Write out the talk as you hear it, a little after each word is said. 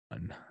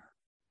one.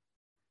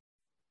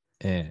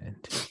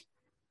 And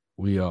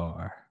we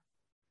are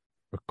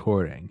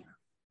recording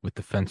with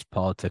Defense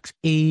Politics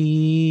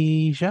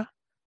Asia.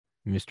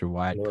 Mr.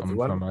 Wyatt Hello, coming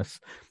everyone. from us.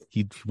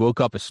 He woke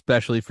up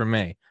especially for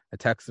me. I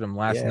texted him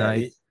last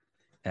night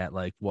at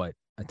I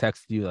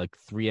texted you like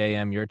 3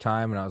 a.m. your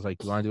time, and I was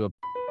like, you want to do a...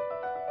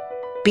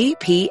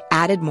 BP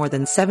added more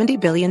than $70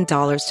 billion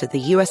to the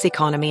U.S.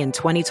 economy in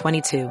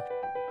 2022.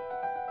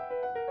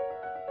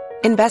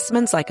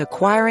 Investments like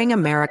acquiring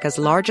America's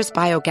largest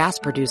biogas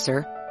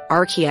producer,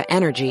 Archaea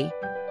Energy,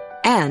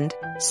 and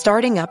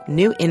starting up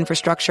new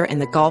infrastructure in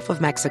the Gulf of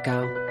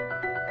Mexico.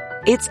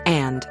 It's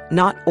and,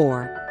 not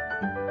or.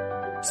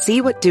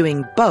 See what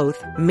doing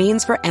both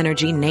means for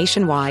energy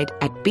nationwide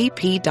at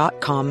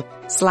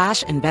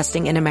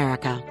bp.com/investing in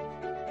America.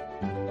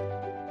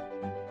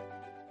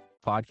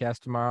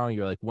 Podcast tomorrow. And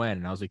you're like, when?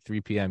 And I was like, 3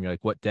 p.m. You're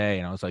like, what day?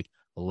 And I was like,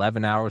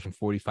 11 hours and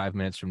 45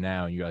 minutes from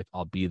now. And you're like,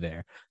 I'll be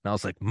there. And I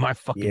was like, my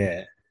fucking...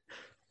 Yeah.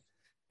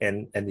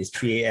 And it's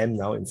 3 a.m.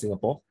 now in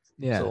Singapore.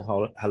 Yeah.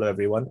 So hello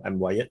everyone. I'm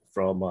Wyatt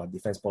from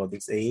Defense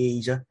Politics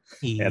Asia.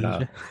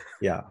 And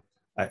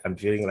I'm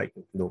feeling like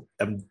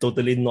I'm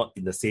totally not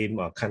in the same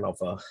kind of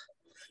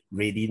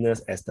readiness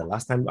as the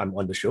last time I'm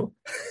on the show.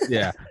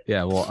 Yeah.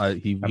 Well,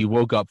 he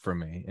woke up for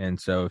me, and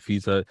so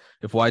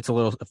if Wyatt's a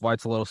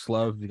little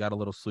slow, if he got a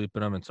little sleep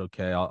in him, it's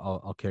okay.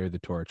 I'll carry the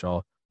torch.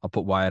 I'll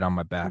put Wyatt on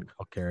my back.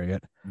 I'll carry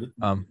it.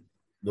 Don't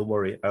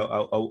worry.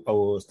 I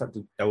will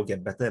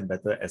get better and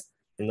better as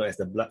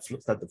the blood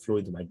start to flow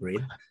into my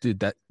brain.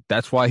 Dude,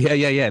 that's why.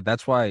 Yeah.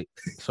 That's why.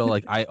 So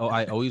like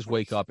I always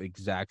wake up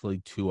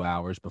exactly 2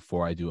 hours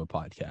before I do a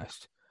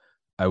podcast.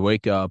 I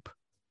wake up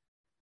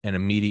and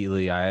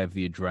immediately I have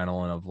the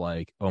adrenaline of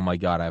like, oh my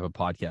God, I have a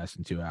podcast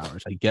in 2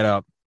 hours. I get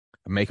up,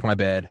 I make my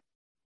bed,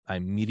 I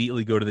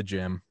immediately go to the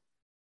gym.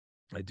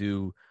 I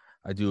do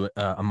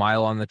a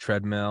mile on the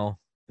treadmill.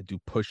 I do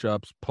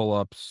push-ups,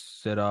 pull-ups,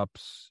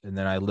 sit-ups, and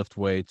then I lift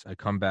weights. I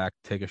come back,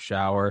 take a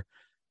shower,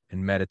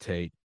 and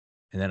meditate.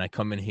 And then I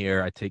come in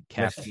here, I take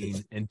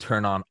caffeine and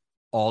turn on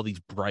all these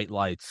bright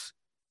lights.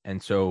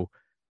 And so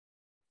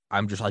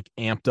I'm just like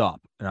amped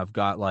up, and I've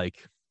got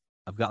like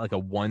a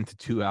 1 to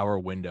 2 hour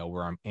window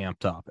where I'm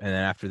amped up. And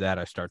then after that,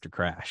 I start to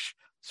crash.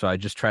 So I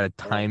just try to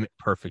time it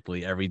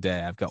perfectly every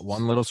day. I've got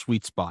one little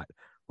sweet spot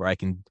where I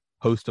can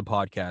host a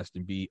podcast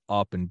and be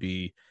up and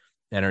be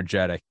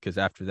energetic. Because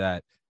after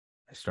that,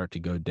 I start to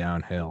go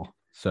downhill.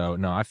 So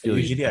no, I feel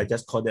usually I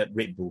just call that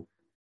Red Bull.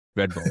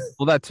 Red Bull.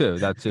 Well, that too.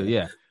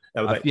 Yeah.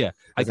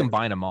 I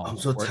combine them all. I'm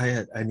so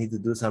tired. I need to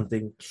do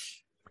something.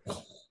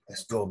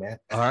 Let's go, man.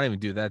 I don't even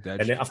do that. And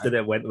then after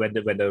that, when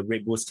the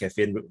Red Bull's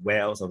caffeine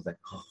wears, I was like,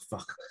 oh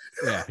fuck.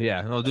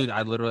 Yeah. No, dude,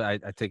 I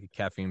take a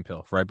caffeine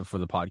pill right before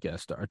the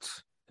podcast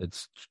starts.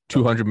 It's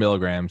 200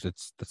 milligrams.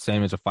 It's the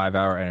same as a 5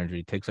 hour energy.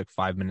 It takes like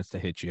 5 minutes to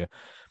hit you,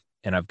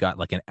 and I've got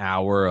like an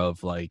hour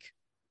of like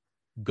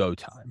go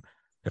time.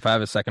 If I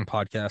have a second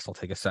podcast, I'll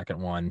take a second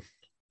one,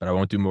 but I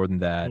won't do more than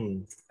that,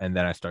 and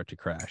then I start to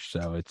crash.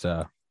 So it's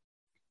I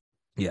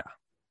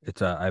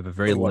have a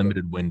very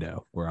limited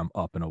window where I'm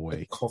up and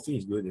awake. Coffee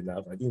is good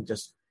enough. I think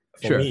just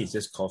for me, it's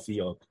just coffee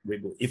or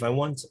Red Bull. If I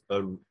want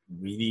a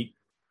really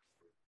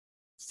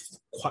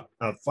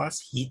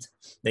fast heat,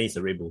 then it's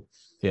a Red Bull.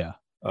 Yeah.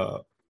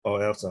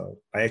 Or else I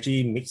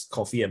actually mix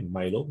coffee and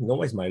Milo. You know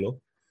what is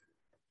Milo?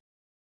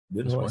 Do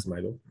you know what is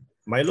Milo?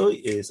 Milo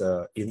is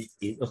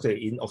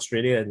in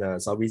Australia and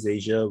Southeast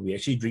Asia, we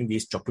actually drink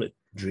this chocolate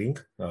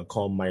drink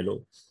called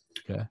Milo.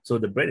 Okay. So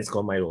the brand is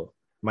called Milo.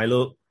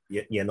 Milo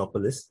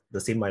Yiannopoulos, the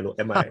same Milo,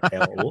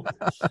 Milo.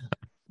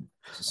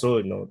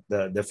 So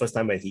the first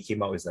time when he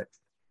came out, it's like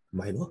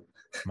Milo.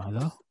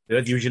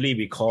 Because usually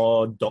we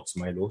call dogs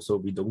Milo, so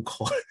we don't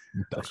call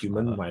a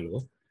human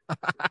Milo.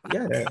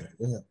 yeah.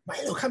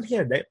 Milo, come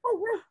here.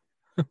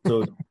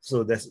 So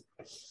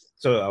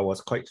I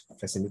was quite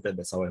fascinated.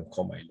 That's how I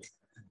call Milo.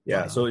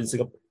 Yeah. Wow. So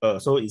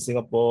in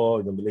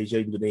Singapore, Malaysia,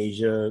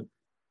 Indonesia,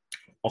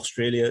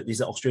 Australia, it's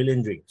an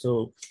Australian drink.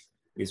 So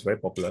it's very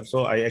popular.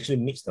 So I actually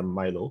mix the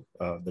Milo,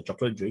 the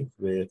chocolate drink,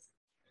 with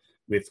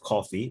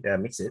coffee, and I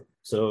mix it.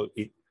 So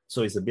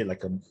it's a bit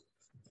like a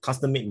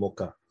custom-made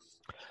mocha.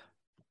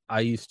 I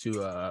used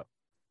to,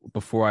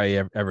 before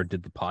I ever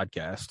did the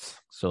podcast,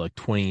 so like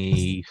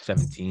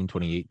 2017,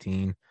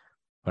 2018,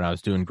 when I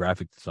was doing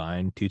graphic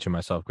design, teaching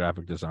myself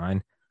graphic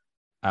design,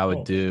 I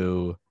would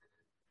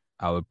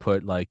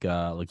put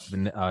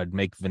I'd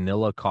make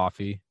vanilla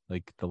coffee,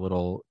 like the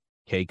little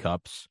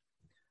K-cups.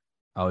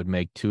 I would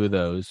make 2 of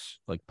those,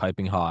 like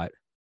piping hot,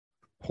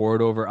 pour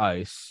it over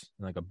ice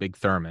in like a big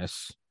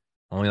thermos,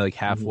 only like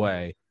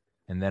halfway,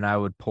 and then I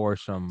would pour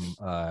some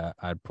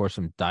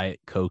Diet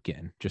Coke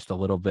in, just a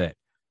little bit,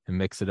 and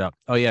mix it up.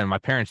 Oh yeah, and my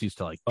parents used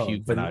to like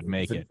puke when I'd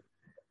make it.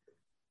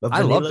 But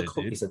I loved it,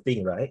 Coke is a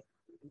thing, right?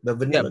 The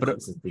vanilla Coke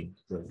is a thing.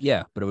 So.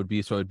 Yeah, but it'd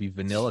be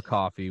vanilla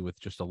coffee with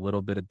just a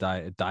little bit of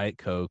Diet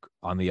Coke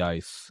on the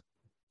ice,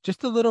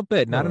 just a little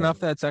bit, not enough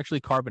that's actually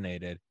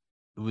carbonated.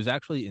 It was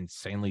actually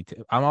insanely.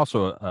 I'm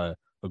also a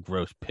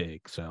gross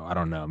pig, so I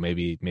don't know.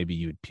 Maybe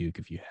you would puke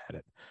if you had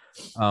it.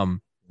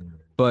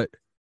 But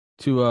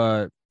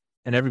to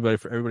And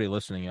for everybody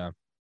listening, I'll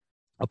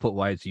put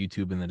Wyatt's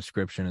YouTube in the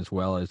description as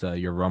well as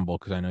your Rumble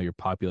because I know you're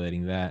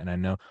populating that, and I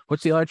know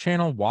what's the other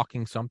channel?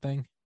 Walking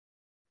something.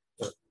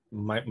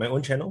 My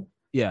own channel.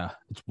 Yeah,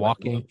 it's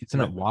walking. It's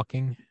not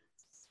walking.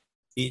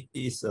 It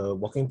is a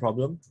walking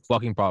problem.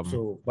 Walking problem.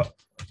 So,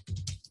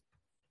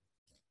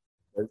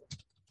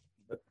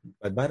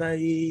 but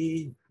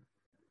I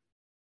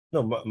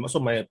so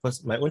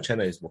my own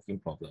channel is walking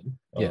problem.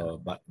 Yeah.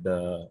 But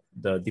the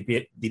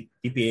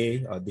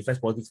DPA Defense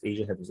Politics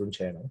Asia has its own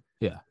channel.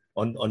 Yeah.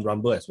 On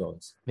Rumble as well.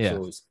 Yeah.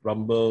 So it's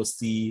Rumble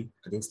C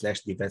I think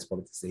 / Defense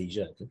Politics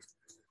Asia. I think.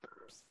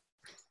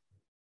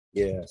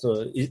 Yeah,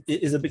 so it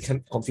is a bit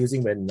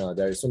confusing when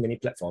there are so many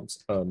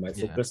platforms. My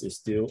focus is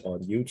still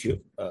on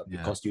YouTube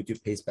because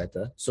YouTube pays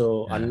better.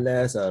 So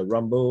unless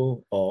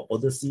Rumble or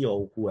Odyssey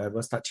or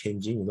whoever start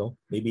changing,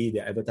 maybe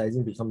their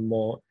advertising become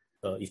more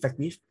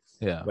effective.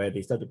 Yeah. Where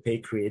they start to pay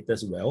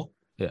creators well.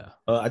 Yeah.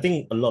 I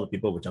think a lot of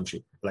people will jump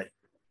ship like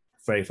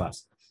very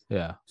fast.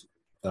 Yeah.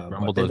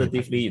 Rumble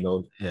tentatively,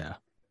 Yeah.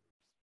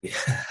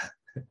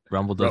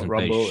 Rumble doesn't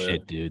pay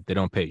shit, dude. They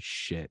don't pay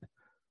shit.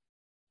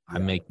 I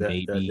make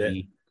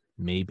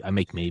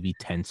maybe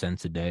 10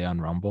 cents a day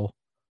on Rumble.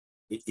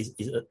 It's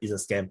a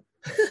scam.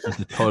 It's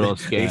a total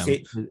scam.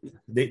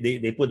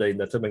 They put in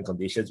the terms and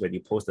conditions when you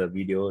post a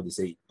video, they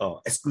say,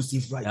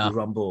 exclusive right to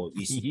Rumble.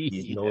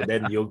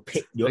 Then you'll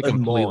pay, you'll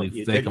earn more.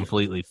 They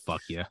completely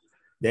fuck you.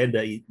 Then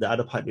the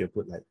other part they'll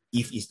put like,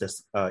 if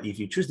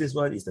you choose this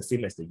one, it's the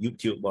same as the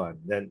YouTube one,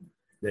 then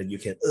you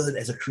can earn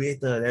as a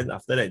creator. Then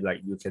after that,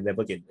 like you can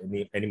never get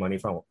any money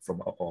from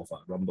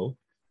Rumble.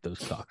 Those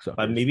cocksuckers.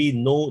 But maybe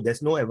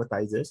there's no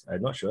advertisers.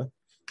 I'm not sure.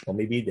 Or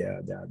maybe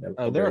there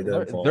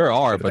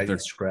are, but they're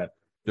scrap.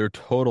 They're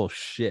total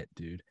shit,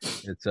 dude.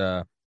 It's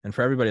and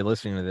for everybody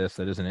listening to this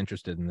that isn't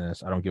interested in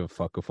this, I don't give a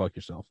fuck. Go fuck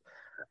yourself.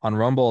 On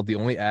Rumble, the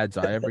only ads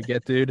I ever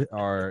get, dude,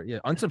 are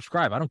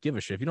unsubscribe. I don't give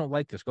a shit. If you don't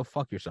like this, go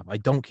fuck yourself. I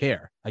don't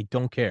care.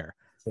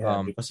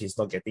 Yeah, because he's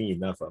not getting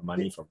enough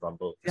money from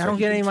Rumble. I don't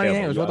get any money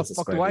anyways. What the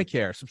fuck do I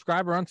care?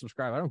 Subscribe or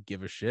unsubscribe. I don't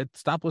give a shit.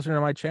 Stop listening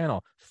to my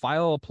channel.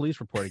 File a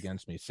police report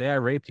against me. Say I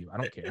raped you. I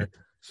don't care.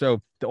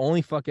 So the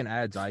only fucking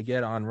ads I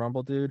get on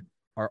Rumble, dude,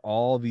 are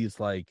all these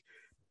like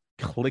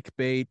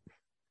clickbait,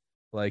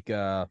 like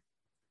no,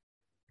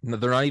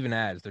 they're not even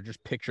ads. They're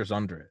just pictures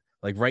under it.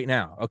 Like right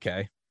now,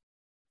 okay.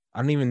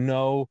 I don't even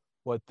know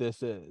what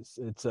this is.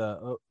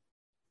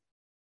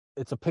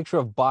 It's a picture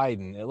of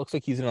Biden. It looks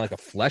like he's in like a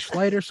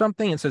fleshlight or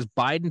something. It says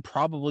Biden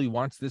probably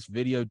wants this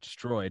video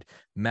destroyed.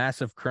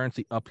 Massive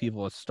currency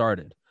upheaval has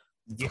started.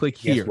 Click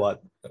here.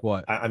 What?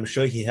 I'm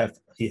sure he have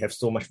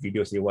so much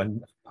videos he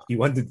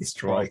want to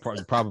destroy.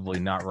 Probably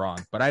not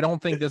wrong, but I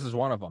don't think this is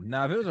one of them.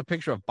 Now, if it was a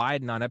picture of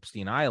Biden on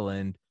Epstein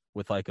Island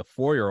with like a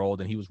 4-year-old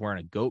and he was wearing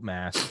a goat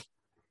mask,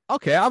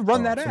 okay, I'll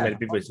run that ad. Many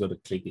people is going to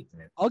click it,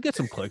 man. I'll get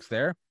some clicks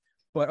there.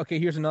 But okay,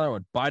 here's another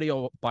one.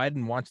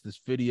 Biden wants this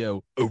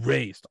video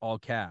erased, all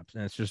caps,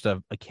 and it's just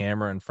a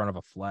camera in front of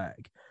a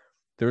flag.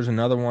 There's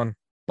another one.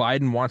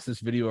 Biden wants this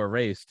video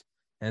erased,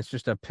 and it's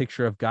just a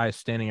picture of guys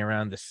standing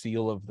around the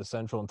seal of the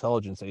Central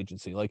Intelligence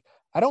Agency. Like,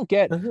 I don't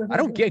get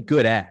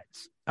good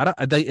ads.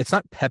 It's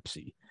not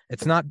Pepsi.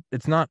 It's not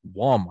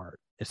Walmart.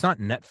 It's not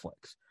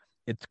Netflix.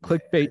 It's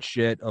clickbait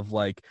shit of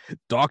like,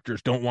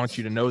 doctors don't want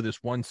you to know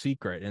this one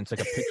secret. And it's like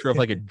a picture of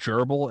like a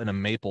gerbil and a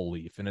maple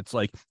leaf. And it's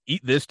like,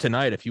 eat this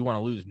tonight if you want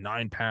to lose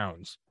 9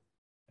 pounds.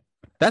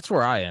 That's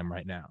where I am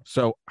right now.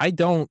 So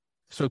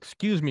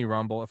excuse me,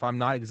 Rumble, if I'm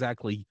not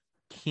exactly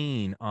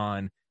keen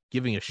on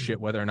giving a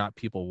shit whether or not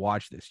people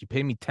watch this. You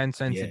pay me 10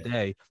 cents a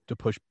day to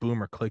push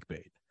boomer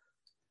clickbait.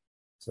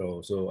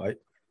 So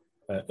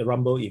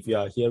Rumble, if you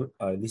are here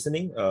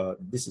listening,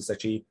 this is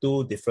actually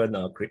 2 different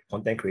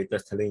content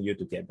creators telling you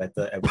to get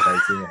better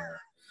advertising,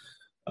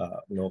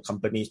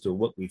 companies to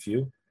work with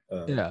you.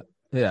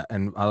 Yeah,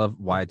 and I love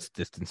Wyatt's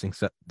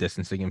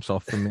distancing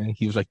himself from me.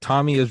 He was like,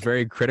 Tommy is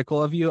very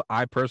critical of you.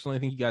 I personally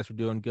think you guys are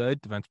doing good.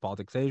 Defense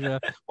Politics Asia,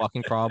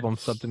 Walking Problem,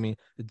 sub to me.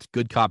 It's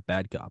good cop,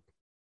 bad cop.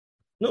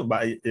 No,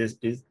 but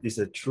it's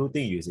a true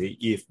thing, you see.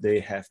 If they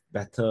have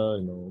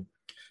better,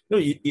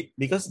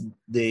 because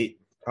they...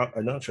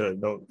 I'm not sure.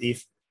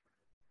 If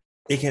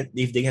they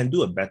can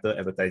do a better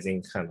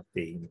advertising kind of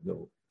thing,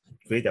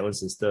 create their own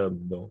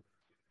system,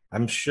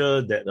 I'm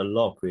sure that a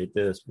lot of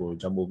creators will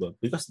jump over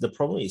because the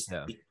problem is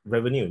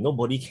revenue.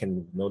 Nobody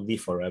can live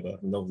forever.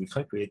 We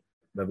can't create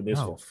revenues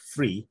for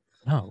free,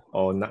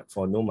 or not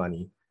for no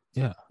money.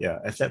 Yeah,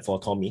 except for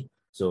Tommy.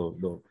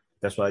 So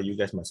that's why you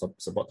guys must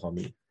support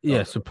Tommy.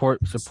 Yeah,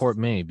 support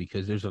me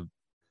because there's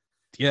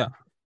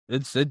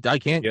I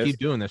can't keep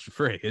doing this for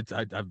free. It's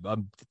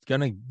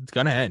gonna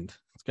end.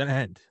 It's gonna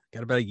end.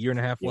 Got about a year and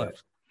a half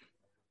left.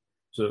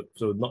 So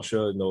not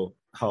sure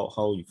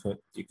how you're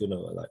gonna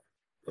like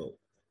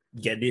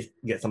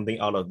get something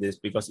out of this,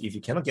 because if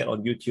you cannot get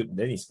on YouTube,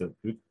 then it's a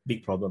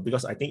big problem.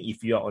 Because I think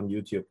if you are on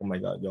YouTube, oh my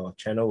god, your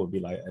channel will be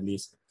like at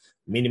least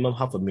minimum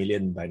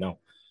 500,000 by now.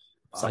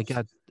 I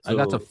got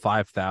to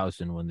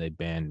 5,000 when they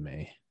banned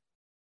me.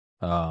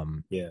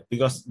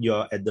 Because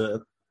you're at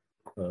the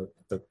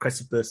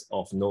precipice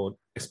of no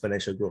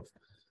exponential growth.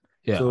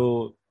 Yeah.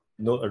 So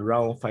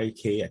around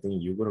 5K, I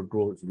think you're gonna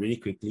grow really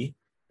quickly.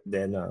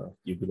 Then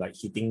you'll be like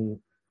hitting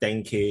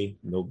 10K,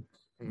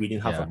 within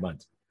half a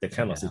month. That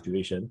kind of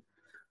situation.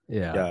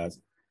 Yeah.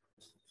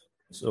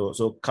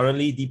 So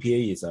currently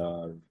DPA is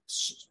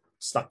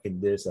stuck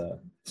in this.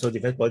 So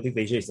Defense Politics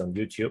Asia is on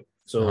YouTube.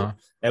 So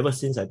ever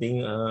since I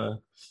think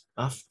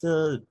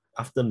after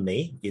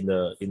May in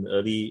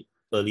early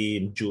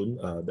June,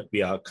 that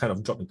we are kind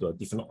of dropped into a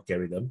different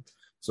algorithm.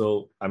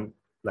 So I'm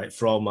like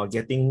from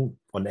getting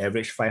on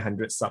average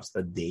 500 subs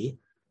a day,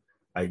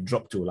 I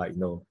dropped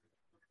to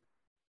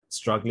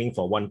struggling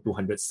for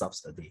 200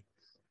 subs a day.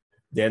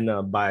 Then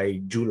by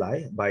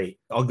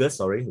August,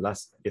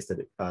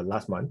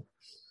 last month,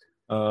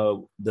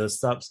 the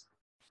subs,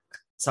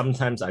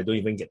 sometimes I don't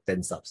even get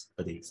 10 subs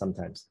a day.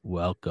 Sometimes.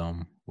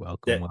 Welcome.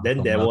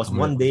 Then there was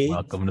one day.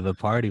 Welcome to the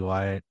party,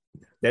 Wyatt.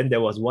 Then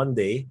there was one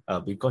day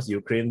because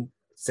Ukraine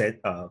said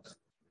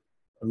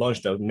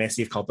launched a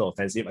massive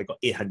counter-offensive. I got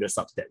 800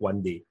 subs that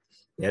one day.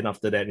 Then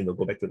after that,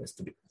 go back to the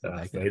stupid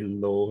very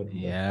low.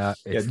 Yeah.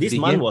 This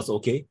month was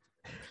okay.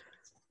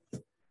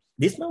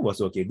 This month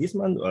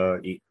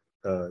it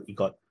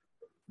got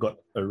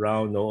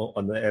around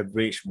on the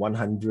average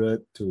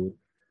 100 to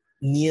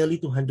nearly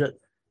 200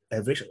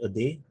 average a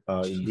day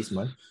in this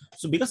month.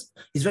 So because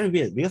it's very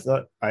weird because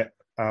the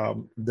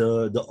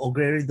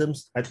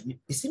algorithms,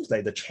 it seems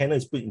like the channel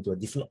is put into a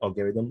different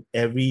algorithm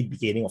every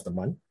beginning of the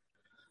month.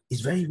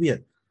 It's very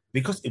weird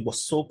because it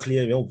was so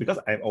clear, because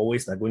I'm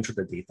always going through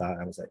the data.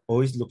 I was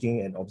always looking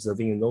and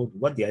observing,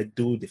 what did I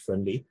do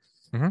differently?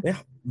 Yeah,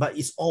 but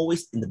it's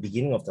always in the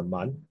beginning of the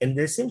month, and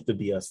there seems to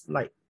be a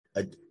slight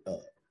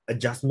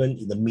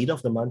adjustment in the middle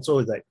of the month. So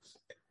it's like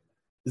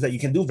you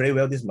can do very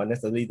well this month.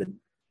 Necessarily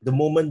the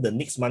moment the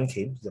next month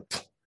came,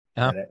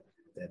 Oh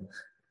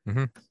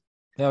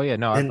yeah,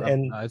 no,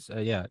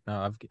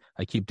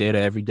 I keep data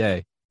every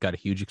day. Got a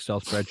huge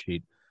Excel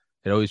spreadsheet.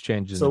 It always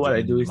changes. So what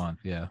I do is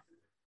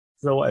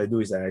So what I do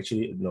is I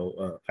actually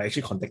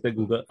contacted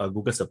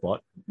Google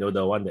support,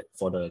 the one that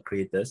for the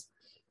creators.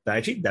 I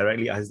actually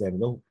directly asked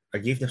them, I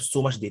gave them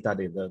so much data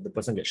that the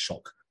person gets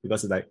shocked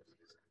because it's like,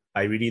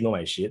 I really know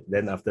my shit.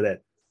 Then after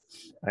that,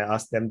 I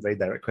asked them very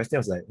direct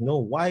questions like,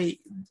 why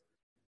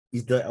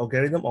is the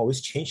algorithm always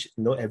changed,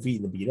 in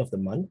the beginning of the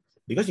month?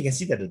 Because you can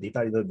see that the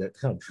data, that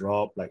kind of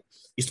drop, like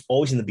it's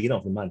always in the beginning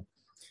of the month.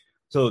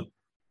 So,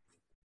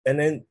 and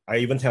then I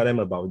even tell them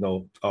about,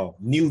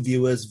 new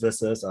viewers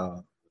versus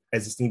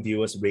existing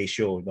viewers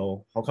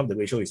ratio. How come the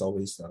ratio is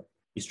always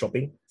is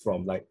dropping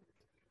from like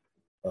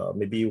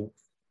maybe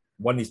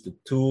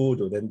 1:2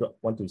 to then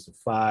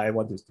 1:5,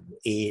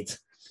 1:8.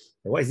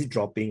 And why is it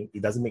dropping?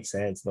 It doesn't make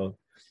sense.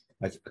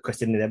 I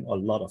questioning them a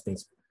lot of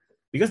things.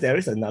 Because there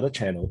is another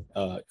channel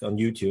on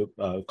YouTube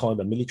called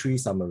the Military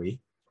Summary.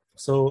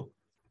 So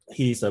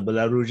he's a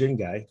Belarusian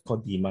guy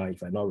called Dima,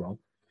 if I'm not wrong.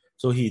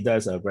 So he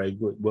does a very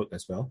good work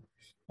as well.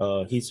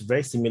 He's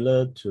very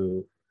similar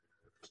to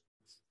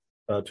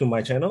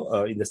my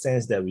channel in the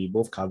sense that we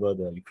both cover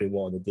the Ukraine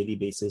war on a daily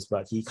basis,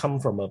 but he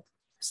comes from a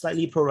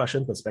slightly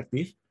pro-Russian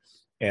perspective.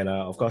 And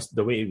of course,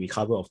 the way we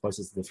cover, of course,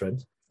 is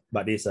different.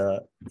 But it's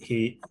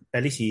he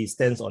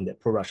stands on the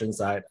pro-Russian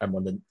side. I'm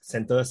on the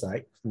center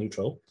side,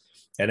 neutral.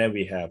 And then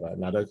we have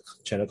another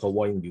channel called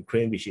War in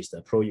Ukraine, which is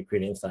the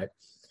pro-Ukrainian side.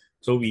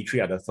 So we three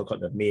are the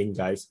so-called the main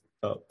guys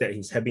that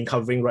he's been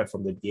covering right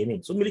from the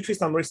beginning. So Military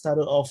Summary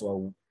started off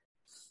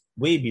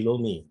way below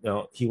me.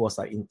 He was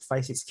like in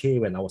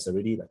 5-6K when I was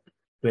already like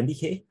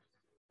 20K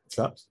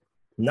subs.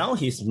 Now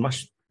he's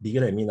much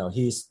bigger than me now. I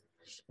think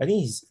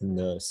he's in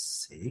the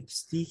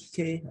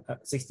 60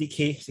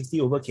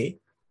 over K.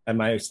 Am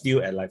I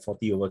still at like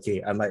 40 over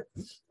K? I'm like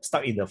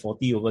stuck in the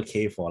 40 over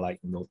K for like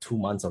 2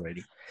 months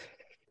already.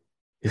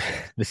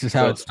 This is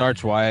how it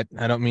starts, Wyatt.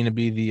 I don't mean to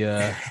be the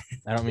a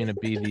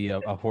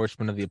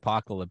horseman of the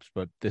apocalypse,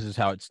 but this is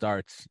how it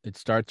starts. It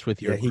starts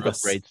with your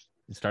growth rates.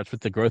 It starts with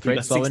the growth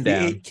rate slowing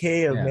down.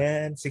 68K,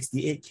 man,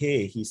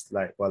 68K. He's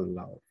like,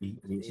 wow,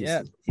 he's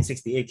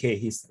 68K.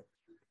 He's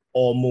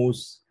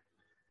almost.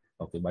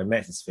 Okay, my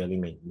math is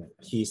failing me.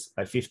 He's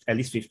at least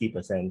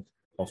 50%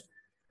 of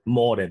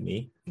more than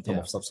me in terms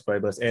of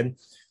subscribers, and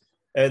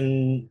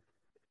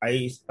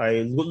I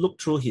look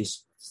through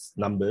his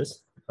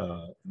numbers,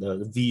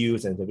 the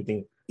views and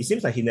everything. It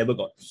seems like he never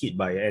got hit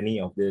by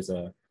any of this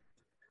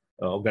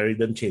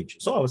algorithm change.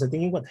 So I was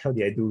thinking, what the hell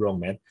did I do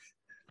wrong, man?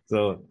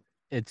 So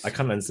I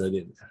can't answer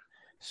it.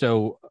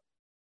 So,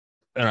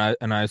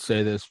 and I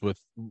say this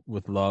with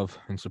love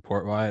and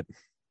support, Wyatt.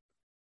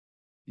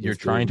 You're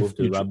trying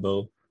to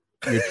Rumble.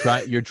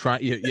 You're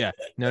trying. Yeah.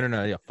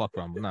 No. Yeah. Fuck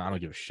Rumble. No, I don't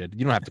give a shit.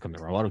 You don't have to come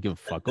to Rumble. I don't give a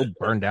fuck. Go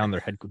burn down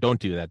their head. Don't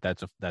do that.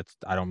 That's.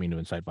 I don't mean to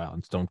incite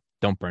violence. Don't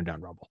burn down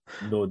Rumble.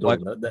 No, do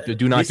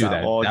not do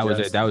that.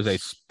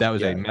 That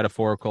was a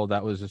metaphorical.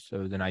 That was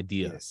an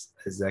idea. Yes,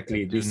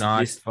 exactly. This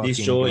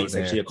show is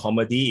actually a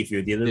comedy. If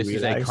you didn't realize,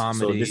 is a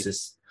comedy. So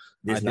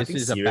this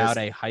is about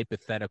a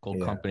hypothetical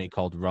company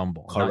called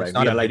Rumble. Correct.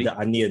 We are like the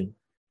onion.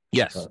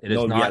 Yes, it is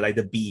not. We are like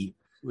the bee.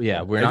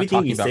 Yeah, we're not everything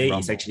talking we about say Rumble.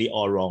 is actually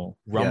all wrong.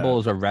 Rumble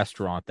is a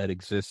restaurant that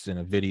exists in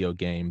a video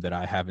game that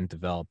I haven't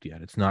developed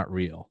yet. It's not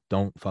real.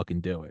 Don't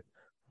fucking do it.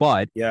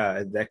 But yeah,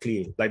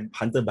 exactly. Like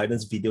Hunter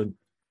Biden's video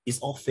is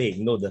all fake.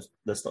 No, the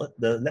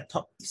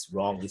laptop is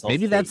wrong. It's all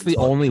maybe fake. that's the It's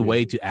not only real.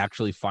 way to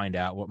actually find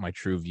out what my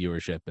true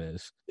viewership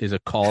is a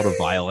call to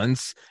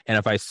violence. And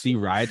if I see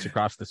riots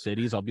across the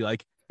cities, I'll be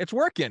like, it's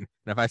working. And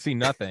if I see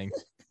nothing,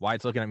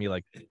 Wyatt's looking at me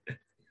like,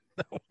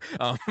 no.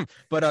 No,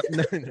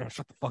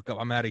 shut the fuck up.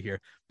 I'm out of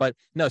here. But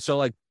no, so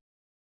like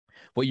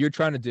what you're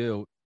trying to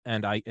do,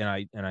 and I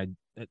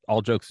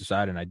all jokes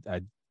aside,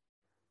 and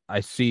I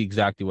see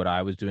exactly what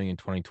I was doing in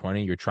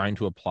 2020. You're trying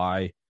to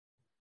apply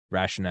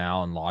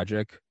rationale and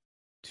logic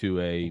to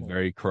a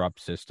very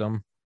corrupt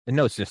system. And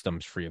no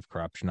system's free of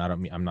corruption.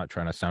 I'm not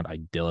trying to sound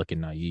idyllic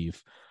and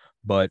naive,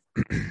 but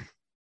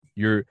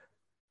you're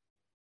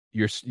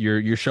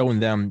showing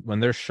them when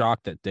they're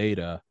shocked at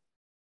data,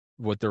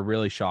 what they're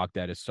really shocked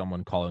at is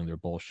someone calling their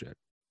bullshit.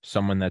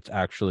 Someone that's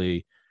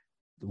actually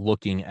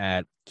looking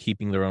at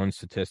keeping their own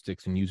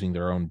statistics and using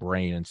their own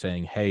brain and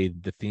saying, hey,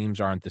 the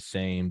themes aren't the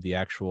same. The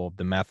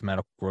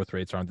mathematical growth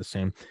rates aren't the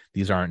same.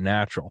 These aren't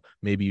natural.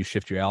 Maybe you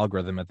shift your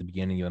algorithm at the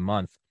beginning of the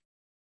month,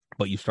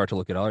 but you start to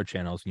look at other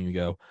channels and you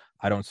go,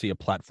 I don't see a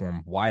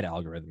platform-wide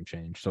algorithm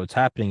change. So what's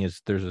happening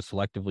is there's a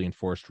selectively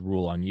enforced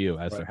rule on you,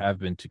 as there have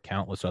been to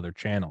countless other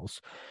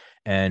channels.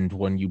 And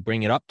when you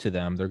bring it up to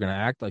them, they're going to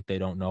act like they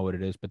don't know what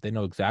it is, but they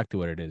know exactly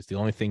what it is. The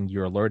only thing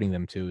you're alerting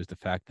them to is the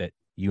fact that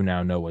you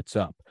now know what's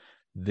up.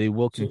 They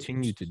will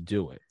continue to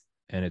do it.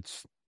 And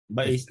it's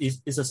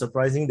a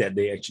surprising that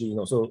they actually,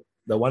 so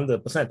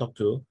the person I talked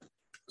to,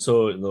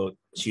 so,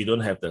 she don't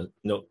have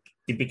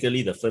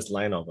typically the first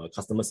line of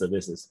customer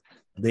services,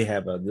 they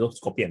have a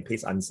copy and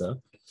paste answer.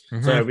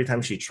 Mm-hmm. So every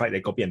time she tried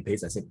the copy and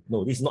paste, I said,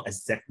 no, this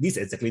is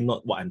exactly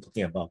not what I'm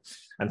talking about.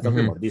 I'm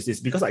talking about this. It's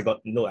because I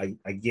got,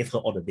 I gave her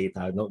all the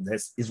data.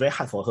 It's very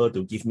hard for her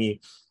to give me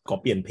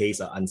copy and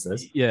paste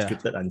answers,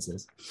 scripted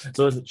answers.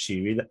 So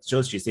she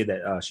said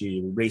that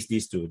she raised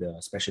this to the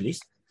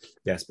specialist,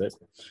 the experts.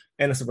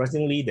 And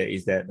surprisingly, there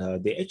is that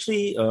they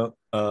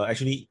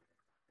actually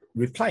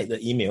replied the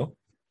email,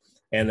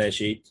 and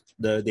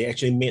they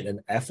actually made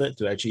an effort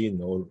to actually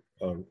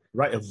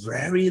write a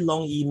very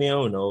long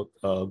email,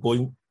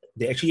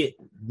 they actually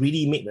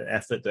really made an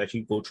effort to actually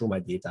go through my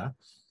data,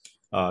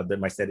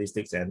 my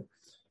statistics, and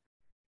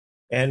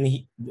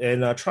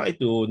try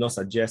to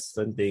suggest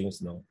certain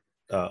things,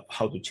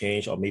 how to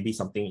change, or maybe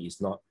something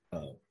is not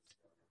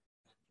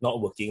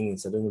working in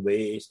certain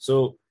ways.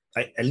 So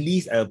at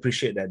least I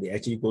appreciate that they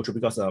actually go through,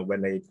 because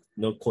when they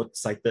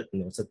cited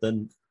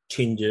certain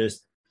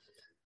changes,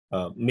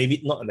 maybe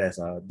not as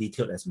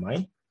detailed as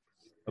mine,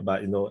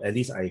 but at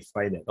least I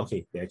find that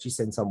okay, they actually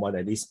send someone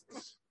at least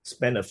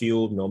spend a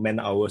few man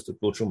hours to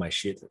go through my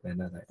shit,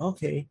 and I'm like,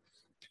 okay.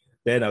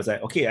 Then I was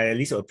like, okay, I at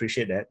least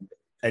appreciate that.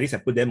 At least I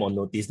put them on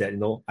notice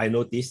that I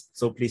noticed,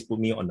 so please put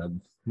me on a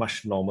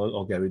much normal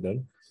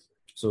algorithm.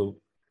 So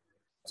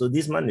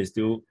this month is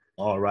still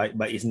all right,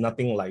 but it's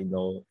nothing like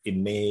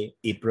in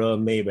April,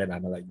 May, when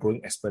I'm like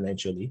growing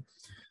exponentially.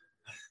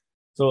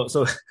 So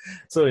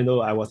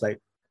I was like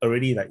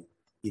already like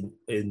in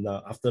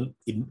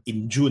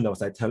June, I was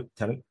like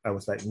telling, I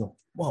was like,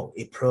 wow,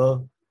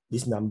 April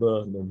this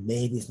number,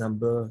 May this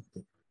number,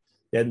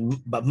 then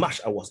but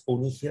March I was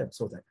only here,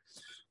 so that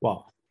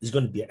wow, it's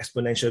going to be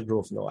exponential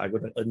growth. I'm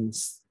going to earn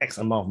X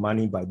amount of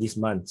money by this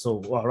month.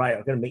 So all right,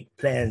 I'm going to make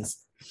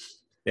plans.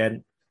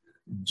 Then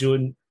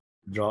June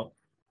drop,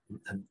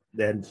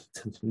 then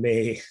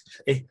May,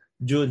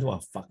 June, oh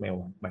fuck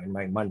man,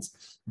 my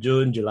months,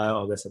 June, July,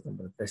 August,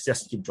 September. Let's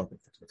just keep dropping.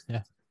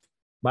 Yeah.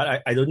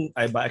 But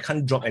I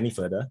can't drop any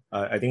further.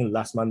 I think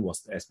last month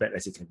was as bad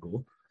as it can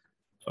go.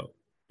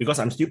 Because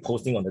I'm still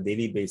posting on a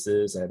daily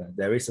basis, and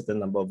there is a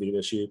certain number of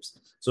viewerships.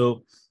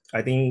 So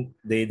I think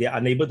they are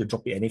unable to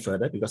drop it any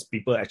further, because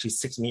people actually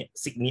seek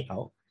me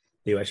out.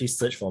 They will actually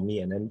search for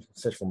me and then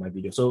search for my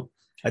video. So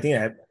I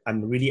think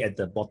I'm really at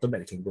the bottom that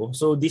it can go.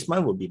 So this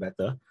month will be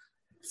better,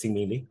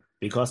 seemingly,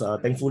 because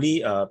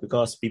thankfully,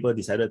 because people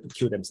decided to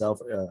kill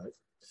themselves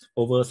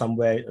over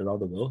somewhere around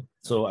the world.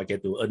 So I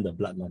get to earn the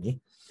blood money.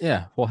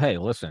 Yeah. Well, hey,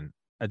 listen,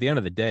 at the end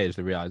of the day is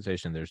the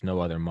realization there's no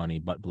other money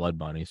but blood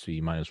money, so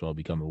you might as well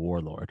become a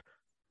warlord.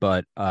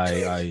 But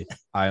I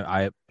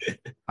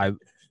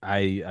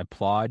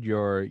applaud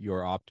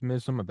your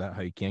optimism about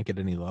how you can't get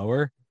any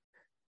lower,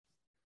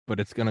 but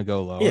it's gonna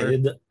go lower.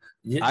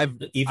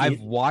 I've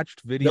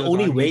watched videos. The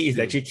only way YouTube. is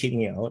actually kick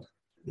me out.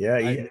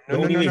 Yeah,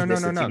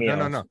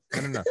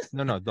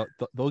 no.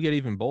 They'll get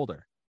even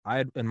bolder.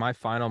 In my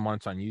final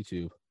months on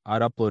YouTube,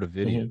 I'd upload a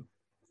video. Mm-hmm.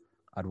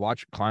 I'd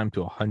watch it climb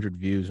to 100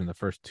 views in the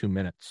first 2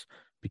 minutes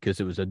because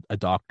it was a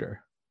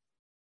doctor.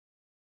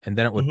 And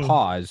then it would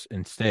pause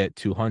and stay at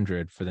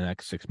 200 for the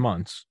next 6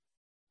 months.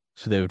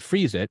 So they would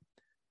freeze it.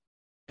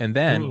 And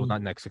then, well,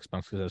 not next 6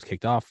 months because I was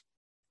kicked off.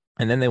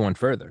 And then they went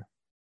further.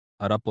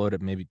 I'd upload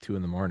it maybe 2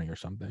 a.m. or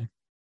something. And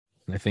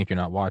they think you're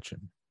not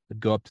watching.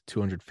 It'd go up to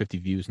 250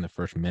 views in the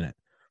first minute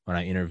when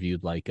I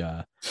interviewed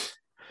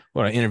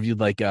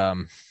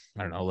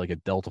I don't know, like a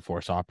Delta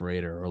Force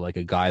operator or like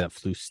a guy that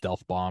flew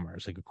stealth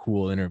bombers, like a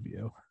cool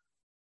interview.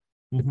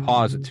 It'd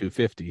pause at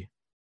 250,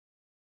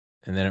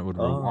 and then it would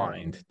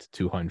rewind to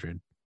 200,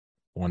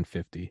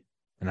 150,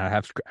 and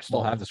I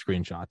still have the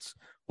screenshots,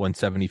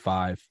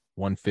 175,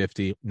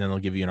 150, and then they'll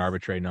give you an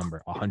arbitrary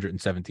number,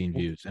 117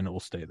 views, and it will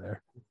stay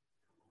there.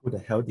 Who the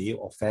hell did you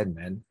offend,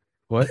 man?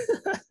 What?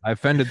 I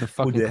offended the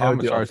fucking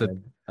commissars. I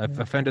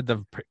offended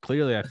the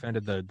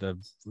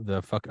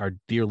fuck our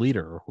dear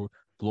leader, or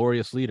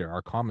glorious leader,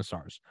 our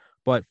commissars.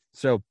 But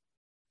so,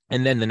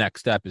 and then the next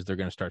step is they're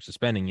going to start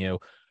suspending you,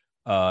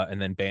 and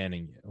then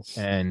banning you.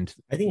 And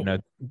I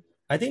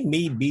think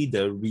maybe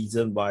the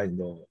reason why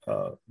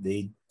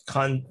they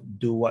can't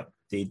do what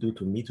they do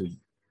to me to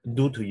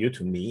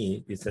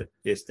me is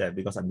that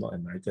because I'm not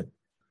American.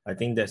 I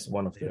think that's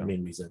one of the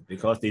main reasons,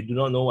 because they do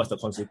not know what's the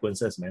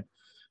consequences, man.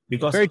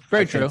 Because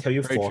very true.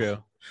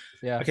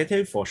 Yeah, I can tell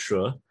you for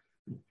sure,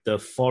 the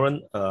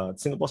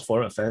Singapore's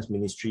Foreign Affairs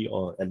Ministry,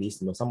 or at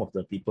least some of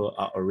the people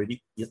are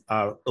already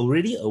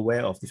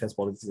aware of Defense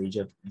Politics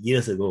Asia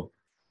years ago,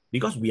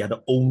 because we are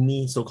the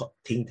only so-called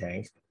think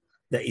tank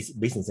that is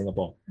based in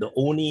Singapore, the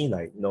only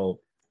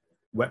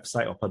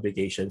website or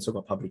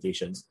so-called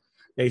publications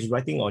that is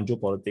writing on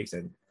geopolitics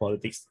and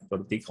politics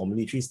or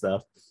military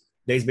stuff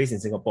that is based in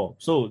Singapore.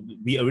 So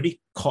we already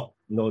caught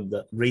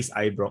the raised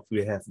eyebrow.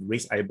 We have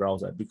raised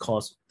eyebrows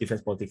because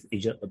Defense Politics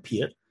Asia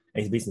appeared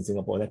and it's based in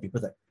Singapore. And then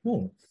people like,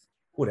 who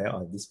the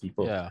hell are these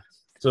people? Yeah.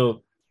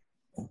 So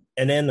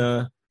and then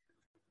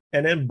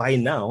by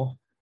now,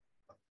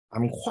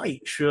 I'm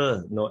quite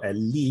sure at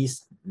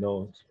least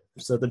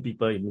certain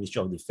people in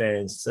Ministry of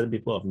Defense, certain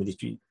people of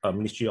Ministry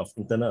of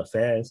Internal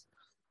Affairs.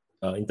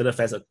 Internal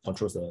Affairs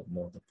controls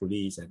the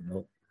police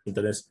and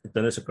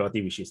internal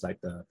security, which is like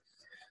the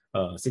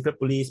secret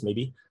police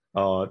maybe,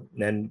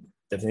 then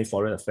definitely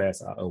Foreign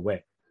Affairs are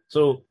aware.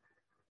 So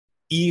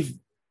if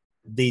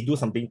they do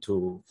something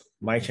to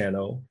my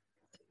channel,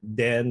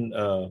 then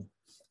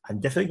I'm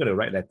definitely going to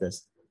write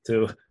letters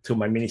to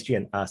my ministry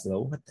and ask,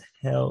 what the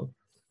hell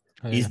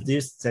is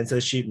this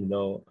censorship?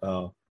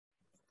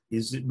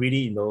 Is it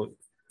really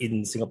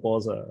in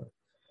Singapore's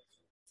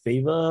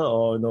favor,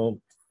 or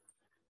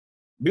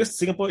because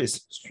Singapore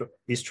is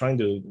trying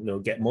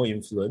to get more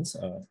influence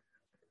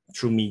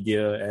through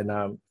media,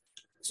 and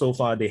so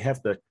far they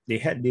had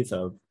this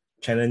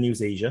Channel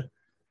News Asia,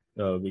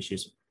 which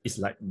is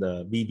like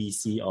the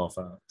BBC of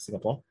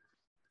Singapore,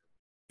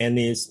 and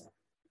its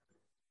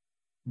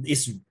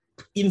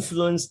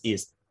influence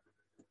is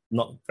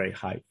not very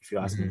high, if you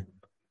ask me.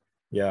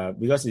 Yeah,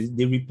 because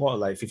they report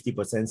like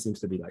 50% seems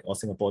to be like all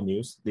Singapore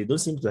news. They don't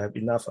seem to have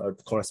enough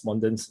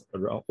correspondence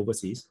around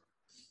overseas.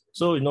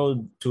 So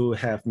to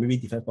have maybe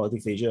Defense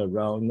Politics Asia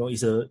around,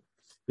 is a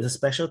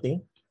special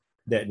thing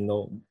that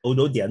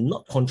although they are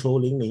not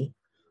controlling me,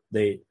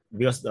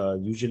 because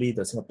usually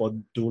the Singapore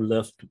do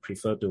love to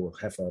prefer to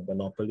have a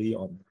monopoly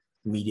on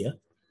media,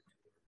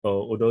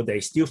 although there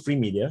is still free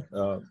media.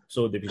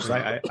 So which is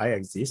why I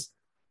exist.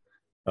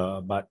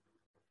 But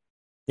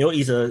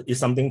it's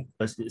something.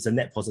 It's a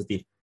net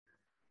positive.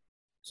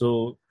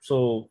 So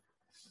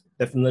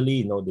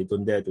definitely they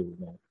don't dare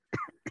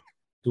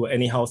to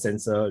anyhow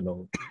censor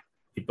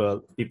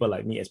people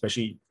like me,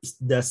 especially.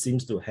 That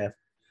seems to have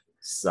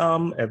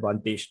some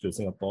advantage to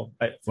Singapore.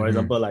 For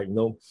example,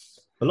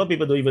 a lot of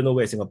people don't even know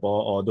where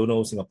Singapore, or don't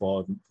know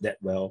Singapore that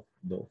well.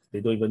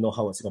 They don't even know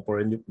how a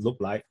Singaporean look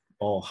like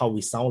or how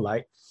we sound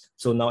like.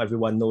 So now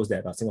everyone knows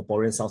that a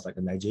Singaporean sounds like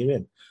a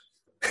Nigerian.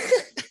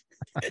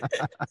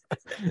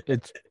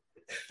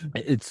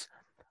 It's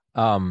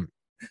oh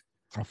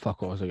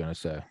fuck, what was I gonna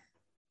say?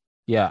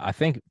 Yeah, I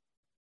think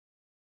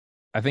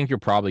you're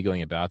probably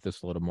going about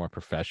this a little more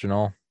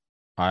professional.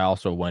 I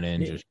also went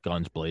in just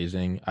guns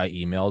blazing. I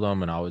emailed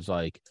them and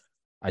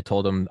I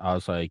told them, I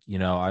was like,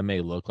 I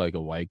may look like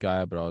a white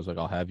guy, but I was like,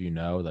 I'll have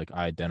I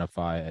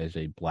identify as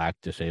a black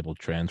disabled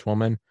trans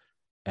woman.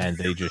 And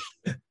they just,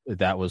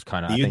 that was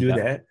kind of. Do you do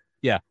that?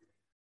 Yeah.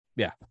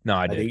 Yeah. No,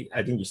 I did.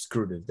 I think you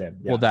screwed with them.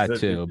 Yeah. Well, that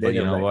too. But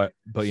you know what?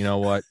 But you know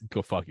what?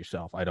 Go fuck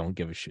yourself. I don't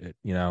give a shit.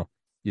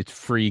 It's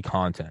free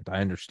content. I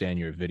understand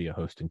you're a video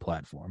hosting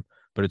platform,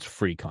 but it's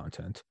free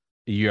content.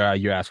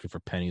 You're asking for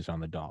pennies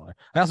on the dollar.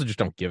 I also just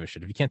don't give a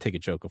shit. If you can't take a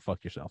joke, go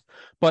fuck yourself.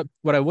 But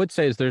what I would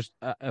say is there's,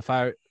 if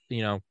I,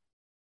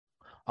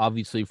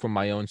 obviously from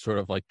my own sort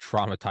of like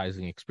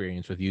traumatizing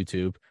experience with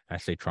YouTube, I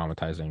say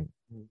traumatizing.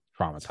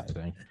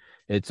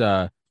 It's,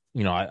 I'm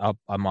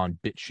on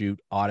BitChute,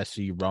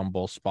 Odyssey,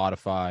 Rumble,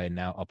 Spotify, and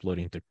now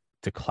uploading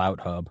to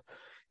CloutHub,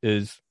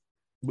 is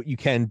what you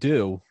can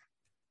do.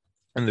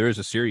 And there is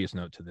a serious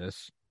note to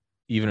this,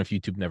 even if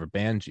YouTube never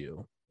bans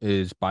you,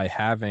 is by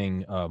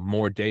having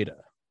more data,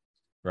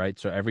 right?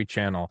 So every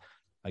channel,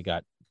 I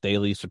got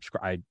daily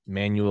subscribe. I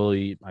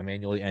manually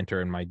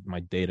enter in my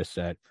data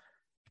set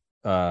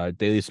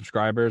daily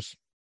subscribers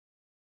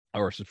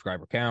or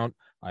subscriber count.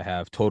 I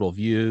have total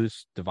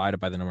views divided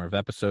by the number of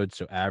episodes,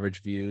 so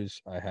average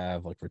views. I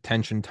have like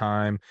retention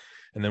time,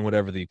 and then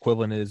whatever the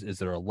equivalent is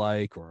there a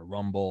like or a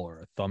rumble or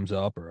a thumbs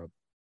up or a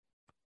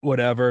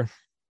whatever.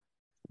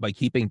 By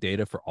keeping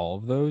data for all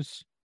of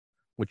those,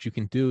 what you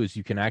can do is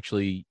you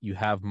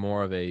have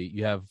more of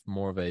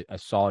a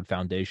solid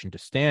foundation to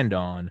stand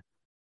on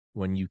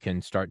when you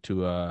can start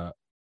to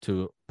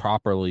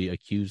properly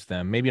accuse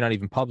them, maybe not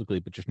even publicly,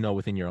 but just know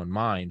within your own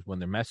mind when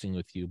they're messing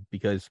with you.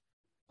 Because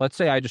let's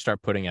say I just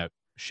start putting out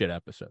shit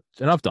episodes,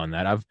 and I've done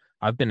that.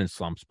 I've been in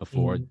slumps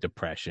before,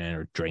 depression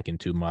or drinking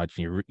too much,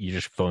 and you're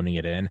just phoning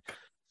it in.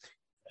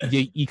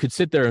 You could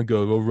sit there and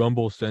go, "Oh,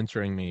 Rumble's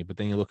censoring me," but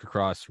then you look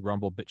across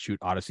Rumble, BitChute,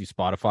 Odyssey,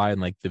 Spotify, and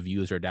like the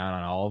views are down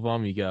on all of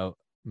them. You go,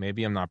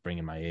 maybe I'm not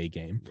bringing my A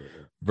game.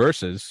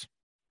 Versus,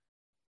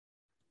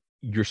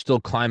 you're still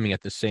climbing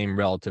at the same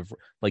relative.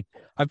 Like,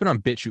 I've been on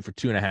BitChute for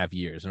 2.5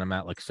 years, and I'm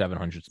at like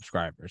 700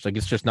 subscribers. Like,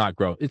 it's just not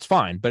growth. It's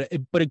fine, but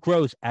it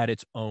grows at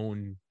its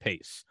own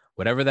pace.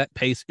 Whatever that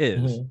pace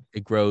is,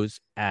 it grows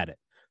at it.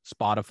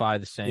 Spotify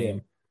the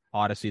same,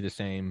 Odyssey the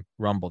same,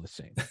 Rumble the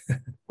same.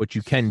 What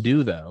you can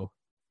do though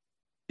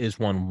is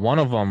when one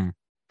of them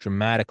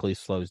dramatically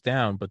slows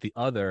down, but the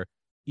other,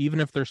 even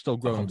if they're still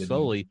growing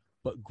slowly,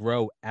 but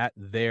grow at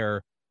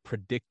their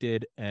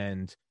predicted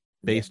and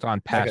based on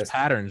past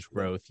patterns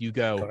growth, you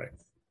go,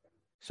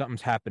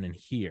 something's happening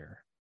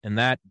here. And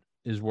that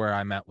is where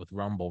I'm at with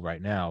Rumble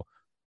right now.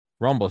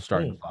 Rumble's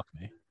starting to fuck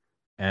me.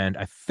 And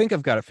I think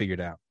I've got it figured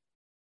out.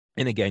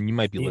 And again, you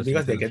might be listening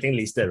because they're getting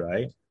listed,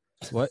 right?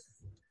 What?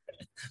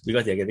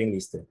 Because they're getting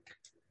listed.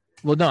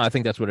 Well, no, I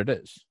think that's what it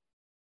is.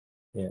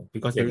 Yeah,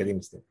 because they're getting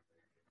listed.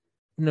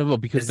 No, well,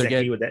 because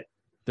exactly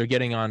they're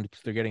getting on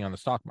the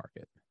stock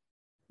market.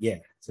 Yeah,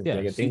 so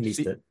they're getting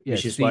listed,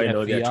 which is why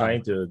they're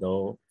trying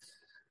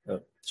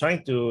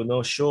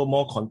to show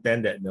more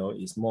content that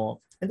is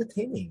more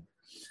entertaining,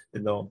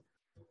 and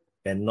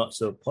not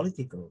so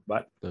political.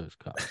 But those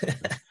cops.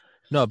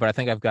 No, but I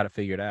think I've got it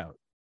figured out.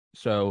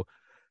 So,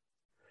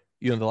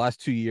 the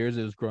last 2 years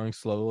it was growing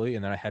slowly,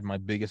 and then I had my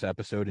biggest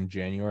episode in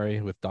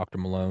January with Dr.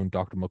 Malone,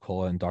 Dr.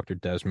 McCullough, and Dr.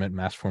 Desmond,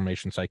 mass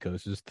formation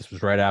psychosis. This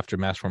was right after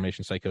mass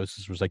formation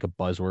psychosis was like a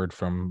buzzword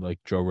from like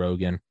Joe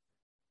Rogan.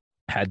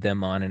 Had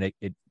them on, and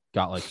it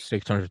got like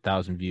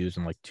 600,000 views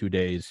in like 2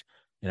 days,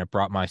 and it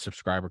brought my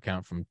subscriber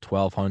count from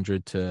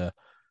 1,200 to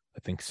I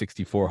think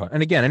 6,400.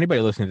 And again,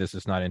 anybody listening to this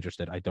is not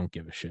interested, I don't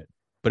give a shit.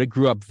 But it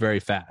grew up very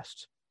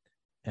fast,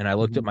 and I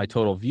looked at my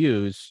total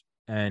views,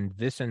 and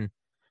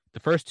the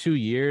first 2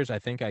 years, I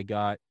think I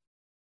got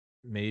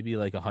maybe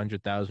like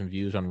 100,000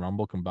 views on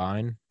Rumble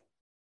combined.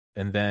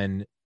 And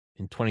then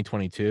in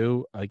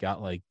 2022, I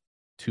got like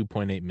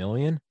 2.8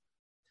 million.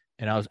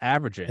 And I was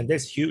averaging. And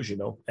that's huge,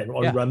 And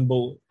on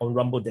Rumble,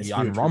 that's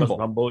huge.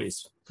 Rumble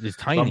is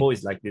tiny. Rumble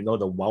is like,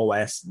 the Wild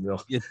West,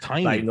 It's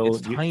tiny.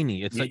 It's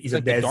tiny. It's like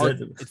the dark.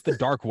 It's the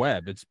dark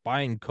web. It's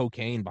buying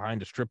cocaine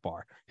behind a strip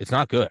bar. It's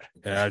not good.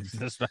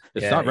 It's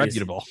not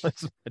reputable.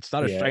 It's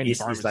not a shiny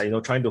pharmacy. It's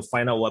like, trying to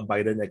find out what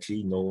Biden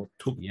actually,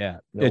 took. Yeah.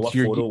 What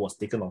photo was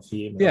taken of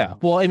him. Yeah.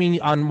 Well, I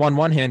mean, on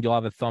one hand, you'll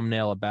have a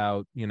thumbnail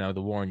about,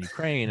 the war in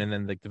Ukraine, and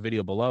then like the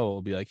video below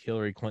will be like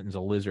Hillary Clinton's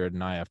a lizard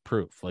and I have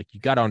proof. Like, you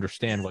got to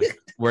understand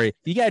where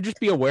you got to just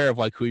be aware of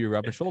like who you're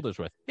rubbing shoulders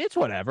with. It's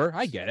whatever.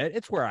 I get it.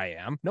 It's where I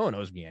am. No one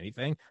owes me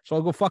anything, so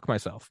I'll go fuck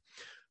myself.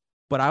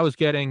 But I was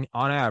getting,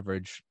 on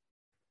average,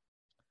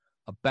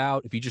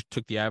 about, if you just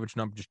took the average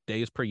number, just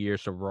days per year,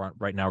 so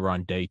right now we're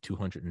on day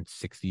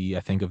 260, I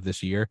think, of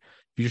this year.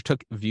 If you just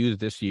took views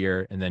this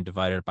year and then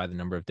divided it by the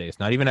number of days,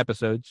 not even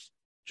episodes,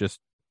 just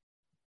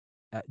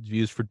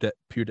views for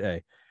pure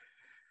day,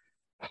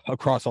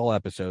 across all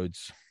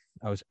episodes,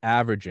 I was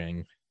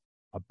averaging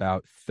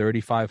about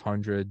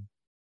 3,500,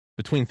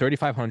 between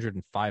 3,500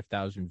 and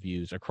 5,000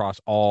 views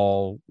across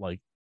all like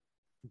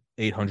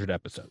 800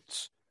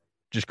 episodes,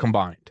 just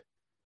combined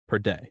per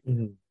day,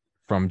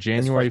 from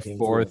January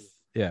 4th.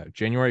 Yeah,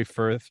 January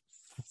 4th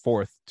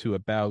to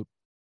about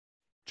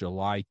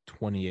July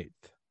 28th.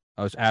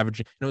 I was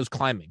averaging, and it was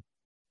climbing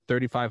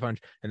 3,500,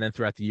 and then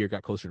throughout the year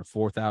got closer to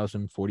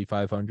 4,000,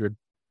 4,500.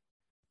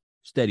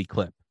 Steady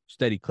clip,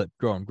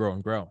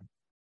 growing.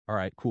 All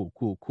right,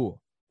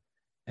 cool.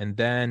 And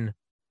then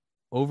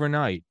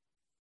overnight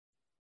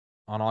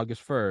on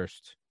August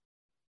 1st,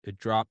 it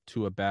dropped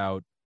to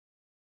about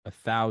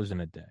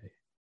 1,000 a day.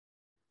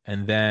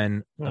 And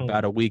then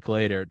about a week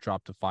later, it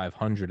dropped to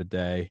 500 a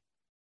day.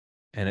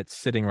 And it's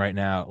sitting right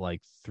now at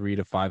like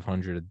 300 to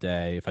 500 a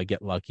day. If I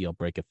get lucky, I'll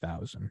break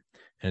 1,000. And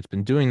it's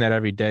been doing that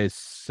every day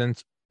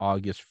since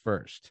August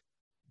 1st.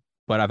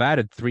 But I've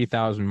added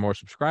 3,000 more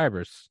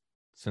subscribers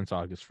since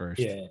August 1st.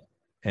 Yeah.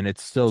 And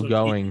it's still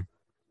going.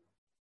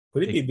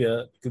 Could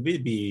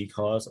it be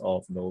because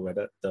of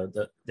whether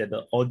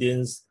the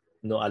audience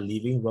are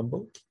leaving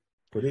Rumble?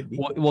 Could it be?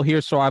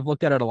 Well, so I've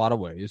looked at it a lot of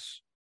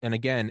ways. And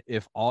again,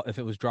 if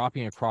it was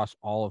dropping across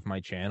all of my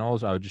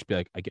channels, I would just be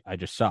like, I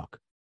just suck.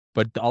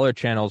 But the other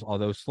channels,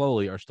 although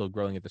slowly, are still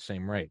growing at the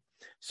same rate.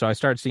 So I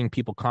started seeing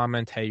people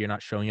comment, "Hey, you're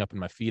not showing up in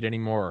my feed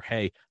anymore," or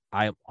 "Hey,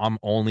 I'm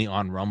only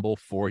on Rumble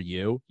for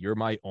you. You're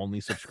my only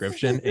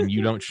subscription, and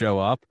you don't show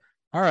up."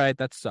 All right,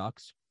 that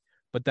sucks.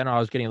 But then I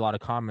was getting a lot of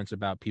comments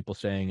about people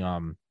saying,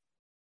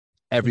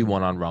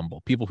 everyone on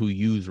Rumble, people who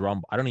use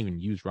Rumble. I don't even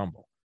use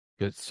Rumble.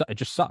 because it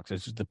just sucks.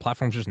 It's just, the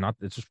platform's just not.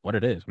 It's just what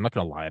it is. I'm not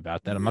going to lie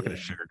about that. I'm not going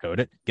to sugarcoat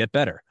it. Get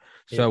better.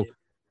 So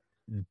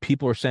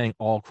people are saying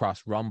all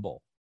across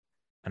Rumble,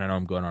 and I know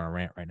I'm going on a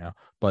rant right now,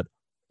 but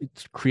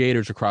it's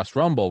creators across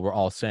Rumble were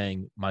all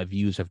saying my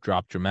views have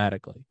dropped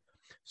dramatically.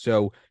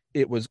 So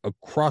it was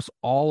across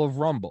all of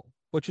Rumble,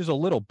 which is a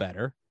little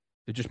better.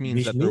 It just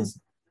means there was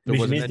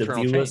an the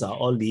internal viewers change. are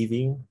all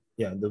leaving.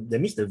 Yeah,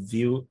 that means the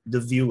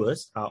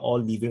viewers are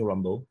all leaving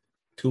Rumble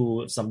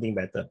to something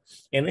better.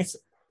 And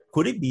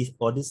could it be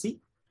Odyssey?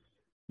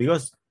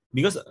 Because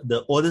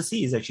the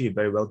Odyssey is actually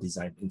very well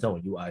designed in terms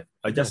of UI.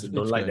 I just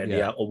don't like that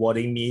they are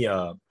awarding me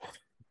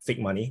fake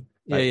money,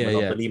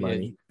 Monopoly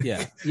money.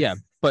 Yeah.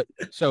 But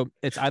so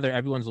it's either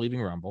everyone's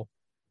leaving Rumble,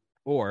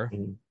 or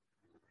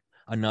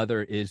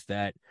another is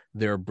that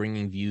they're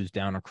bringing views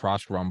down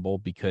across Rumble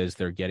because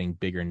they're getting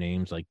bigger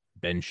names like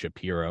Ben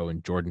Shapiro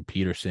and Jordan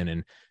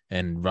Peterson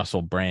and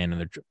Russell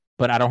Brand.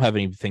 But I don't have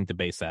anything to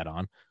base that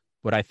on.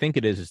 What I think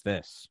it is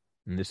this,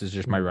 and this is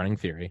just my running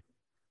theory.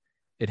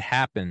 It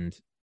happened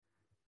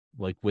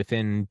like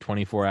within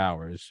 24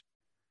 hours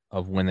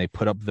of when they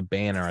put up the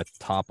banner at the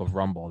top of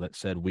Rumble that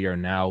said, we are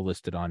now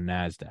listed on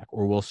NASDAQ,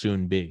 or will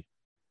soon be.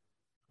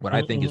 What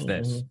I think is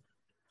this.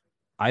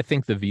 I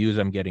think the views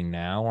I'm getting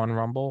now on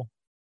Rumble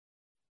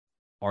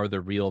are the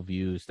real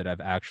views that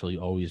I've actually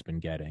always been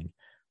getting.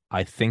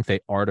 I think they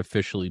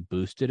artificially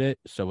boosted it.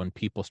 So when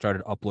people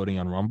started uploading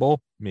on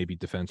Rumble, maybe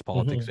Defense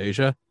Politics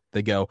Asia,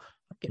 they go,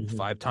 I'm getting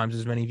 5 times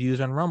as many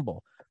views on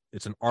Rumble.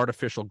 It's an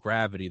artificial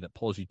gravity that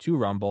pulls you to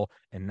Rumble.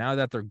 And now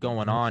that they're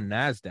going on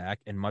NASDAQ,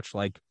 and much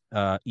like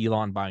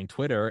Elon buying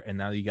Twitter, and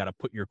now you got to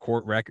put your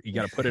court record, you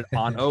got to put it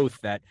on oath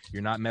that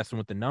you're not messing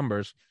with the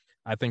numbers.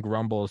 I think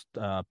Rumble's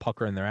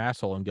puckering their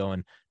asshole and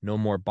going, no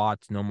more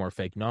bots, no more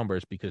fake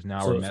numbers, because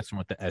now we're messing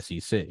with the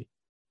SEC.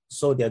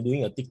 So they're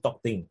doing a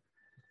TikTok thing.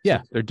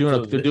 Yeah, they're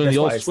doing the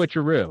old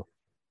switcheroo.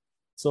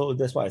 So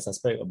that's why I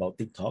suspect about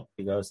TikTok,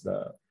 because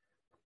I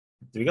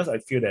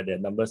feel that their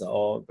numbers are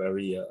all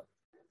very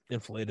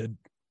inflated,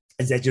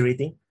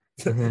 exaggerating.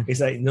 It's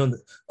like,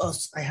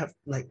 I have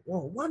like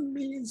 1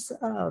 million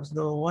subs.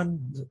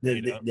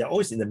 They're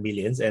always in the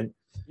millions, and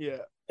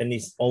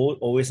it's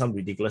always some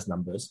ridiculous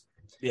numbers.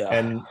 Yeah,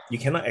 and you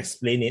cannot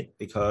explain it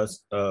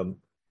because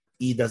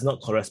it does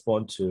not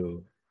correspond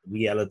to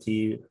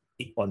reality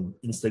on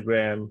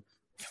Instagram,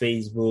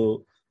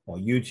 Facebook, or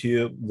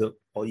YouTube,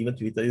 or even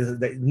Twitter.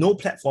 No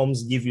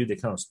platforms give you the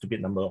kind of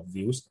stupid number of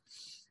views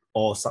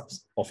or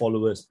subs or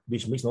followers,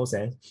 which makes no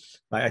sense.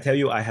 Like I tell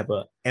you, I have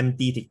an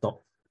empty TikTok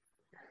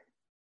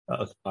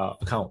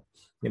account.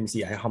 Let me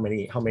see how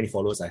many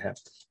followers I have.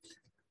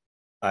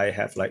 I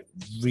have like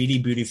really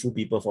beautiful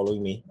people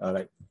following me,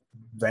 like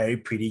very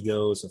pretty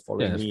girls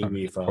following me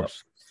with.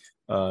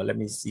 Let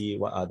me see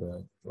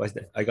what's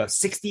that? I got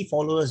 60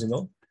 followers.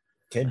 Can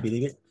you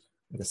believe it?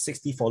 I got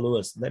 60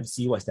 followers. Let me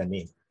see what's their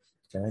name.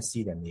 Can I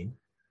see their name?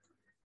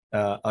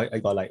 I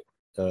got like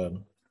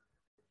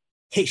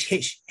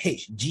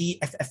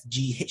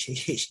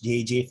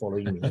HHHGFFGHHHJJ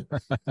following me.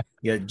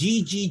 Yeah,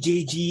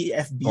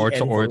 GGJGFB. Or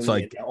it's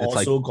like they're all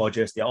so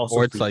gorgeous. They're all so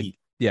pretty.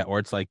 Or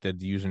it's like the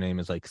username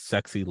is like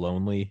sexy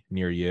lonely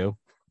near you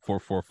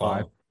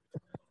 445.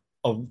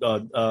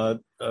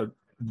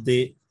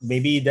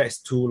 Maybe that's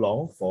too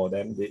long for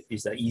them.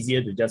 It's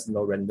easier to just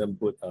random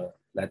put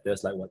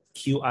letters like what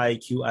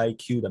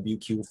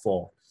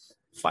QIQIQWQ4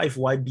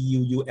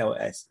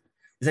 5YBUULS.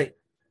 It's like,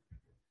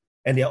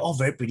 and they're all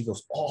very pretty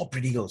girls,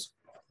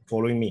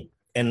 following me.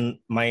 And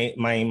my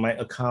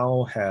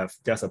account have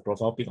just a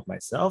profile pic of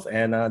myself,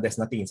 and there's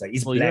nothing inside.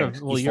 It's blank.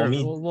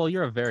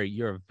 You're a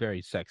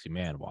very sexy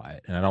man,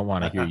 Wyatt, and I don't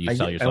want to hear you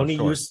sell yourself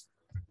short.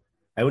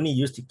 I only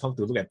use TikTok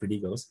to look at pretty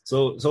girls.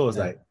 So it's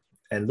like,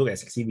 and look at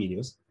sexy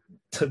videos.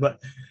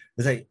 But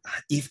it's like,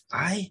 if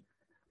a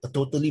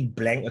totally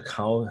blank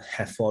account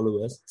have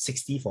followers,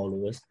 60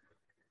 followers,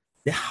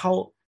 then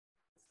how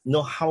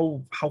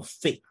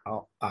fake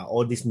are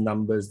all these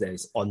numbers that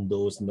is on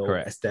those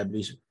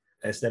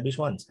established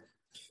ones?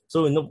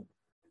 So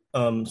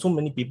so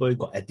many people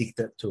got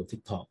addicted to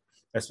TikTok,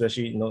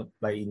 especially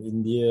like in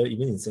India,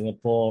 even in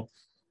Singapore,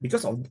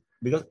 because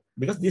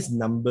these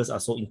numbers are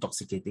so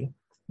intoxicating.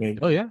 Like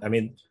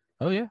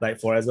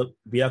for example,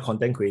 we are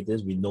content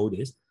creators, we know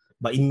this,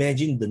 but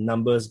imagine the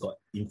numbers got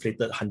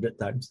inflated 100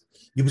 times.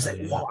 You'll be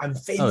like, wow, I'm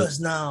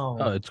famous now.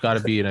 Oh, it's got to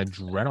be an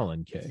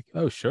adrenaline kick.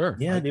 Oh, sure.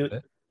 Yeah, they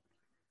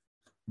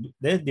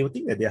will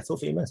think that they are so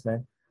famous,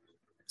 man.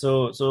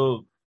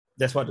 So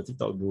that's what the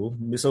TikTok do.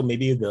 So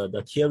maybe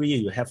the theory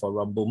you have for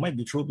Rumble might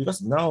be true,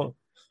 because now,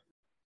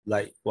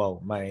 like,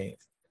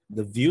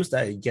 the views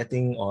that I'm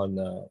getting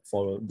on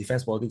for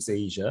Defense Politics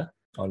Asia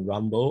on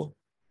Rumble,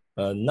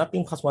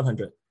 nothing costs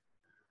 100.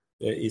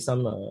 Is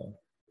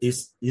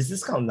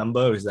this kind of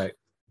number is like,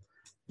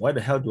 why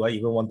the hell do I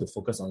even want to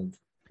focus on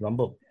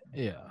Rumble?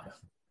 Yeah.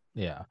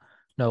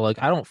 No,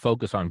 like I don't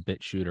focus on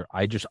BitShooter.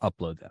 I just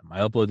upload them. I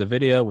upload the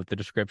video with the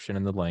description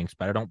and the links,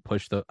 but I don't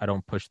push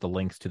the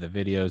links to the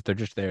videos. They're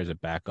just there as a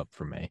backup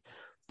for me.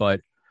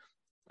 But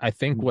I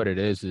think what it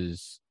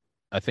is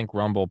I think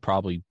Rumble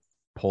probably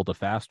pulled a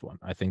fast one.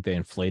 I think they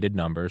inflated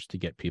numbers to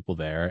get people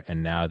there,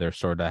 and now they're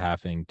sort of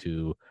having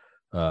to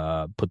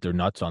put their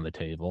nuts on the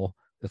table.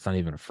 That's not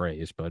even a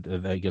phrase, but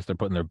I guess they're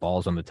putting their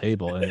balls on the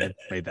table, and it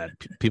made that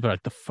people are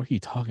like, "The fuck are you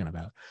talking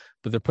about?"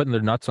 But they're putting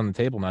their nuts on the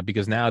table now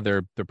because now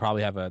they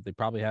probably have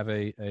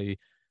a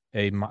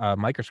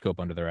microscope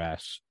under their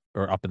ass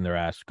or up in their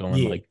ass,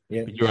 going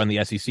you're on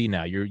the SEC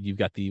now. You've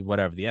got the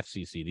whatever, the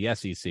FCC, the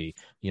SEC.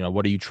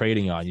 What are you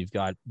trading on? You've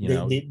got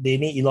they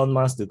need Elon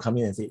Musk to come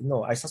in and say,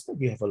 no, I suspect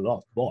you have a lot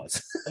of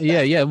bots.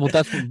 yeah. Well,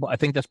 that's what I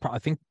think. I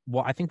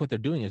think what they're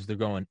doing is they're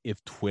going,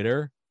 if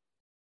Twitter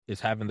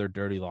is having their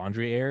dirty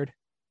laundry aired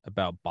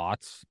about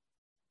bots,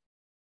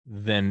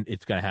 then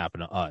it's going to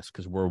happen to us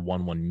because we're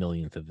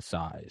 1/1,000,000th of the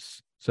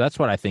size. So that's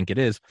what I think it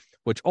is,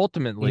 which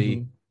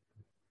ultimately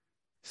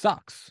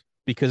sucks,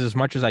 because as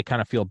much as I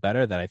kind of feel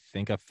better that I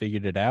think I've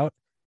figured it out,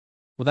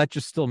 well, that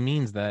just still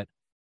means that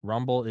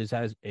Rumble is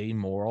as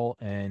amoral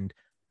and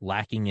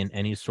lacking in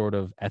any sort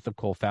of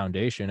ethical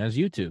foundation as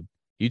YouTube.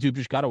 YouTube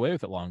just got away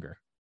with it longer.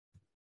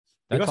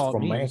 That's because all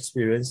from my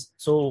experience,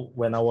 so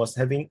when I was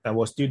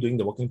still doing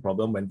the working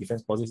problem when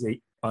Defense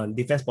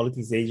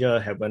Politics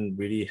Asia haven't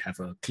really have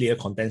a clear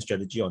content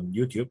strategy on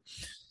YouTube.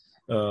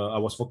 I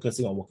was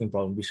focusing on working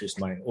problem, which is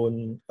my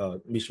own,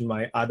 which is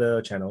my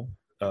other channel,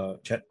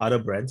 other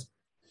brands.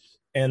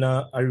 And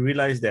I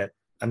realized that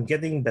I'm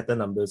getting better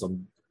numbers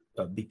on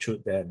Big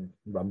Truth than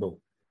Rumble.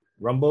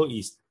 Rumble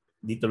is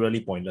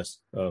literally pointless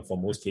for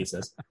most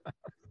cases.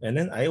 And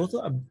then I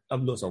also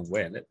upload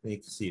somewhere. Let me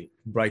see.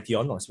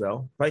 Brighteon as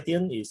well.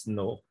 Brighteon is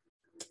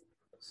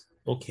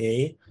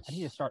okay. I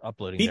need to start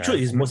uploading. Big Truth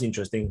is most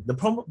interesting. The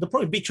problem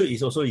with Big Truth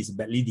is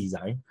badly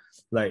designed.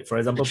 Like, for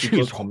example,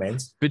 people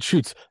comment. Big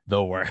Truth's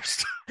the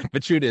worst.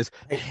 Big Truth is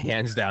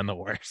hands down the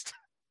worst.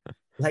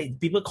 Like,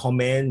 people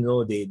comment,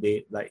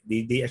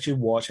 they actually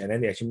watch, and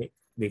then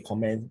they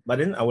comment, but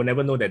then I will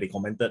never know that they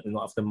commented,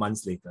 after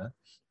months later.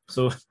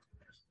 So,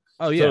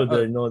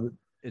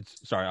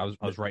 it's sorry, I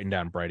was writing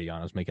down Brighteon.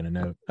 I was making a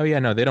note. Oh yeah,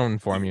 no, they don't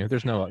inform you.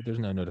 There's no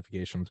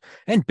notifications.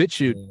 And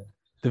BitChute,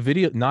 the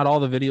video, not all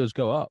the videos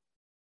go up.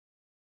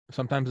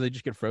 Sometimes they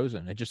just get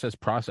frozen. It just says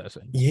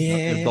processing.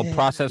 Yeah, they'll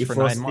process for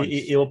 9 months.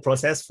 It will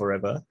process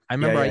forever. I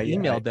remember I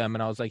emailed them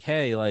and I was like,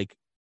 hey, I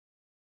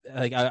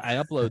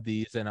upload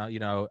these and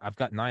I've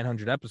got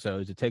 900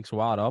 episodes. It takes a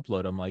while to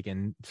upload them,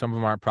 and some of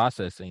them aren't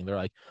processing. They're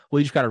like,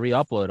 well, you just got to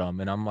re-upload them.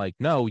 And I'm like,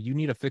 no, you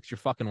need to fix your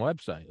fucking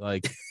website.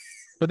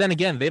 But then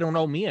again, they don't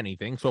owe me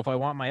anything. So if I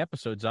want my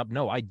episodes up,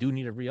 no, I do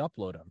need to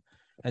re-upload them.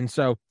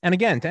 And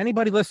again, to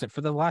anybody listening,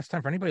 for the last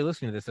time, for anybody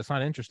listening to this that's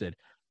not interested,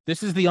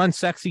 this is the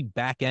unsexy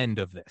back end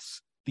of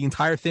this. The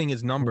entire thing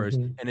is numbers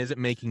and is it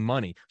making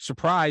money?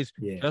 Surprise,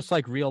 just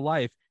like real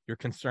life, you're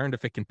concerned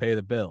if it can pay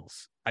the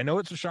bills. I know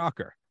it's a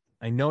shocker.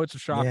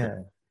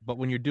 But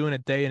when you're doing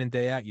it day in and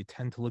day out, you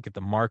tend to look at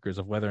the markers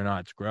of whether or not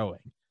it's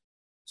growing.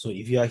 So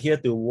if you are here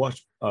to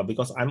watch,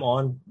 because I'm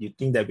on, you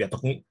think that we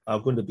are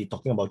going to be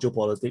talking about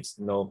geopolitics?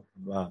 No,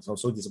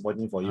 so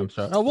disappointing for you. I'm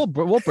sorry. Oh,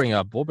 we'll bring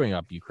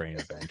up Ukraine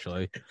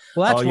eventually.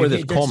 Well, that's where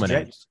this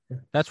culminates.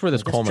 That's where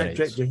this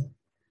culminates.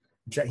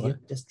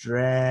 Just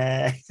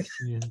drag.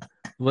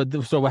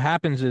 So what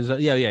happens is,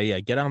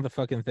 get on the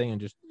fucking thing and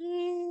just.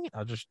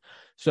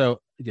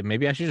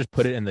 Maybe I should just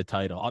put it in the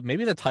title.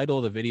 Maybe the title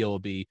of the video will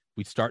be,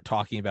 we start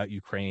talking about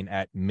Ukraine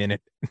at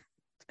minute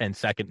and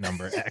second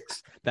number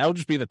X. That'll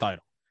just be the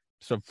title.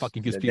 So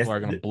fucking, because people are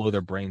going to blow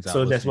their brains out.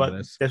 So that's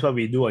what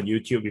we do on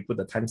YouTube. We put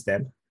the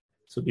timestamp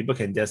so people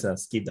can just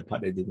skip the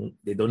part they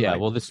don't. Yeah,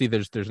 well, there's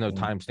no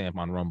timestamp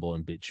on Rumble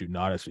and BitChute,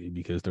 honestly,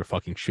 because they're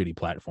fucking shitty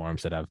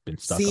platforms that have been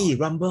stuck on.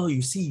 Rumble,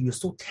 you're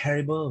so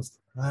terrible.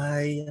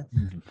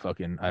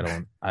 Fucking,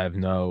 I have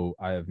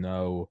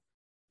no.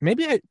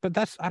 But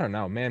that's, I don't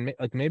know, man.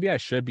 Maybe I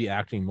should be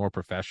acting more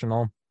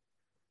professional,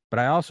 but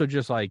I also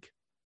just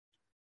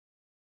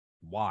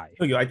why?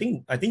 I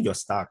think you're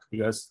stuck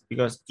because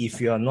if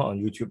you are not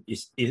on YouTube,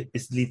 it's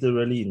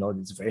literally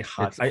it's very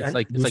hard. It's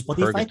like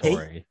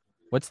purgatory.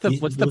 What's the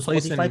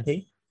place Spotify in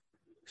pay?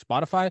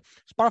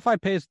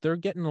 Spotify pays. They're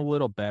getting a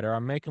little better.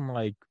 I'm making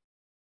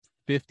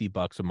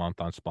 $50 a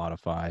month on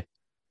Spotify.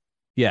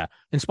 Yeah,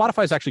 and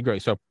Spotify is actually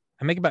great. So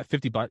I make about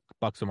 $50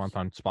 a month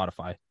on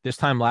Spotify. This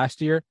time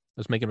last year, I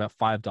was making about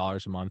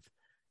 $5 a month,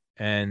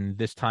 and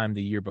this time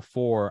the year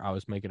before, I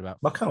was making about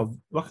what kind of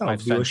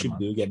viewership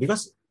do you get?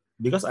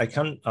 Because I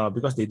can't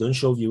because they don't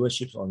show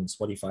viewerships on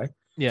Spotify.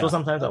 Yeah. So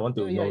sometimes I want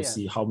to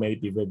see how many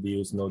people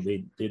views. No,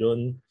 they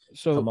don't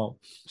come out.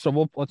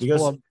 So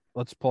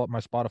let's pull up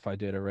my Spotify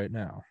data right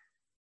now.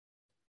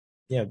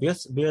 Yeah,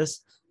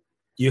 because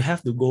you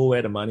have to go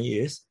where the money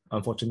is.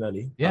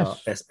 Unfortunately,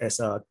 yes.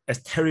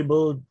 As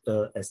terrible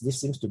as this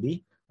seems to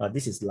be,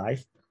 this is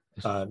life.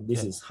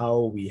 This is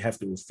how we have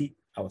to feed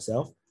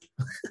ourselves.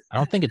 I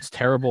don't think it's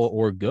terrible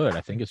or good.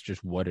 I think it's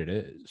just what it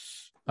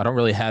is. I don't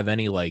really have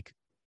any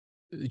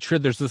Sure,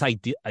 there's this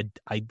idea.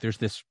 There's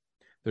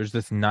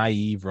this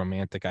naive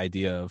romantic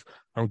idea of,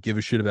 I don't give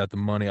a shit about the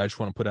money. I just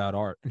want to put out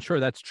art. And sure,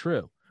 that's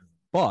true,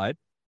 but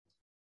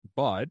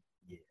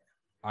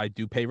I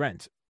do pay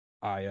rent.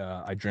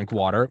 I drink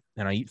water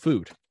and I eat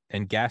food.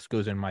 and gas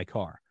goes in my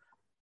car.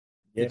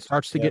 Yep. It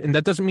starts to get, and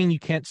that doesn't mean you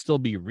can't still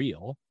be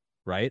real,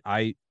 right?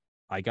 I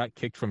got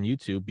kicked from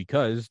YouTube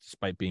because,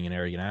 despite being an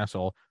arrogant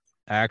asshole,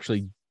 I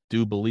actually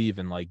do believe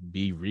in like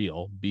be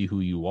real, be who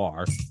you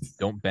are,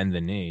 don't bend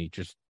the knee,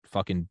 just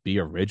fucking be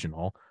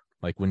original.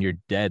 Like when you're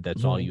dead,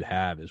 that's all you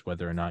have is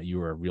whether or not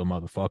you are a real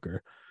motherfucker.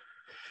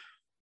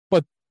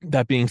 But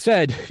that being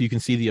said, you can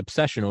see the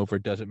obsession over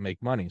it doesn't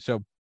make money.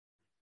 So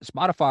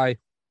Spotify,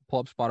 pull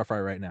up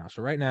Spotify right now.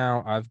 So right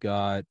now I've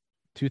got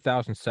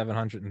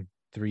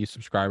 2,703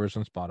 subscribers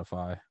on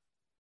Spotify.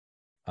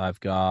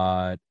 I've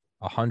got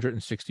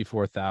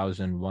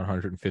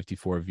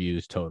 164,154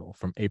 views total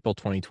from April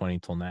 2020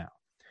 till now.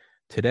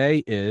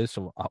 Today is,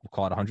 so I'll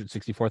call it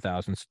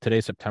 164,000. So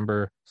today's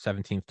September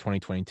 17th,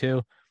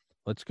 2022.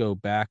 Let's go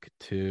back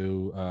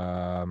to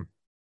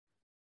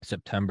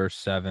September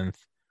 7th,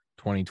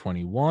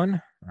 2021.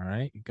 All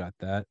right, you got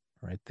that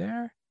right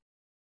there.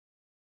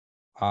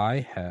 I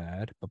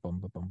had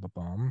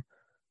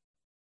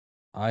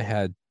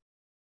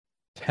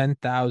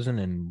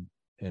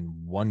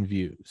 10,001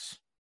 views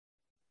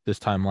this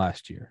time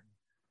last year.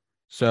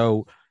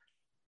 So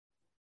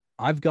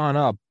I've gone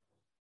up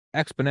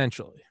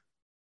exponentially.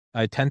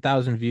 I had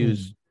 10,000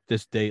 views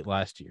this date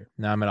last year.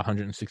 Now I'm at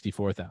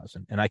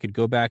 164,000. And I could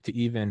go back to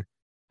even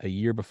a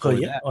year before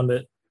that. On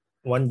the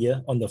 1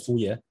 year, on the full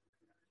year.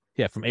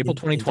 Yeah, from April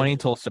 2020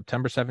 until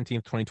September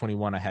 17th,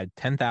 2021, I had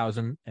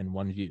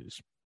 10,001 views.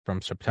 From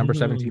September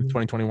 17th,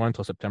 2021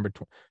 until September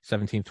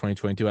 17th,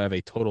 2022, I have a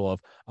total of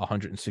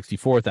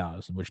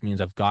 164,000, which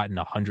means I've gotten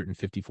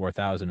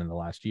 154,000 in the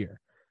last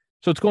year.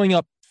 So it's going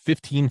up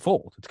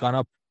 15-fold. It's gone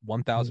up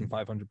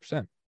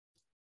 1,500%.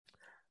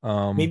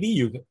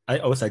 Maybe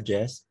I would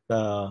suggest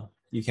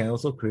you can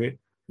also create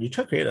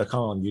an account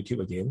on YouTube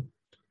again.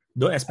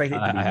 Don't expect it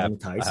to be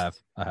monetized.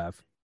 I have.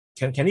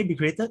 Can it be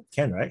created?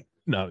 Can, right?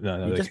 No.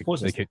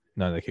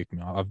 They kicked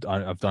me off.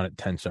 I've done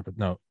it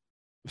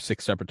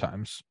 6 separate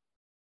times.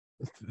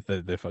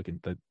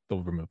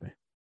 They'll remove me.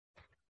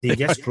 They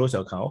just close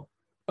your account.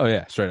 Oh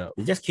yeah, straight up.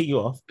 They just kick you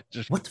off.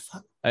 What the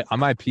fuck?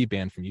 I'm IP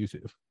banned from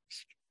YouTube.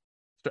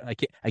 I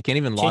can't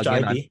even log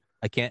in.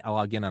 I can't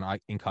log in on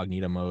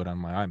incognito mode on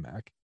my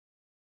iMac.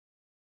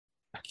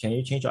 Can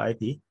you change your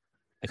IP?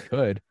 I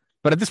could,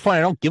 but at this point,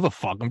 I don't give a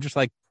fuck. I'm just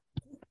like,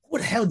 what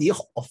the hell do you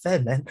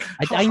offend, man?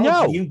 I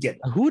know. You get?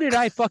 Who did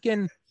I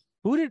fucking?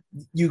 Who did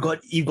you got?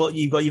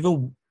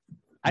 Even.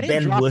 I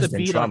didn't drop the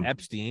beat on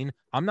Epstein.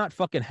 I'm not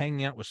fucking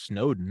hanging out with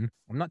Snowden.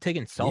 I'm not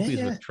taking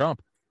selfies with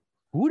Trump.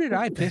 Who did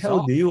I piss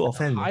off? Do you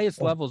offend? The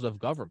highest levels of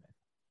government.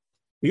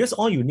 Because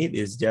all you need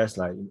is just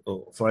like,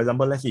 for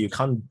example, let's say you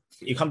can't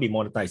be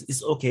monetized.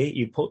 It's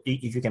okay.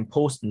 If you can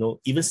post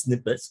even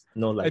snippets.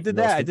 Like I did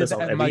that. I did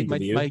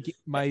that.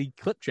 My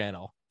clip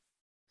channel.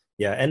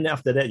 Yeah, and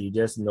after that, you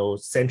just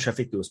send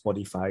traffic to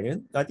Spotify,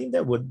 and I think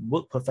that would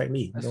work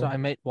perfectly. So I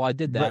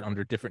did that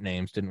under different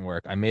names. Didn't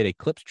work. I made a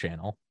clips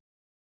channel.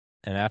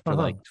 And after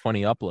like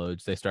 20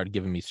 uploads, they started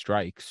giving me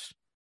strikes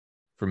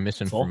for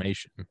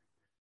misinformation.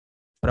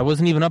 But I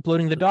wasn't even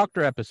uploading the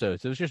doctor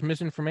episodes. It was just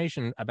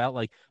misinformation about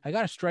I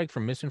got a strike for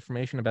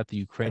misinformation about the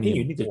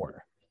Ukrainian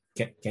war.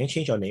 Can you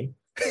change your name?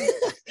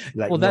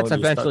 That's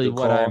eventually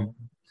what I'm.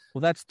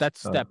 Well, that's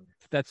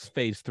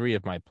phase 3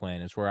 of my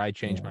plan is where I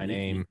change my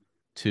name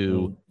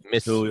to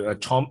Miss.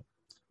 Tommy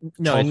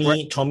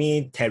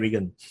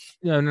Terrigan.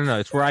 No.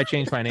 It's where I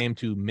change my name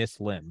to Miss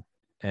Lim,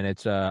 and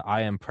it's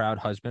I am proud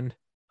husband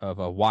of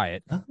a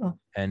Wyatt,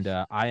 and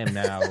I am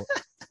now,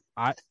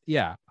 I'm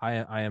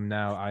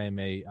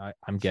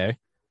gay,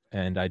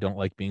 and I don't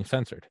like being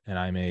censored, and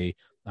I'm an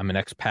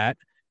expat,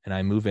 and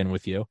I move in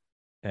with you,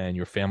 and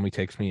your family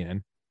takes me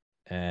in,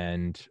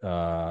 and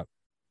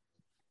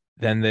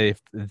then if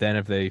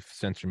they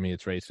censor me,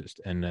 it's racist,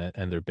 and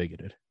they're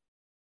bigoted.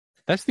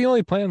 That's the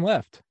only plan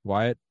left.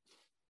 Wyatt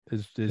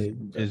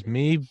is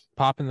me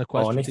popping the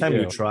question. Next time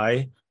you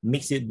try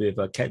mix it with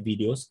cat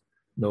videos.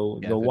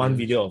 One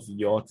video of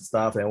your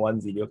stuff and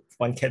one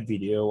cat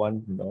video,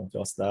 one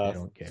your stuff. I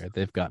don't care.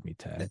 They've got me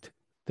tagged.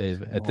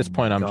 At this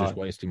point, I'm just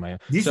wasting my.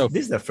 This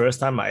is the first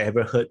time I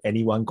ever heard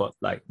anyone got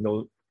IP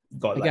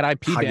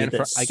banned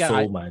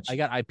from. I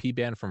got IP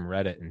banned from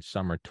Reddit in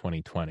summer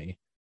 2020.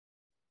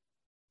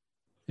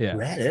 Yeah,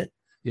 Reddit.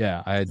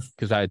 Yeah,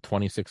 because I had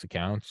 26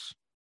 accounts,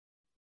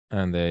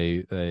 and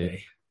they.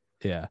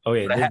 Yeah.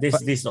 Okay,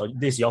 this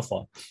is your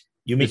fault.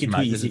 You make it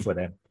too easy for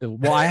them.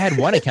 Well, I had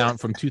one account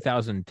from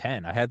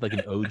 2010. I had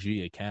an OG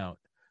account,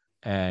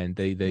 and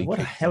they. What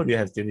the hell do you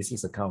have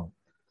 26 account?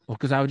 Well,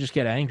 because I would just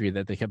get angry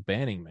that they kept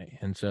banning me,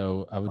 and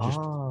so I would just.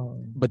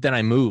 But then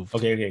I moved.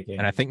 Okay.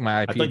 And I think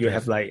my IP. I thought you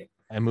have I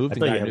moved. I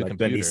thought you had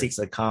 26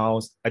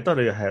 accounts. I thought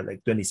you had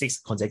 26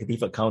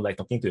 consecutive accounts,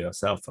 talking to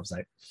yourself. I was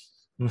like.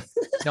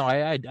 No,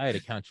 I had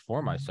accounts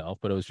for myself,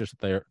 but it was just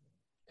there.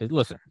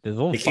 Listen, they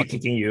keep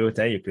kicking you,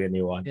 then you create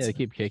new ones. Yeah, they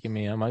keep kicking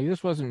me. I'm like,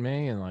 this wasn't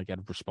me, and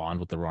I'd respond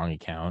with the wrong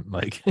account, and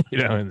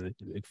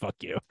fuck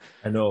you.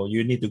 I know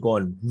you need to go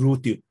on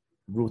RuTube,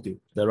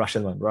 the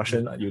Russian one,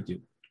 Russian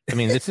YouTube. I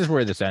mean, this is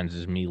where this ends: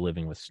 is me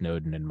living with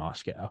Snowden in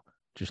Moscow.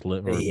 Just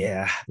live.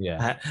 Yeah.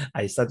 Yeah.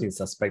 I start to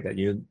suspect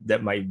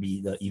that might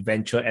be the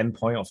eventual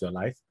endpoint of your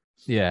life.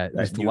 Yeah.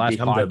 That The you last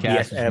become the podcast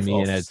is BFF me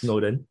of and it's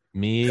Snowden.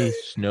 me,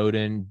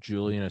 Snowden,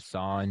 Julian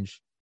Assange,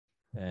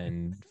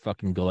 and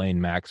fucking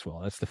Ghislaine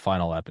Maxwell. That's the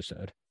final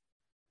episode.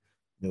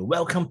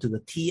 Welcome to the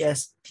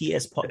TS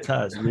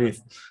podcast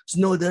with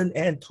Snowden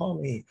and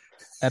Tommy.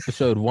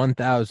 Episode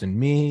 1000.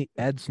 Me,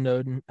 Ed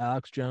Snowden,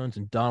 Alex Jones,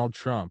 and Donald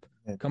Trump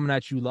coming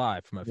at you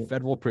live from a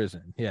federal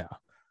prison. Yeah.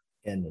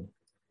 And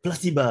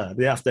placebo.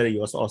 Then after that,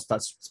 you also all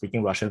start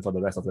speaking Russian for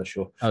the rest of the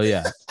show. Oh,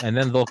 yeah. And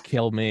then they'll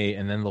kill me,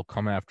 and then they'll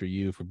come after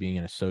you for being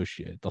an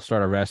associate. They'll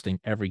start arresting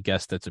every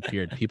guest that's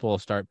appeared. People will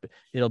start,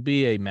 it'll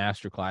be a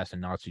masterclass in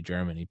Nazi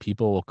Germany.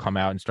 People will come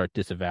out and start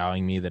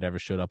disavowing me that ever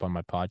showed up on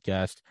my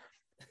podcast.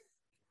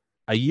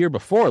 A year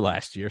before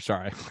last year,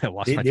 sorry, I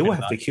lost my They will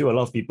have to kill a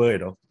lot of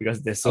people,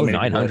 because there's so many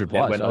 900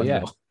 plus. Oh,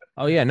 yeah.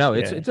 Oh, yeah. No,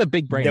 it's a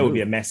big brain. That would move.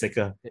 be a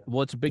massacre.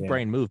 Well, it's a big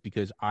brain move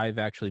because I've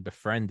actually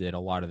befriended a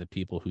lot of the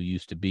people who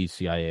used to be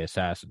CIA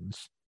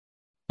assassins.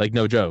 Like,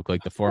 no joke.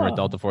 Like the former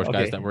Delta Force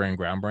guys that were in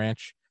Ground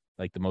Branch,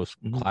 like the most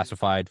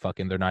classified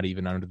fucking, they're not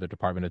even under the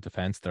Department of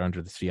Defense. They're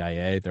under the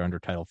CIA. They're under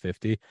Title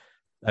 50.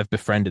 I've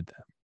befriended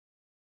them.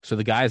 So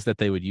the guys that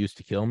they would use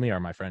to kill me are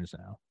my friends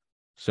now.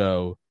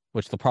 So,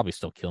 which they'll probably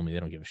still kill me.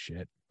 They don't give a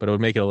shit, but it would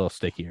make it a little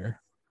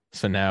stickier.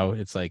 So now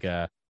it's like,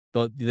 hey,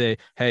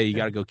 you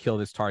got to go kill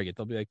this target.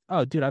 They'll be like,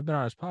 oh, dude, I've been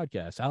on his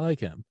podcast. I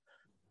like him.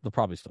 They'll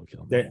probably still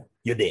kill me.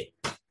 You're dead.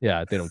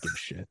 Yeah, they don't give a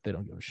shit. They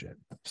don't give a shit.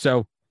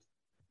 So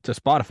to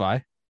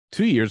Spotify,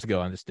 2 years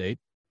ago on this date,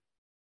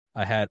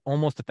 I had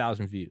almost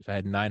 1,000 views. I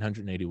had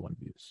 981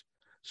 views.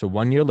 So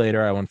 1 year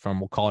later, I went from,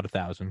 we'll call it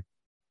 1,000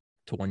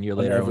 to 1 year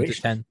later, I went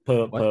to 10.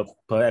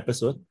 Per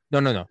episode?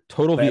 No.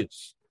 Total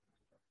views.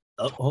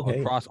 Oh, okay.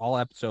 Across all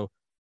episodes. So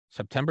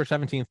September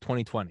 17th,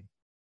 2020.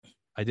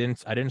 I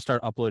didn't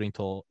start uploading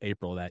till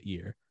April that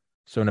year.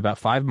 So in about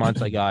 5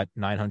 months, I got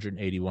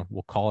 981.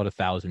 We'll call it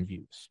 1,000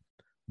 views.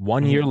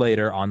 1 year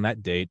later on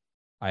that date,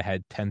 I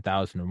had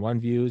 10,001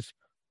 views.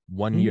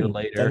 1 year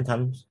later, 10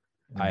 times.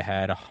 I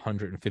had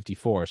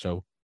 154.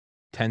 So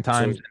 10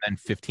 times and then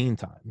 15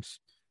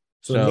 times.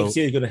 So next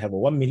year, you're going to have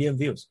 1 million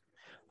views.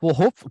 Well,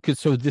 hopefully,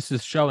 so this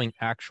is showing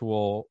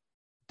actual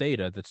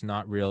data that's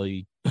not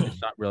really,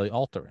 it's not really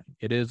altering.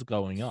 It is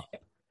going up.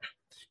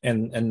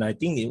 And I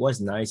think what's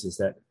nice is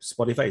that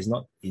Spotify is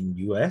not in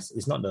US.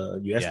 It's not the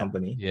US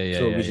company.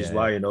 Which is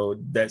why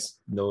that's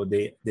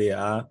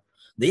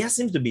they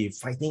seem to be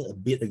fighting a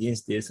bit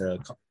against this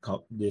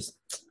this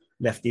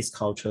leftist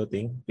culture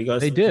thing, because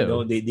they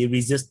do. They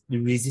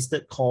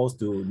resisted calls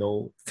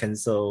to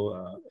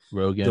cancel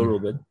Rogan. Joe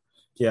Rogan.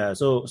 Yeah,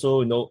 so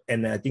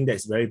and I think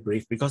that's very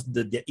brave, because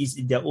there is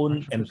their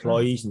own 100%.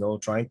 Employees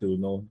trying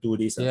to do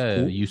this.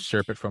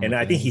 Usurp it from. And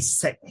I think he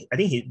sacked. I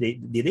think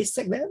did they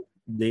sack them?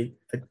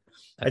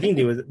 I think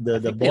they were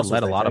the boss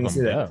let a lot of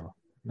them go.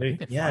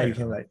 Yeah, you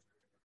can like.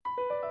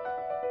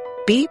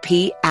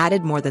 BP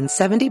added more than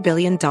 $70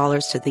 billion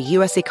to the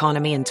U.S.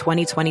 economy in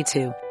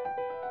 2022.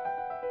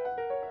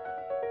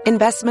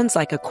 Investments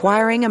like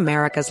acquiring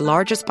America's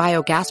largest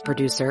biogas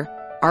producer,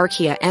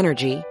 Archaea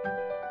Energy,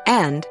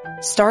 and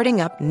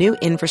starting up new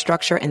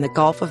infrastructure in the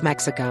Gulf of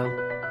Mexico.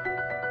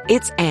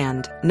 It's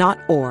and, not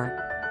or.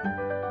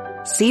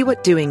 See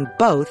what doing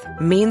both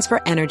means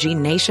for energy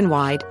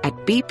nationwide at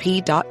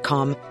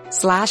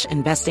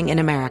bp.com/investing in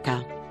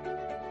America.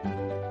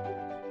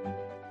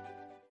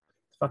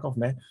 Fuck off,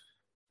 man.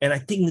 And I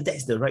think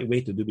that's the right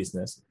way to do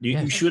business.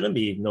 You shouldn't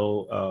be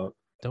held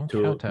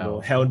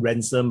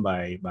ransom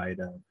by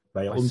your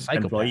own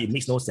employee. It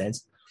makes no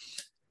sense.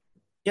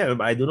 Yeah,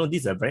 but I don't know.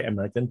 This is a very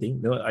American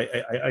thing.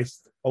 I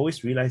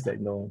always realize that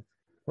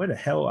where the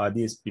hell are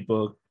these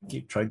people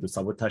keep trying to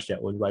sabotage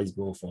their own rice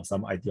bowl for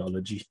some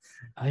ideology?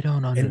 I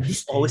don't understand. And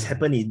this always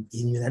happen in the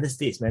United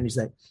States, man. It's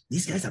like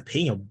these guys are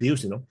paying your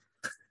bills,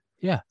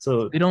 Yeah.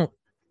 So they don't.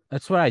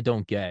 That's what I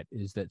don't get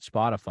is that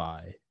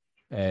Spotify.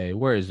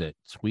 Where is it?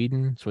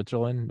 Sweden,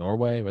 Switzerland,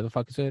 Norway? Where the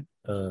fuck is it?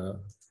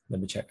 Let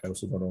me check. I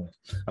also don't know.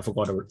 I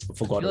forgot.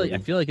 I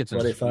feel like it's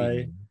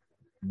Spotify.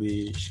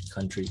 Which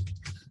country?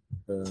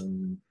 I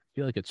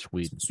feel like it's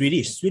Sweden.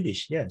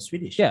 Swedish. Yeah,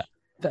 Swedish. Yeah.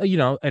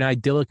 An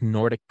idyllic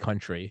Nordic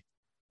country.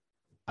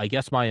 I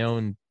guess my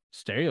own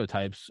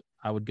stereotypes,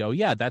 I would go,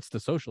 yeah, that's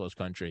the socialist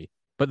country.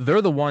 But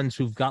they're the ones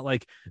who've got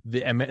like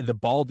the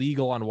bald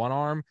eagle on one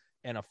arm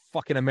and a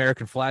fucking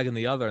American flag in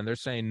the other. And they're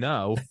saying,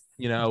 no,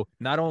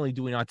 not only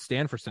do we not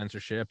stand for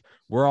censorship,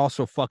 we're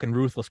also fucking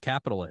ruthless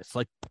capitalists.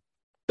 Like,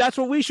 that's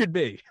what we should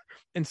be.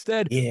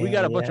 Instead, we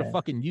got a bunch of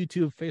fucking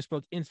YouTube,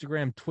 Facebook,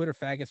 Instagram, Twitter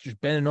faggots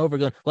just bending over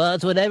going, well,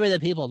 it's whatever the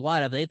people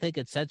want. If they think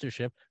it's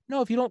censorship.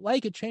 No, if you don't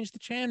like it, change the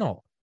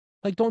channel.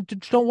 Like, don't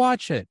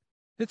watch it.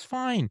 It's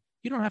fine.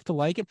 You don't have to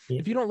like it.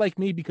 Yeah. If you don't like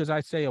me because I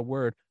say a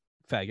word,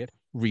 faggot,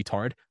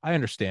 retard, I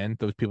understand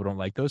those people don't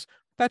like those.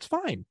 That's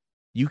fine.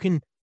 You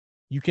can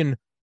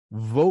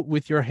vote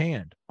with your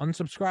hand,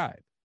 unsubscribe.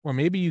 Or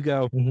maybe you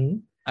go,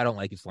 I don't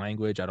like his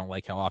language. I don't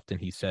like how often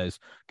he says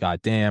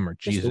 "God damn" or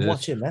Just to "Jesus"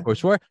 watch it, man. or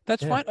swear.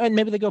 That's Yeah. fine. And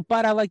maybe they go,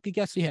 "But I like the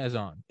guests he has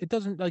on." It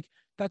doesn't like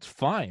that's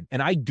fine.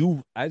 And I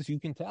do, as you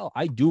can tell,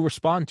 I do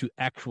respond to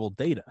actual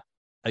data.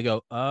 I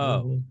go,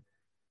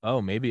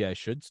 oh, maybe I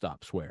should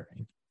stop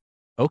swearing.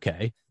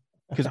 Okay,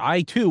 because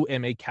I too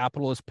am a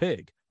capitalist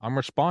pig. I'm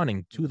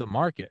responding to the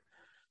market,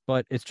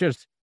 but it's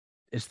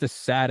the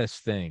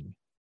saddest thing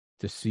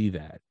to see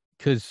that.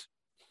 Because,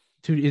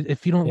 dude,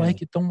 if you don't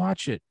like it, don't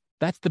watch it.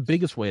 That's the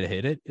biggest way to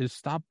hit it is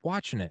stop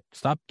watching it.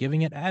 Stop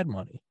giving it ad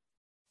money.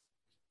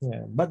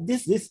 Yeah, but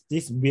this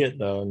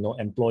weird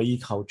employee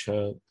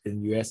culture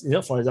in US,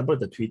 for example,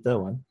 the Twitter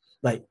one,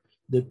 like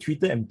the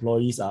Twitter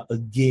employees are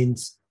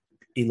against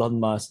Elon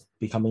Musk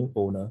becoming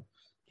owner.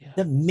 Yeah.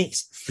 That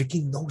makes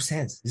freaking no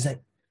sense. It's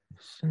like,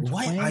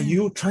 why are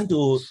you trying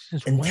to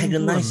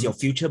antagonize your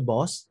future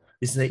boss?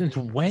 It's like, since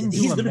when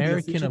do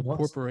American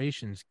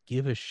corporations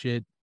give a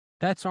shit?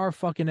 That's our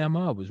fucking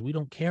MO, is we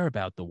don't care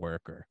about the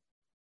worker.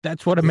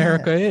 That's what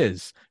America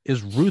is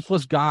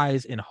ruthless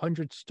guys in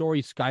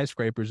 100-story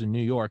skyscrapers in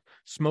New York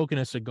smoking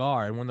a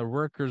cigar. And when the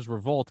workers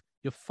revolt,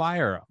 you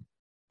fire them.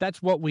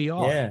 That's what we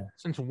are. Yeah.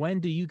 Since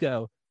when do you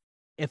go,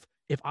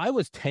 if I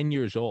was 10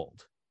 years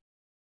old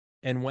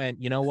and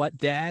went, you know what,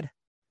 Dad,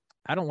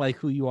 I don't like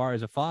who you are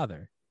as a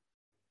father,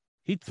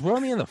 he'd throw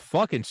me in the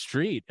fucking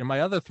street and my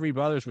other 3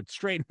 brothers would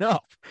straighten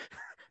up.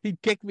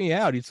 He'd kick me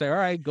out. He'd say, all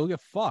right, go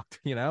get fucked.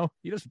 He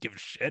doesn't give a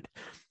shit.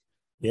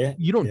 Yeah.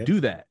 You don't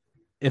do that.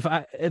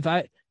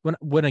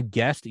 When a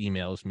guest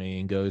emails me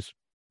and goes,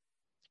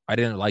 I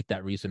didn't like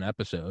that recent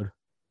episode,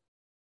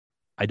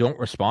 I don't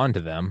respond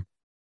to them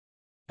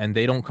and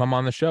they don't come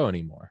on the show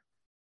anymore.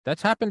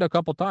 That's happened a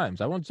couple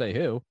times. I won't say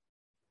who,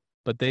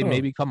 but they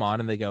maybe come on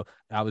and they go,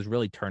 I was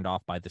really turned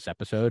off by this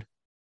episode.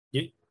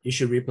 You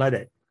should reply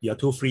that you're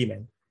too free,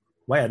 man.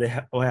 Why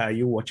are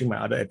you watching my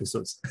other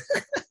episodes?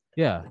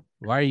 Yeah.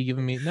 Why are you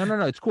giving me? No,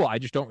 it's cool. I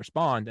just don't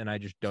respond and I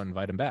just don't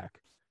invite him back.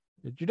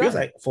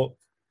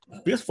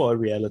 Because for a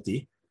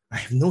reality, I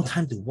have no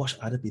time to watch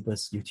other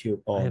people's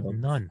YouTube or I have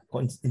none.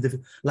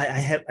 Interview. Like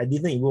I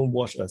didn't even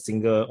watch a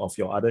single of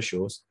your other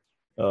shows.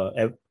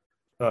 I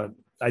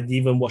didn't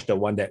even watch the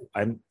one that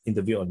I'm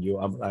interviewed on you.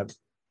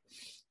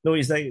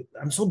 It's like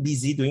I'm so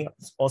busy doing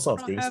all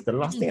sorts of things. The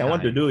last thing I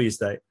want to do is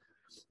like,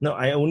 no,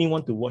 I only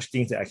want to watch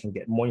things that I can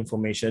get more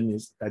information.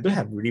 I don't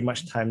have really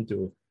much time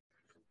to.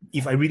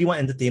 If I really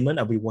want entertainment,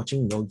 I'll be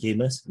watching,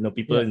 gamers,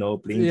 people,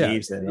 playing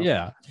games.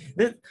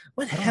 Then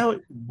what the hell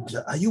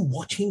are you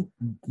watching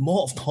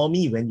more of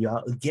Tommy when you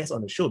are a guest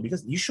on the show?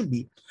 Because you should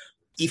be,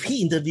 if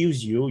he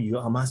interviews you,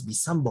 must be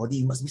somebody.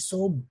 You must be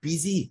so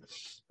busy.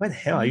 Why the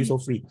hell are you so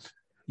free?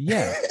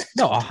 Yeah,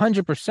 no,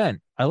 100%.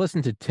 I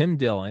listen to Tim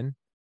Dillon.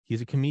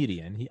 He's a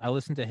comedian. I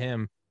listen to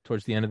him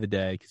towards the end of the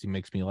day because he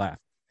makes me laugh.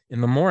 In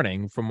the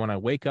morning, from when I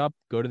wake up,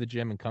 go to the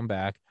gym, and come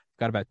back, I've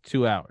got about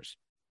 2 hours.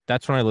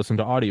 That's when I listen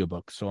to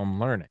audiobooks, so I'm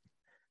learning.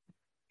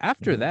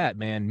 After that,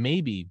 man,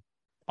 maybe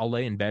I'll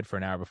lay in bed for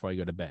an hour before I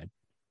go to bed.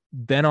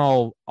 Then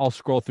I'll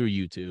scroll through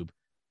YouTube.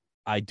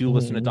 I do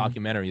listen to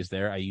documentaries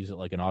there. I use it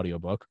like an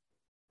audiobook.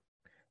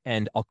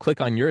 And I'll click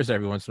on yours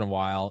every once in a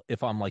while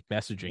if I'm like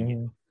messaging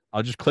you.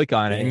 I'll just click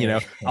on it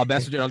and I'll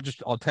message it.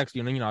 I'll text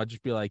you and I'll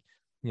just be like,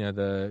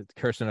 the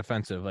Kirsten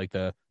offensive, like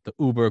the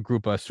Uber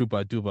Grupa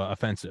Supa Duba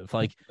offensive.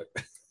 Like,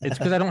 it's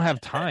because I don't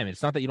have time.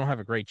 It's not that you don't have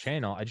a great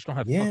channel. I just don't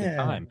have fucking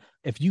time.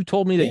 If you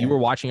told me that you were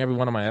watching every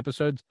one of my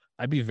episodes,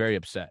 I'd be very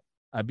upset.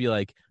 I'd be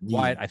like,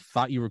 Wyatt, I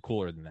thought you were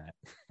cooler than that.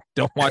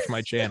 Don't watch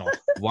my channel.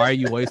 Why are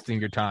you wasting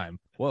your time?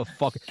 Well,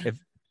 fuck. If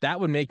that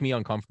would make me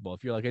uncomfortable.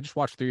 If you're like, I just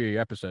watched 3 of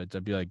your episodes,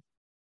 I'd be like,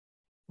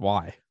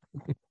 why?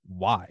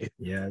 Why?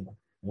 Yeah.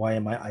 Why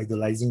am I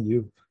idolizing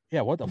you?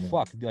 Yeah, what the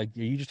fuck? Like,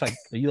 do you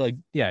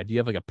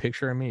have like a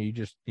picture of me? Are you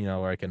just,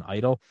 like an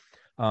idol?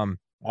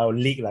 I'll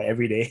leak like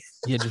every day.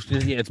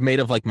 It's made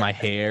of like my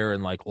hair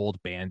and like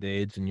old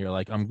band-aids, and you're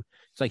like,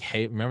 it's like,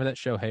 hey, remember that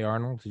show, Hey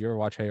Arnold? Did you ever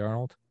watch Hey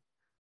Arnold?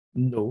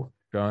 No.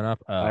 Growing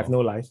up? I have no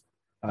life.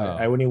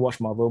 I only watch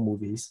Marvel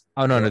movies.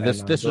 Oh no,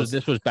 this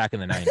was back in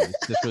the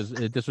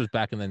 90s. This was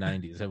back in the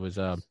 90s. It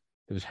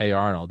was Hey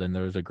Arnold, and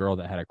there was a girl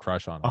that had a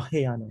crush on him. Oh,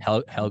 Hey Arnold.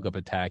 Helga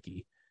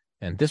Pataki.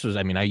 And this was,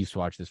 I used to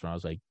watch this when I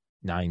was like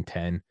 9,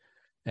 10,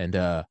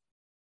 and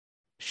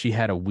she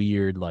had a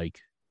weird like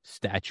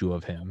statue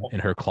of him in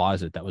her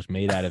closet that was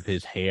made out of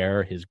his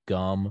hair, his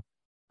gum,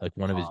 like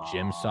one of his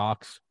gym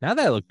socks. Now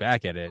that I look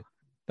back at it,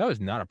 that was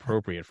not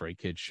appropriate for a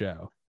kid's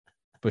show.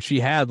 But she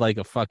had like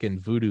a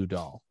fucking voodoo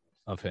doll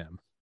of him,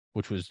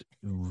 which was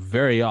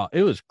very odd.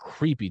 It was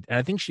creepy. And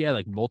I think she had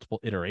like multiple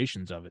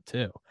iterations of it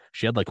too.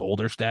 She had like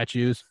older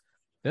statues.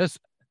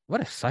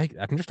 What a psych.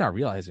 I'm just not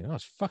realizing. Oh,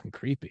 it's fucking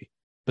creepy.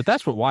 But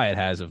that's what Wyatt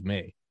has of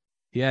me.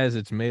 He has,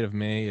 it's made of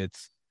me.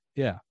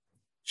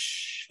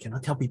 Shh,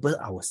 cannot tell people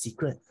our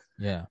secret.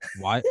 Yeah.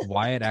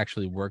 Wyatt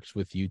actually works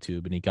with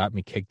YouTube, and he got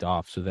me kicked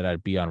off so that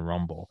I'd be on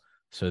Rumble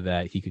so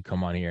that he could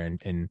come on here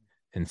and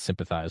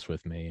sympathize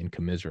with me and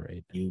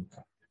commiserate. You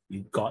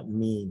got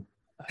me.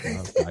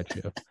 I got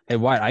you. Hey,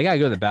 Wyatt, I gotta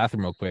go to the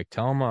bathroom real quick.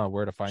 Tell him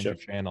where to find your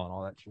channel and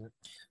all that shit.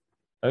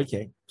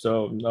 Okay.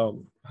 So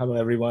hello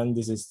everyone.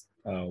 This is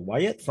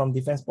Wyatt from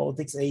Defense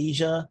Politics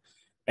Asia,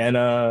 and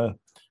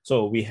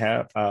so we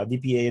have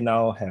DPA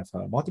now have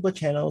multiple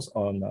channels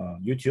on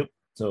YouTube.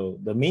 So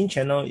the main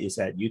channel is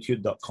at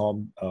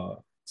youtube.com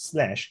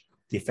slash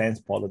Defense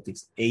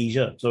Politics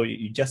Asia. So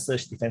you just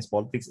search Defense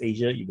Politics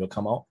Asia, it will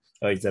come out.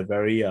 It's a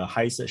very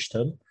high search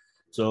term.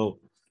 So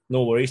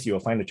no worries, you will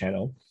find the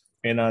channel.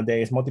 And there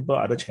is multiple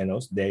other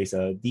channels. There is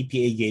a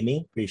DPA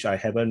Gaming, which I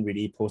haven't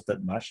really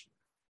posted much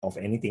of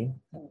anything,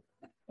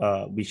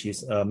 which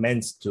is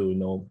meant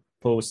to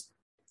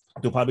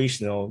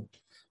publish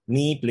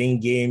me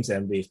playing games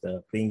and with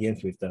the playing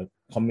games with the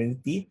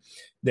community.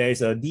 There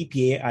is a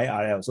DPA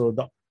IRL, so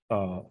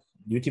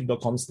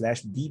youtube.com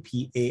slash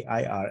DPA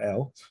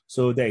IRL.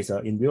 So there is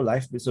in real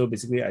life. So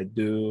basically, I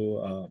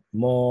do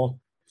more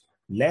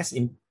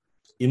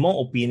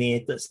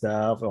opinionated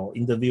stuff or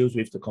interviews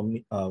with the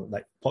community,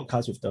 like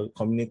podcasts with the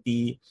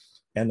community,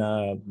 and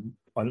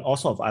on all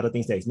sorts of other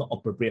things that is not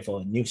appropriate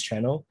for a news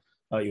channel.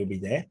 It will be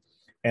there.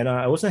 And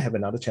I also have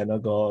another channel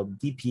called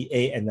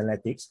DPA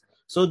Analytics.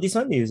 So this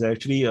one is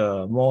actually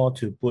more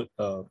to put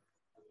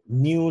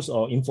news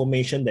or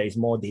information that is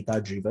more data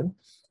driven.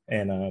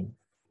 And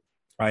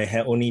I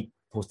have only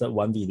posted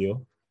one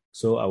video,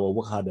 so I will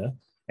work harder.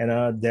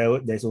 And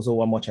there's also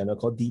one more channel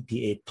called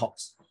DPA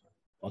Talks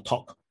or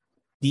Talk.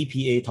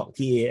 DPA Talk,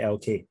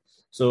 TALK.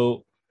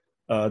 So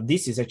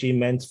this is actually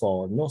meant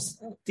for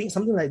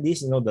something like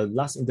this. The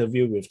last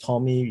interview with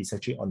Tommy is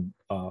actually on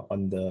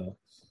the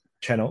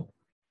channel.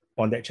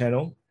 On that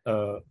channel,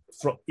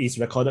 is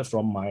recorded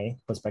from my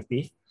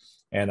perspective,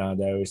 and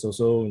there is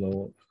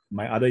also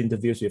my other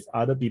interviews with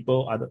other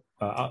people,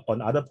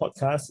 on other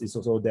podcasts is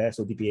also there.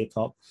 So DPA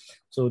Talk.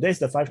 So there's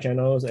the 5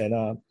 channels,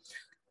 and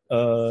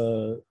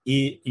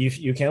if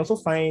you can also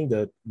find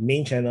the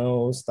main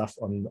channel stuff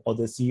on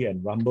Odyssey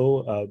and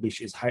Rumble,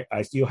 which is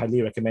I still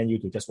highly recommend you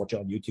to just watch it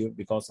on YouTube,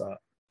 because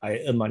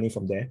I earn money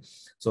from there.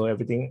 So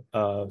everything,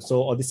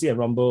 so Odyssey and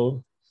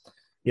Rumble,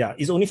 yeah,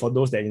 it's only for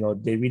those that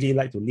they really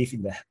like to live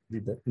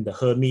in the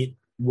hermit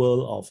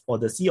world of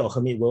Odyssey or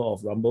hermit world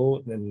of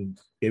Rumble, and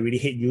they really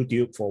hate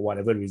YouTube for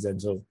whatever reason.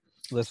 So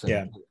listen,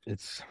 yeah,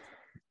 it's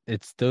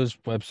those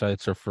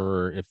websites are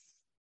for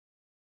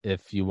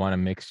if you want to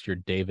mix your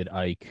David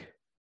Icke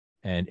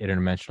and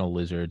interdimensional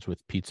lizards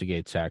with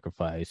Pizzagate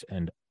Sacrifice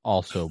and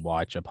also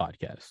watch a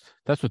podcast.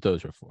 That's what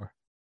those are for.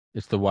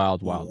 It's the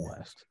wild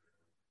west.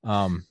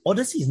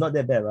 Odyssey is not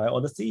that bad, right?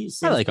 Odyssey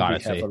seems to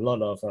have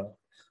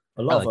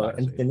a lot of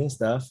entertaining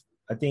stuff.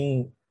 I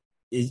think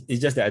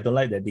it's just that I don't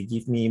like that they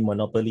give me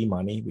monopoly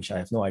money, which I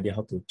have no idea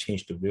how to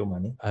change to real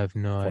money. I have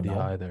no idea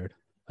either.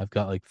 I've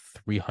got like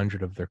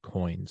 300 of their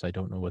coins. I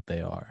don't know what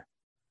they are.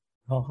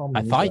 How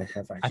many do I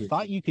have? I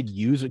thought you could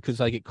use it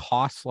because it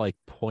costs like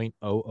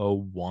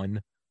 0.001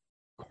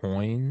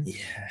 coins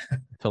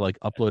to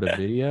upload a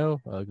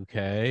video.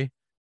 Okay.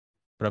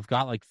 But I've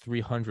got like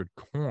 300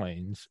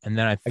 coins. And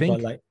then I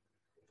think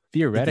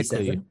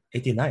theoretically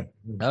 89.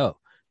 Oh,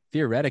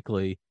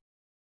 theoretically,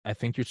 I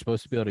think you're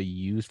supposed to be able to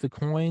use the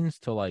coins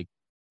to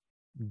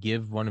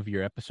give one of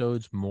your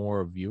episodes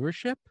more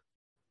viewership.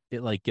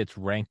 It gets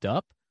ranked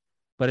up,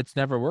 but it's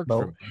never worked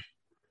for me.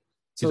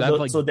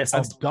 Because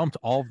I've dumped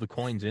all of the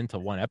coins into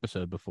one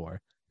episode before.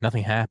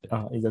 Nothing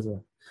happened. It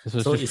doesn't.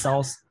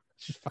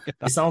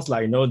 It sounds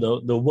like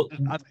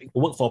the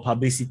work for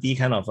publicity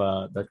kind of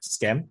the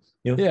scam.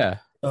 Yeah.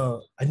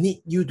 I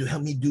need you to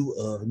help me do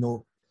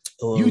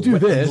you do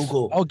this.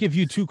 Logo. I'll give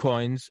you 2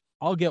 coins.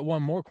 I'll get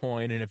 1 more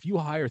coin, and if you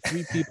hire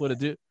 3 people to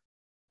do.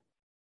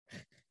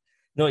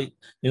 No,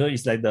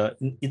 it's like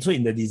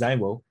in the design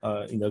world,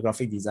 in the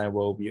graphic design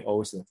world, we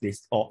always have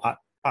this, or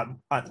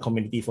art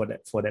community for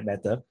that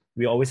matter.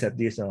 We always have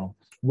this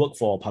work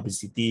for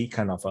publicity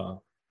kind of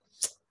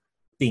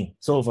thing.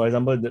 So, for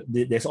example,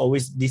 there's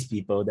always these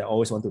people that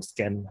always want to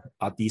scam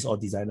artists or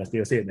designers.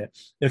 They'll say that,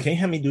 can you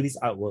help me do this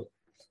artwork?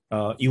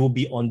 It will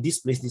be on this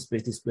place.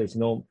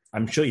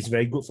 I'm sure it's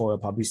very good for your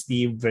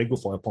publicity, very good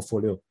for your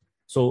portfolio.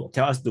 So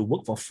tell us to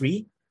work for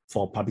free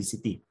for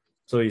publicity.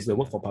 So it's the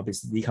work for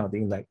publicity kind of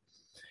thing.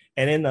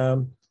 And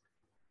then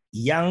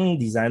young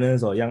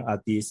designers or young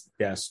artists,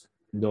 they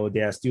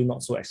are still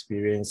not so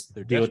experienced.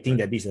 They will think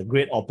that this is a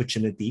great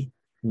opportunity,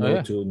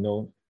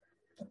 to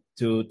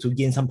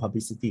gain some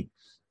publicity.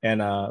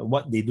 And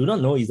what they do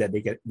not know is that they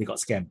got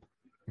scammed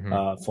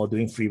for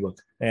doing free work.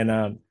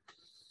 And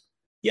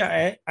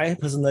I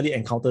personally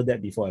encountered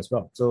that before as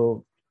well.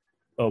 So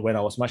when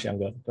I was much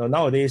younger.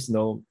 Nowadays,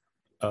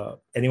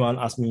 anyone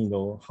ask me,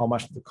 how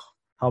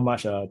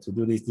much to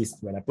do this,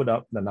 when I put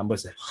up the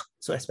numbers,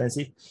 so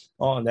expensive.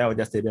 Then I will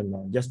just tell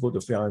them, just go to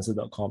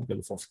freelancer.com,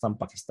 look for some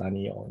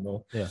Pakistani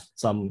or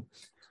some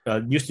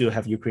used to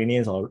have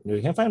Ukrainians, or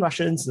you can find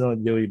Russians,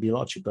 they will be a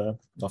lot cheaper,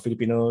 or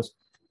Filipinos.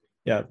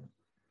 Yeah.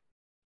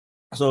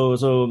 So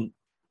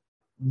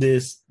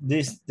this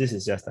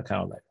is just a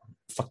kind of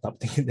fucked up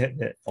thing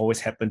that always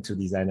happen to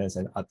designers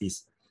and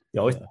artists. They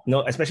always,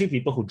 especially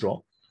people who draw,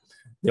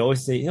 they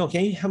always say,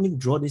 can you help me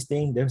draw this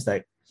thing?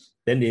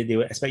 Then they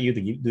will expect you to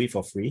do it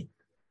for free.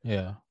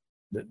 Yeah.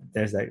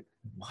 There's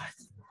what?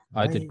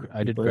 I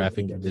did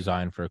graphic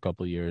design for a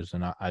couple of years,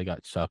 and I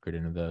got suckered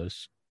into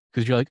those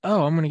because you're like,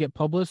 oh, I'm gonna get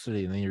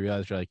publicity, and then you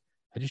realize you're like,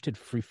 I just did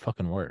free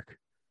fucking work.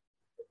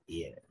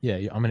 Yeah,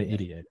 I'm an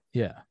idiot.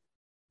 Yeah,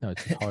 no,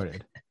 it's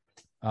retarded.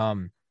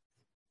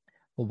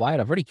 Well, Wyatt,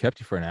 I've already kept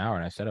you for an hour,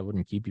 and I said I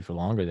wouldn't keep you for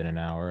longer than an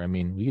hour. I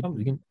mean, we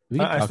can.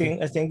 I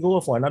think go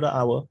for another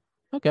hour.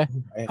 Okay.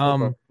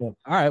 All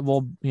right.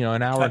 Well,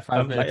 an hour and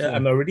 5 minutes.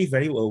 I'm already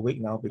very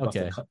awake now because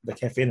the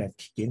caffeine has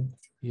kicked in.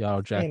 Yeah,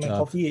 all jacked up.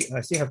 Coffee.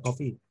 I still have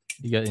coffee.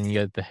 You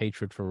get the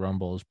hatred for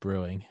Rumble is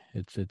brewing.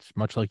 It's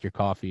much like your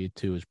coffee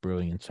too is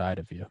brewing inside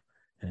of you,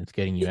 and it's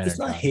getting you energized. It's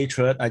not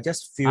hatred. I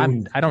just feel.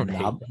 I don't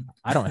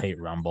hate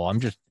Rumble. I'm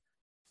just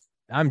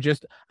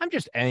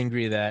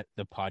angry that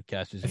the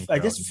podcast isn't. I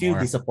just feel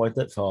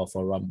disappointed for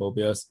Rumble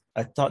because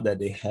I thought that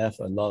they have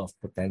a lot of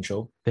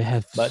potential. They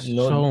have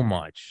so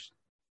much.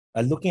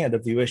 Looking at the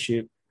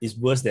viewership, is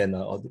worse than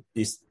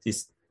is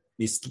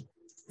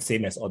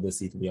same as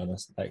Odyssey, to be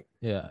honest.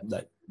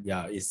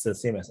 It's the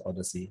same as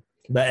Odyssey.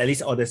 But at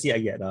least Odyssey I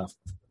get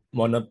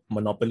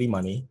monopoly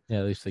money. Yeah,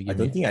 at least I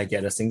don't think I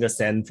get a single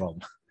cent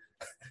from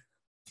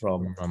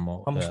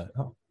Rumble.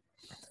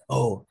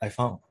 Oh, I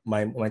found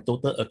my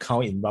total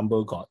account in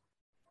Rumble got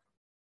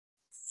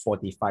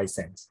 45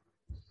 cents.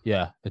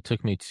 Yeah, it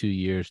took me 2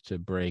 years to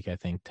break, I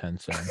think, 10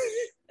 cents.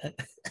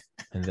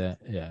 And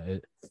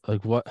then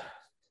what?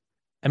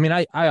 I mean,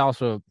 I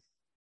also,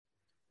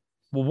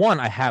 well, one,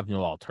 I have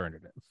no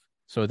alternative.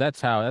 So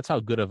that's how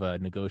good of a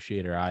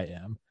negotiator I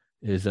am.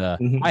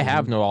 I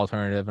have no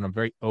alternative, and I'm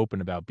very open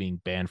about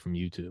being banned from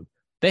YouTube.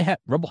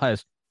 Rumble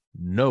has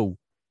no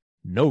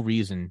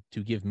reason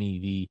to give me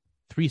the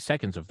 3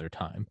 seconds of their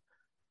time,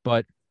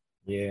 but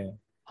yeah,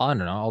 I don't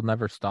know. I'll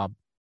never stop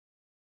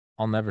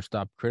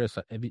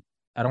criticizing.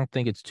 I don't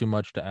think it's too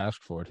much to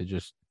ask for to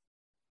just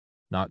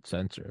not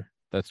censor.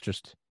 That's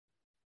just,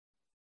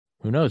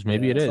 who knows?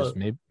 Maybe it is.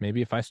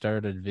 Maybe if I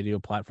started a video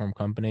platform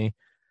company,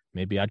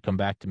 maybe I'd come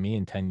back to me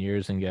in 10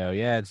 years and go,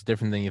 yeah, it's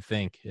different than you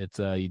think. It's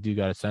you do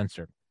got to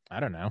censor.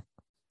 I don't know.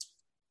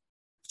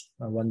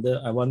 I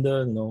wonder,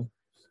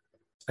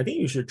 I think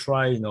you should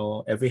try,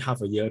 every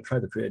half a year, try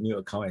to create a new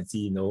account and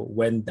see,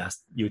 when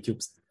does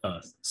YouTube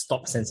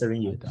stop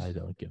censoring you. I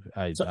don't give it.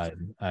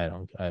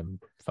 I'm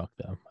fuck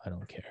them. I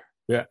don't care.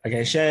 Yeah, I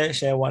can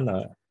share one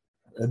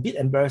a bit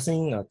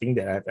embarrassing thing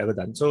that I've ever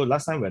done. So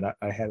last time when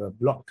I had a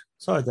blog,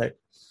 so I was like,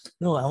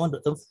 no, I want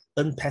to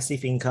earn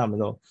passive income,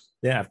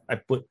 Then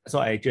I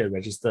actually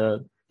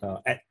registered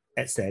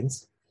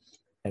AdSense,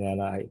 and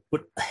then I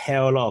put a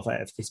hell lot of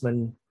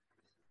advertisement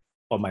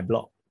on my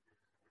blog.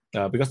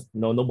 Because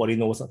nobody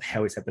knows what the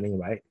hell is happening,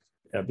 right?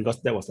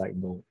 Because that was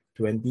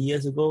 20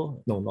 years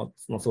ago. No,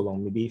 not so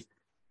long. Maybe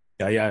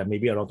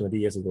around 20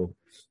 years ago.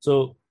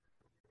 So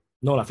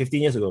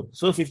 15 years ago.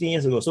 So 15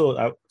 years ago. So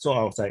I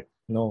was like,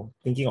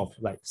 thinking of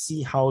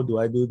see how do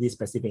I do this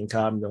passive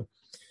income.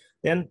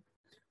 Then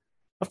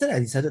after that I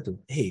decided to,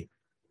 hey,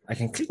 I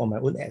can click on my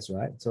own ads,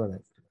 right? So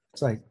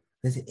I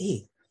said,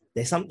 hey,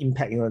 there's some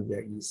impact,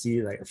 that you see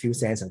a few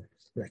cents and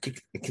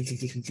click.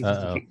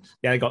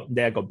 Then I got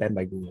banned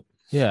by Google.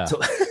 Yeah. So,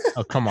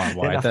 oh, come on,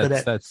 why?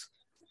 That's.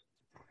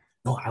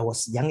 No, I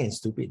was young and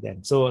stupid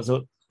then. So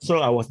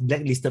I was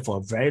blacklisted for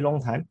a very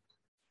long time.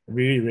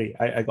 Really,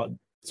 I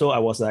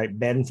was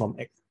banned from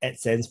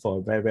AdSense for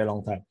a very, very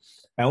long time.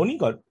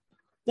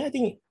 I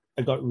think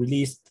I got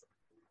released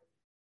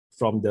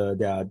from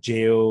their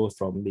jail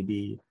from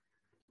maybe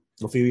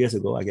a few years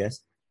ago, I guess.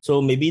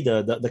 So maybe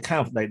the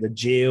kind of the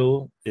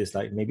jail is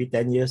maybe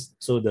 10 years.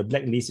 So the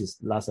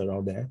blacklist lasts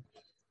around there,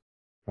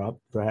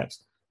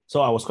 perhaps.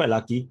 So I was quite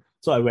lucky.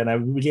 So when I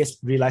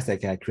realized I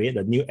can create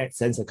a new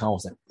AdSense account, I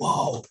was like,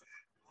 whoa,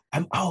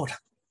 I'm out.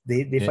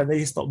 They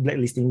finally stopped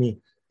blacklisting me.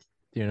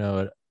 Do you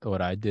know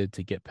what I did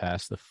to get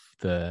past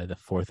the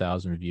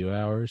 4,000 view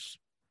hours?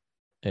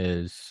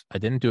 Is I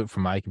didn't do it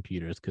from my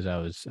computers because I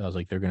was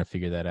like, they're gonna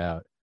figure that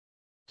out.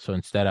 So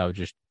instead I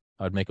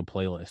would make a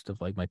playlist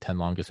of my 10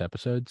 longest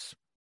episodes,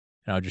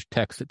 and I would just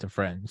text it to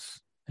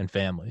friends and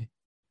family,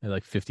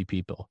 and 50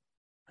 people.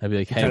 I'd be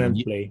like, hey,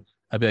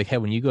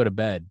 when you go to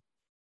bed,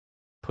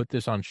 put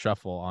this on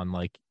shuffle on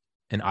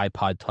an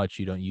iPod Touch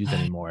you don't use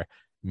anymore.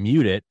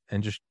 Mute it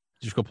and just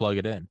go plug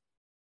it in.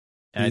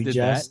 And I did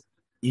that.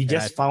 You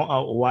just found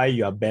out why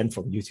you are banned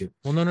from YouTube.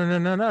 Well, no,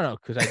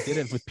 because I did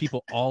it with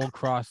people all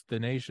across the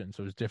nation.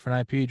 So it was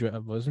different IP address.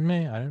 It wasn't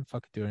me. I didn't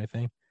fucking do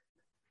anything.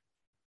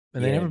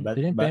 And they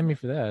didn't ban me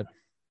for that.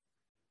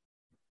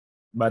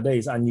 But there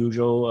is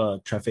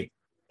unusual traffic.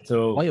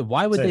 So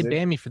why would they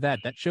ban me for that?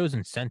 That shows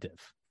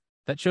incentive.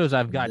 That shows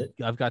I've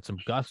got some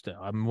gusto.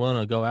 I'm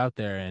willing to go out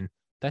there, and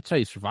that's how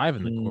you survive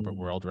in the corporate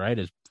world, right?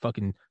 Is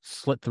fucking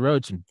slit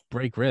throats and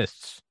break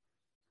wrists.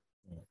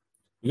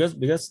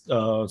 Because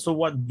so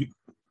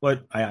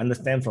what I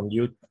understand from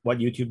you, what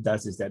YouTube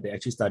does is that they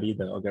actually study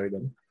the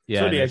algorithm.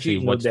 Yeah, so they actually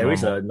know there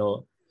is a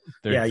no.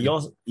 Yeah,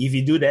 yours. If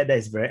you do that, that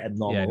is very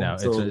abnormal. Yeah, no,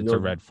 it's a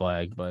red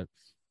flag. But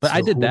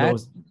I did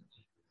that.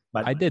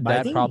 I did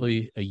that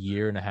probably a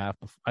year and a half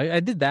before. I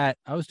did that.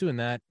 I was doing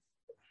that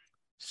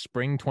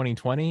spring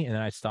 2020, and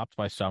then I stopped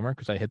by summer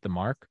because I hit the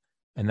mark.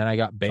 and then I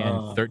got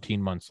banned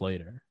 13 months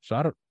later. So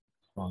I don't.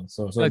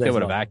 So I feel like they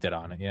would have acted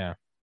on it. Yeah.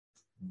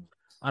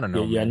 I don't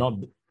know.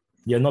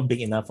 You're not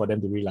big enough for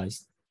them to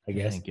realize. I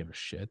guess. They didn't give a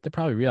shit. They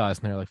probably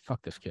realized, and they're like,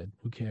 "Fuck this kid.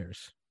 Who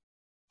cares?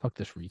 Fuck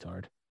this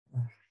retard."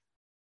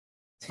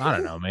 I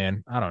don't know,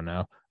 man. I don't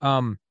know.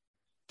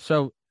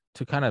 So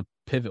to kind of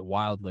pivot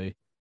wildly,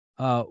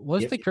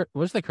 was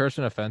the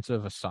Kherson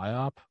offensive a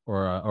psyop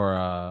or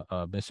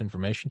a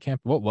misinformation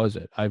camp? What was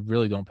it? I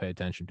really don't pay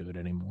attention to it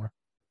anymore.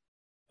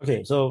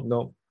 Okay, so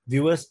no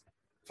viewers,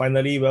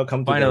 finally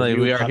welcome to the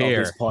we are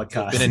here. This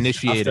podcast. We've been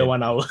initiated after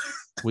 1 hour.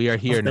 We are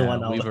here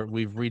now.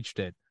 We've reached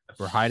it.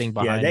 We're hiding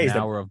behind an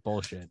hour of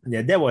bullshit.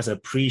 Yeah, that was a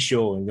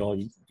pre-show.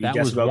 That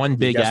was one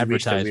big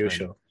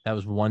advertisement. That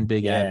was one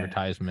big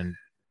advertisement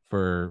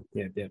for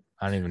I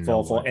don't even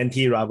know for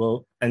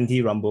anti-rumble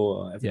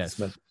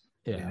advertisement.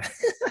 Yeah.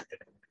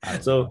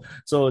 So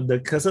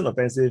the Kherson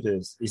offensive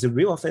is a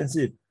real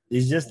offensive.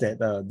 It's just that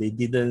they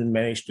didn't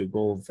manage to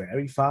go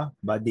very far,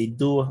 but they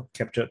do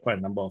capture quite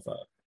a number of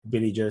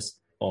villages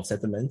or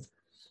settlements.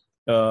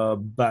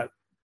 But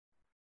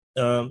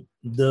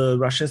the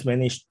Russians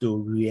managed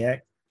to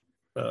react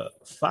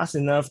fast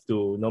enough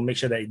to make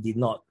sure that it did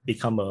not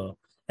become a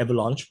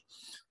avalanche.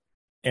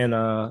 And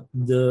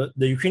the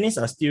Ukrainians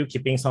are still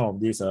keeping some of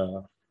this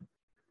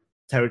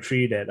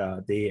territory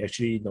that they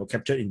actually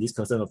captured in this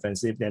Kherson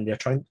offensive. And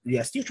they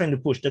are still trying to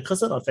push. The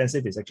Kherson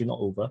offensive is actually not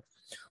over.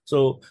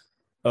 So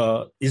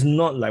it's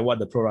not like what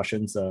the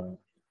pro-Russians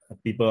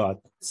people are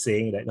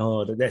saying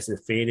that that's a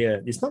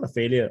failure. It's not a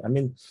failure. I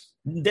mean,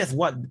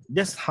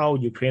 that's how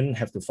Ukraine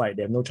have to fight.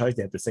 They have no choice.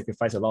 They have to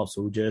sacrifice a lot of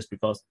soldiers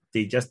because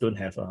they just don't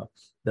have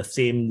the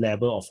same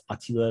level of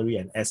artillery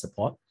and air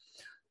support.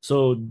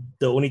 So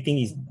the only thing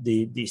is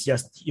it's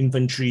just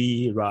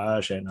infantry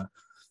rush and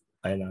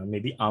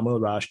maybe armor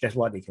rush. That's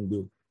what they can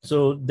do.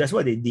 So that's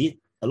what they did.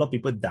 A lot of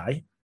people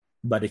die,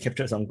 but they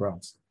captured some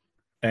grounds.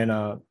 And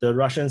the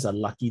Russians are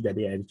lucky that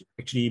they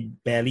actually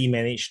barely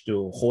managed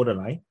to hold the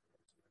line,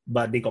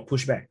 but they got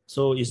pushed back.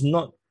 So it's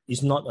not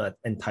an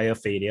entire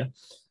failure.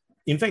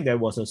 In fact, there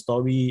was a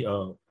story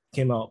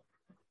came out.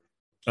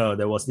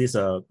 There was this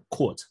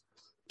quote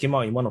came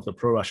out in one of the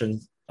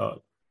pro-Russian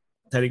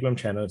Telegram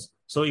channels.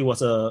 So it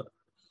was a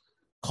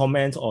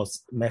comment or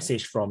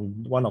message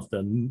from one of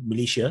the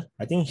militia.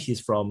 I think he's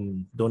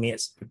from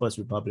Donetsk People's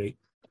Republic,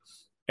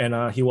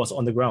 and he was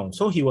on the ground.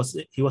 So he was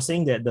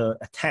saying that the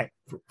attack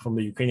from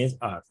the Ukrainians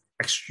are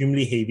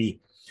extremely heavy.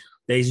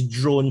 There is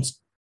drones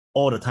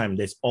all the time.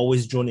 There's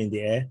always drone in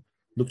the air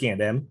looking at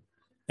them,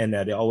 and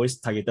they're always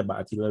targeted by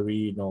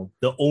artillery.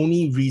 The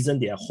only reason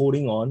they are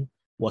holding on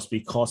was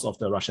because of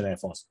the Russian Air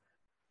Force.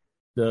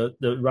 The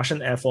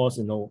Russian Air Force,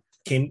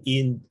 came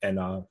in and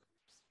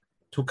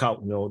took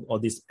out, all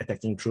these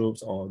attacking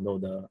troops or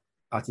the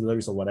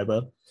artillery or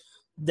whatever.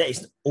 That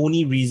is the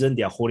only reason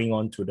they are holding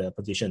on to the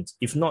positions.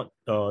 If not,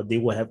 they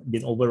would have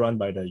been overrun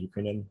by the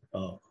Ukrainian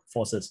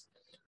forces.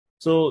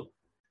 So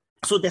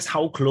that's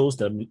how close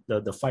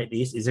the fight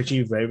is. It's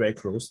actually very, very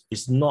close.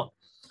 It's not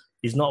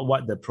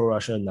what the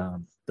pro-Russian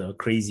the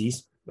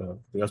crazies,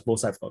 because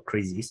both sides are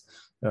crazies,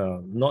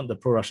 not the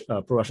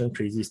pro-Russian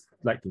crazies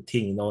like to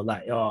think,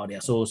 they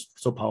are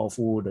so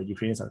powerful, the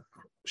Ukrainians are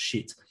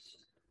shit.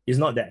 It's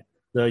not that.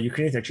 The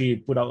Ukrainians actually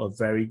put out a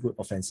very good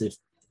offensive.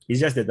 It's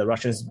just that the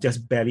Russians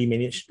just barely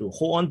managed to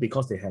hold on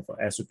because they have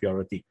air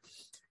superiority.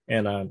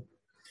 And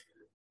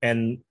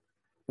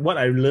what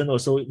I learned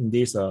also in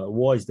this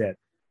war is that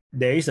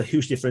there is a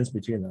huge difference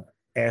between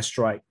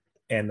airstrike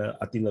and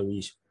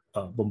artillery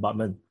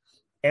bombardment.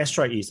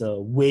 Airstrike is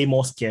way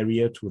more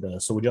scarier to the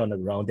soldier on the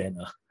ground than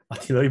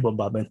artillery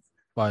bombardment.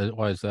 Why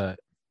is that?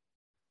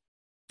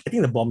 I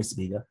think the bomb is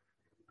bigger,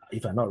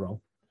 if I'm not wrong.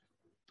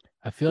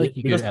 I feel like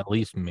you could at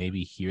least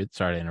maybe hear.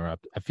 Sorry to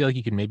interrupt. I feel like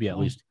you could maybe at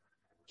least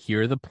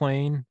hear the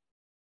plane.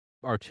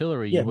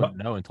 Artillery, you wouldn't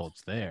know until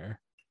it's there.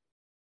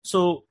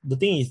 So the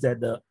thing is that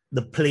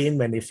the plane,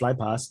 when they fly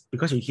past,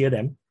 because you hear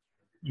them,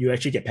 you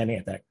actually get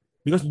panic attack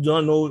because you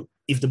don't know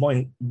if the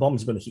bomb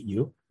is going to hit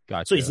you.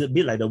 Gotcha. So it's a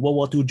bit like the World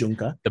War II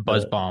Junker. The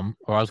buzz bomb,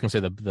 or I was going to say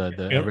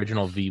the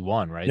original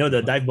V1, right?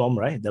 The dive bomb,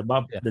 right? The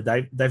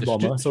dive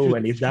bomber. So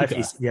when they dive,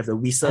 you have the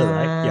whistle,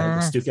 right? Yeah,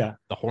 the Stuka.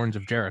 The horns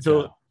of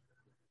Jericho.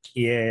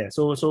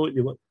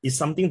 So it's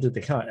something to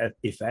the kind of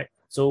effect.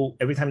 So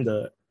every time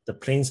the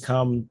planes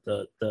come,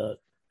 the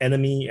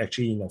enemy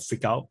actually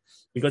freak out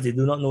because they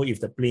do not know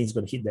if the plane is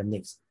going to hit them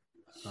next.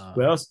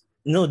 Whereas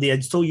they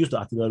are so used to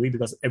artillery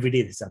because every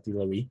day there's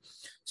artillery.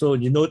 So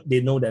they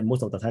know that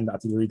most of the time the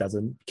artillery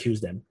doesn't kill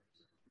them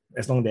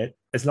as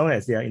long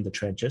as they are in the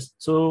trenches.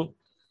 So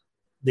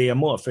they are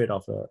more afraid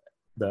of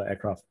the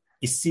aircraft.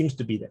 It seems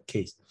to be that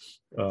case,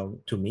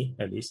 to me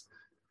at least.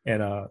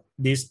 And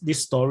this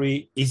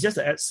story is just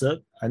an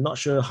excerpt. I'm not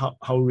sure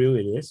how real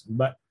it is,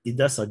 but it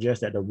does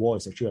suggest that the war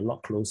is actually a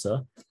lot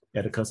closer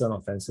at the Kherson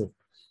offensive.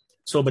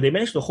 So, but they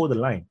managed to hold the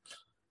line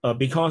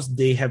because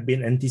they have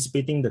been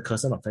anticipating the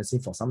Kherson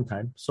offensive for some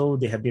time. So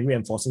they have been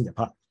reinforcing their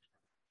part.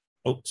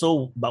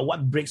 But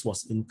what breaks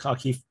was in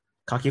Kharkiv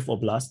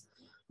Oblast,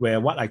 where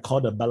what I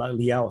call the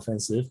Balaklia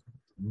offensive,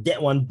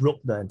 that one broke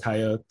the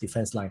entire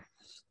defense line.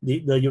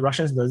 the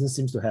Russians doesn't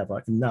seem to have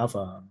enough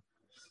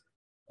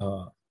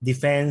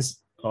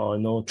defense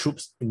or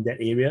troops in that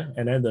area,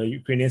 and then the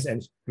Ukrainians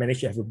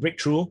managed to have a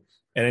breakthrough,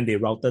 and then they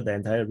routed the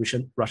entire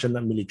Russian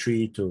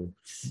military to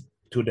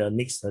the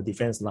next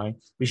defense line,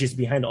 which is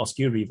behind the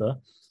Oskil River.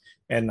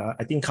 And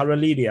I think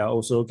currently they are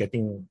also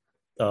getting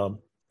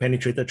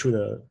penetrated through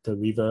the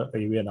river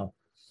area now.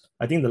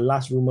 I think the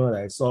last rumor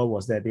that I saw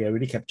was that they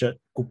already captured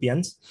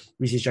Kupiansk,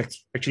 which is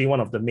actually one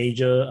of the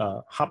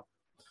major hub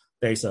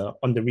that is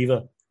on the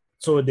river.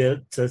 So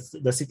the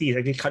city is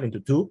actually cut into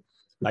two,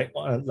 like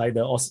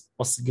the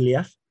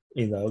Circlejerk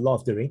in the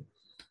Lord of the Ring,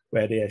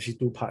 where there are actually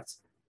two parts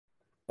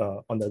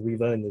on the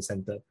river in the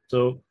center.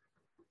 So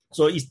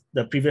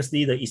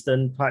previously the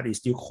eastern part is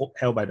still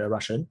held by the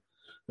Russian,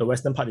 the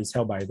western part is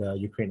held by the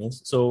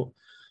Ukrainians. So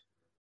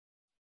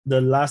the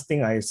last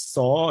thing I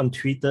saw on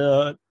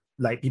Twitter,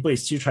 like people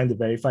is still trying to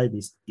verify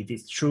this, if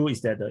it's true,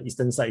 is that the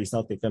eastern side is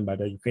now taken by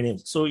the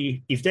Ukrainians. So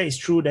if that is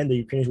true, then the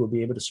Ukrainians will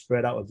be able to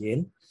spread out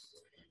again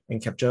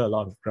and capture a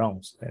lot of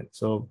grounds. And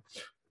so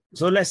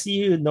let's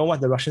see,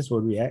 what the Russians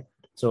will react.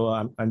 So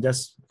I'm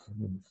just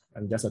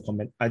a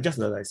comment. I'm just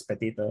a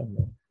spectator.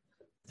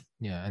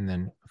 Yeah, and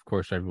then of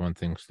course everyone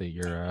thinks that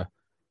you're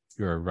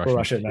a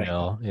Russian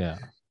right? Yeah.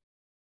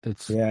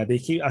 They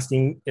keep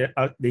asking.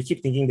 They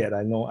keep thinking that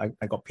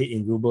I got paid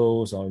in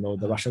rubles, or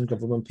the Russian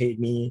government paid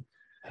me.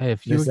 Hey,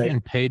 if you were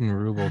getting paid in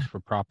rubles for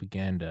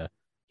propaganda,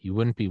 you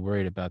wouldn't be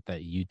worried about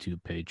that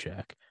YouTube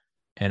paycheck.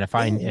 And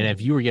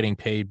if you were getting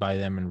paid by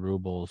them in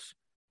rubles,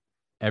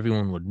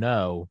 everyone would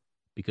know,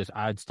 because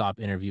I'd stop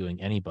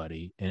interviewing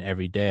anybody, and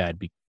every day I'd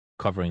be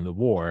covering the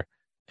war,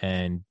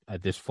 and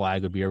this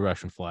flag would be a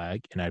Russian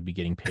flag, and I'd be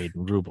getting paid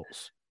in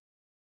rubles.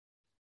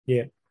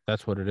 Yeah,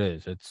 that's what it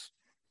is.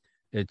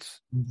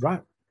 It's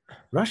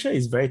Russia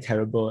is very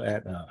terrible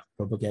at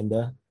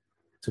propaganda.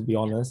 To be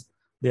honest,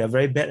 they are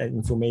very bad at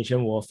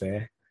information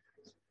warfare.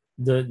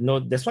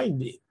 That's why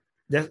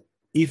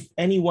if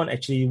anyone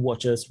actually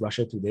watches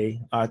Russia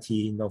Today, RT,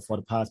 for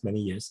the past many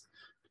years,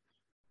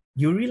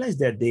 you realize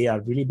that they are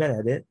really bad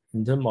at it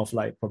in terms of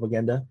like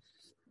propaganda.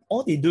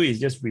 All they do is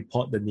just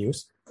report the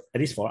news,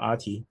 at least for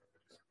RT.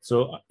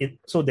 So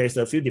there's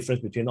a few difference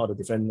between all the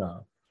different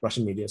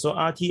Russian media. So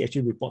RT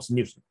actually reports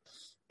news.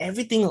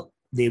 Everything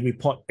they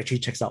report actually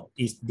checks out.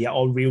 They are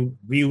all real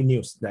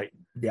news. Like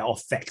they are all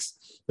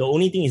facts. The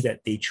only thing is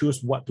that they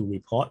choose what to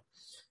report,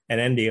 and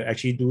then they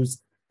actually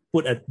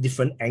put a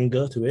different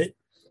angle to it,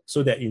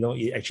 so that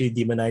it actually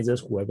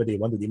demonizes whoever they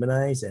want to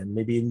demonize, and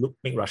maybe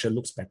make Russia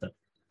looks better.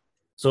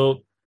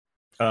 So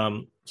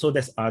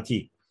that's RT.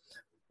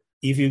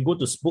 If you go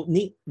to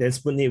Sputnik, then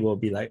Sputnik will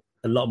be like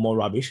a lot more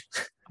rubbish.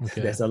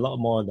 Okay. There's a lot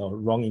more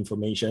wrong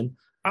information.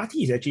 RT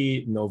is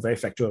actually very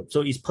factual,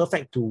 so it's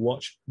perfect to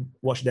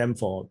watch them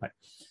for like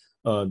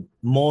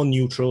more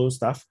neutral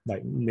stuff,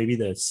 like maybe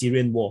the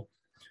Syrian war.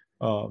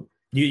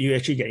 You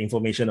actually get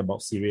information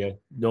about Syria.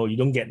 No, you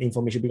don't get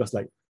information because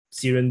like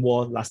Syrian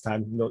war last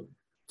time.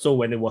 So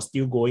when it was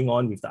still going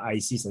on with the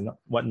ISIS and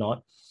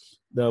whatnot,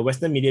 the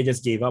Western media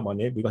just gave up on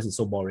it because it's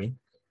so boring.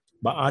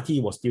 But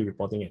RT was still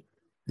reporting it.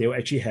 They will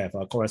actually have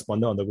a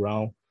correspondent on the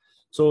ground.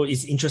 So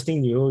it's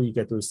interesting, you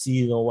get to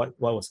see what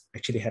was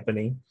actually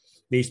happening.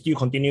 They still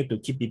continue to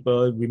keep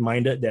people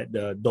reminded that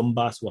the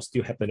Donbass was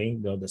still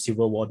happening, the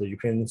civil war, the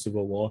Ukrainian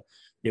civil war.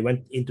 They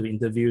went in to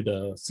interview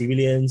the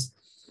civilians,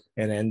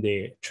 and then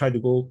they tried to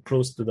go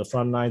close to the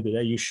front line to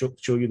let you show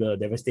you the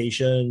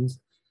devastations.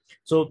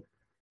 So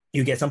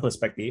you get some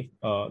perspective.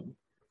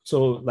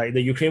 So like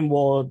the Ukraine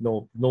war,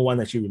 no one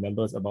actually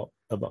remembers about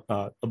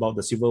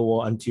the civil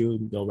war until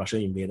Russia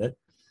invaded.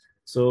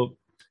 So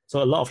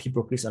a lot of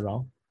hypocrites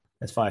around,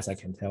 as far as I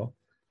can tell.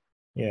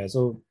 Yeah.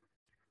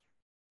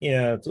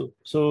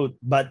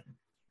 But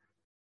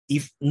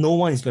if no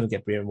one is going to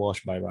get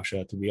brainwashed by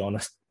Russia, to be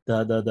honest,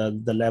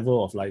 the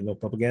level of like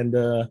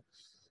propaganda,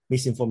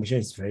 misinformation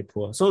is very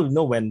poor. So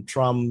when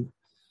Trump,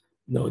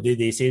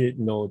 they say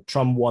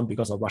Trump won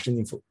because of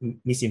Russian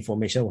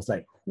misinformation, was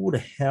like, who the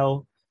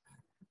hell?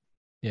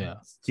 Yeah.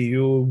 Do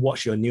you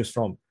watch your news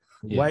from?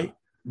 Yeah. Why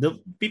the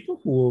people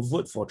who will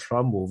vote for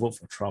Trump will vote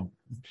for Trump?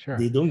 Sure.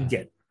 They don't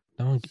get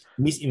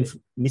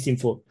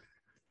misinfo.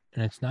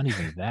 And it's not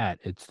even that.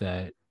 It's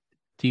that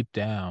deep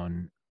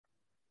down,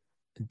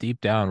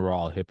 we're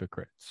all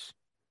hypocrites.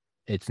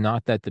 It's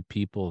not that the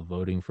people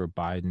voting for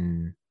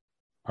Biden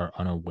are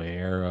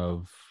unaware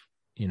of,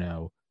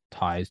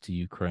 ties to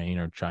Ukraine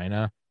or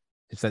China.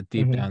 It's that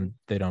deep down,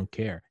 they don't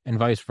care, and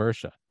vice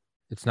versa.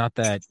 It's not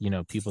that,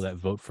 people that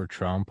vote for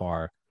Trump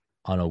are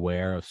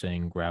unaware of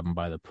saying grab them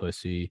by the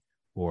pussy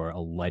or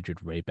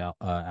alleged rape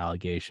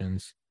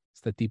allegations.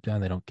 It's that deep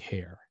down, they don't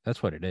care.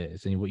 That's what it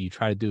is. And what you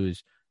try to do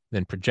is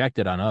then project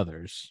it on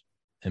others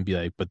and be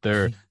like, but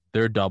they're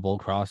double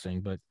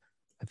crossing. But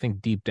I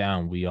think deep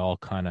down, we all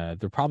there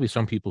are probably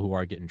some people who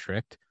are getting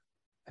tricked.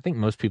 I think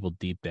most people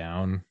deep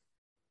down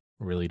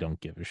really don't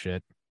give a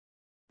shit.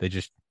 They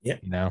just,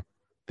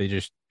 they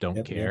just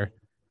don't care.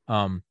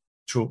 Yeah.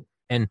 True.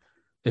 And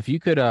if you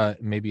could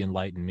maybe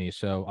enlighten me.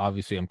 So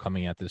obviously I'm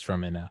coming at this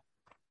from an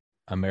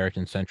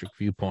American-centric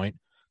viewpoint.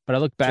 But I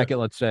look back Sure. at,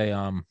 let's say,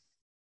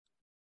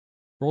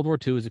 World War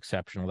II is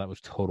exceptional. That was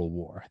total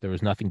war. There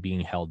was nothing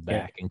being held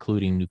Yeah. back,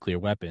 including nuclear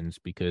weapons,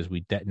 because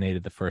we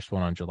detonated the first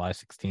one on July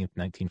 16th,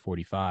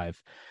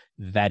 1945.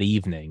 That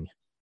evening,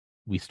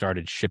 we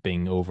started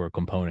shipping over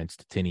components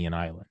to Tinian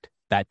Island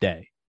that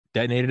day.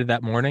 Detonated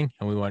that morning,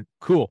 and we went,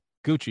 cool,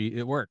 Gucci,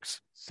 it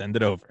works. Send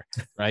it over,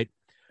 right?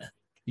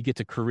 You get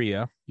to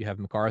Korea, you have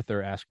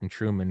MacArthur asking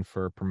Truman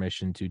for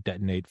permission to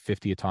detonate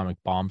 50 atomic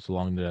bombs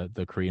along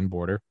the Korean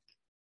border.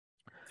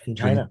 In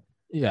Truman, China,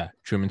 yeah,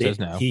 Truman they says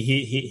no.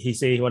 he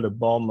say he want to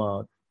bomb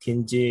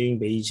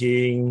Tianjin,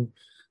 Beijing.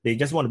 They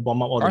just want to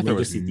bomb up all the MacArthur major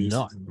was cities.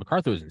 nuts.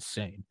 MacArthur was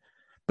insane.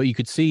 But you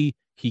could see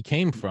he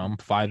came from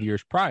 5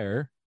 years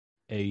prior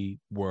a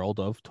world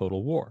of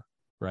total war,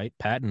 right?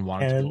 Patton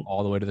wanted to go And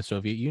all the way to the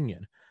Soviet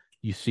Union.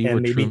 You see and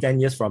what maybe Truman, 10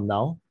 years from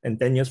now, and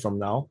 10 years from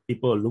now,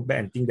 people will look back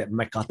and think that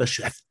MacArthur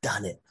should have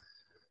done it.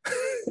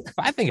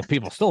 I think if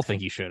people still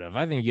think he should have,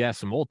 I think you ask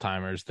some old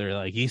timers, they're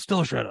like, he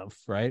still should have,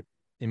 right?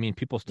 I mean,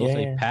 people still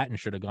say Yeah. Patton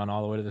should have gone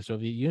all the way to the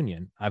Soviet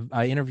Union.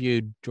 I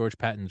interviewed George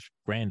Patton's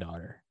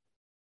granddaughter,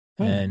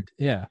 and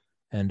yeah,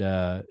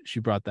 and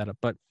she brought that up.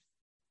 But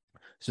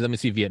so let me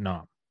see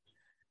Vietnam,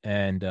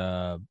 and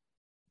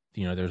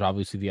there's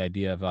obviously the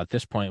idea of at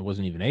this point it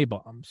wasn't even A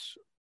bombs,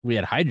 we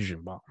had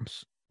hydrogen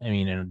bombs. I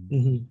mean, and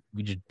Mm-hmm.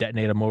 we just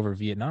detonate them over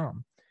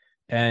Vietnam.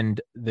 And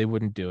they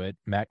wouldn't do it.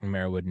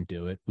 McNamara wouldn't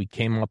do it. We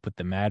came up with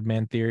the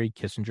madman theory,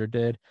 Kissinger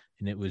did,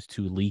 and it was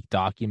to leak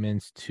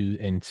documents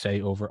and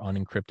say over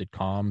unencrypted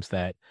comms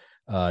that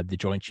the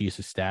Joint Chiefs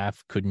of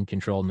Staff couldn't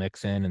control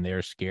Nixon, and they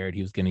were scared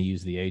he was going to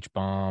use the H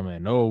bomb,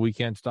 and we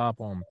can't stop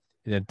him.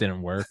 That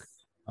didn't work.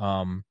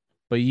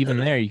 But even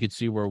there, you could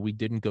see where we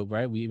didn't go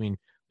right. We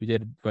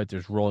did, but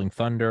there's Rolling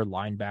Thunder,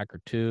 Linebacker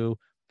 2,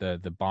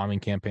 the bombing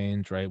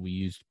campaigns, right? We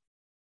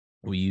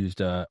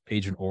used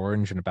Agent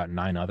Orange and about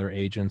 9 other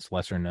agents,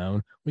 lesser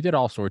known. We did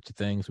all sorts of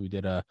things. We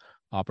did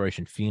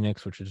Operation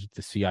Phoenix, which is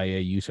the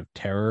CIA use of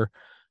terror.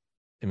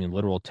 I mean,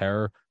 literal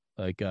terror.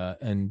 But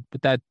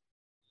that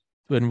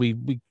when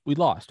we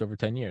lost over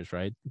 10 years,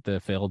 right?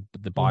 The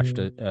botched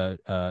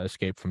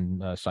escape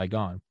from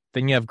Saigon.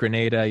 Then you have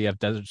Grenada, you have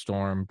Desert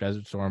Storm.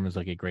 Desert Storm is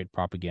like a great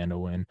propaganda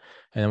win.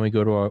 And then we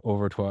go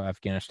over to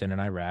Afghanistan and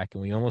Iraq,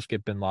 and we almost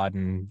get bin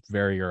Laden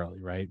very early,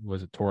 right?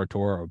 Was it Tora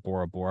Tora or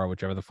Bora Bora,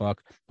 whichever the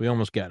fuck? We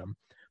almost get him.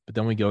 But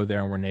then we go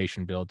there and we're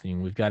nation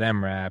building. We've got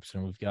MRAPs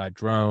and we've got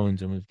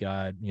drones and we've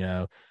got,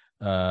 the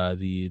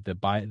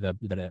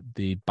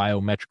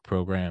biometric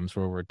programs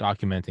where we're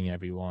documenting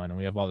everyone, and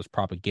we have all this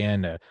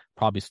propaganda,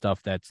 probably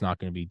stuff that's not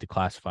going to be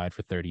declassified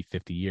for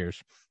 30-50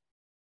 years.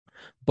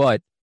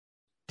 But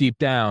deep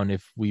down,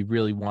 if we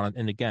really want,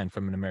 and again,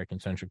 from an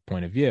American-centric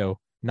point of view,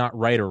 not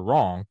right or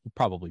wrong,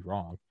 probably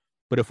wrong,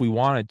 but if we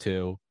wanted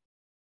to,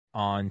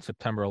 on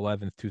September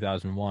 11th,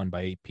 2001,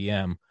 by 8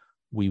 p.m.,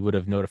 we would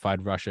have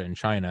notified Russia and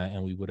China,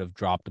 and we would have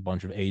dropped a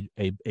bunch of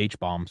H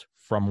bombs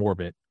from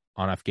orbit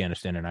on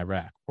Afghanistan and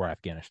Iraq, or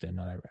Afghanistan,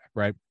 not Iraq,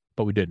 right?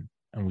 But we didn't,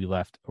 and we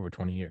left over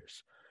 20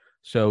 years.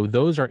 So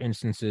those are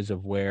instances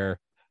of where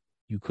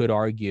you could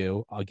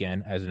argue,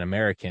 again, as an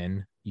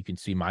American, you can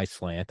see my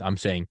slant. I'm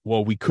saying,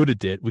 well, we could have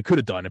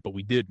done it, but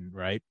we didn't,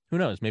 right? Who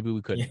knows? Maybe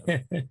we couldn't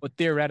have. But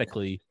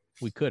theoretically,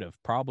 we could have.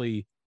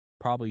 Probably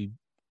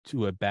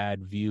to a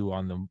bad view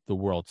on the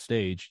world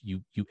stage,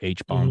 you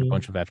H-bombed a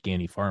bunch of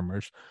Afghani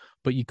farmers,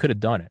 but you could have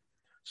done it.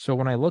 So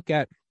when I look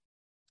at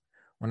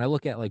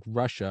like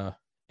Russia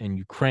and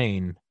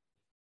Ukraine,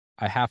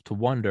 I have to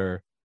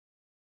wonder,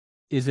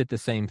 is it the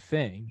same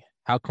thing?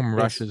 How come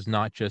Russia's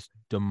not just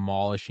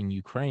demolishing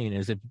Ukraine?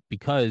 Is it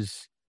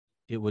because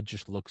it would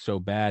just look so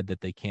bad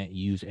that they can't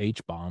use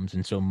H-bombs?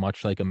 And so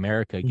much like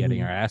America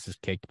getting our asses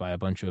kicked by a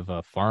bunch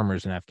of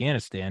farmers in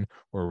Afghanistan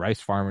or rice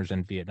farmers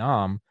in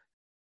Vietnam,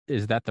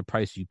 is that the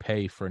price you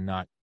pay for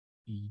not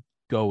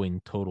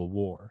going total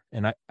war?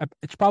 And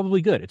it's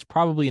probably good. It's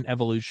probably an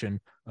evolution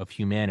of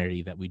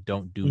humanity that we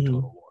don't do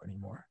total war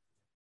anymore.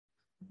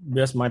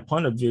 Because my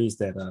point of view is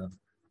that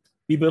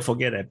people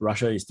forget that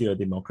Russia is still a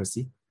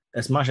democracy.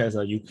 As much as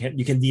you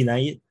can deny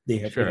it, they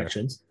have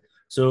elections.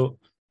 So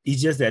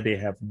it's just that they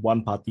have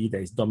one party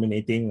that is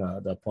dominating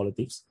the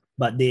politics,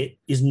 but they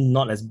did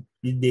not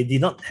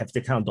have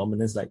the kind of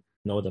dominance like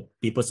the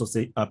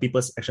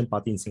People's Action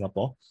Party in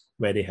Singapore,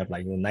 where they have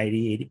like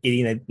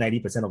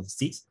 90% of the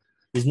seats.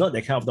 It's not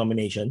that kind of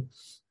domination,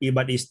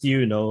 but it's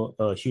still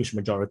a huge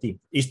majority.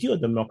 It's still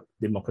a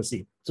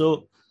democracy.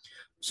 So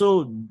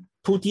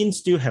Putin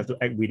still have to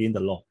act within the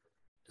law.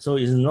 So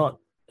it's not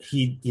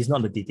he's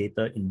not a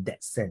dictator in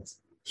that sense.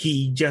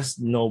 He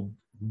just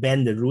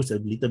bend the rules a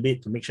little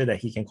bit to make sure that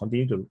he can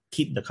continue to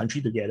keep the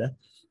country together.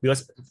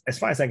 Because as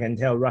far as I can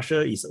tell,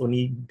 Russia is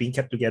only being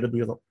kept together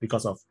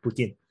because of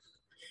Putin.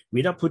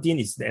 Without Putin,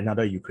 it's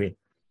another Ukraine.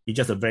 It's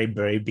just a very,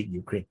 very big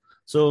Ukraine.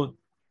 So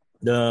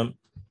in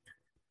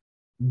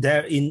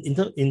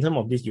terms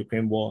of this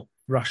Ukraine war,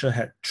 Russia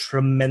had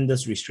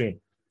tremendous restraint.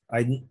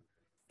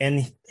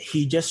 And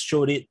he just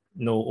showed it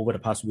over the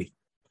past week,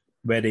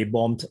 where they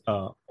bombed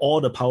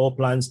all the power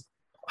plants,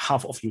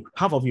 half of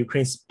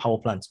Ukraine's power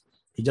plants.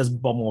 He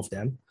just bombed all of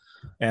them.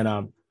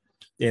 And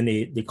then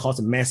they caused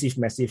a massive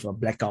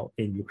blackout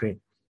in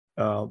Ukraine.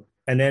 And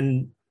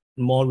then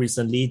more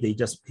recently, he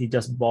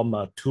just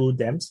bombed 2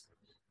 dams.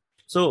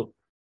 So,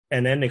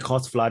 and then they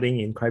caused flooding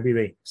in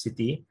Kryvyi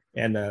city,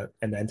 and the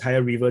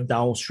entire river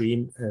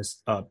downstream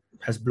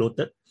has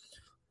bloated.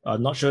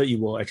 Not sure it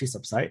will actually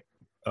subside.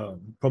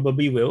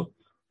 Probably will,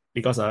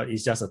 because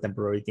it's just a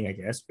temporary thing, I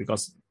guess,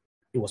 because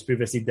it was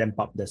previously dammed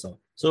up. That's all.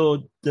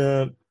 So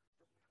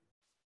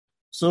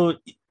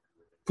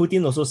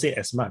Putin also said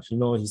as much.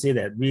 He said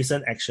that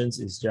recent actions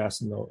is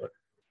just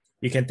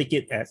you can take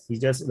it as he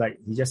just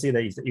said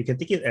that you can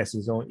take it as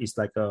it's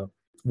like a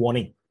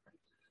warning,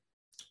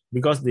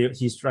 because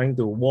he's trying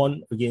to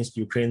warn against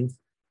Ukraine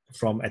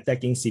from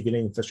attacking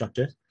civilian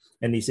infrastructure,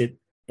 and he said,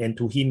 and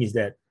to him is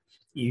that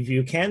if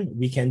you can,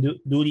 we can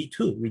do it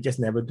too. We just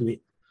never do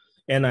it.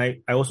 And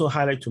I also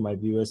highlight to my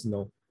viewers,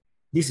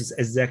 this is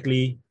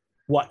exactly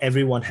what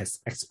everyone has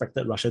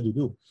expected Russia to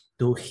do,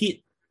 to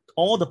hit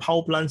all the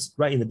power plants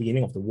right in the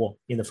beginning of the war.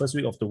 In the first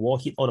week of the war,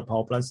 hit all the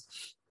power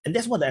plants. And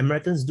that's what the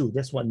Americans do.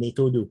 That's what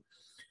NATO do.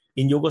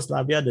 In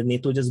Yugoslavia, the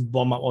NATO just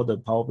bomb up all the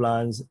power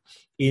plants.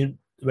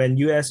 When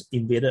US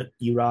invaded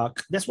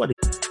Iraq, that's what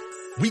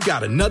We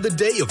got another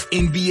day of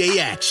NBA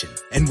action.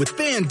 And with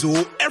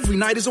FanDuel, every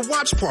night is a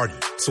watch party.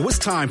 So it's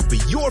time for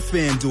your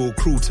FanDuel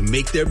crew to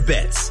make their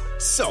bets.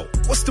 So,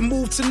 what's the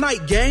move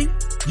tonight, gang?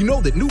 You know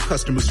that new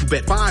customers who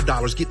bet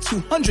 $5 get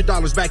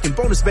 $200 back in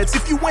bonus bets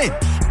if you win.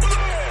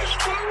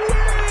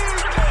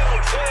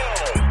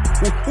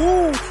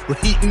 Woohoo! We're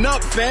heating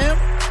up, fam.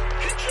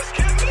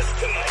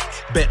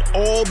 Bet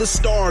all the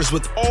stars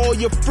with all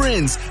your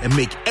friends and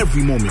make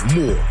every moment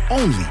more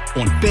only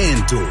on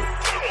FanDuel.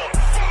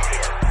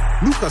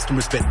 New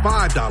customers bet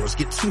 $5,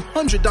 get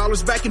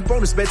 $200 back in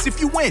bonus bets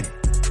if you win.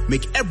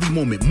 Make every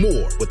moment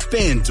more with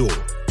FanDuel.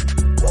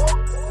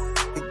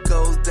 It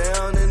goes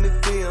down in the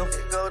film.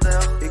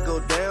 It go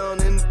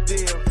down in the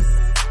film.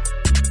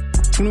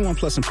 21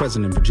 plus and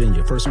present in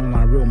Virginia. First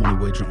online real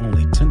money wager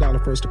only.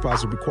 $10 first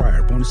deposit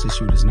required. Bonus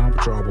issued is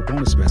non-withdrawable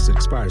bonus vest that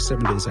expires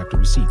 7 days after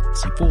receipt.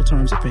 See full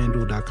terms at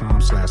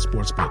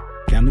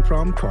FanDuel.com/sportsbook. Gambling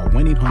problem? Call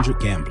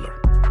 1-800-GAMBLER.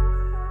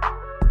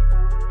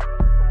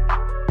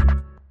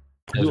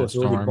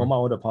 Also bomb out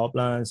all the power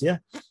plants. Yeah,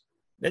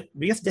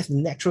 because that's a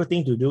natural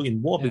thing to do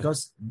in war,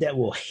 because that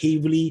will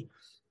heavily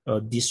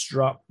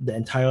disrupt the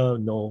entire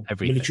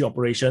military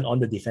operation on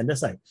the defender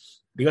side.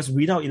 Because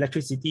without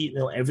electricity,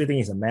 everything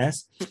is a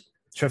mess.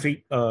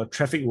 Traffic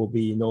will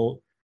be in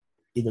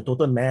a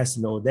total mess.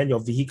 Then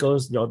your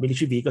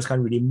military vehicles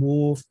can't really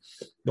move.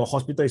 Your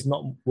hospital is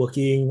not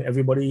working.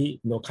 Everybody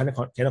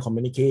cannot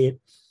communicate.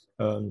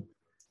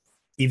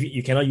 If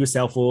you cannot use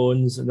cell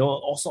phones,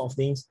 all sorts of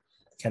things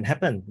can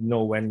happen,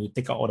 when you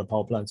take out all the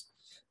power plants.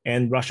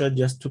 And Russia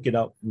just took it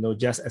out,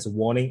 just as a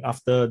warning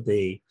after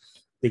they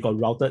got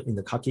routed in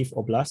the Kharkiv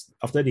Oblast.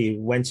 After they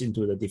went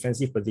into the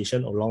defensive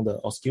position along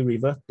the Oskil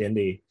River, then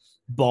they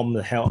bombed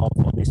the hell out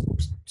of all these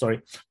troops.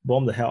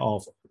 Bombed the hell out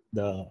of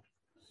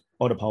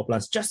all the power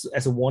plants, just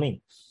as a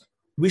warning,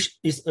 which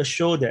is a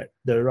show that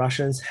the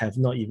Russians have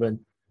not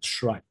even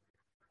tried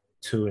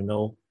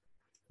to,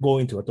 go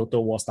into a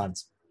total war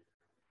stance.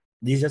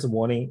 This is just a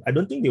warning. I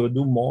don't think they will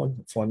do more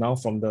for now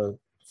from the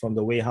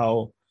way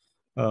how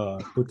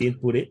Putin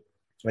put it.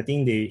 I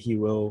think he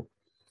will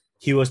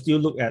still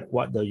look at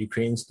what the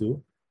Ukrainians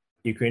do,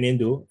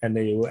 and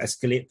they will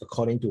escalate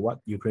according to what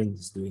Ukraine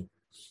is doing.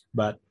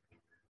 But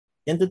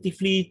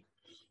tentatively,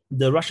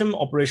 the Russian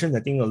operations,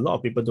 I think a lot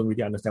of people don't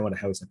really understand what the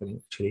hell is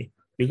happening actually,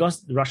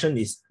 because the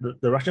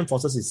Russian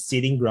forces is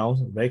ceding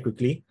ground very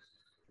quickly,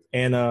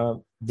 and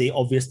they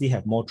obviously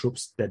have more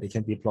troops that they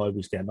can deploy,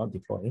 which they are not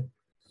deploying.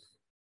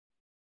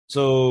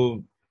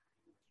 So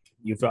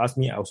if you ask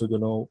me, I also don't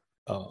know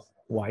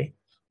why.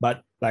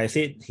 But like I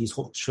said, he's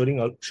showing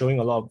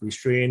a lot of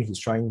restraint. He's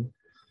trying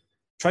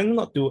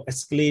not to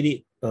escalate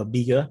it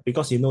bigger,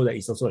 because that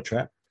it's also a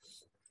trap.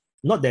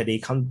 Not that they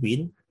can't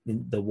win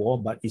in the war,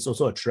 but it's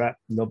also a trap,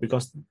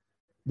 because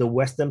the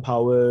Western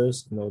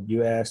powers,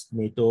 US,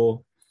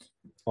 NATO,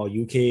 or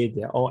UK,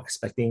 they're all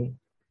expecting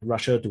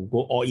Russia to go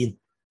all in.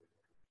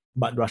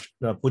 But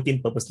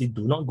Putin purposely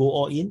do not go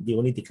all in. They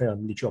only declare a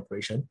military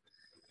operation.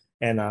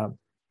 And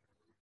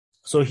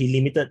so he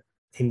limited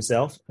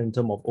himself in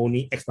terms of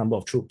only X number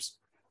of troops.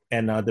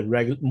 And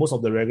most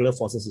of the regular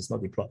forces is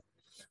not deployed.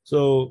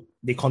 So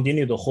they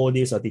continue to hold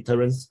this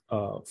deterrence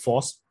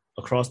force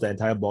across the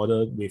entire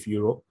border with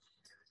Europe,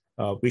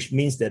 which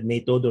means that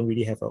NATO don't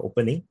really have an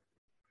opening.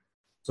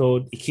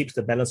 So it keeps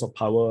the balance of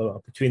power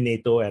between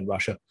NATO and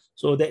Russia.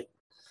 So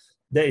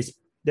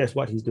that's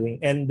what he's doing.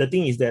 And the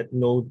thing is that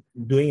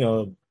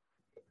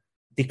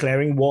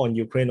declaring war on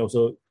Ukraine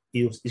also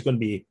is going to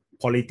be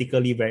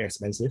politically very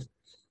expensive.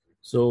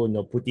 So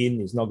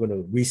Putin is not going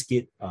to risk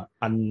it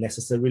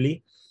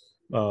unnecessarily.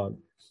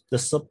 The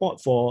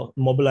support for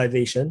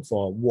mobilization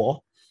for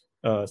war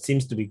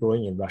seems to be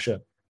growing in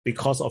Russia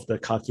because of the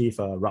Kharkiv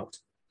route.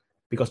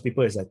 Because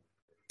people is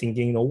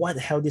thinking, why the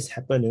hell this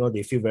happened?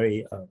 They feel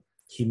very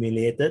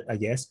humiliated, I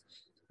guess.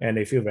 and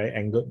they feel very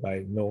angered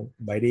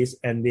by this,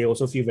 and they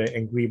also feel very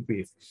angry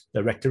with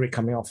the rhetoric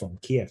coming out from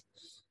Kiev,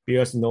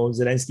 because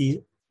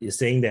Zelensky is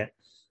saying that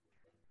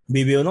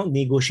we will not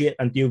negotiate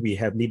until we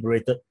have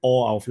liberated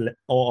all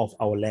of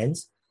our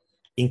lands,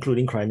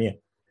 including Crimea.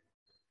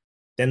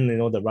 Then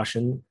the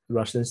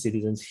Russian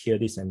citizens hear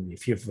this and they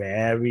feel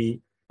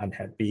very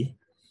unhappy.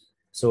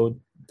 So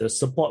the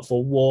support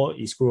for war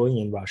is growing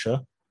in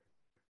Russia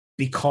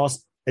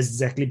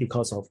exactly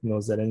because of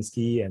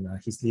Zelensky and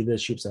his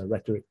leadership's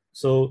rhetoric.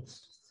 So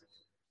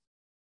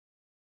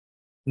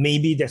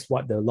maybe that's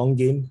what the long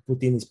game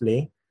Putin is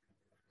playing.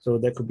 So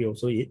that could be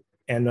also it.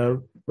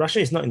 And Russia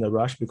is not in a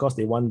rush because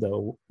they want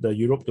the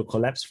Europe to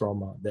collapse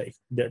from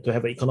to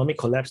have an economic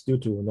collapse due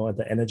to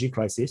the energy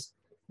crisis,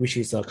 which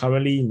is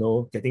currently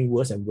getting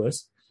worse and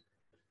worse.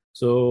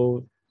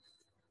 So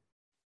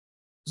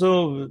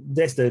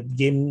that's the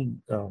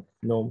game.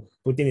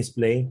 Putin is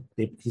playing.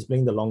 He's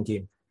playing the long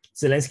game.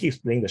 Zelensky is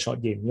playing the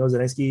short game.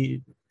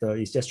 Zelensky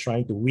is just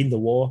trying to win the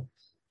war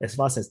as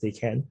fast as they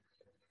can,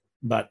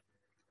 but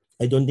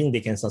I don't think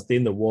they can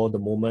sustain the war the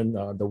moment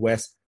the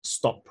West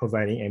stop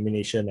providing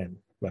ammunition and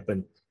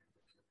weapon,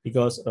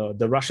 because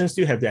the Russians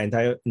still have their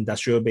entire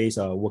industrial base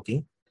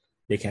working.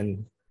 They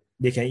can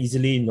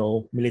easily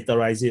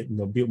militarize it,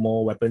 build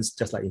more weapons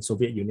just like in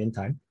Soviet Union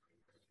time.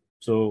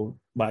 So,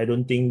 but I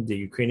don't think the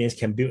Ukrainians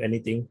can build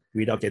anything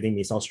without getting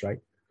missile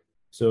strike.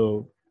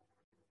 So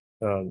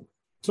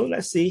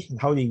let's see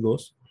how it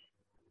goes.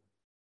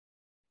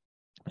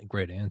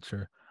 Great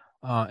answer.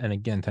 And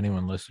again, to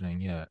anyone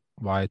listening,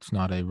 Wyatt's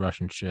not a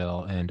Russian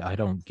shill, and I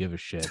don't give a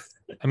shit.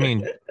 I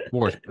mean,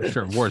 war's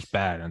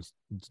bad and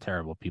it's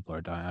terrible. People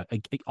are dying.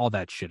 All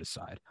that shit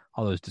aside,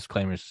 all those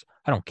disclaimers,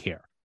 I don't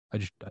care. I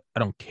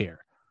don't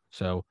care.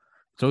 So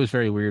it's always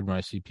very weird when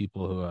I see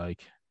people who are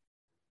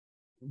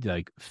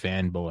like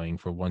fanboying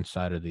for one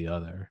side or the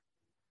other.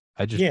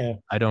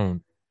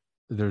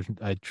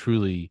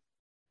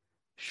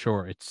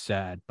 Sure, it's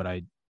sad, but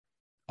I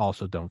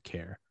also don't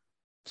care.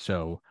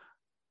 So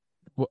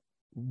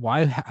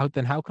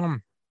how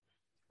come,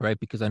 right?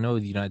 Because I know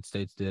the United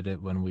States did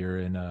it when we were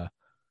in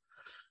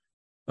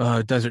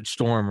Desert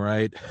Storm,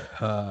 right?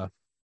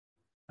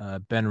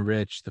 Ben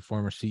Rich, the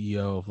former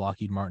CEO of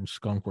Lockheed Martin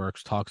Skunk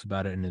Works, talks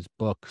about it in his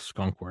book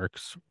Skunk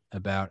Works,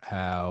 about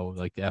how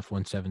like the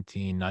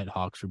F-117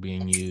 Nighthawks were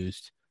being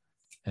used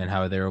and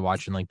how they were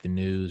watching like the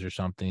news or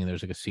something.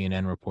 There's like a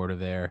CNN reporter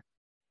there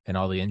and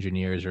all the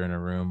engineers are in a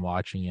room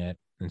watching it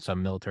and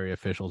some military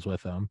officials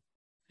with them.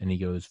 And he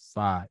goes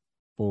 5,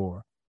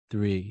 4,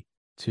 3,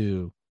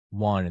 2,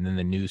 1, and then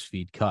the news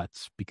feed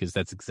cuts because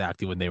that's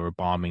exactly when they were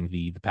bombing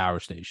the power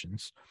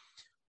stations.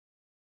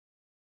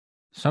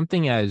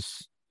 Something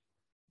as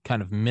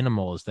kind of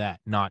minimal as that,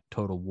 not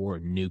total war,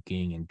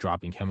 nuking and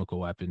dropping chemical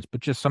weapons,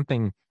 but just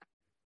something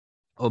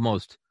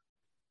almost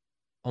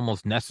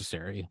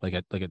necessary.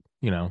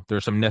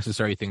 There's some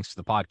necessary things to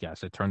the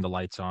podcast. I turn the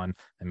lights on,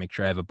 I make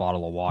sure I have a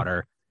bottle of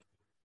water,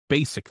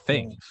 basic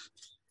things,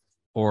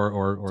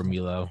 or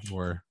Milo,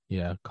 or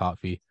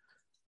coffee.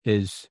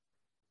 Is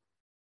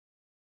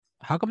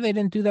how come they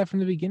didn't do that from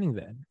the beginning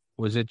then?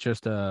 Is it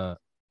just a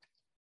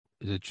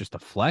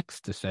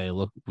flex to say,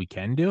 look, we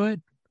can do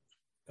it?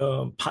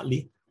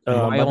 Partly.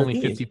 Why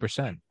only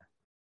 50%?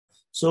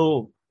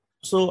 So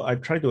I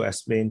try to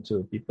explain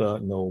to people,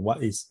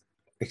 what is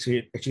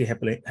actually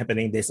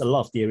happening. There's a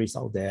lot of theories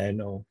out there,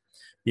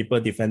 people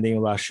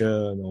defending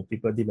Russia,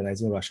 people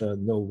demonizing Russia,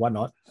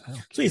 whatnot.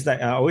 So it's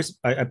like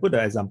I put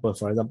an example.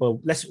 For example,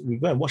 we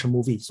go and watch a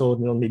movie. So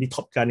maybe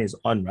Top Gun is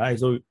on, right?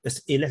 So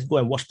let's go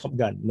and watch Top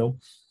Gun,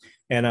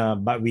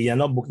 And but we are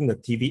not booking the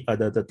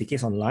the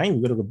tickets online.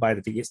 We're going to go buy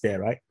the tickets there,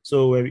 right?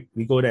 So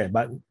we go there,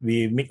 but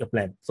we make a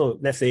plan. So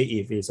let's say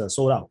if it's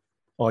sold out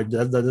or it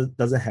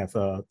doesn't have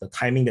the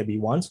timing that we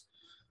want,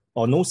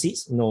 or no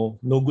seats, no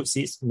good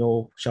seats,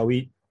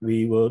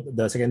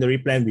 the secondary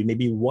plan, we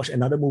maybe watch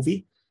another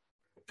movie,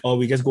 or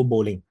we just go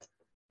bowling,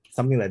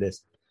 something like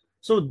this.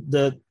 So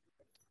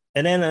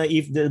and then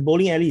if the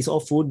bowling alley is all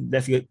full,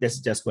 let's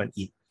just go and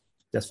eat.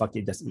 Just fuck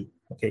it, just eat.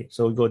 Okay,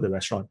 so we go to the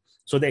restaurant.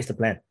 So that's the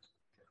plan.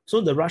 So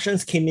the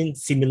Russians came in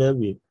similar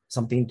with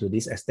something to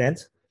this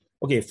extent.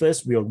 Okay,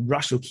 first we'll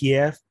rush to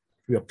Kiev.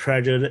 We'll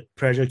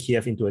pressure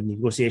Kiev into a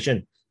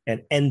negotiation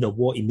and end the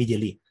war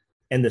immediately,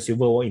 end the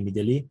civil war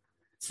immediately,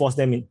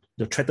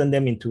 threaten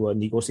them into a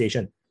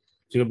negotiation.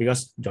 So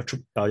because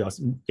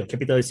your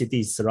capital city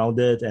is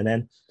surrounded, and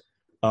then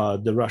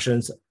the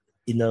Russians,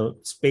 in a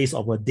space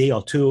of a day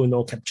or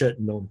two, captured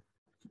 30%,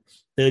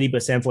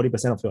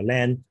 40% of your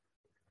land.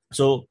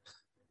 So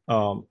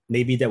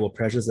maybe that will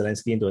pressure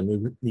Zelensky into a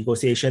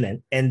negotiation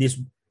and end this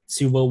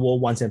civil war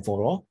once and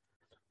for all.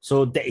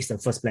 So that is the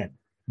first plan.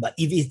 But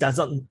if it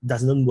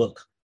doesn't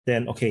work,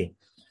 then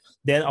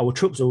our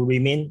troops will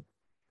remain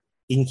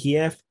in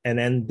Kiev, and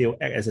then they'll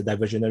act as a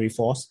diversionary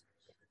force.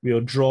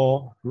 We'll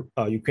draw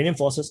Ukrainian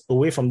forces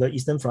away from the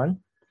Eastern Front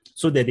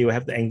so that they will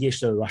have to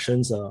engage the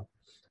Russians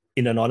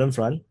in the Northern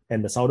Front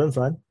and the Southern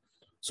Front,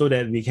 so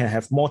that we can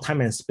have more time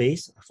and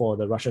space for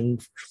the Russian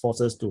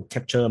forces to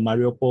capture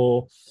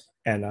Mariupol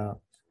and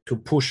to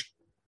push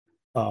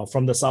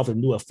from the south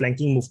and do a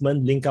flanking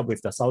movement, link up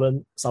with the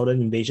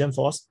southern invasion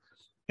force,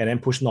 and then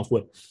push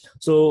northward.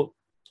 So,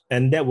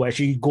 and that will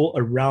actually go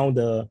around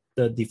the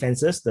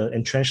defenses, the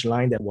entrenched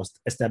line that was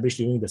established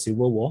during the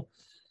Civil War.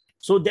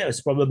 So that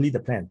is probably the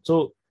plan.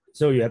 So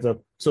you have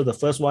the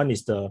first one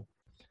is the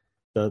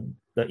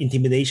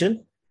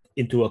intimidation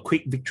into a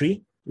quick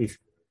victory with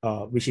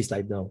which is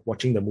like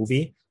watching the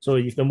movie. So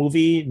if the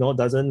movie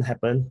doesn't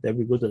happen, then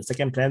we go to the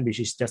second plan, which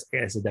is just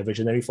as a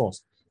diversionary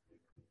force.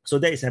 So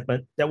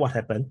that what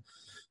happened.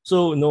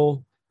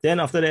 So then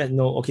after that,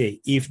 okay,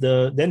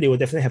 then they will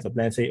definitely have a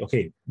plan, say,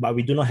 okay, but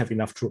we do not have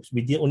enough troops.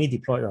 We only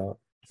deployed a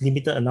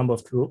limited number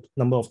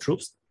of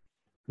troops,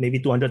 maybe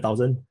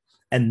 200,000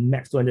 and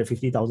max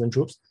 250,000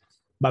 troops.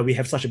 But we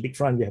have such a big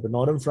front. We have a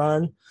northern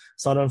front,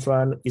 southern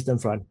front, eastern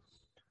front.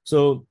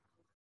 So,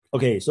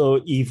 okay,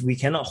 so if we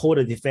cannot hold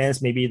the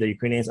defense, maybe the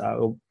Ukrainians are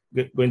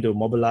going to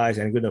mobilize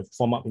and going to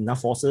form up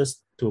enough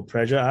forces to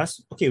pressure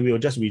us. Okay, we will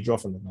just withdraw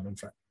from the northern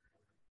front.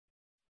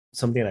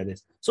 Something like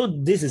this. So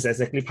this is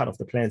exactly part of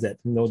the plans that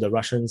the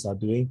Russians are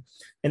doing,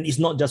 and it's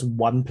not just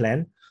one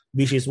plan,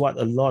 which is what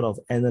a lot of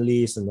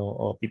analysts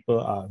or people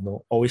are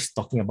always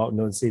talking about.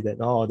 Say that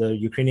the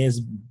Ukrainians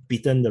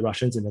beaten the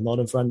Russians in the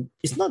northern front.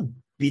 It's not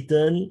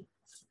beaten.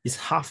 It's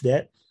half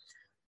that.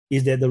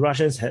 Is that the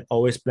Russians had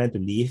always planned to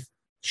leave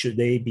should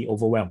they be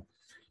overwhelmed,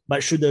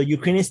 but should the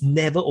Ukrainians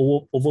never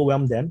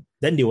overwhelm them,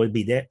 then they will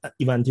be there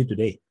even until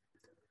today.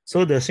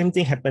 So the same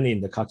thing happened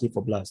in the Kharkiv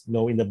Oblast.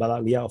 In the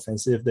Balaklia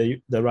offensive,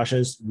 the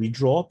Russians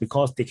withdraw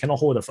because they cannot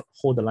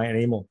hold the line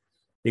anymore.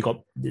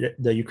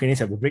 The Ukrainians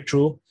have a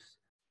breakthrough,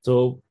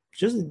 so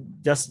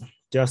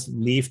just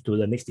leave to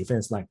the next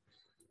defense line.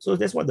 So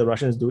that's what the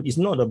Russians do. It's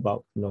not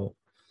about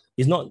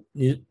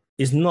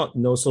it's not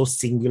so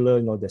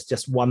singular. There's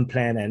just one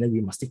plan and then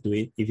we must stick to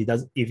it.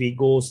 If it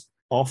goes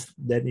off,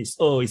 then it's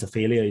a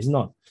failure. It's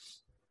not.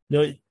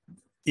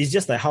 It's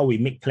just like how we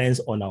make plans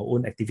on our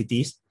own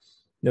activities.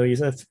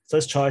 It's a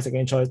first choice,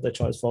 second choice, third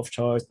choice, fourth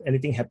choice.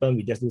 Anything happen,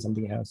 we just do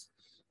something else.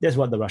 That's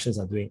what the Russians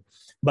are doing.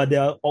 But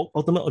their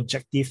ultimate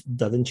objective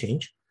doesn't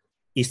change.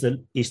 It's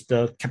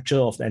the capture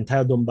of the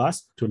entire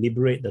Donbass to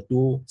liberate the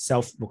two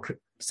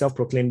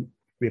self-proclaimed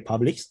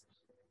republics.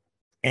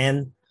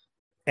 And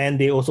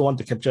they also want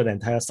to capture the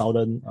entire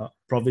southern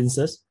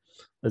provinces,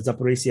 the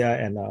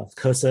Zaporizhia and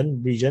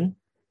Kherson region,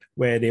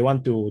 where they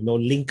want to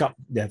link up.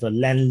 They have a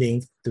land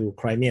link to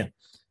Crimea.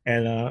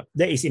 And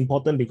that is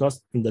important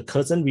because in the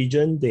Kherson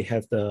region, they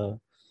have the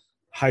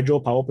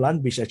hydro power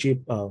plant, which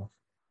actually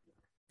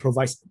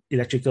provides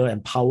electrical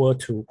and power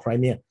to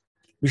Crimea,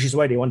 which is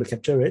why they want to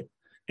capture it.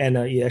 And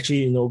it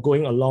actually,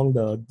 going along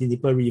the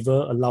Dnieper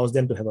River allows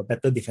them to have a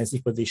better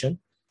defensive position.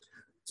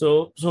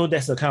 So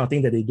that's the kind of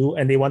thing that they do.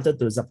 And they wanted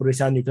the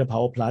Zaporizhia nuclear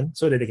power plant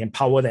so that they can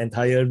power the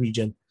entire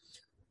region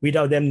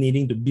without them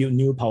needing to build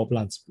new power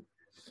plants.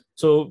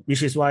 So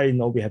which is why,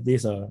 we have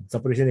this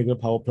Zaporizhia nuclear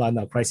power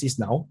plant crisis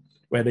now,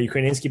 where the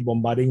Ukrainians keep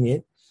bombarding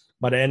it.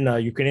 But then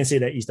Ukrainians say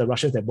that it's the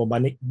Russians that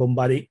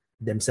bombarded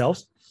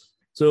themselves.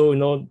 So,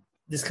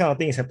 this kind of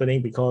thing is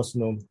happening because,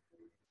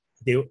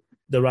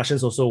 the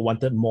Russians also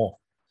wanted more,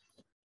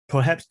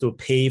 perhaps to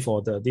pay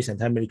for this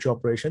entire military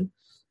operation.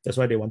 That's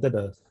why they wanted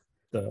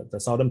the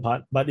southern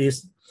part. But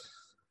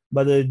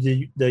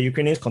the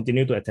Ukrainians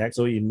continue to attack.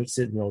 So it makes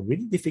it,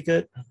 really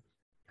difficult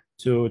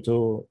to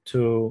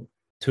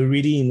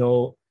really,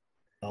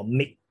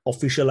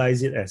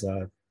 officialize it as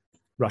a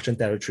Russian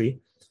territory.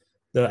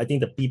 I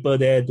think the people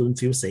there don't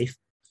feel safe,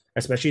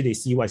 especially they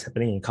see what's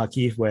happening in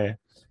Kharkiv, where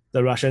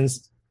the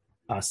Russians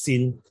are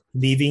seen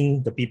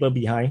leaving the people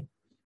behind.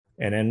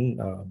 And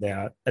then there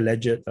are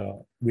alleged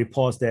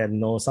reports that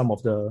some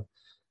of the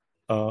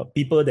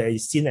people that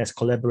is seen as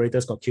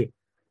collaborators got killed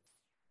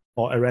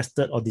or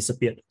arrested or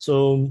disappeared.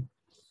 So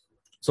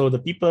the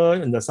people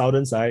in the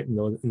southern side,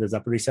 in the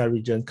Zaporizhia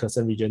region,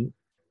 Kherson region,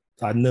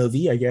 are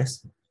nervy, I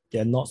guess.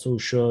 They're not so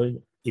sure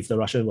if the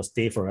Russians will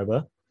stay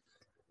forever.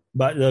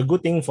 But the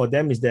good thing for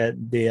them is that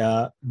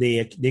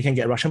they can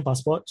get Russian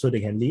passport, so they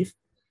can leave.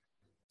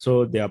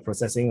 So they are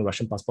processing a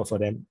Russian passport for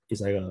them.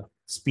 It's like a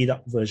speed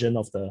up version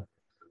of the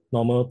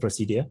normal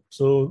procedure.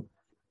 So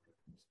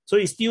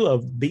it's still a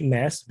big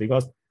mess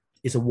because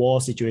it's a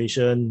war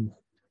situation.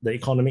 The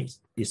economy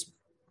is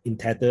in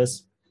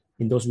tatters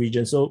in those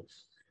regions. So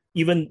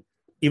even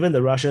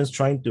the Russians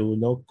trying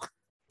to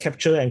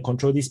capture and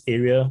control this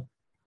area,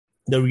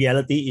 the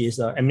reality is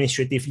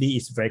administratively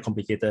it's very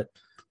complicated.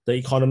 The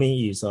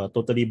economy is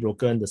totally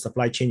broken. The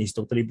supply chain is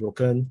totally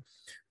broken.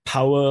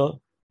 Power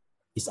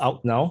is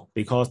out now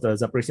because the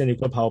Zaporizhia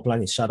nuclear power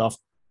plant is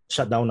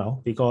shut down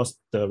now because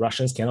the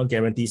Russians cannot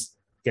guarantee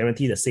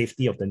the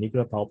safety of the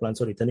nuclear power plant,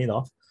 so they turn it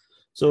off.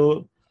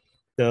 So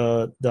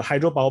the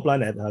hydro power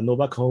plant at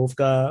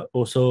Novakhovka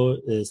also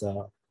is,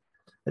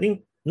 I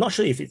think, not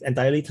sure if it's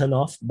entirely turned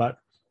off, but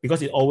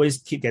because it always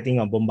keep getting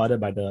bombarded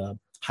by the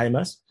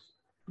HIMARS,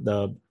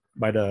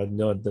 by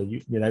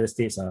the United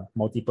States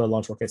multiple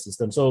launch rocket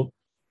system. So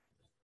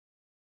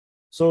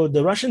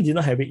the Russians did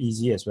not have it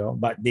easy as well,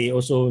 but they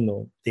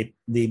also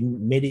they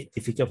made it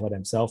difficult for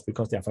themselves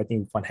because they are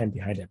fighting with one hand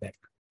behind their back.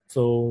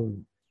 So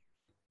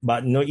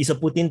But it's a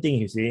Putin thing,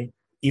 you see.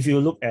 If you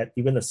look at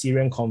even the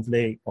Syrian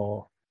conflict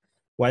or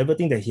whatever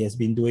thing that he has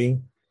been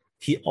doing,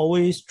 he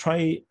always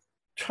try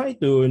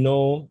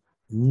to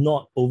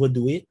not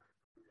overdo it.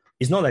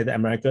 It's not like the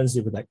Americans,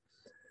 they were like,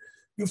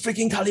 you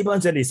freaking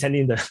Taliban, and they send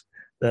in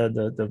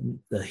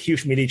the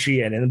huge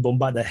military and then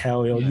bombard the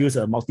hell, use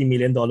a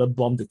multi-million-dollar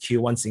bomb to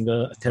kill one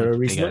single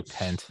terrorist. They got a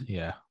tent,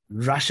 yeah.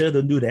 Russia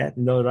don't do that.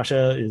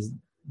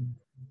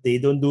 They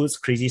don't do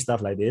crazy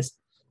stuff like this.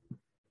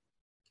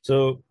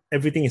 So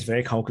everything is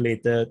very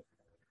calculated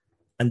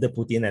under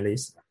Putin, at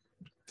least.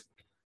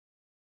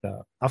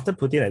 After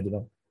Putin, I don't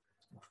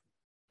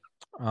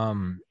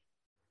know.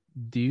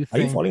 Do you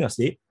think... Are you falling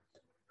asleep?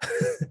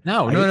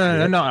 No.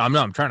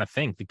 I'm trying to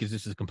think because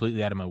this is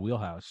completely out of my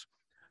wheelhouse.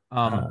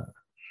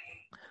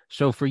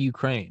 So for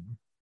Ukraine,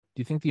 do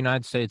you think the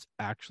United States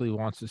actually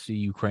wants to see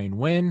Ukraine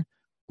win,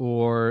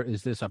 or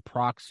is this a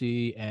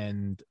proxy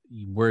and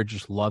we're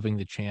just loving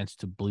the chance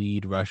to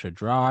bleed Russia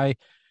dry?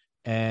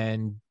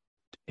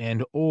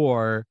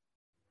 Or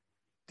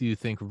do you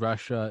think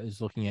Russia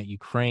is looking at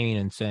Ukraine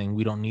and saying,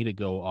 we don't need to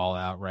go all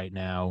out right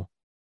now,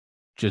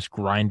 just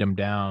grind them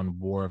down,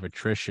 war of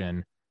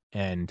attrition,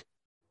 and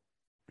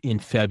in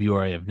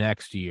February of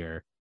next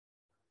year,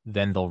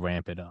 then they'll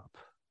ramp it up?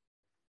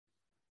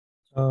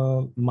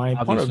 My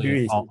Obviously, point of view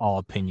is all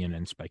opinion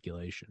and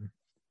speculation.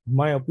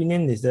 My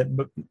opinion is that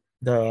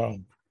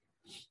the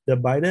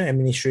Biden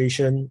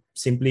administration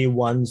simply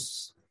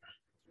wants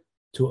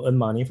to earn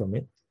money from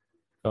it.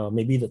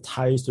 Maybe the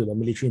ties to the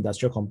military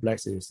industrial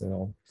complex is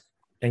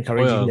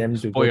encouraging them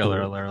to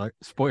Spoiler alert.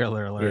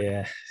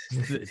 Yeah.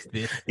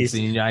 it's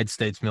the United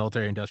States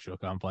military industrial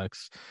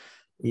complex.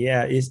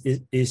 Yeah,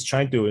 it's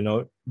trying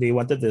to, they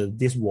wanted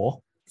this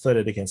war so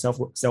that they can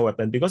sell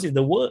weapons, because if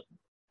the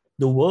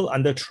world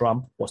under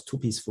Trump was too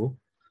peaceful,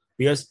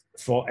 because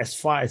for as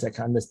far as I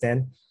can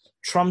understand,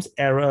 Trump's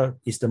era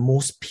is the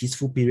most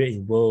peaceful period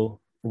in world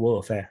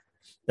affair.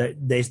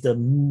 There's the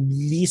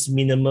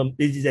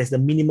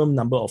minimum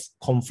number of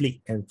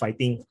conflict and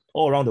fighting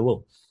all around the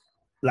world.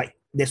 Like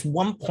there's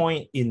one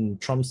point in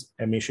Trump's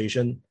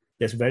administration,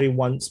 there's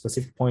one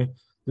specific point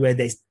where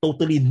there's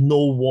totally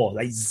no war,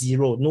 like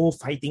zero, no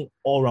fighting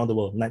all around the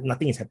world. Like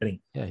nothing is happening.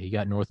 Yeah, you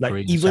got North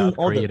Korea, even South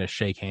Korea to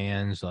shake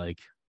hands, like.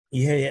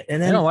 Yeah,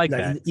 and then they don't like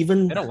that. They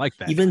don't like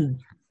that.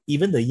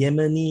 Even the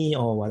Yemeni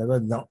or whatever,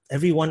 now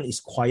everyone is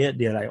quiet.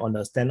 They're like on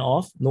the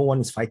standoff. No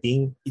one is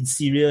fighting. In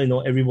Syria,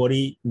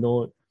 everybody,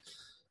 because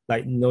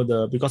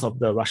of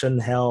the Russian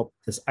help,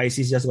 this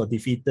ISIS just got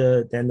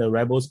defeated. Then the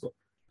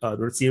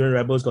Syrian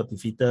rebels got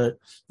defeated.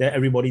 Then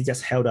everybody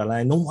just held the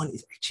line. No one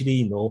is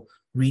actually,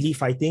 really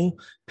fighting.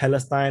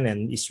 Palestine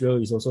and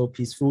Israel is also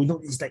peaceful.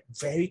 It's like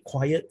very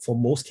quiet for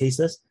most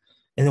cases.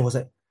 And it was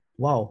like,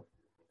 wow,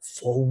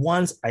 for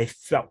once I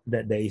felt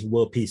that there is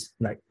world peace.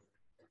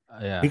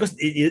 Because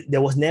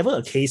there was never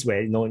a case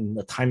where, in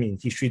the time in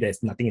history,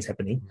 nothing is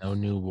happening. No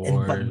new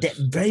wars. But that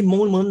very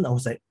moment,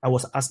 I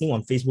was asking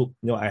on Facebook,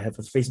 I have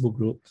a Facebook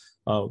group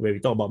where we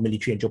talk about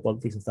military and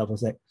geopolitics and stuff. I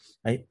was like,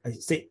 I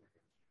said,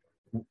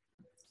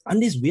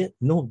 aren't this weird?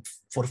 No,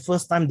 for the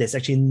first time, there's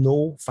actually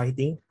no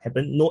fighting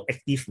happening, no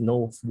active,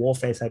 no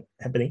warfare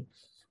happening.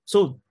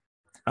 So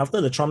after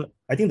the Trump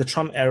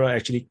era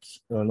actually,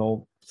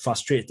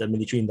 frustrates the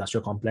military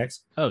industrial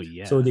complex. Oh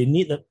yeah. So they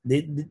need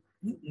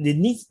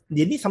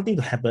something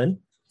to happen,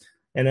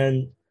 and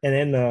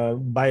then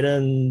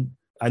Biden.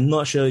 I'm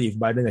not sure if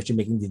Biden actually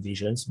making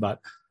decisions, but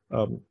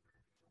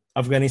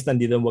Afghanistan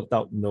didn't work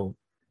out.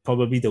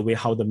 Probably the way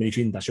how the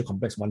military industrial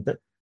complex wanted,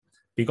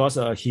 because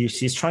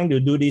he's trying to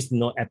do this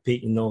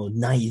epic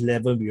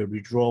 9/11 we will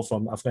withdraw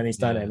from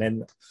Afghanistan, and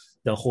then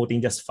the whole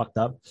thing just fucked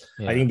up.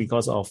 I think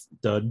because of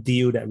the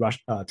deal that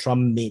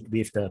Trump made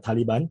with the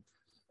Taliban.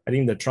 I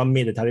think the Trump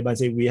made the Taliban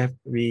say,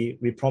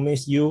 we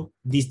promise you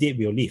this date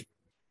we'll leave.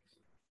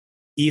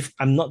 If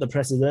I'm not the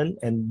president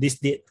and this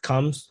date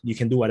comes, you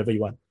can do whatever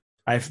you want.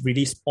 I've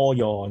released all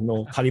your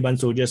Taliban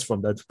soldiers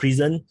from the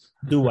prison,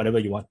 do whatever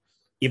you want.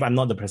 If I'm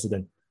not the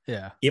president.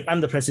 Yeah. If I'm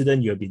the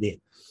president, you'll be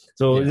dead.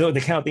 So, the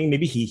kind of thing,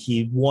 maybe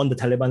he warned the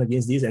Taliban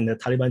against this, and the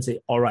Taliban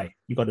say, all right,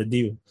 you got a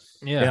deal.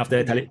 Yeah.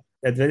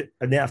 Then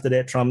after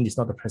that, Trump is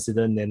not the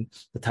president, then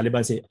the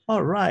Taliban say,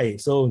 all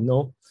right,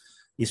 so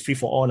it's free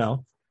for all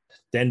now.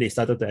 Then they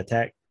started to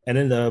attack, and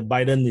then the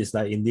Biden is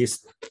like in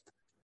this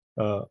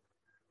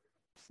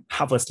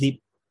half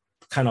asleep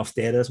kind of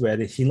status where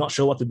he's not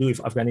sure what to do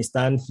with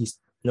Afghanistan. He's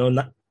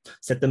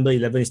September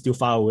 11 is still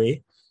far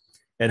away,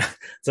 and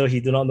so he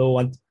do not know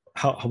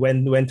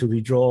when to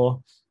withdraw.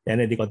 And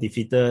then they got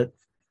defeated,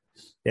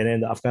 and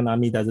then the Afghan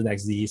army doesn't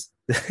exist.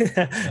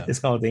 This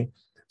kind of thing.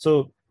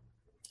 So,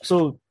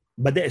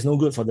 but that is no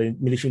good for the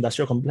military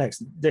industrial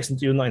complex. There's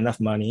still not enough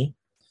money.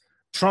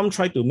 Trump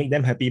tried to make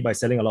them happy by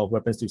selling a lot of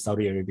weapons to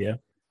Saudi Arabia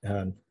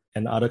and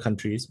other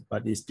countries,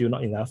 but it's still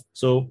not enough.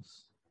 So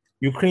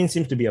Ukraine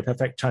seems to be a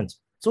perfect chance.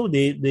 So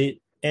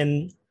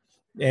and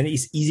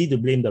it's easy to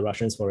blame the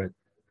Russians for it,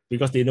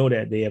 because they know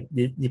that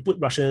they put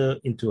Russia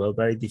into a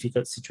very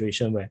difficult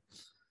situation where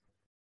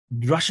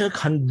Russia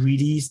can't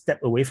really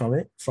step away from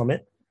it.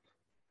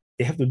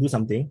 They have to do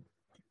something.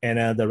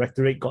 and the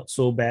rhetoric got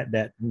so bad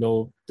that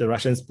the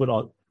Russians put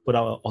out an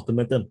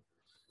ultimatum.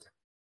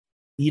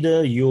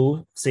 Either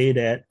you say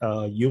that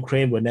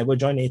Ukraine will never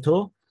join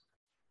NATO,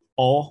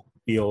 or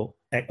you'll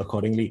act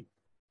accordingly.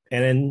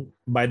 And then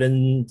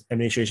Biden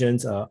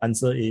administration's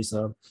answer is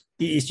it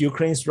is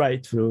Ukraine's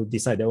right to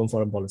decide their own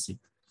foreign policy.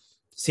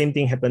 Same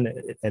thing happened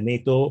at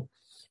NATO.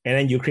 And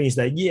then Ukraine is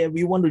like, yeah,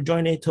 we want to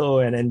join NATO.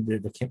 And then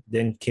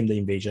then came the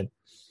invasion.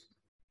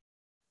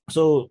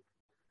 So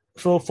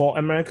for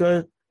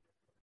America,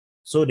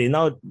 so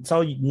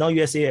now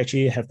USA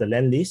actually have the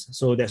land lease.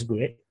 So that's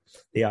great.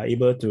 They are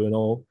able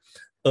to,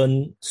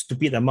 earn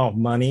stupid amount of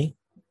money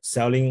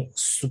selling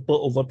super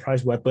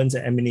overpriced weapons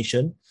and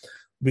ammunition,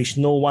 which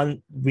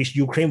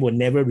Ukraine will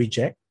never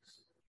reject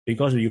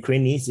because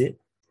Ukraine needs it.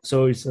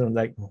 So it's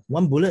like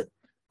one bullet.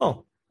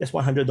 Oh, that's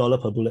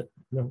 $100 per bullet.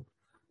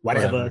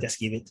 Whatever, just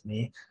give it to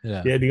me.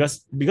 Yeah.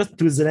 Because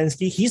to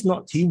Zelensky,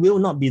 he will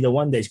not be the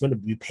one that's going to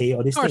repay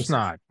all these things.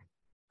 Of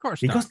course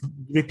because not.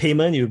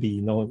 Repayment, you'll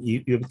be,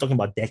 you're talking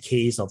about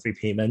decades of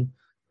repayment.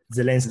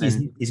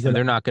 Zelensky is going to,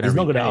 they're not going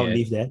to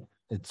outlive that.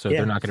 So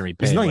they're not going to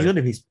repay. It's not going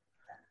to be.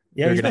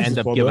 Yeah, they're going to end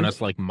up giving us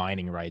like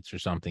mining rights or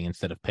something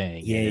instead of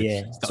paying.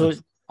 Yeah. So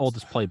it's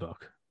oldest playbook.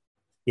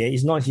 Yeah,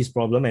 it's not his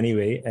problem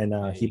anyway, and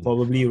he'll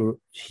probably,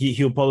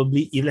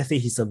 if let's say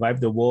he survived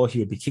the war, he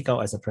will be kicked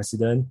out as a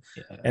president,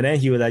 and then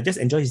he will just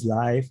enjoy his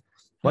life.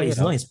 But it's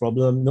not his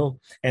problem. No,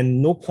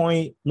 and no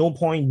point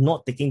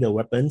not taking the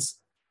weapons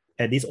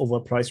at this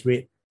overpriced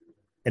rate,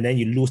 and then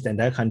you lose the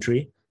entire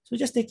country. So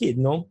just take it,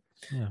 And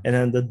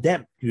then the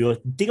debt, you will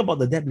think about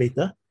the debt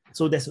later.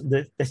 So that's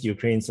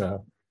Ukraine's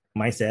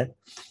mindset,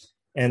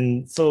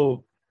 and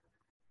so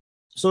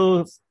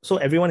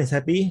everyone is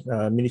happy.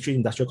 Military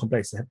industrial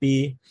complex is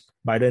happy.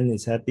 Biden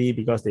is happy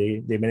because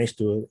they managed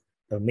to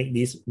make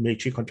these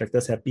military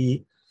contractors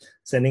happy.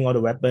 Sending all the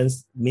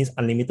weapons means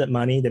unlimited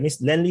money. That means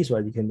land lease,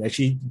 where you can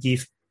actually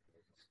give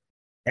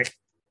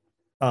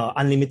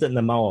unlimited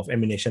amount of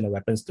ammunition and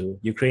weapons to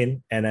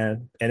Ukraine,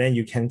 and then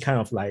you can kind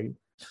of like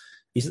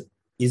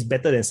it's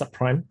better than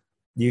subprime.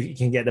 You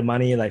can get the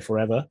money like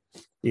forever.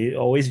 It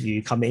always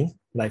be coming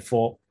if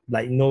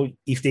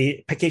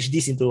they package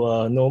this into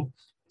a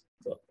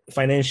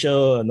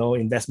financial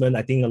investment,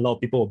 I think a lot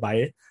of people will buy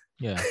it.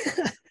 So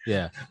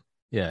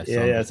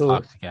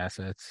toxic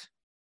assets.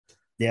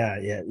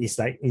 It's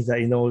like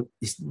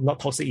it's not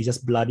toxic, it's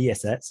just bloody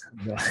assets.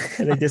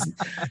 And they just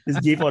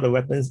give all the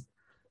weapons.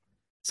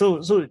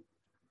 So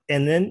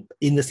and then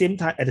at the same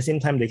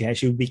time they can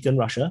actually weaken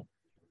Russia.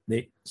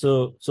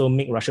 So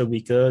make Russia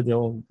weaker,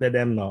 let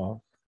them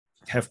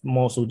have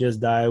more soldiers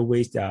die,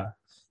 waste their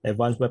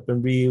advanced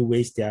weaponry,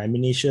 waste their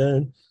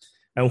ammunition.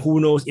 And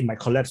who knows, it might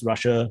collapse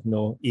Russia,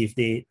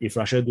 if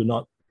Russia do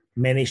not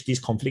manage this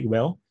conflict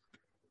well,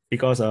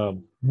 because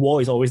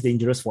war is always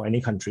dangerous for any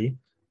country.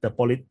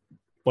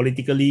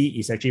 Politically,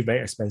 it's actually very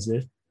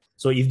expensive.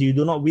 So if you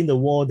do not win the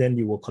war, then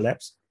you will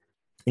collapse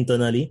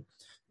internally.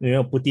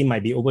 Putin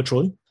might be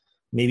overthrown.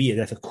 Maybe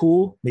there's a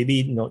coup.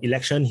 Maybe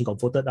election, he got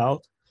voted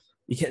out.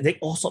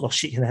 All sort of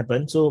shit can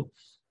happen. So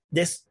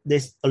there's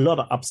a lot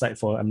of upside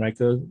for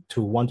America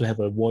to want to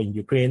have a war in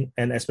Ukraine,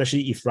 and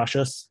especially if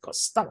Russia got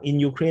stuck in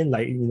Ukraine,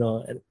 like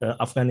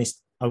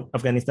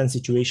Afghanistan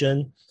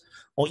situation,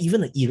 or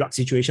even an Iraq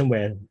situation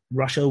where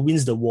Russia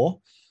wins the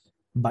war,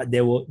 but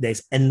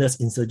there's endless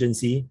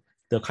insurgency,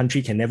 the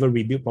country can never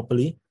rebuild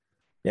properly,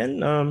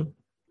 then that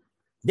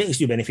is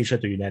still beneficial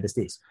to the United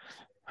States.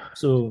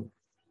 So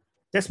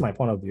that's my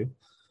point of view.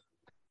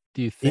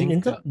 Do you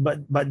think?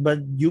 But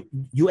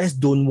US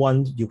don't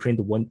want Ukraine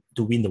to win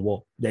the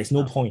war. There is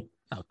no point.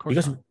 Of course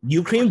because not.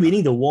 Ukraine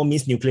winning the war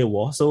means nuclear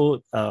war.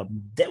 So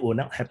that will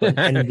not happen.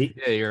 And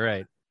you're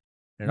right.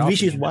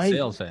 Which is why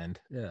sales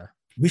end. Yeah.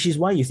 Which is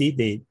why you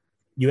see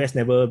US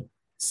never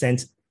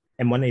sent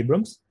M1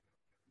 Abrams.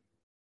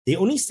 They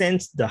only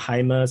sent the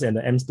HIMARS and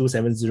the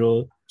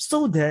M270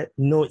 so that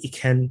it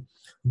can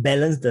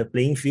balance the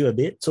playing field a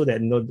bit, so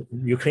that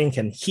Ukraine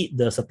can hit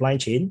the supply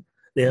chain.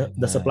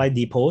 The supply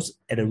depots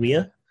at the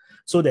rear,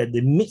 so that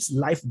it makes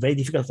life very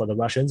difficult for the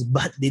Russians,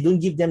 but they don't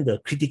give them the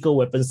critical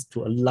weapons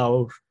to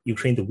allow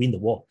Ukraine to win the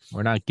war.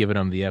 We're not giving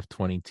them the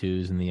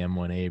F-22s and the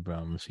M1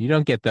 Abrams. You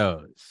don't get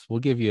those. We'll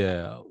give you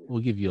a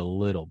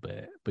little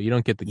bit, but you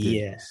don't get the goodies.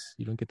 Yeah.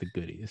 You don't get the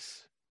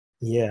goodies.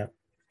 Yeah.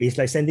 It's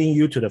like sending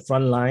you to the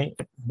front line,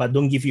 but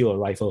don't give you a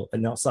rifle,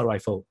 an assault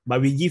rifle. But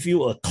we give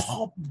you a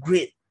top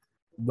grade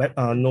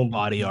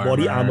body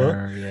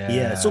armor.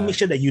 Yeah. So make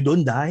sure that you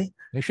don't die.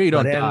 Make sure you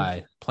don't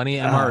die. Plenty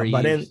of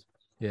MREs.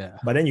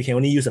 But then you can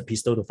only use a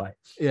pistol to fight.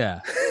 Yeah.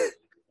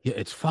 Yeah,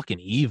 it's fucking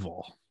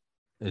evil.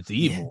 It's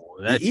evil.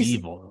 Yeah, that's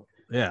evil.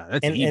 Yeah,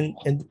 that's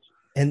evil.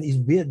 And it's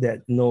weird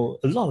that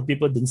a lot of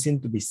people don't seem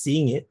to be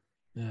seeing it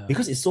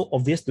because it's so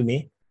obvious to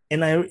me.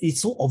 And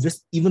it's so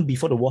obvious even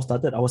before the war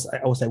started. I was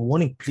like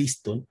warning, please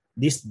don't.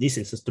 This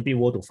is a stupid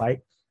war to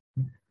fight.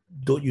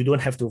 You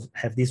don't have to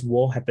have this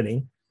war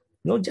happening.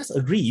 Just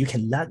agree. You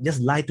can just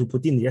lie to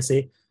Putin. Just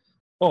say,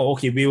 oh,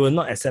 okay, we will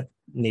not accept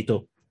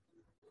NATO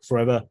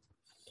forever.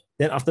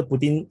 Then after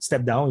Putin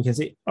stepped down, you can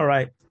say, all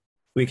right,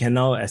 we can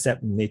now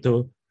accept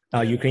NATO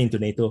Ukraine into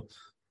NATO,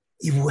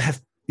 you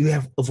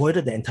have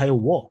avoided the entire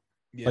war.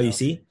 But you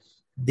see,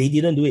 they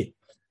didn't do it.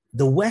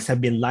 The West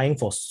have been lying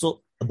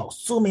about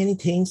so many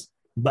things,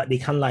 but they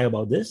can't lie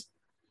about this.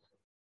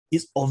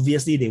 It's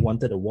obviously they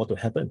wanted a war to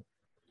happen.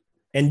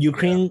 And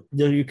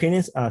the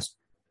Ukrainians are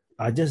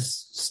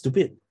just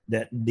stupid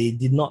that they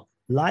did not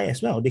lie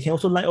as well. They can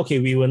also lie, okay,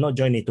 we will not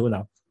join NATO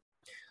now.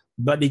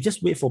 But they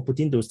just wait for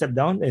Putin to step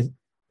down and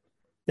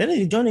then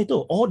they join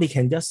NATO. Or they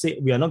can just say,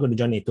 we are not going to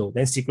join NATO.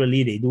 Then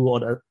secretly they do all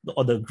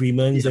the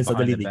agreements and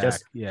suddenly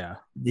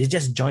they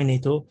just join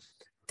NATO.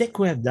 They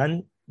could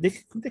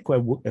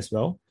have worked as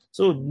well.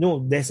 So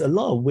no, there's a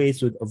lot of ways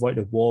to avoid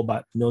the war,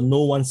 but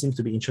no one seems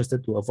to be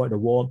interested to avoid the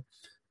war.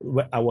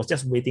 I was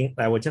just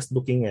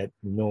looking at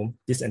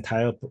this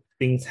entire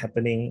things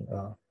happening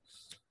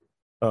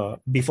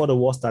before the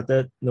war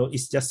started.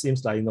 It just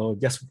seems like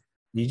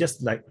you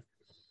just like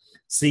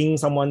seeing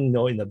someone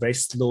in a very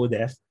slow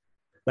death,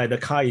 like the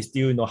car is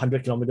still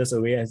 100 kilometers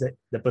away and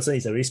the person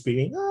is already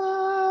screaming,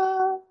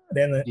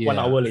 then 1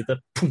 hour later,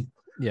 boom.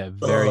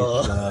 Very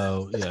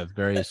slow.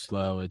 Very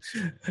slow. It's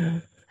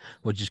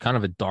which is kind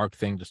of a dark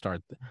thing to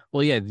start.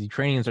 Well, the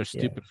Ukrainians are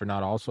stupid for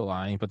not also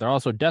lying, but they're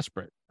also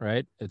desperate,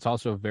 right? It's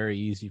also very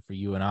easy for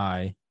you and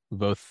I,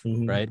 both,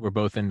 right? We're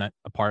both in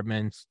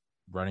apartments,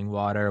 running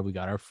water. We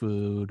got our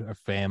food, our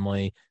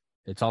family.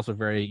 It's also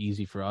very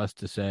easy for us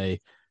to say,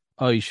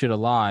 oh, you should have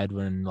lied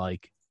when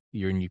like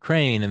you're in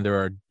Ukraine and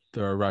there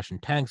are Russian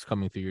tanks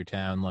coming through your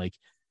town. Like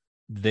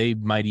they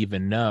might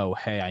even know,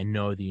 hey, I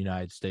know the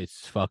United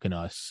States is fucking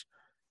us,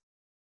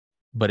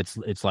 but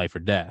it's life or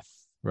death.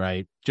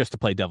 Right, just to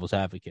play devil's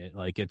advocate,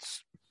 like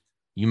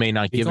you may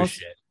not give a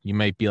shit. You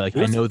might be like,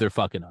 I know they're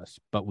fucking us,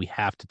 but we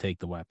have to take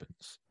the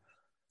weapons.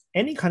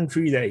 Any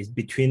country that is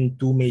between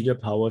two major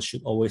powers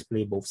should always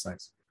play both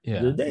sides.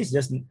 That's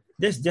just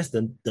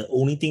the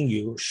only thing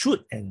you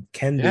should and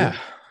can do.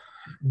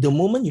 The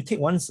moment you take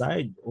one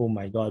side, oh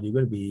my god, you're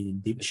gonna be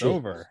in deep shit.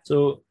 Over.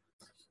 So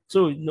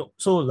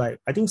like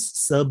I think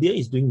Serbia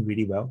is doing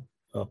really well,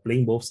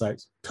 playing both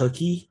sides.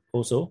 Turkey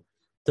also.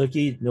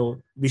 Turkey,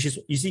 which is,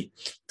 you see,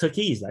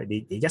 Turkey is like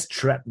they just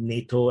trap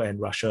NATO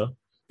and Russia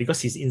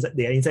because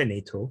they are inside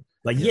NATO,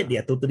 but yet they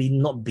are totally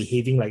not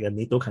behaving like a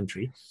NATO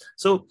country.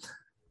 So,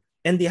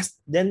 and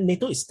then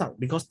NATO is stuck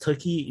because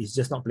Turkey is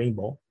just not playing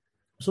ball.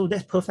 So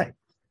that's perfect.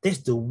 That's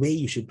the way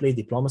you should play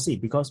diplomacy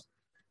because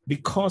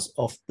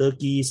of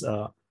Turkey's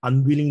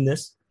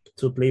unwillingness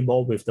to play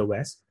ball with the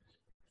West.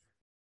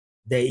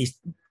 It's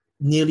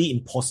nearly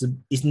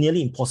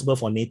impossible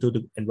for NATO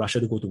and Russia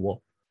to go to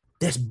war.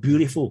 That's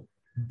beautiful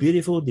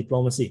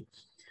diplomacy,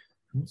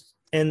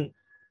 and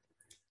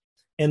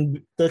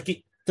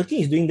Turkey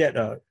is doing that.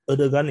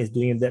 Erdogan is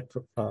doing that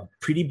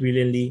pretty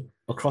brilliantly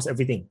across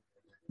everything.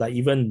 Like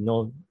even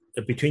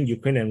between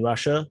Ukraine and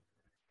Russia,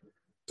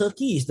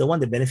 Turkey is the one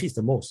that benefits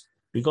the most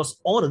because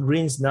all the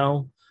grains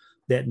now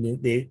that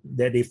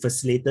they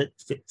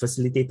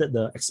facilitated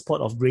the export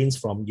of grains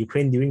from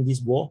Ukraine during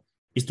this war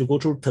is to go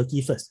through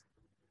Turkey first.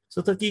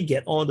 So Turkey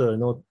get all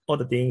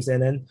the things,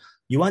 and then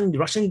you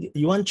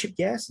want cheap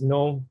gas?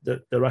 No,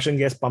 the Russian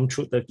gas pumped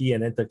through Turkey,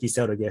 and then Turkey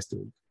sell the gas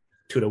to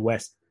the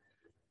West.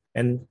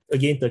 And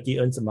again, Turkey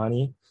earns the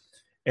money.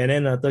 And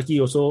then Turkey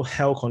also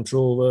held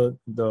control over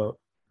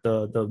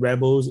the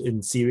rebels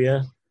in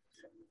Syria.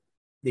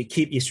 They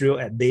keep Israel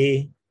at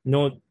bay.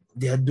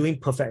 They are doing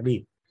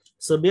perfectly.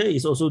 Serbia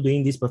is also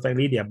doing this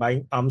perfectly. They are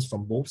buying arms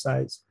from both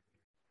sides.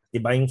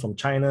 They're buying from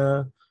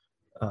China,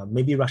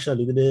 maybe Russia a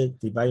little bit.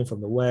 They're buying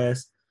from the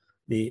West.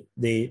 They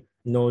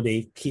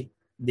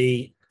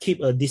keep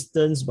a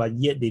distance, but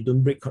yet they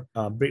don't break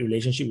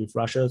relationship with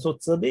Russia. So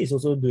Serbia is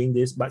also doing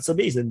this, but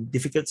Serbia is a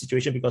difficult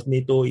situation because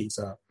NATO is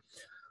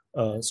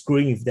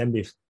screwing with them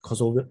with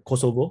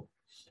Kosovo.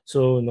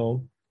 So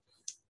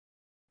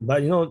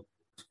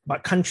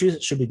but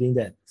countries should be doing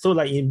that. So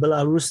like in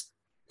Belarus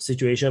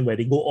situation where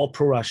they go all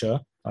pro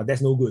Russia,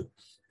 that's no good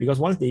because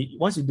once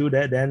you do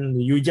that, then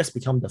you just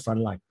become the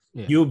front line.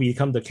 Yeah. You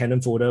become the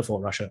cannon fodder for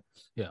Russia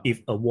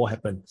if a war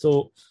happens.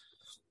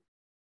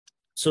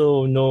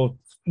 So no,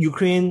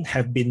 Ukraine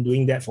have been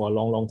doing that for a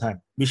long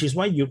time, which is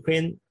why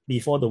Ukraine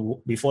before the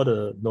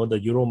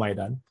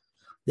Euromaidan,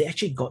 they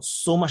actually got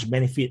so much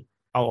benefit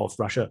out of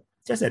Russia.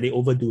 Just that they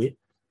overdo it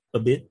a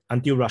bit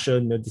until Russia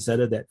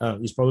decided that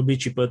it's probably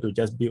cheaper to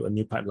just build a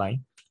new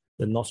pipeline,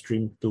 the Nord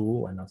Stream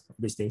 2 and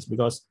these things,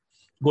 because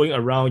going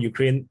around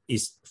Ukraine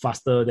is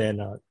faster than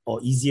or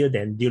easier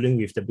than dealing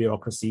with the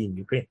bureaucracy in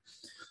Ukraine.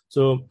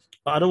 So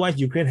otherwise,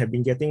 Ukraine have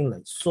been getting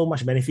like so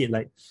much benefit,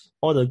 like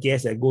all the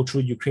gas that go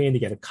through Ukraine, they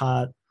get a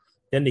cut,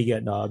 then they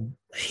get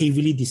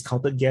heavily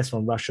discounted gas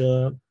from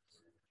Russia.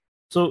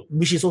 So,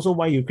 which is also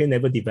why Ukraine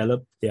never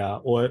developed their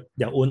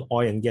own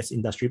oil and gas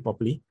industry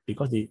properly,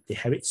 because they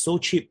have it so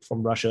cheap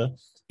from Russia,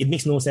 it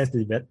makes no sense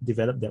to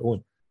develop their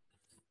own.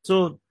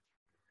 So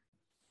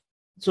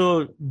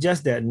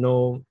just that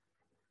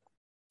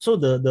so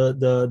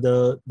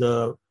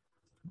the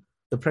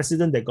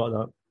president that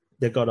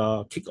got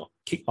a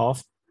kick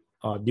off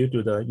due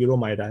to the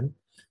Euromaidan,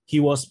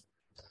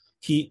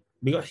 he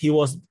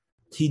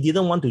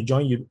didn't want to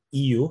join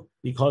EU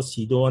because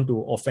he don't want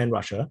to offend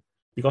Russia,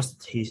 because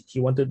he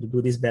wanted to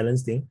do this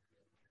balance thing.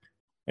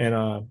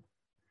 And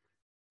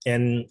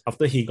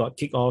after he got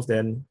kicked off,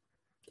 then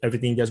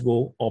everything just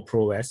go all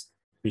pro-West,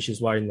 which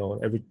is why,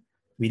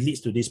 we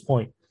leads to this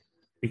point,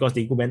 because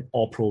they went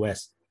all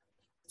pro-West.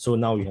 So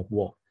now we have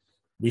war.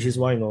 This is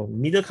why,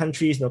 middle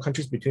countries,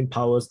 countries between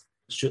powers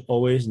should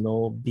always,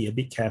 be a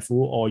bit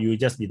careful, or you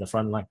just be the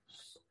front line.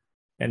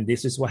 And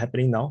this is what's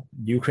happening now.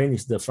 Ukraine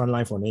is the front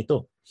line for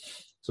NATO.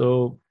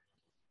 So,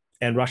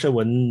 and Russia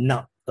will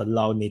not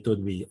allow NATO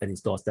to be at its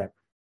doorstep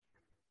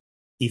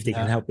if they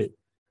can help it.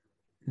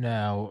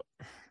 Now,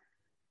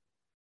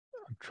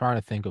 I'm trying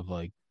to think of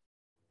like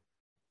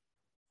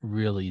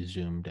really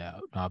zoomed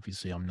out.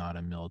 Obviously, I'm not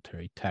a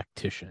military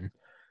tactician,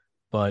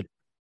 but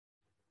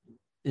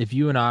if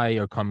you and I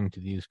are coming to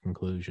these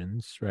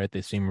conclusions, right,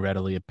 they seem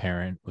readily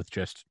apparent with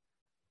just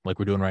like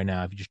we're doing right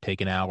now. If you just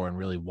take an hour and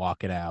really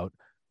walk it out,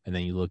 and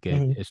then you look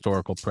at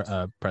historical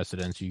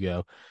precedents, you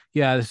go,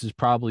 yeah, this is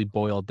probably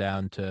boiled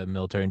down to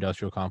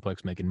military-industrial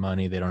complex making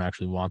money. They don't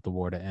actually want the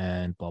war to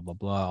end, blah, blah,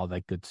 blah, all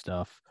that good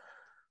stuff.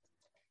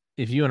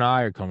 If you and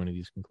I are coming to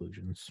these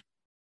conclusions,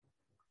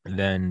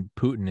 then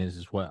Putin is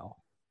as well.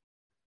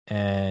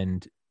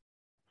 And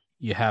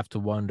you have to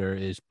wonder,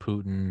 is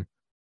Putin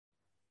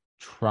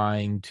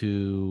trying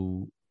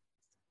to...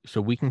 So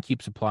we can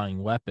keep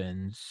supplying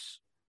weapons,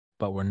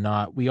 but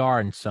we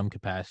are in some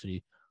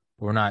capacity,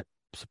 but we're not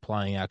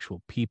supplying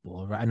actual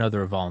people. I know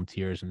there are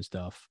volunteers and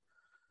stuff,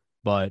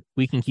 but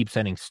we can keep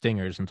sending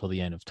stingers until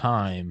the end of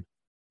time.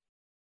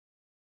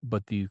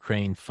 But the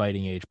Ukraine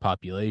fighting age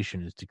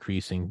population is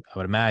decreasing. I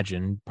would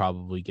imagine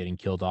probably getting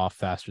killed off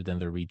faster than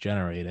they're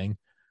regenerating.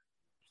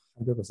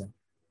 100%.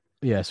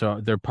 Yeah, so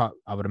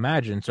I would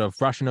imagine. So if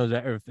Russia knows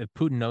that, or if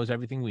Putin knows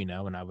everything we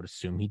know, and I would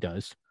assume he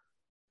does,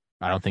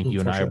 I don't think you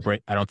and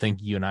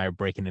I are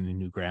breaking any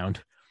new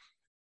ground.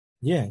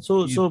 Yeah.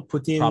 So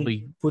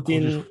Putin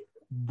just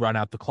run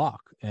out the clock,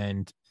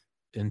 and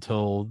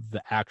until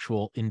the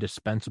actual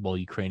indispensable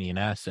Ukrainian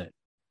asset,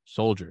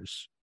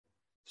 soldiers,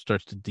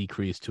 starts to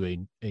decrease to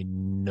a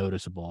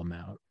noticeable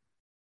amount.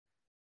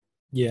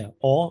 Yeah,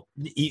 or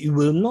it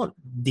will not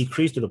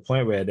decrease to the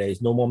point where there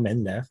is no more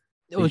men left.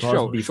 Oh,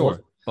 sure,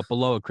 but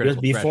below a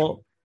critical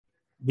threshold.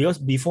 Because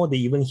before they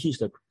even hit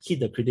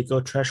the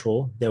critical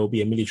threshold, there will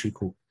be a military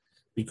coup.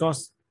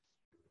 Because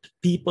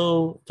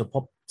people,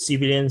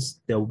 civilians,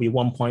 there will be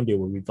one point they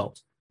will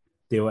revolt.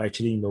 They will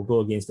actually go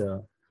against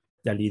their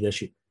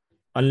leadership,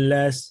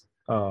 unless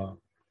how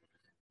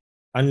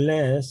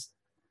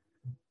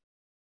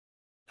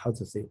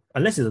to say,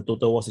 unless it's a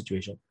total war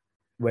situation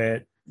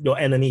where your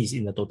enemy is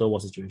in a total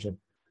war situation.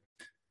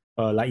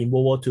 Like in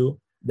World War II,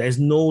 there's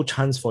no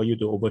chance for you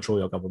to overthrow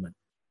your government.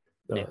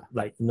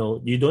 Like,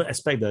 you don't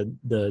expect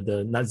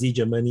the Nazi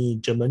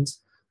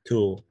Germans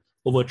to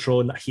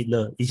overthrow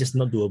Hitler. It's just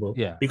not doable.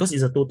 Yeah. Because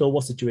it's a total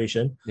war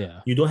situation. Yeah.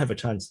 You don't have a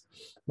chance.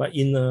 But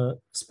in a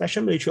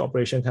special military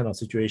operation kind of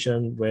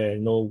situation where,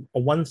 on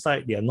one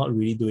side they are not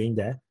really doing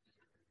that,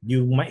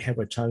 you might have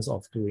a chance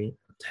of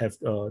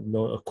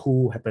a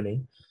coup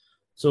happening.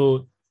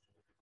 So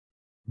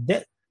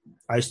that,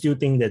 I still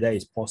think that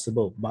is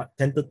possible. But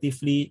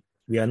tentatively,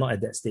 we are not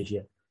at that stage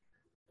yet.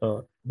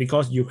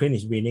 Because Ukraine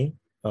is winning,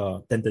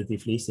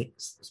 tentatively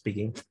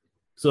speaking.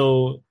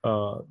 So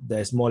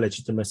there's more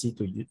legitimacy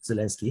to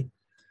Zelensky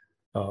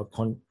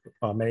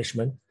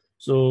management.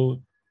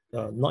 So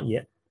not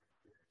yet.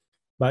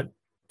 But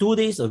 2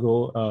 days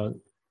ago,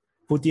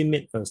 Putin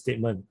made a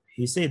statement.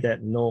 He said that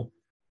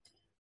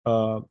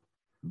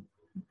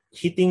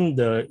hitting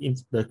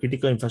the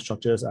critical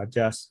infrastructures are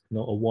just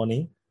a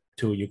warning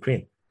to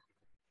Ukraine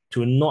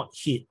to not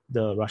hit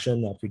the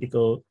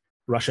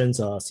Russian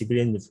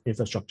civilian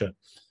infrastructure.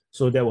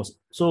 So that was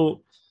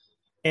so,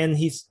 and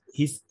he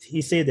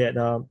said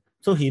that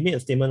so he made a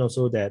statement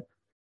also that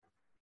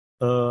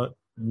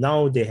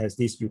now there has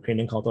this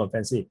Ukrainian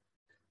counteroffensive,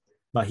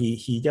 but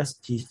he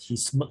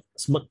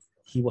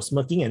was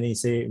smirking, and then he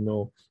said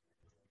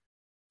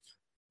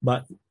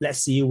but let's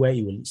see where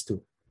it will lead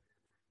to.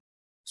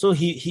 So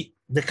he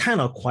the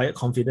kind of quiet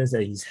confidence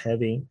that he's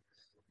having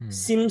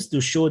seems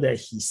to show that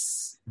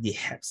they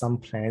have some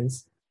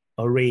plans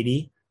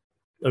already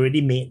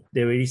made.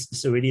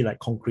 It's already like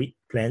concrete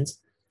plans.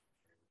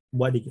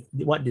 What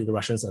the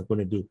Russians are going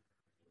to do?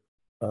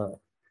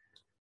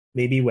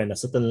 Maybe when a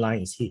certain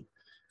line is hit.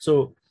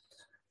 So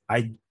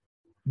I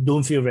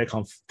don't feel very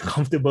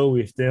comfortable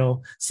with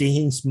seeing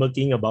him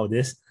smirking about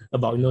this,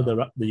 about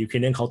the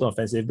Ukrainian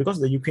counteroffensive, because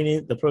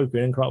the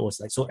pro-Ukrainian crowd was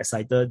like so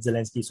excited.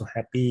 Zelensky so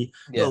happy.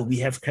 Yeah. We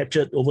have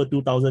captured over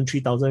 2,000,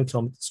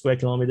 3,000 square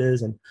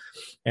kilometers, and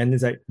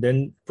it's like,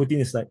 then Putin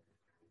is like,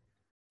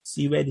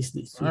 see where this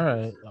leads to.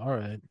 All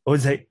right. Oh,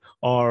 it's like,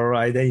 all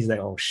right. Then he's like,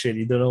 oh shit,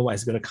 you don't know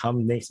what's gonna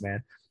come next,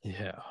 man.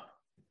 Yeah.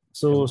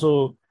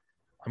 So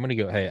I'm gonna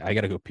go. Hey, I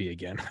gotta go pee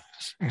again.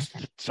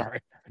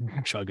 Sorry,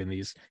 I'm chugging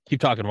these.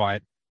 Keep talking,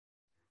 Wyatt.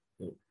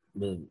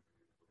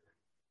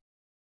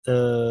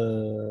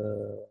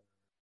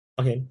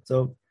 Okay.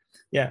 So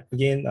yeah,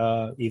 again,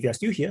 if you're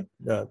still here,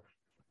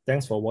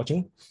 thanks for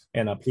watching,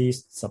 and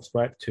please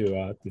subscribe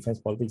to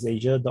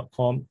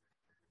defensepoliticsasia.com.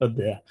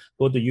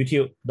 Go to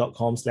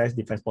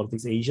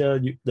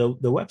youtube.com/defensepoliticsasia.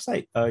 The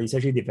website is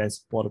actually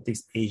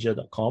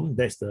defensepoliticsasia.com.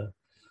 That's the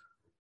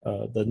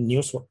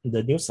news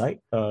site,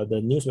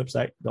 the news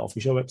website, the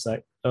official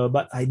website.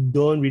 But I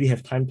don't really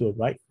have time to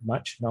write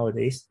much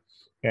nowadays,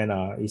 and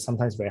it's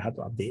sometimes very hard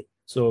to update.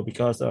 So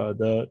because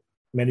the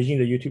managing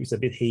the YouTube is a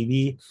bit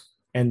heavy,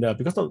 and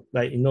because of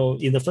in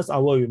the first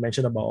hour we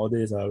mentioned about all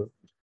this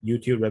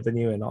YouTube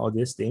revenue and all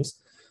these things,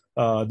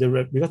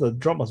 because the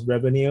drop of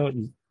revenue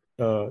is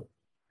the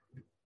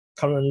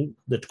current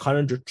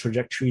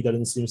trajectory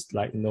doesn't seem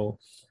like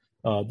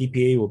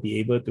DPA will be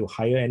able to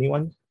hire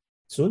anyone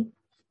soon.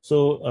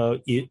 So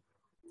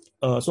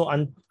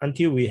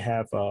until we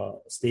have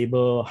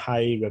stable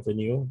high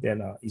revenue,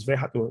 then it's very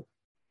hard to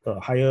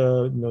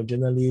hire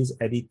journalists,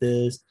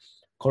 editors,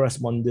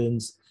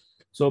 correspondents.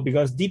 So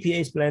because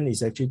DPA's plan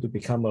is actually to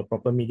become a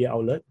proper media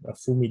outlet, a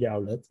full media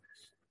outlet,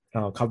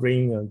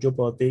 covering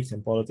geopolitics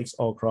and politics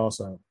all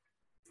across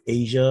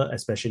Asia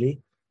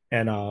especially,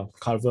 and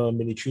cover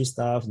military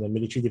stuff,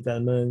 military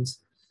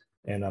developments,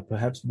 and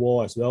perhaps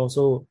war as well.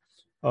 So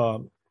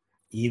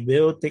it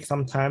will take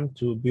some time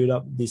to build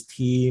up this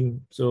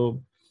team.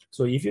 So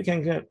if you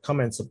can come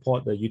and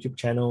support the YouTube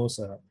channels,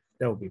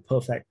 that would be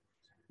perfect.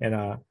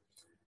 And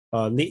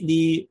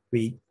lately,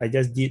 I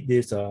just did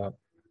this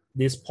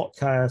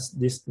podcast,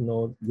 this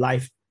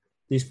live,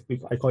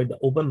 I call it the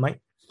open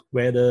mic,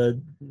 where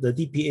the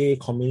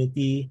DPA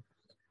community,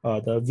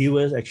 the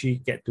viewers actually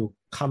get to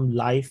come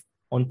live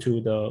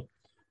onto the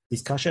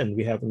discussion.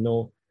 We have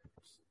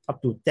up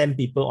to 10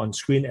 people on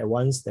screen at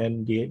once,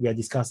 and we are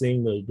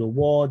discussing the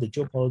war, the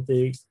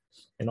geopolitics,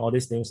 and all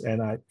these things,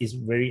 and it's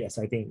very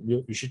exciting.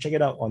 You should check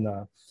it out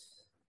on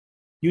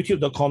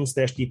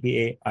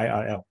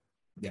youtube.com/DPAIRL.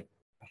 Yeah.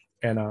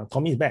 And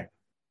Tommy is back.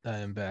 I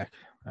am back.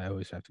 I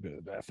always have to go to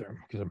the bathroom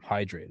because I'm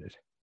hydrated,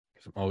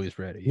 because I'm always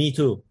ready. Me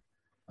too.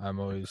 I'm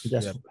always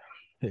yeah.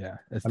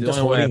 It's I'm the just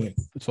only way. holding it.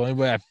 It's the only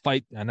way I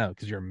fight. I know,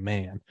 because you're a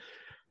man.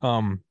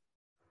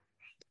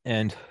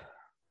 And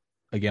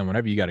again,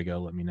 whenever you got to go,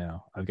 let me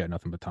know. I've got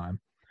nothing but time.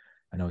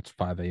 I know it's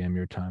 5 a.m.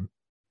 your time.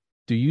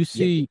 Do you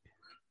see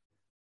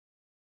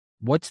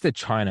what's the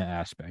China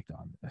aspect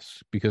on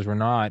this? Because we're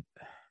not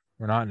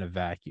in a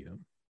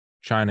vacuum.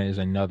 China is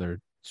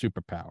another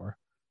superpower.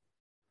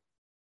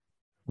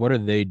 What are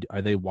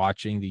they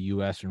watching the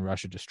US and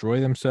Russia destroy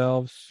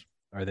themselves?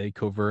 Are they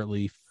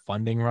covertly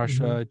funding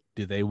Russia? Mm-hmm.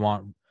 Do they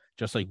want,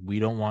 just like we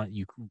don't want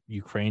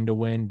Ukraine to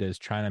win, does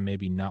China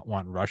maybe not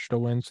want Russia to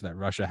win, so that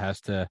Russia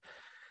has to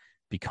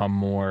become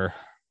more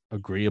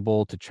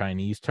agreeable to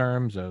Chinese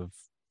terms of,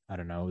 I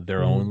don't know,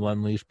 their own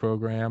Lend-Lease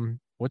program?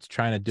 What's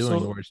China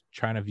doing, or is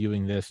China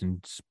viewing this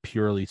and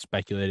purely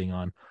speculating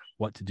on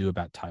what to do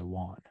about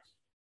Taiwan?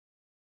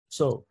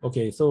 So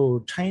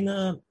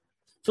China,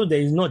 so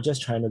there is not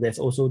just China, there's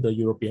also the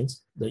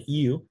Europeans, the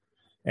EU,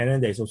 and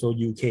then there's also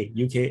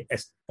UK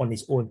as on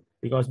its own,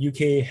 because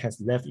UK has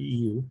left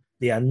EU.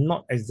 They are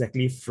not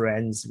exactly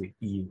friends with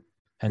EU.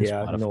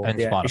 They're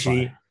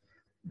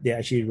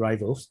actually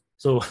rivals.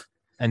 So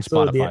and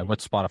Spotify,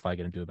 what's Spotify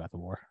going to do about the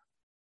war?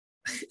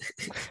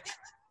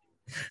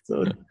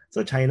 So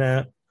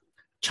China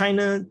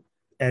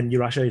and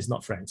Russia is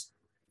not friends.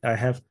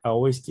 I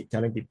always keep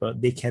telling people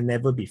they can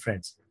never be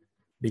friends,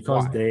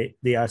 because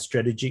they are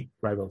strategic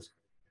rivals.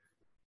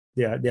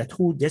 They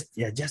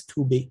are just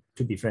too big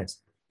to be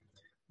friends.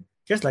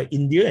 Just like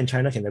India and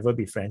China can never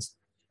be friends.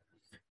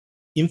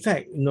 In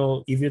fact,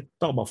 if you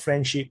talk about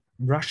friendship,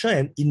 Russia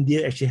and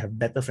India actually have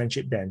better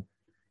friendship than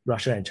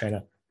Russia and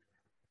China,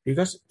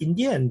 because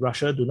India and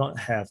Russia do not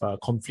have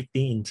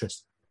conflicting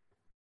interests.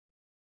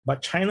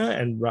 But China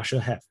and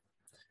Russia have,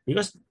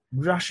 because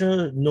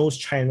Russia knows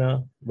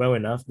China well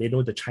enough, they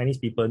know the Chinese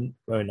people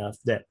well enough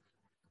that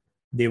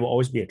they will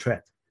always be a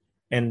threat.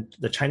 And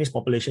the Chinese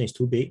population is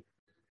too big.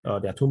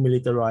 They are too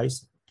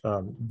militarized.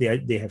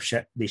 They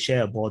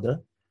share a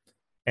border,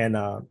 and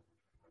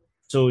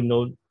so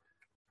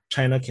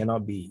China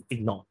cannot be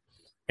ignored.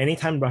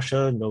 Anytime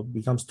Russia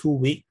becomes too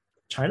weak,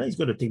 China is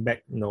going to take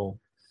back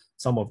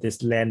some of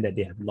this land that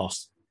they have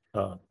lost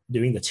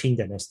during the Qing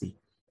dynasty.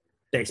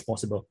 That is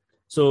possible.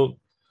 So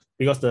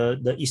because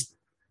the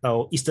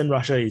Eastern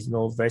Russia is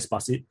very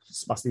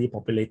sparsely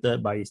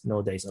populated, but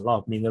there is a lot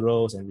of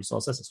minerals and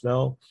resources as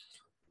well,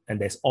 and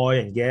there's oil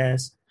and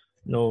gas.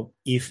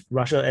 If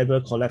Russia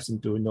ever collapses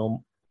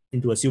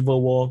into a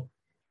civil war,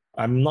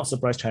 I'm not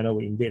surprised China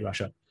will invade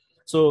Russia.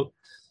 So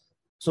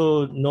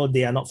no,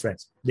 they are not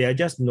friends. They are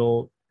just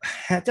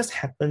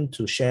happen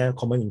to share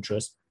common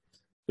interests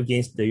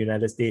against the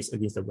United States,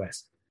 against the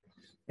West.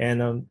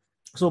 And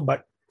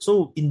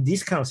so in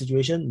this kind of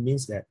situation, it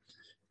means that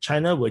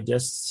China will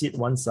just sit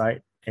one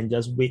side and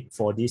just wait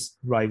for this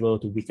rival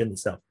to weaken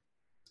itself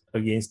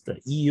against the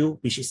EU,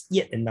 which is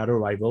yet another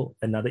rival,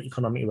 another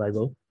economic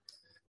rival.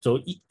 So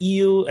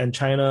EU and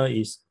China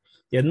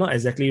they're not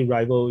exactly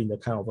rival in the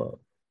kind of a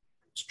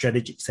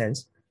strategic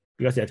sense,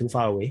 because they're too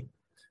far away,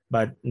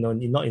 but not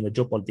in a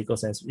geopolitical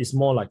sense. It's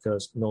more like a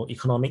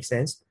economic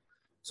sense.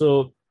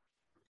 So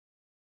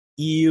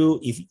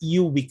if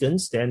EU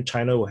weakens, then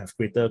China will have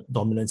greater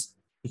dominance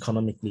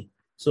economically.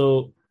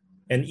 So,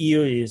 and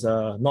EU is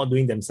not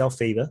doing themselves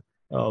favor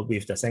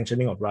with the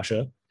sanctioning of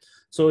Russia.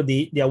 So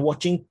they are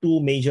watching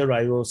two major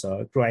rivals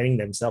grinding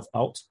themselves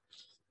out.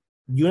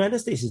 United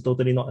States is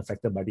totally not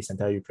affected by this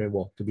entire Ukraine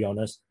war, to be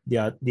honest.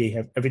 They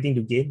have everything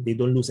to gain. They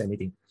don't lose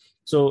anything.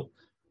 So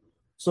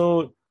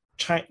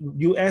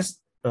US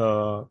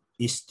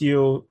is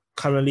still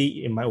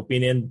currently, in my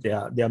opinion,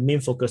 their main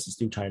focus is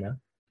still China,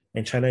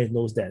 and China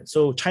knows that.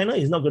 So China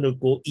is not going to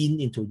go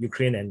into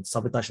Ukraine and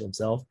sabotage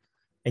themselves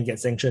and get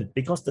sanctioned,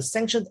 because the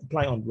sanctions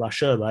apply on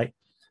Russia, right,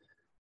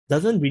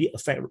 doesn't really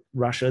affect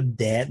Russia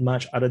that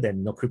much, other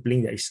than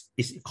crippling its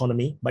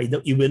economy, but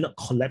it will not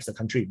collapse the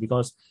country,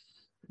 because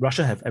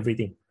Russia have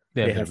everything.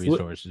 They have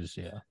resources,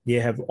 food, They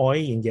have oil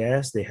and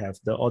gas. They have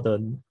all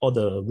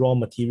the raw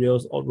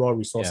materials, all raw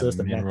resources,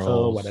 the minerals,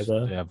 metal,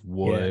 whatever. They have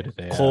wood,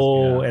 they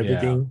coal,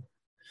 everything.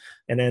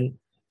 And then,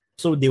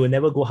 so they will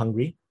never go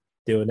hungry.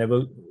 They will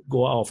never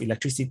go out of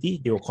electricity.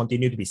 They will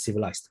continue to be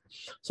civilized.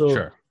 So,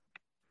 sure.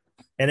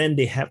 And then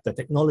they have the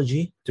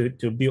technology to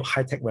build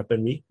high-tech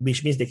weaponry,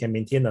 which means they can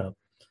maintain a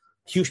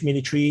huge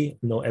military,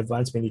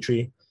 advanced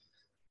military.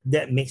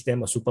 That makes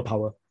them a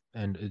superpower.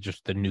 And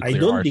just the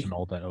nuclear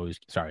arsenal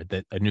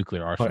a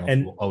nuclear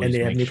arsenal will always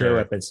make sure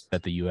weapons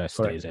that the U.S.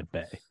 stays at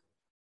bay.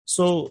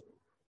 So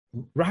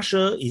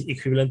Russia is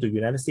equivalent to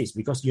United States,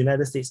 because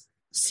United States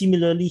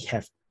similarly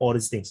have all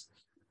these things.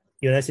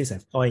 United States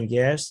have oil and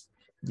gas,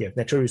 you have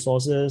natural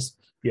resources,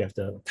 you have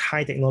the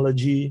high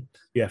technology,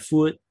 you have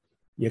food.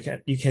 You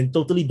can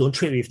totally don't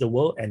trade with the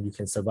world and you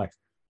can survive.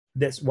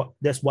 That's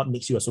what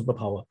makes you a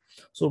superpower.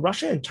 So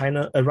Russia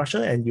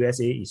and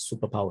USA is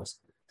superpowers,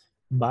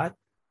 but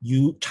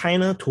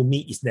China to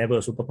me is never a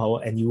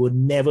superpower, and you will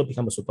never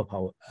become a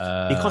superpower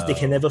because they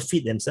can never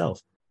feed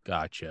themselves.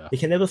 Gotcha. They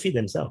can never feed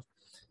themselves.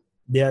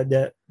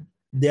 Their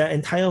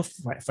entire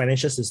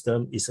financial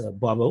system is a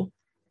bubble.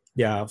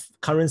 Their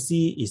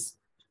currency is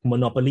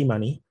monopoly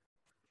money,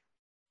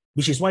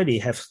 which is why they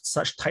have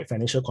such tight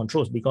financial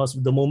controls,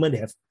 because the moment they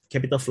have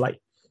capital flight,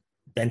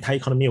 the entire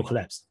economy will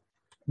collapse,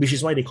 which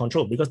is why they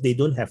control, because they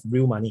don't have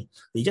real money.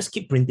 They just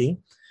keep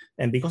printing,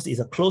 and because it's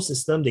a closed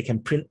system, they can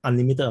print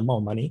unlimited amount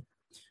of money.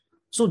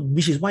 So,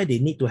 which is why they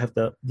need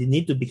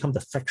to become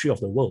the factory of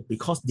the world,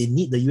 because they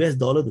need the US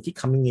dollar to keep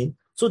coming in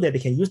so that they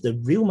can use the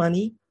real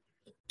money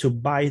to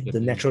buy the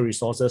natural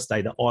resources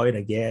like the oil,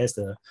 the gas,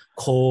 the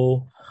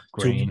coal,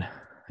 grain,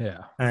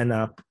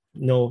 and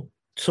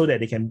so that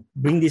they can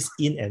bring this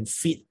in and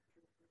feed,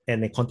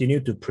 and they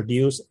continue to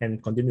produce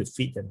and continue to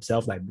feed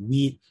themselves, like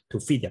wheat to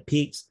feed their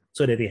pigs,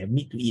 so that they have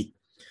meat to eat.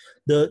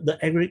 The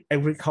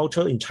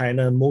agriculture in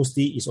China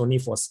mostly is only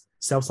for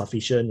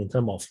self-sufficient in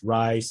terms of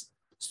rice,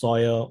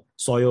 soy,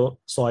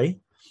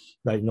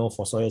 like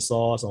for soy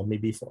sauce, or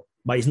maybe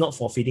but it's not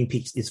for feeding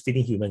pigs, it's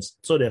feeding humans.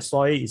 So the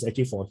soy is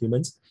actually for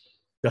humans.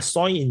 The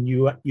soy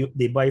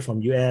they buy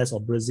from US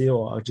or Brazil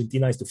or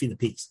Argentina is to feed the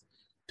pigs,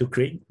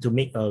 to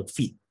make a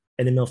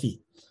animal feed.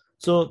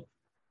 So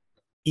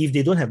if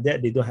they don't have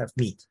that, they don't have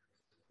meat.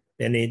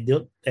 And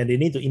they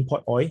need to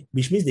import oil,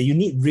 which means that you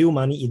need real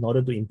money in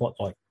order to import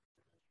oil,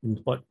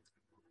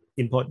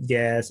 import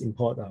gas,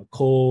 import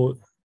coal,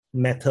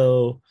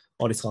 metal,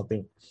 all this kind of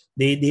thing.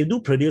 They do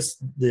produce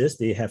this.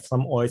 They have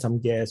some oil, some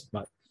gas,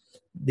 but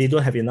they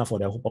don't have enough for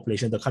their whole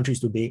population. The country is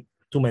too big,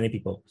 too many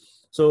people.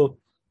 So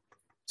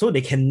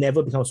they can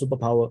never become a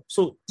superpower.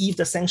 So if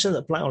the sanctions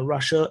apply on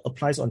Russia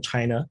applies on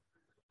China,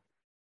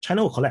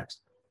 China will collapse.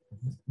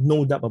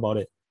 No doubt about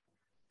it.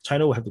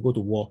 China will have to go to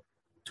war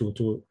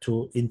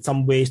to in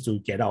some ways to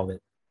get out of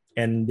it.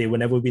 And they will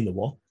never win the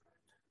war,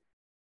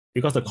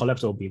 because the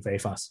collapse will be very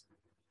fast.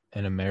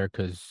 And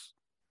America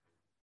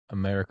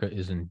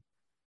isn't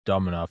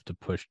dumb enough to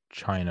push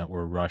China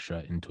or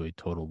Russia into a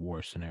total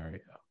war scenario.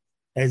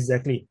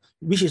 Exactly.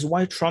 Which is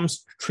why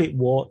Trump's trade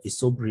war is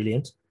so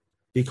brilliant,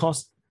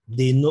 because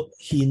they know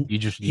you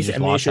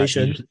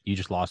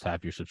just lost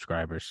half your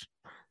subscribers.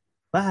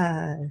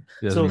 Bye.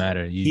 It doesn't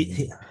matter.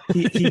 He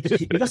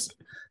because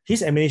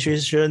his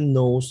administration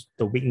knows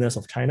the weakness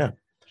of China.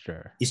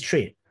 Sure. It's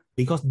trade,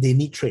 because they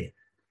need trade.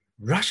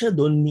 Russia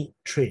don't need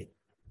trade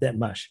that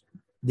much.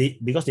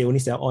 Because they only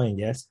sell oil and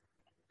gas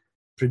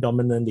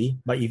predominantly.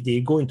 But if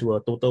they go into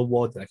a total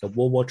war, like a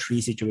World War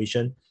III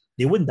situation,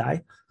 they wouldn't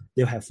die.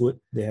 They'll have food.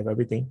 They have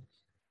everything.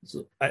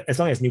 So as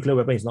long as nuclear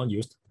weapon is not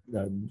used,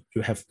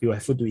 you have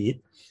food to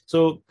eat.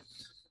 So,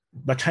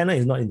 but China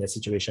is not in that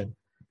situation.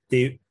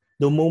 The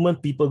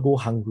moment people go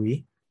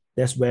hungry,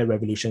 that's where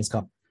revolutions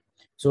come.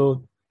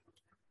 So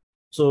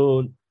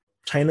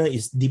China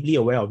is deeply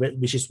aware of it,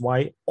 which is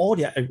why all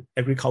their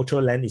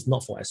agricultural land is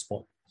not for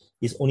export.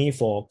 It's only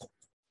for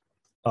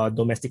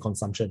domestic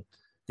consumption.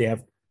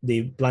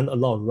 They plant a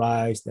lot of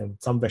rice and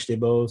some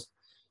vegetables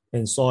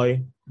and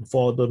soy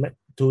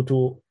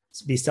to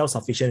be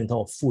self-sufficient in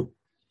terms of food,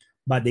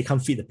 but they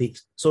can't feed the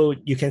pigs. So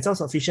you can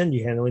self-sufficient,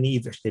 you can only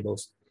eat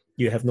vegetables.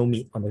 You have no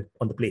meat on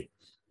the plate.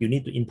 You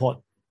need to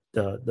import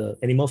the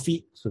animal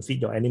feed to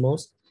feed your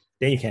animals,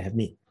 then you can have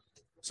meat.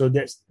 So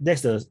that's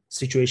the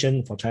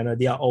situation for China.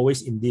 They are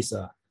always in this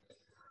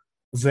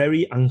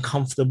very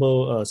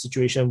uncomfortable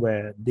situation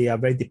where they are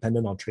very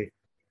dependent on trade.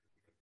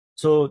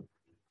 So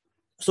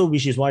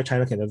which is why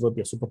China can never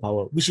be a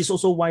superpower, which is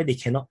also why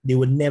they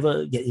will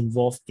never get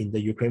involved in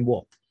the Ukraine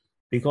war,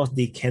 because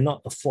they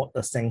cannot afford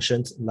the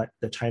sanctions like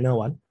the China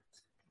one.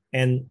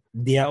 And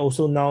they are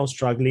also now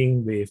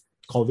struggling with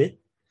COVID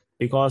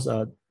because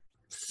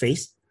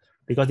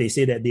because they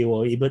say that they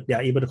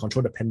are able to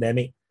control the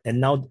pandemic.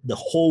 And now the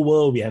whole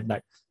world, we have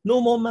like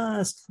no more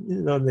masks,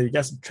 they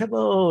just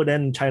travel.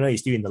 Then China is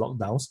still in the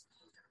lockdowns.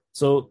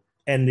 So,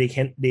 and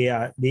they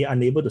are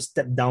unable to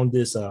step down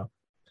this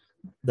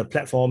the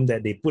platform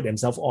that they put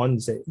themselves on,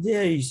 say,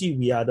 yeah, you see,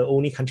 we are the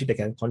only country that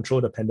can control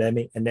the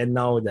pandemic. And then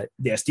now that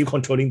they are still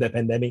controlling the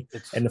pandemic.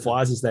 And for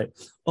us, it's like,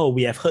 oh,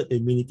 we have herd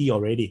immunity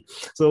already.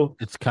 So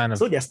it's kind of,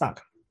 so they're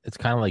stuck. It's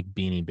kind of like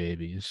Beanie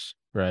Babies,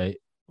 right?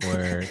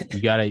 Where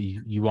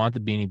you want the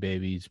Beanie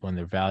Babies when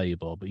they're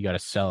valuable, but you got to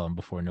sell them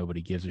before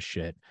nobody gives a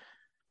shit.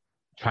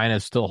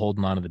 China's still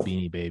holding on to the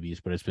Beanie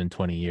Babies, but it's been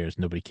 20 years.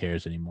 Nobody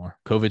cares anymore.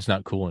 COVID's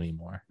not cool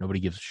anymore. Nobody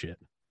gives a shit.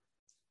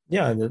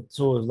 Yeah.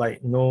 So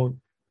like,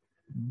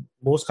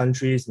 most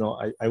countries,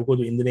 I go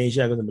to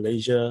Indonesia, I go to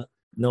Malaysia,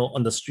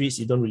 on the streets,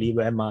 you don't really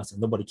wear masks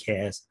and nobody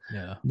cares.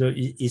 Yeah.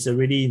 It's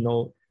already,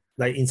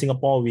 like in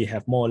Singapore, we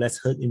have more or less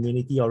herd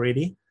immunity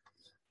already.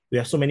 We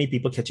have so many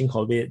people catching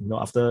COVID,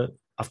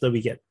 after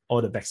we get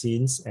all the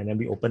vaccines and then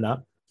we open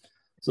up.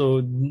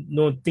 So,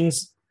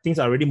 things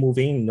are already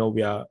moving.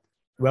 We are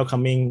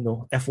welcoming,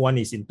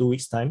 F1 is in 2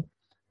 weeks' time.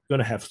 We're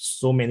going to have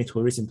so many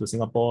tourists into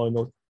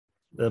Singapore.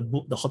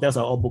 The hotels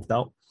are all booked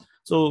out.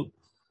 So,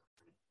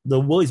 the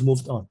world is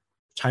moved on.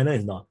 China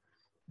is not,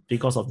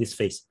 because of this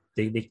phase.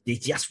 They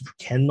just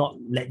cannot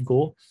let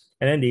go.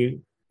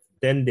 And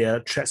then there are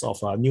threats of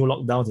new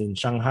lockdowns in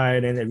Shanghai.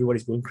 Then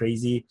everybody's going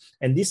crazy.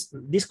 And this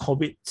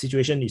COVID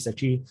situation is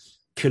actually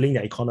killing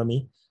their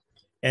economy.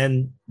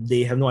 And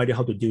they have no idea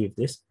how to deal with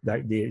this.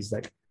 Do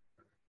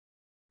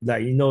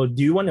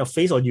you want your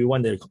face or do you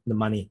want the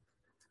money?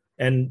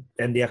 And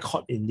they are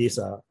caught in this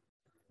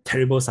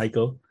terrible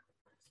cycle.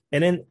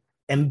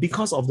 And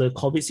because of the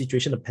COVID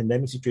situation, the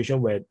pandemic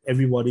situation, where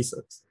everybody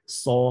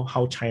saw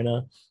how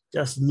China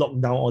just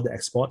locked down all the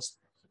exports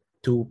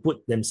to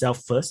put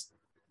themselves first,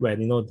 where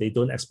they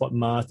don't export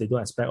masks, they don't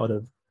export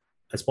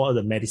all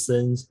the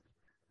medicines.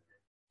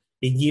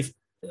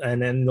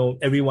 And then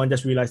everyone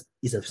just realized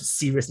it's a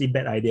seriously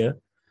bad idea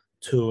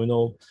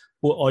to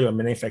put all your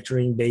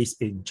manufacturing base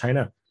in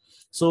China.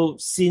 So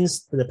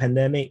since the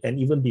pandemic and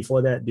even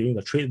before that, during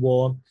the trade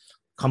war,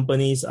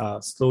 companies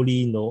are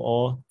slowly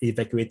all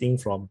evacuating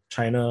from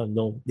China.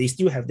 They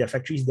still have their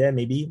factories there,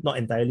 maybe not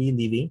entirely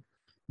leaving,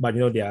 but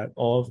they are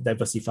all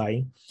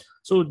diversifying.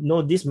 So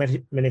this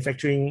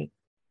manufacturing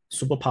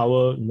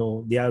superpower,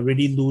 they are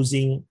really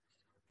losing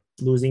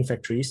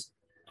factories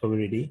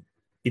already.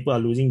 People are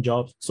losing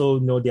jobs. So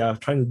they are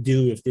trying to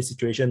deal with this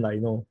situation,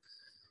 like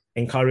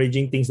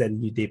encouraging things that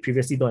they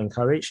previously don't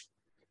encourage,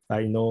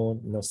 like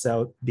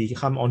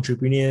become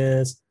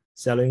entrepreneurs,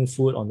 selling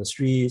food on the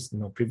streets.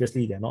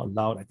 Previously they're not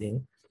allowed, I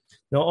think.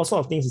 All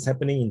sorts of things is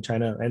happening in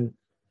China. And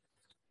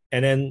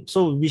then,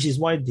 so which is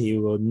why they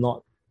were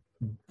not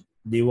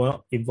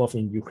involved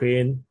in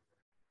Ukraine.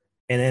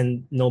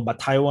 And then, but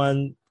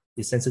Taiwan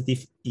is a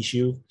sensitive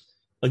issue.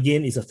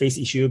 Again, it's a face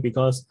issue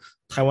because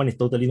Taiwan is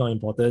totally not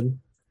important.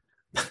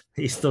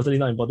 It's totally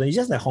not important. It's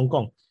just like Hong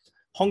Kong.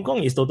 Hong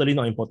Kong is totally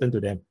not important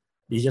to them.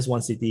 It's just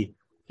one city.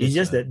 It's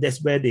just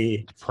that's where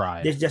they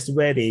pride. That's just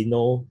where they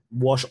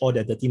wash all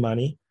their dirty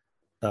money.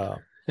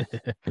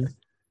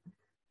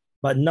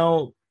 But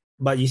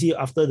you see,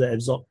 after the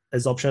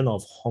absorption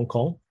of Hong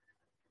Kong,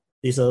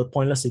 it's a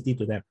pointless city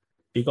to them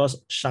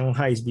because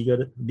Shanghai is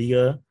bigger.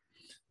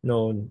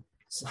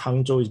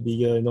 Hangzhou is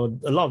bigger.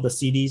 A lot of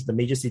the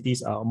major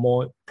cities are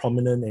more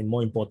prominent and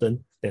more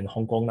important than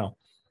Hong Kong now.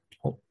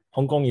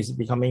 Hong Kong is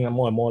becoming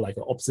more and more like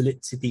an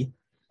obsolete city.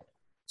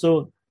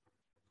 So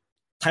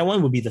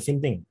Taiwan will be the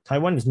same thing.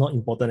 Taiwan is not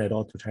important at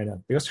all to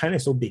China because China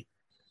is so big.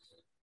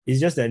 It's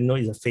just that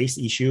it's a face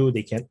issue.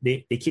 They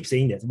keep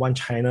saying that one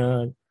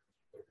China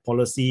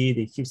policy.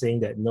 They keep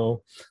saying that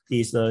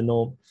it's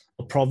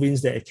a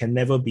province that can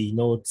never be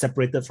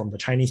separated from the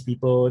Chinese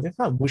people. That's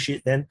kind of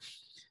bullshit. Then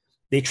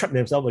they trap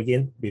themselves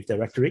again with the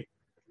rhetoric,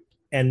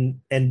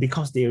 and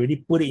because they already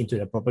put it into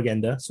the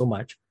propaganda so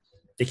much,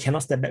 they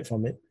cannot step back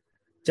from it.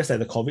 Just like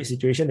the COVID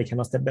situation, they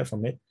cannot step back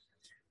from it.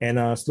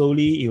 And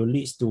slowly it will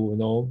lead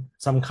to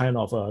some kind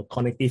of a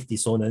cognitive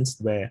dissonance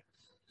where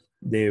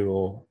they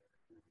will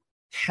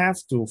have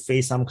to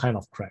face some kind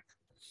of crack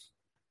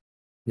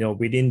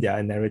within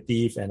their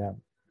narrative.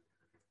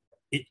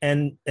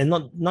 And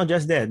not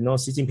just that,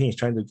 Xi Jinping is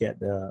trying to get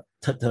the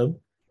third term,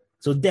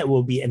 so that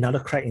will be another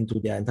crack into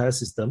their entire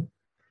system.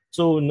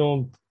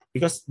 So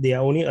because they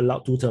are only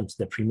allowed 2 terms,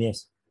 the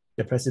premiers.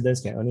 The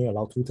presidents can only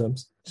allow 2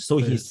 terms. So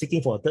he's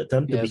seeking for a third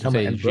term to become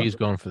an emperor. Xi's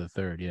going for the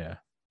third, yeah.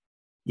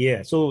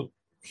 Yeah, so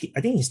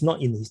I think he's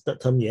not in his third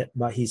term yet,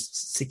 but he's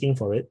seeking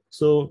for it.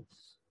 So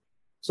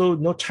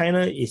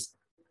China is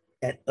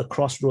at a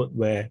crossroad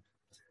where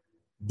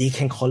they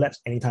can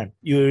collapse anytime.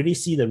 You already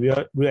see the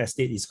real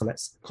estate is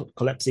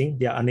collapsing.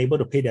 They are unable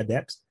to pay their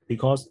debts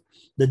because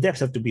the debts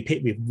have to be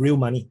paid with real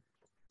money,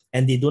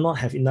 and they do not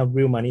have enough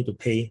real money to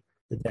pay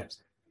the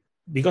debts.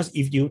 Because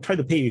if you try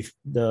to pay with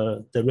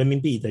the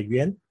renminbi, the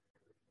yuan,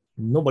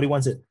 nobody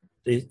wants it.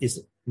 It's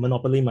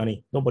monopoly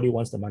money. Nobody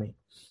wants the money.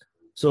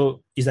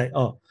 So it's like,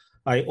 oh,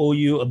 I owe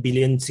you $1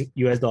 billion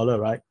US,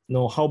 right?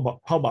 No, how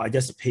about I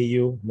just pay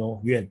you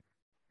yuan?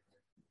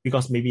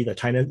 Because maybe the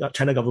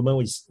China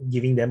government is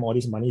giving them all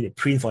this money, they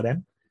print for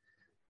them.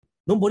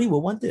 Nobody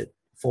will want it.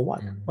 For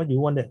what? What do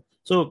you want it?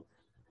 So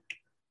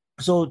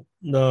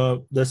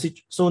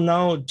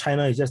now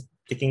China is just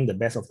taking the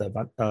best of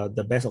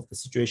the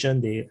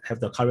situation. They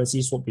have the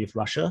currency swap with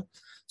Russia,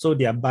 so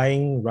they are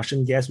buying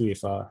Russian gas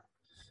with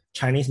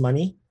Chinese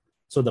money,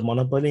 so the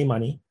monopoly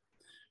money,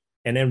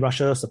 and then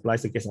Russia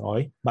supplies the gas and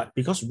oil. But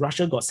because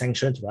Russia got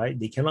sanctioned, right,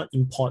 they cannot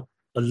import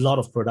a lot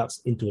of products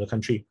into the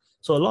country.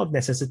 So a lot of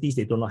necessities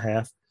they do not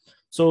have.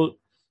 So,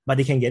 but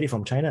they can get it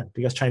from China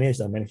because China is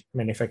a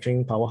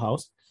manufacturing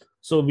powerhouse.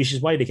 So, which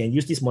is why they can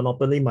use this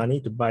monopoly money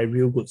to buy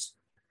real goods.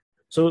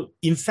 So,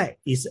 in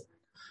fact,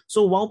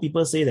 so while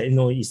people say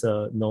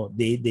that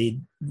they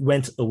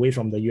went away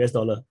from the US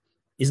dollar,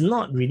 it's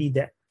not really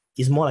that.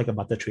 It's more like a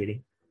barter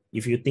trading.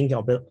 If you think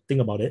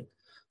about it,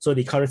 so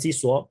the currency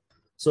swap.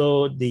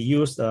 So they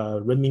use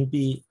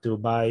renminbi to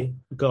buy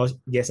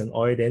gas and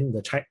oil. Then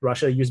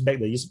Russia used back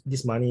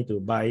this money to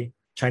buy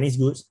Chinese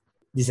goods.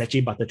 This is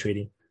actually barter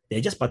trading.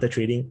 They're just barter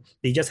trading.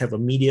 They just have a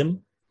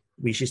medium,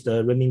 which is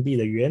the renminbi,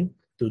 the yuan,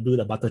 to do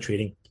the barter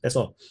trading. That's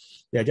all.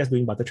 They're just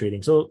doing barter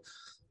trading. So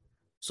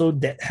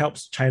that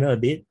helps China a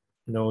bit,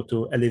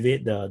 to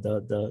elevate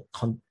the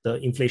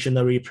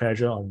inflationary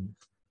pressure on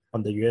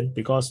the yuan,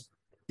 because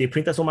they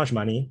printed so much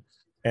money,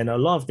 and a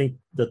lot of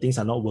the things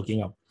are not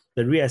working out.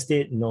 The real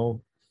estate,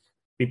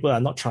 people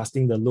are not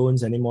trusting the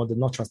loans anymore. They're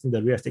not trusting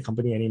the real estate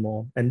company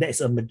anymore, and that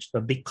is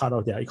a big part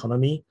of their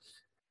economy.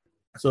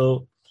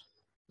 So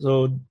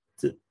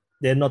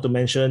then, not to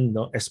mention,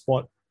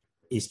 export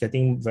is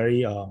getting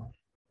very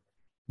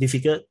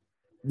difficult.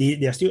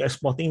 They are still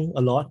exporting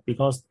a lot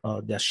because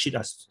their shit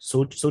are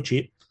so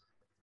cheap,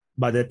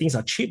 but the things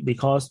are cheap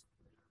because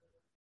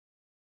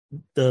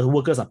the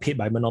workers are paid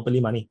by monopoly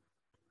money.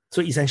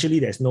 So essentially,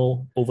 there's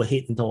no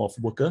overhead in terms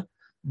of worker.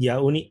 Their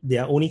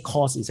only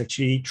cost is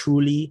actually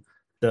truly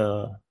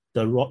the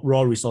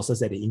raw resources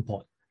that they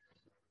import.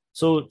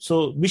 So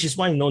which is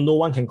why no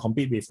one can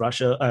compete with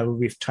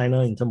with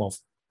China in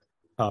terms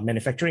of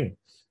manufacturing.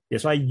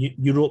 That's why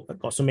Europe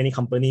got so many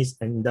companies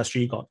and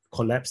industry got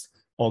collapsed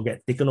or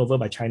get taken over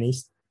by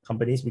Chinese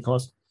companies,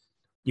 because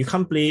you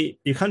can't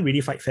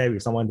really fight fair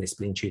with someone that's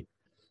playing cheap.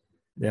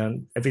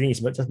 Then everything is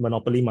just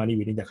monopoly money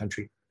within their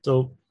country.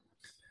 So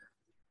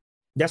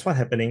that's what's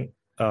happening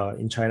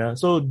in China.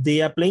 So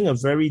they are playing a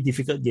very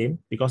difficult game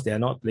because they are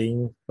not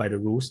playing by the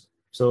rules.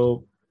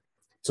 So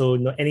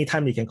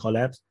anytime they can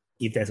collapse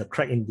if there's a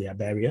crack in their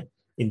barrier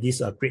in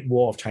this Great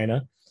Wall of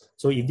China.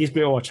 So if this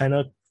Great Wall of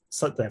China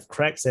start to have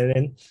cracks,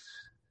 and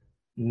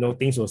then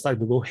things will start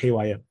to go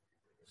haywire.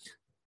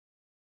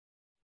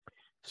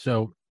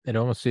 So it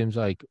almost seems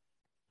like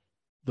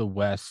the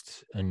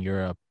West and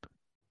Europe,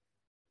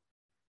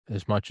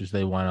 as much as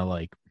they want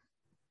to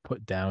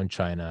put down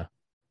China,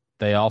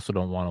 they also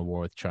don't want a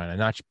war with China.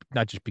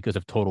 Not just because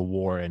of total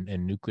war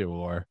and nuclear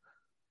war.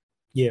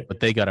 Yeah.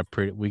 But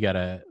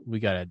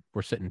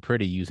we're sitting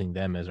pretty using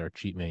them as our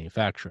cheap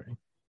manufacturing.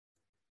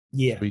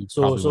 Yeah. We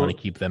probably want to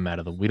keep them out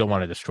of we don't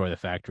want to destroy the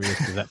factories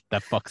because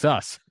that fucks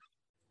us.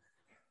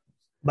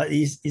 But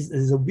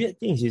it's a weird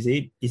thing, you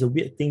see. It's a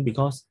weird thing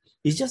because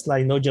it's just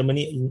like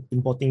Germany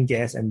importing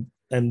gas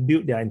and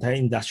build their entire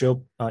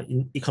industrial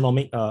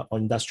economic or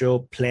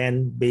industrial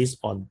plan based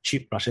on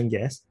cheap Russian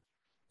gas.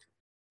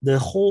 The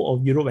whole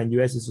of Europe and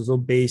US is also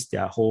based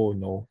their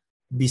whole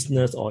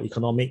business or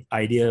economic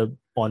idea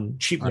on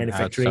cheap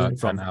manufacturing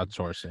from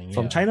outsourcing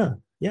from China.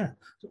 Yeah,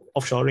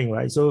 offshoring,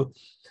 right? So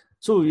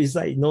it's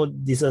like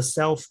this is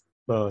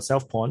a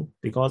self pawn,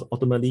 because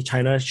ultimately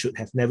China should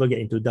have never get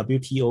into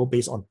WTO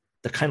based on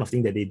the kind of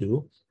thing that they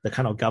do, the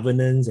kind of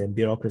governance and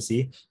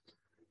bureaucracy.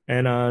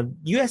 And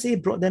USA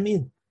brought them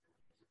in.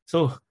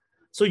 So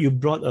you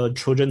brought a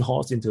Trojan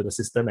horse into the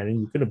system, and then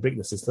you're going to break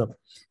the system.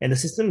 And the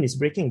system is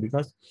breaking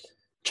because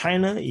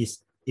China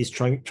is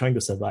trying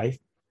to survive.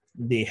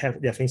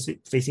 They're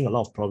facing a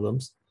lot of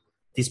problems.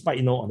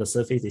 Despite, on the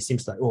surface, it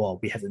seems like, oh,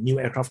 we have a new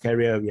aircraft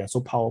carrier. We are so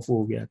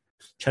powerful. We are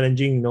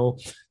challenging,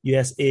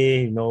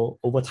 USA,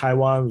 over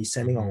Taiwan. We're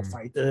sending our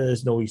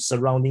fighters, we're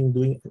surrounding,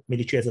 doing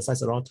military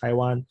exercise around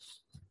Taiwan,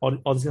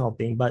 all this kind of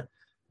thing. But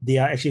they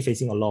are actually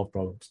facing a lot of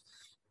problems.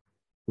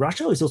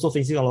 Russia is also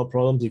facing a lot of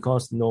problems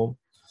because,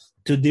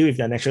 to deal with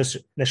their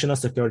national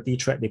security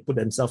threat, they put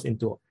themselves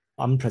into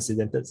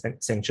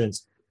unprecedented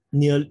sanctions.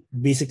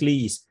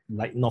 Basically, is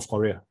like North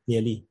Korea,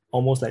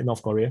 almost like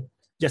North Korea.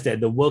 Just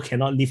that the world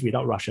cannot live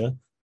without Russia,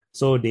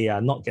 so they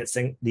are not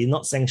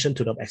sanctioned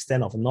to the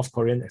extent of a North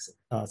Korean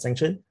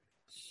sanction,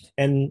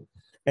 and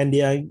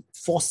they are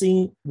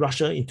forcing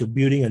Russia into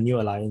building a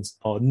new alliance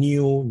or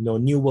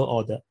new world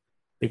order,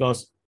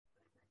 because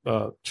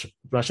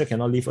Russia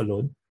cannot live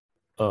alone.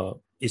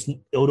 It's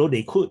although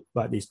they could,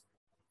 but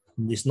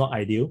it's not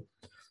ideal.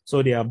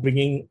 So they are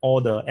bringing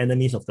all the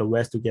enemies of the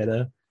West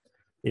together.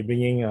 They're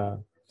bringing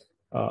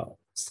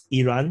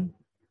Iran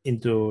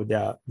into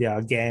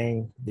their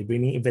gang. They're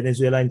bringing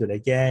Venezuela into their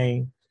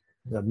gang.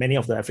 Many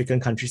of the African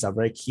countries are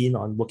very keen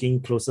on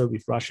working closer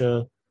with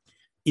Russia.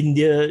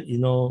 India,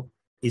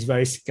 is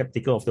very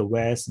skeptical of the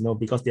West,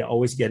 because they're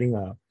always getting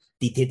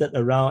dictated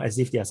around as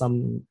if they are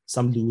some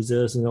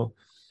losers,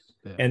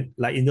 Yeah. And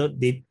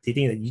they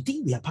think that you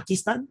think we are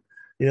Pakistan,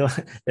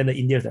 then the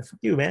India is like, fuck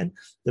you, man.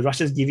 The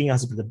Russians giving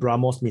us the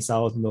BrahMos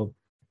missiles,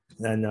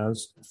 and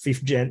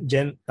fifth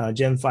Gen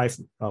 5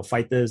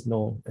 fighters,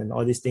 and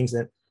all these things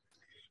that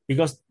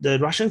because the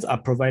Russians are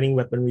providing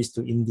weaponry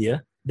to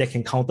India that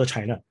can counter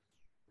China.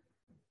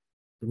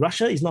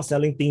 Russia is not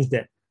selling things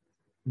that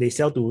they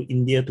sell to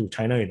India to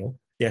China,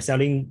 They are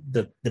selling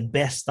the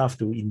best stuff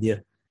to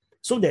India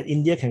so that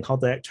India can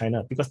counteract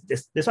China, because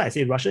that's why I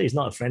say Russia is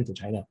not a friend to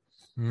China.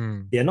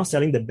 They are not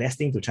selling the best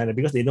thing to China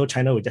because they know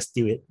China will just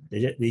steal it.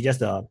 They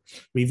just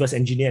reverse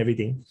engineer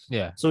everything.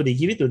 Yeah. So they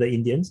give it to the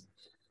Indians.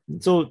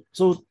 So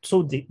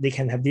they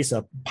can have this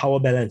power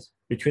balance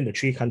between the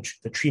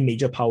three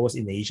major powers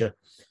in Asia.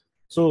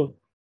 So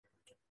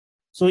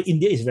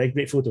India is very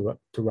grateful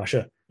to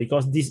Russia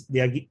because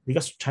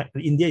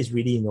India is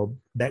really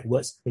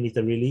backwards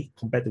militarily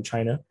compared to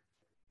China.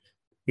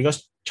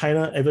 Because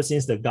China, ever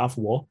since the Gulf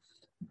War,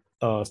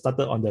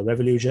 started on the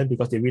revolution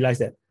because they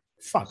realized that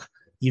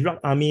Iraq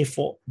army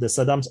the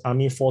Saddam's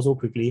army fall so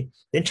quickly,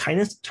 then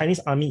Chinese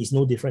army is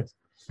no different.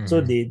 Mm-hmm. So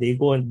they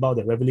go about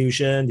the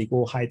revolution, they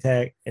go high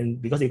tech,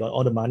 and because they got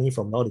all the money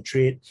from all the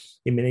trade,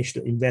 they managed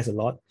to invest a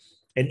lot.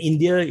 And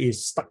India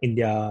is stuck in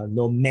their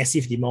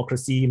massive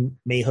democracy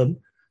mayhem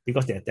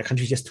because their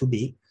country is just too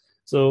big.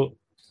 So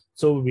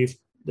with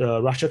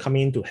Russia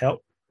coming in to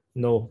help,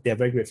 they're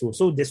very grateful.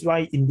 So that's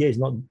why India is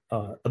not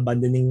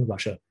abandoning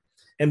Russia.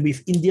 And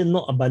with India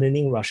not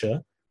abandoning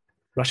Russia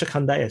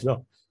can't die as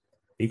well.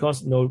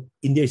 Because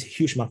India is a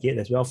huge market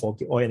as well for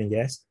oil and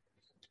gas.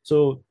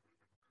 So,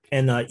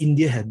 and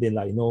India has been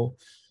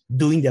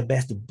doing their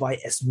best to buy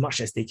as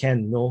much as they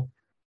can,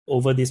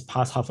 over this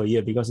past half a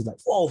year, because it's like,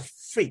 oh,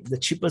 freak, the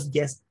cheapest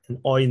gas and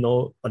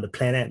oil, on the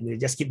planet. They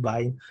just keep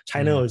buying.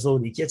 China also,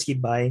 they just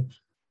keep buying.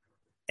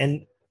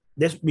 And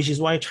which is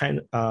why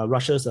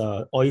Russia's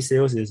oil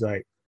sales is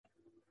like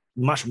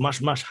much,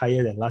 much, much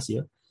higher than last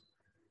year,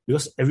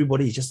 because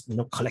everybody is just,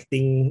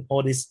 collecting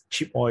all this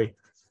cheap oil.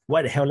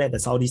 Why the hell let the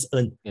Saudis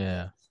earn?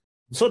 Yeah.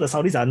 So the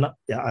Saudis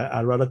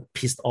are rather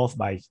pissed off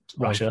by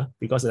Russia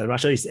because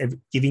Russia is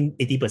giving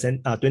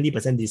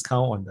 20%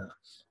 discount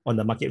on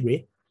the market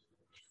rate.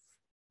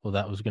 Well,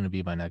 that was going to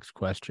be my next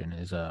question: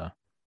 is where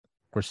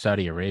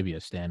Saudi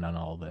Arabia stand on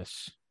all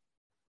this?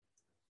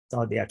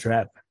 So they are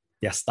trapped.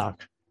 They are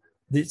stuck.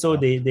 So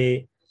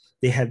they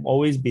have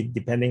always been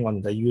depending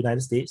on the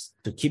United States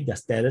to keep their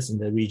status in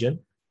the region.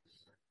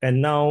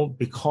 And now,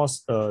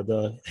 because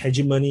the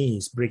hegemony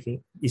is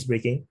breaking,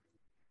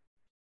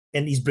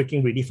 and it's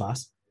breaking really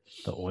fast.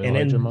 The oil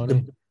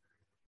hegemony?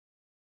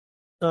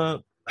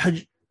 The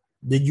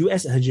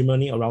US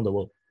hegemony around the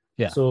world.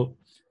 Yeah. So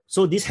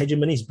this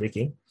hegemony is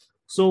breaking.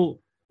 So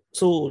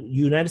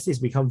United States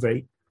become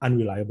very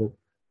unreliable.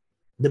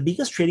 The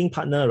biggest trading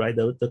partner, right,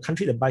 the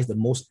country that buys the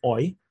most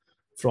oil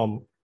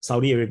from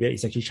Saudi Arabia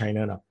is actually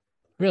China now.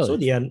 Really? So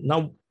they are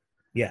now,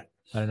 yeah.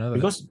 I don't know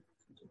that.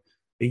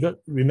 Because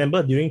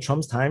remember during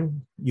Trump's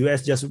time,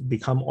 US just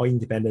become oil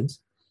independent.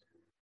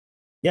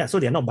 Yeah, so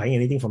they're not buying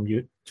anything from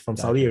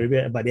Saudi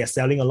Arabia, but they are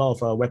selling a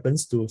lot of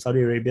weapons to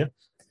Saudi Arabia.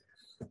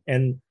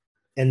 And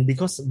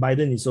because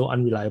Biden is so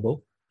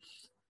unreliable,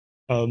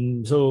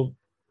 so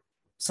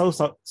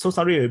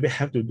Saudi Arabia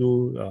have to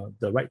do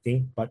the right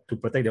thing, but to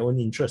protect their own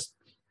interests,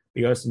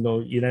 because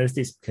United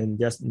States can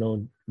just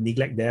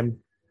neglect them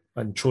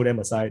and throw them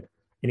aside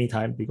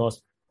anytime,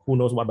 because who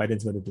knows what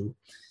Biden's going to do.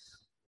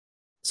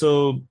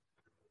 So,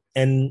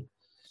 and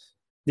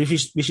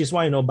which is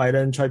why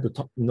Biden tried to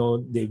talk.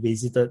 They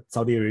visited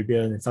Saudi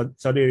Arabia, and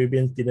Saudi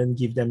Arabians didn't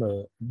give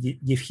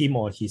him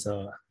or his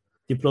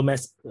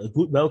diplomats a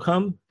good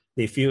welcome.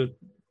 They feel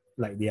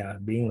like they are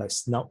being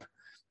snubbed,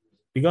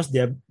 because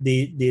they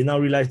now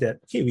realize that,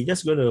 okay, we're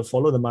just going to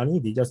follow the money.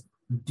 They just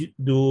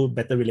do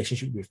better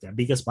relationship with their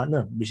biggest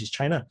partner, which is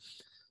China,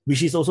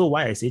 which is also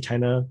why I say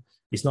China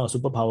is not a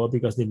superpower,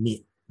 because they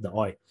need the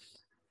oil.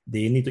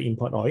 They need to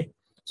import oil.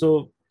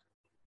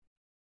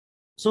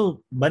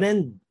 But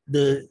then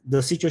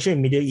the situation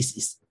in Middle East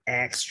is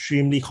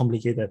extremely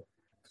complicated.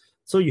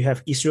 So you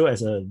have Israel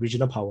as a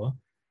regional power,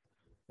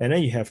 and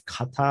then you have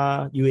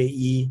Qatar,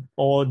 UAE,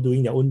 all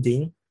doing their own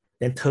thing.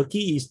 Then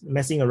Turkey is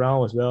messing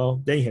around as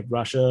well. Then you have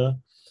Russia.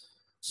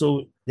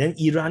 So then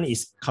Iran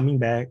is coming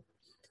back.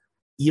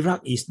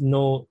 Iraq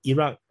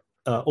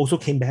also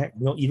came back.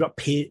 Iraq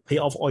pay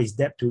off all his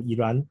debt to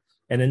Iran,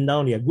 and then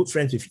now they are good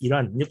friends with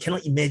Iran. You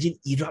cannot imagine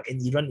Iraq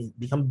and Iran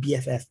become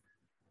BFF,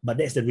 but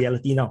that's the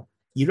reality now.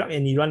 Iraq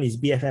and Iran is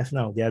BFF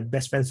now. They are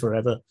best friends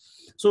forever.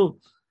 So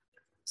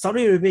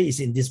Saudi Arabia is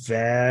in this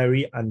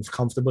very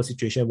uncomfortable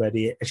situation where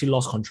they actually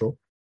lost control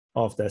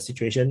of the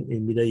situation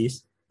in Middle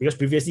East, because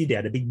previously they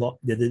are the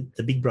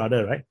big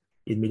brother, right,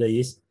 in Middle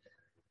East.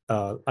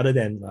 Other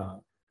than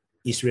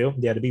Israel,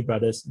 they are the big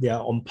brothers. They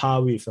are on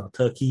par with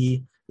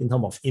Turkey in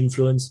terms of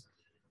influence.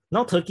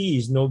 Now Turkey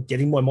is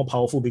getting more and more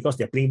powerful because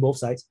they're playing both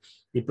sides.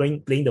 They're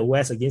playing the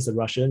West against the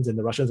Russians and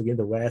the Russians against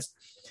the West,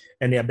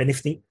 and they are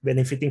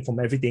benefiting from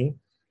everything.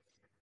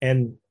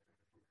 And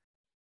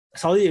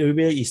Saudi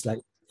Arabia is like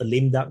a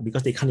lame duck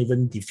because they can't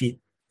even defeat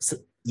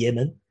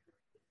Yemen.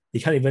 They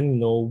can't even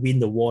win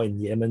the war in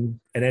Yemen,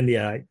 and then they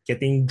are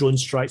getting drone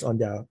strikes on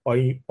their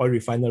oil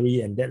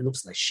refinery, and that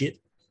looks like shit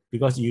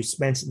because you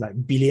spent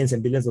like billions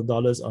and billions of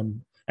dollars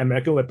on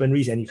American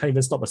weaponry and you can't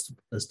even stop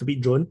a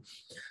stupid drone.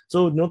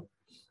 So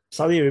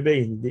Saudi Arabia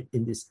is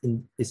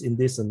in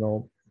this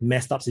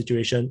messed up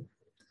situation,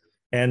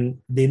 and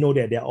they know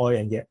that their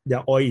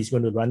oil is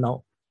going to run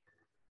out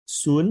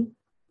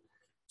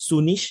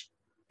soonish,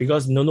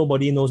 because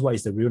nobody knows what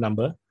is the real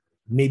number.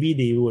 Maybe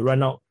they will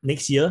run out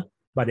next year,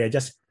 but they're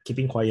just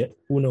keeping quiet.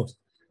 Who knows?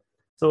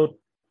 So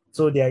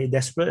they are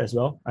desperate as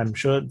well. I'm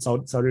sure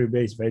Saudi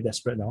Arabia is very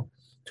desperate now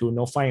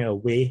to find a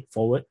way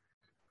forward,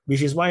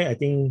 which is why I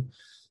think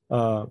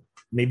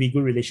maybe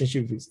good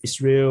relationship with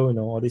Israel,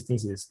 all these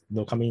things is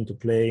coming into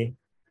play.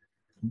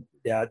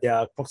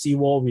 Their proxy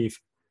war with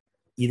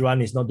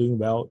Iran is not doing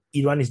well.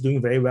 Iran is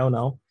doing very well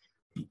now.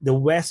 The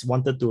West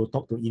wanted to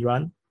talk to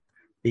Iran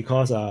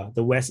because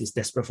the West is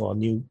desperate for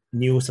a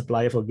new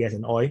supplier for gas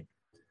and oil.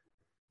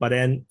 But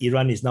then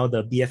Iran is now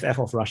the BFF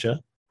of Russia.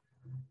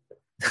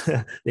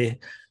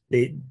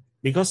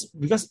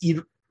 because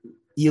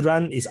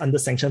Iran is under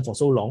sanction for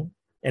so long,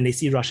 and they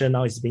see Russia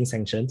now is being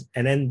sanctioned,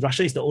 and then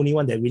Russia is the only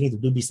one that willing to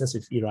do business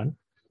with Iran.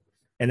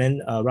 And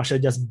then Russia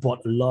just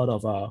bought a lot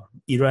of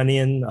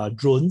Iranian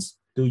drones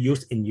to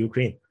use in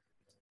Ukraine.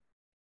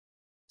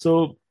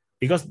 So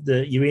because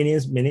the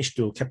Iranians managed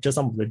to capture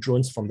some of the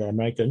drones from the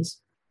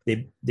Americans,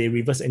 they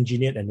reverse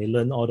engineered and they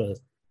learn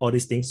all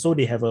these things. So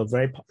they have a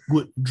very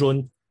good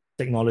drone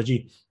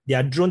technology.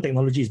 Their drone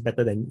technology is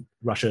better than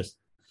Russia's.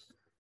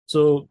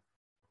 So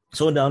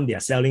now they are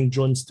selling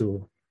drones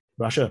to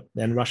Russia,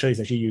 and Russia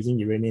is actually using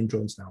Iranian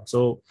drones now.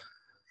 So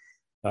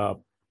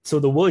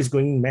the world is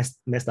going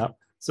messed up.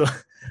 So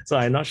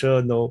I'm not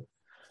sure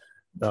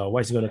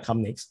what is going to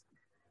come next.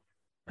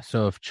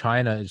 So if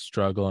China is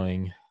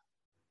struggling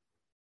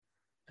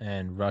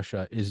and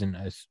Russia is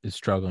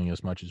struggling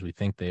as much as we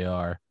think they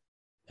are,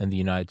 and the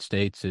United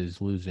States is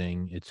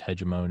losing its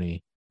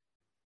hegemony,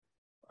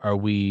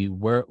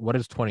 what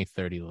does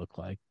 2030 look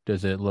like?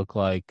 Does it look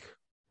like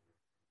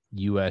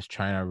US,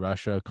 China,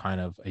 Russia,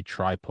 kind of a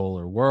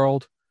tripolar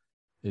world?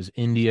 Is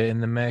India in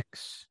the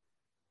mix?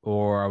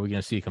 Or are we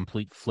going to see a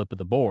complete flip of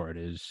the board?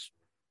 Is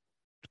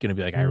it going to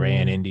be like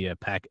Iran, India,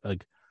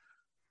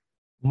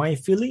 My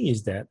feeling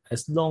is that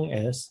as long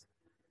as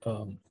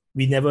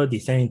we never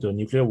descend into a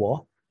nuclear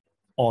war,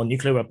 or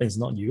nuclear weapons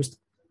not used,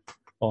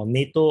 or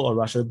NATO or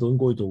Russia don't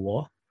go into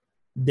war,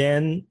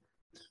 then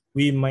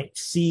we might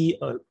see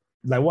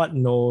like what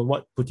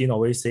Putin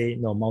always say,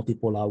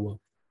 multipolar world.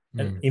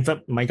 And in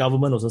fact, my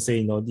government also say,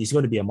 it's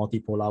going to be a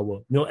multipolar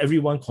world.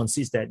 Everyone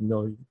concedes that,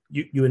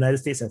 United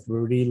States have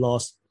already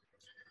lost,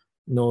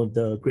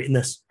 the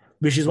greatness,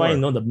 which is why,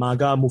 the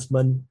MAGA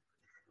movement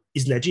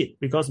is legit,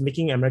 because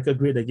making America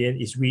great again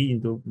is really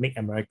to make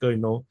America,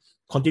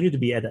 continue to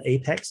be at the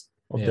apex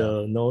of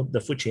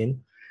the food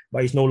chain,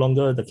 but it's no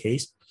longer the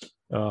case.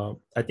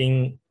 I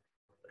think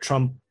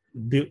Trump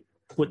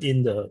put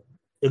in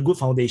a good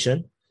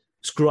foundation,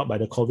 screwed up by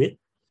the COVID,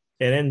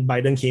 and then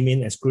Biden came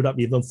in and screwed up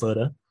even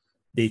further.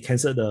 They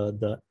canceled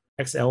the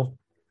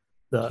Keystone.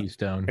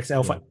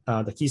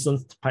 The Keystone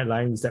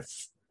pipeline. Is that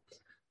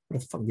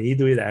fuck they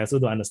do it? I also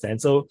don't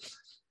understand. So,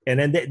 and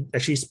then that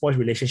actually spoils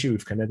relationship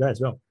with Canada as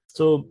well.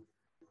 So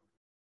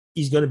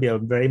it's going to be a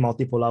very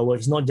multipolar world.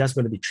 It's not just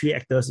going to be 3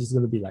 actors. It's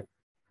going to be like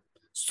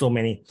so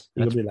many. It's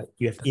going to be like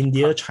you have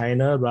India,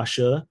 China,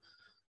 Russia,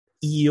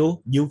 EU,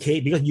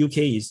 UK, because UK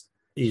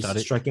is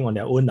striking on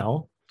their own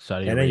now.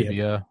 Saudi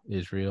Arabia,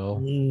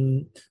 Israel.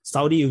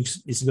 Saudi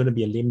is going to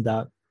be a lame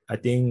duck. I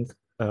think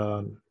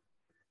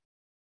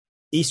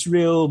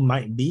Israel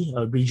might be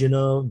a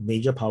regional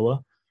major power.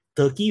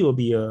 Turkey will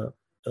be a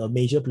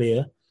major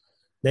player.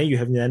 Then you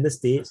have the United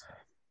States.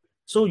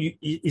 So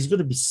it's going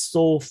to be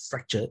so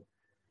fractured.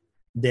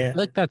 I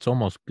think that's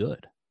almost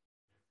good.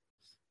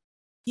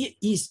 It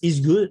is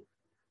good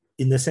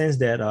in the sense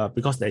that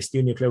because there's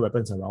still nuclear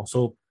weapons around.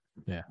 So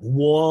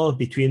war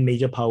between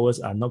major powers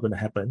are not going to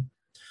happen.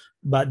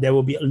 But there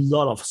will be a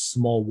lot of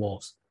small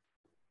wars,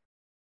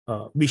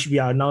 which we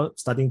are now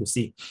starting to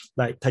see.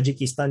 Like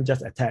Tajikistan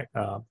just attacked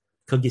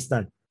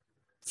Kyrgyzstan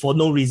for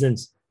no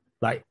reasons,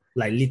 like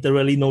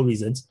literally no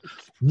reasons.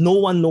 No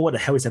one know what the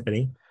hell is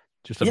happening.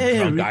 Just a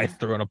drunk guy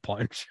throwing a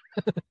punch.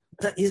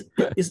 That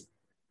is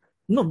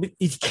no,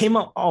 it came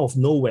out of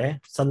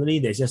nowhere. Suddenly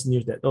there's just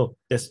news that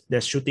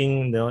there's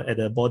shooting at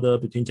the border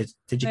between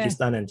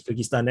Tajikistan and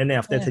Kyrgyzstan. And then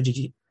after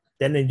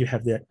then you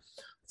have the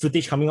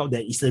footage coming out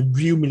that it's a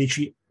real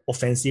military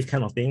offensive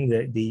kind of thing.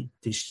 The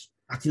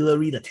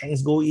artillery, the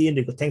tanks go in,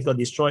 the tanks got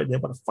destroyed.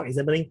 Then what the fuck is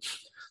happening?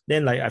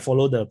 Then like I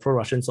follow the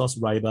pro-Russian source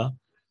Ryba.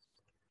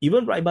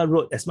 Even Ryba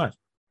wrote as much.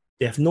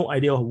 They have no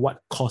idea of what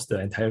caused the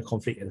entire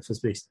conflict in the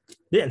first place.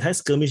 The entire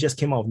skirmish just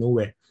came out of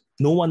nowhere.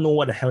 No one knows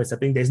what the hell is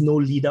happening. There's no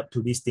lead up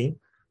to this thing.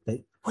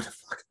 Like, what the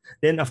fuck?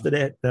 Then after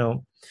that,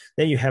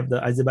 then you have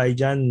the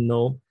Azerbaijan,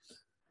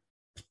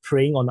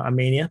 preying on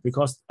Armenia,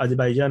 because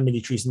Azerbaijan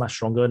military is much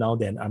stronger now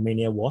than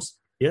Armenia was.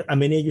 Yeah,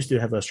 Armenia used to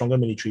have a stronger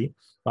military,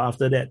 but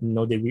after that,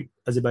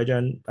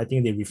 Azerbaijan, I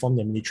think they reformed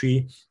their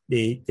military.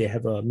 They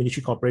have a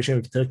military cooperation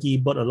with Turkey,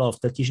 bought a lot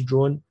of Turkish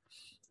drone,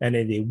 and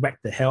then they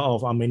whacked the hell out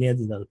of Armenia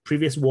in the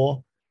previous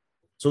war.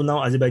 So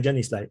now Azerbaijan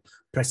is like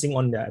pressing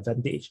on their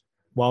advantage,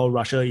 while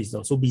Russia is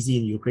so busy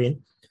in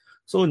Ukraine.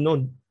 So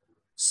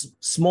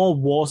small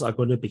wars are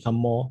going to become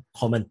more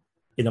common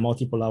in a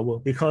multipolar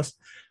world because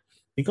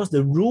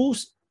the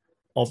rules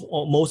of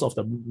most of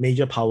the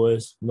major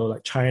powers,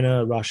 like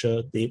China,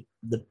 Russia, the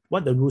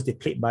rules they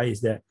played by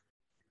is that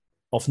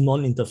of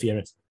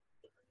non-interference.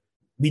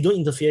 We don't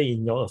interfere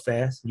in your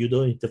affairs, you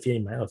don't interfere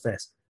in my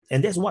affairs.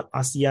 And that's what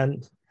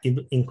ASEAN,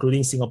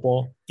 including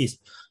Singapore, is.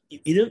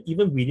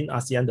 Even within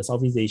ASEAN, the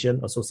Southeast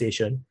Asian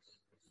Association,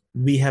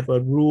 we have a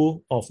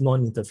rule of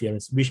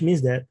non-interference, which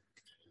means that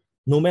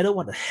no matter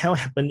what the hell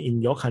happened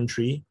in your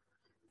country,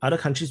 other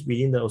countries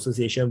within the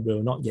association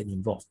will not get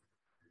involved.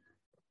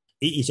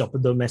 It is your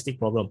domestic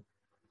problem.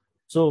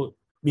 So,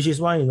 which is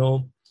why,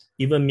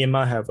 even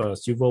Myanmar have a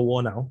civil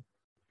war now,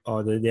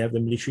 or they have the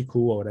military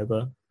coup or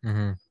whatever.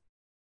 Mm-hmm.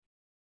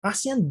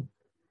 ASEAN,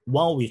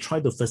 while we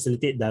try to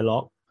facilitate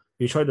dialogue,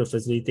 we try to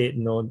facilitate,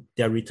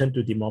 their return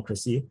to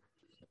democracy,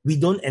 we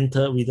don't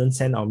enter, we don't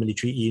send our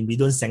military in, we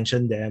don't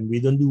sanction them,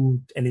 we don't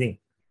do anything.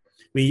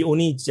 We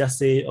only just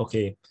say,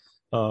 okay,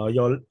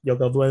 your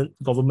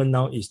government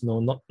now is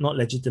not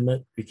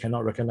legitimate, we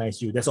cannot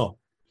recognize you, that's all.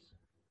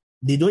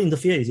 They don't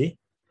interfere, you see?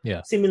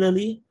 Yeah.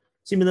 Similarly,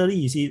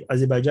 you see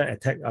Azerbaijan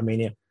attack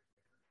Armenia.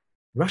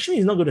 Russia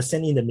is not going to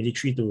send in the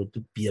military to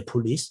be a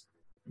police.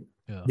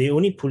 Yeah. They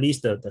only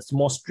police the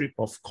small strip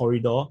of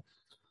corridor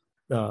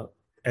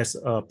as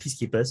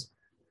peacekeepers,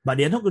 but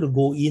they're not going to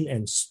go in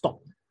and stop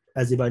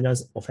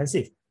Azerbaijan's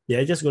offensive.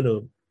 They're just going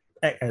to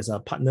act as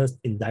partners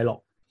in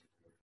dialogue.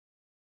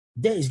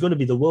 That is going to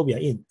be the world we are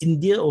in.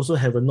 India also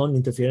have a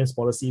non-interference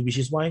policy, which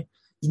is why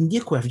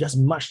India could have just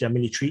marched their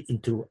military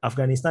into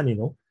Afghanistan,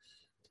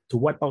 to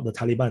wipe out the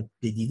Taliban.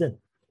 They didn't.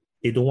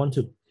 They don't want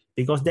to,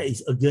 because that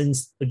is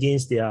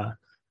against their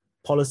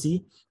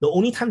policy. The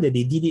only time that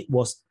they did it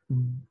was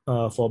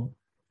for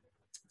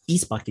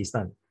East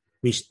Pakistan,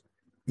 which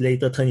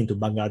later turned into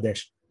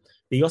Bangladesh.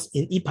 Because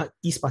in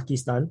East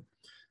Pakistan,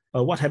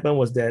 what happened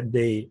was that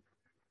the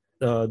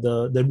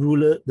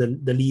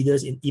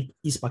leaders in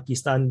East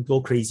Pakistan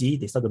go crazy.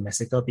 They start to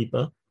massacre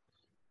people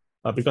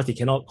because they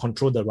cannot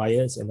control the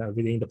riots and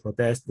everything, the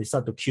protests. They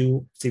start to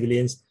kill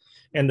civilians.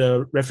 And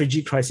the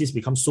refugee crisis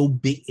becomes so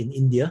big in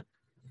India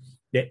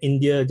that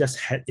India just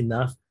had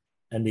enough,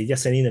 and they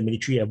just sent in the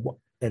military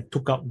and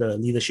took out the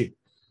leadership.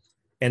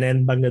 And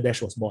then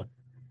Bangladesh was born.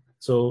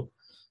 So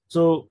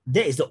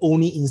that is the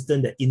only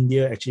instant that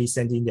India actually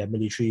sent in their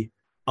military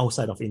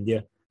outside of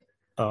India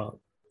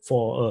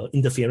for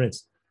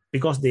interference,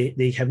 because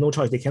they have no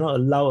choice. They cannot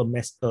allow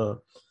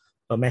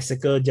a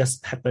massacre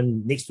just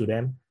happen next to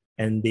them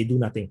and they do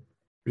nothing,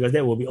 because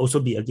that will also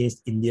be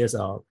against India's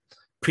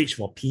preach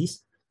for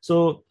peace.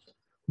 So,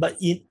 but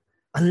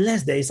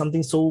unless there is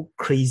something so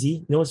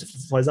crazy,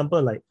 for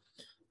example, like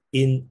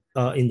in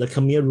the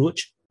Khmer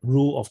Rouge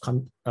rule of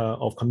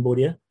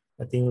Cambodia,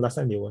 I think last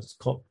time it was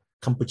called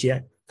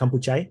Kampuchea.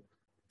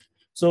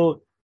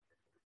 So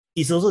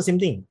it's also the same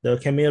thing. The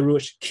Khmer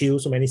Rouge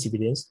killed so many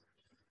civilians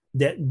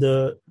that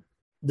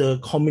the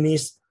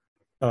communist,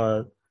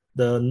 the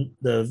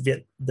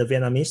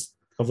Vietnamese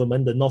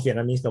government, the North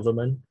Vietnamese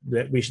government,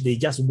 which they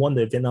just won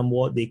the Vietnam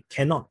War, they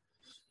cannot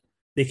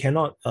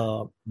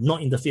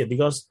not interfere,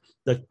 because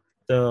the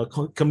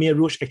Khmer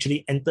Rouge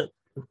actually entered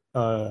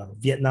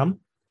Vietnam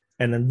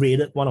and then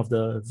raided one of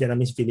the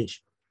Vietnamese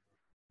village.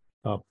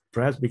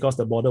 Perhaps because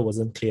the border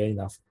wasn't clear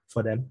enough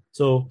for them.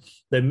 So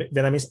the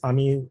Vietnamese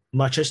army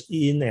marches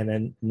in and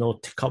then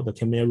take out the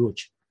Khmer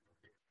Rouge.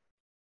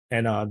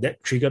 And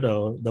that triggered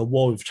the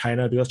war with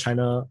China,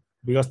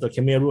 because the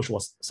Khmer Rouge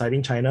was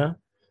siding China,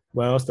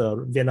 whereas the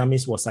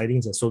Vietnamese was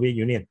siding the Soviet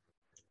Union.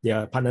 They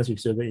are partners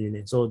with Soviet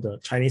Union. So the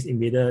Chinese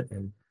invaded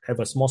and have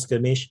a small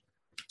skirmish.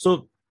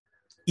 So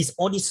it's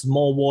all these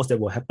small wars that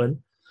will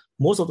happen.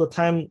 Most of the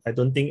time, I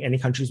don't think any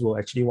countries will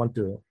actually want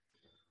to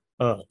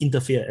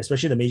interfere,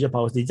 especially the major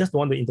powers. They just don't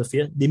want to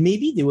interfere.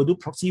 Maybe they will do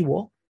proxy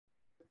war.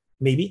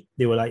 Maybe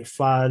they will like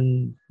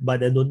fun,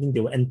 but I don't think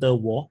they will enter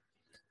war.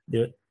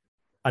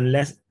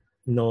 Unless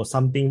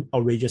something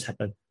outrageous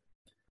happen.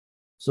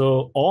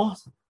 So, or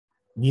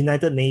the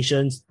United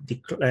Nations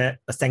declare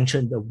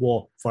sanction the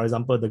war. For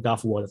example, the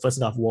Gulf War, the first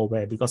Gulf War,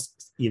 where because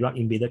Iraq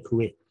invaded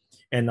Kuwait,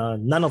 and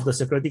none of the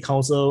Security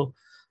Council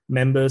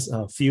members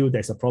feel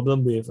there's a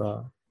problem with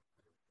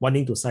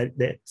wanting to side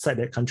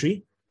that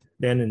country.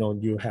 then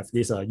you have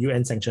this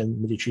UN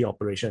sanctioned military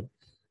operation.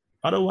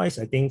 Otherwise,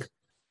 I think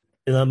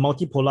in a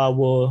multipolar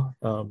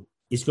world,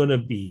 it's going to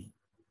be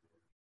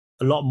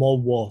a lot more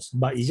wars,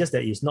 but it's just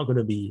that it's not going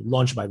to be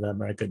launched by the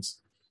Americans,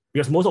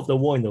 because most of the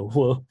war in the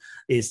world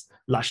is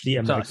largely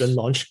American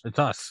launched. It's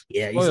us.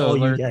 Yeah, it's all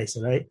you guys,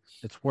 right?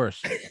 It's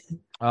worse.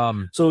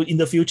 So in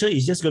the future,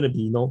 it's just going to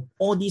be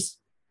all these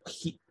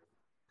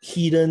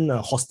hidden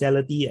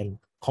hostility and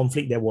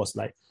conflict that was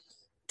like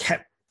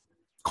kept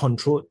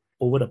controlled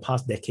over the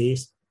past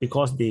decades,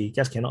 because they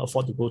just cannot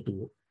afford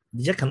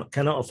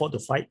cannot afford to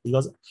fight,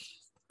 because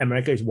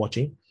America is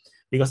watching.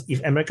 Because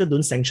if America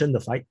don't sanction the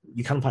fight,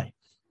 you can't fight.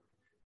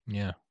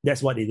 Yeah,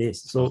 that's what it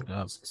is.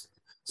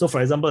 So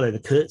for example, like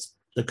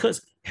the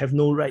Kurds have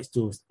no rights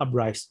to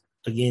uprise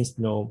against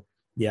the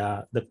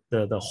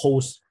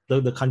host,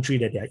 the country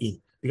that they are in,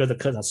 because the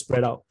Kurds are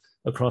spread out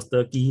across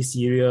Turkey,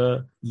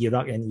 Syria,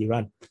 Iraq, and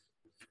Iran.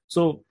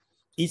 So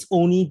it's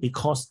only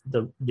because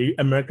the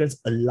Americans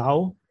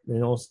allow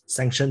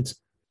sanctioned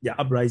their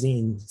uprising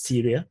in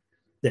Syria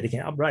that they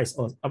can uprise,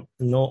 or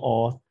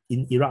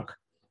in Iraq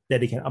that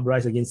they can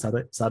uprise against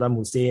Saddam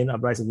Hussein,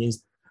 uprise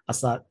against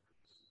Assad.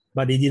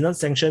 But they did not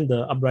sanction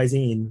the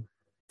uprising in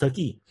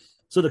Turkey.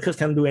 So the Kurds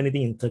can't do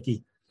anything in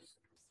Turkey.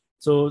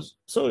 So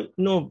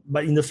no,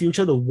 but in the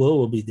future, the world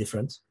will be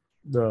different.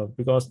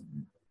 Because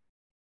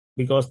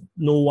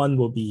no one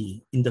will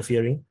be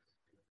interfering.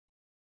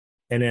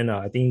 And then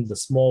I think the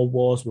small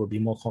wars will be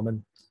more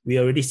common. We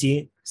already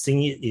seeing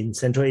it in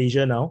Central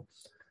Asia now.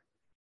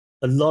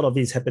 A lot of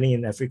it is happening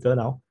in Africa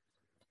now.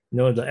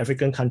 The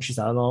African countries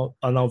are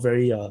now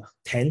very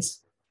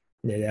tense.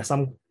 There are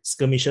some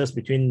skirmishes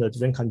between the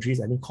different countries.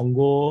 I think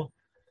Congo,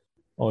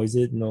 or is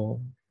it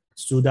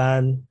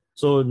Sudan?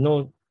 So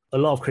a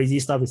lot of crazy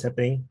stuff is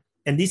happening,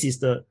 and this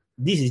is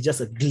just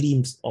a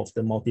glimpse of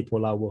the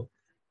multipolar world.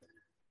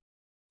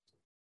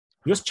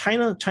 Because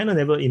China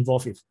never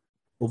involved with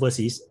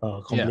overseas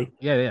conflict.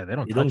 Yeah, they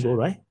don't go,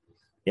 right?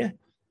 Yeah,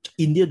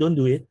 India don't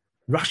do it.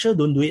 Russia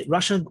don't do it.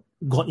 Russia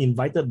got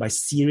invited by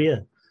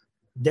Syria.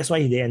 That's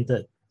why they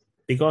entered,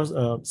 because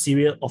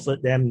Syria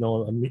offered them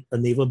a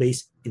naval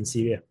base in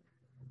Syria.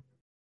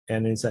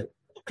 And it's like,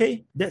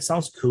 okay, that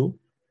sounds cool.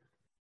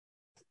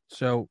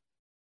 So,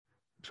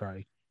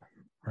 sorry,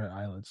 my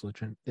eyelids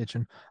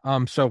itching.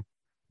 So,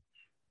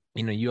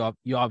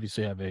 you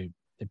obviously have a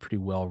pretty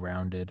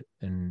well-rounded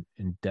and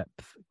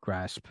in-depth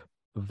grasp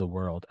of the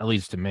world, at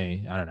least to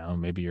me. I don't know.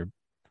 Maybe you're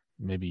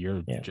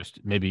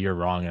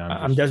wrong. And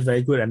I'm just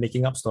very good at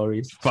making up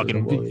stories.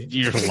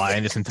 You're just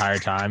lying this entire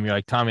time. You're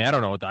like, Tommy, I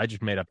don't know I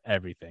just made up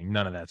everything.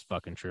 None of that's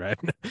fucking true. Right?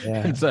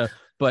 Yeah. So,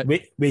 but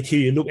wait till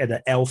you look at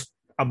the elf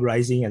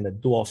uprising and the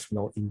dwarf,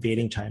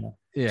 invading China.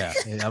 Yeah,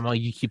 and I'm like,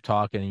 you keep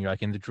talking, and you're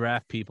like, and the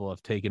draft people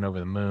have taken over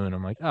the moon.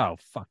 I'm like, oh,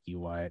 fuck you,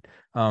 Wyatt.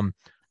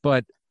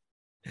 But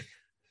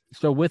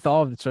so with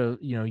all of it, so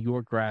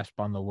your grasp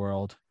on the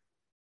world,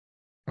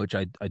 which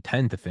I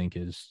tend to think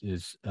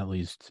is at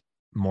least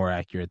more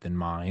accurate than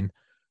mine,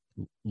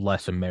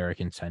 less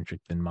American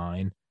centric than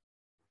mine.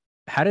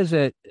 How does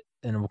it?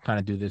 And we'll kind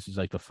of do this as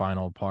like the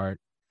final part.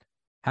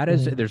 How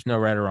does it? There's no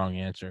right or wrong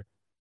answer.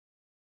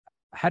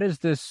 How does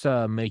this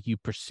make you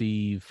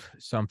perceive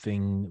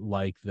something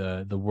like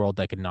the World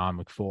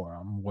Economic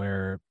Forum,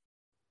 where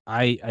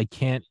I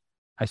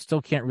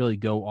still can't really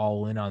go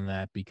all in on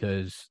that,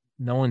 because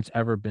no one's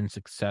ever been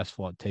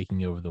successful at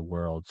taking over the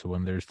world. So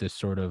when there's this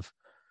sort of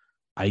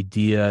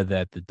idea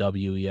that the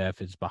WEF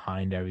is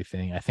behind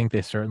everything, I think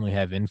they certainly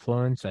have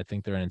influence. I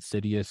think they're an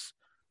insidious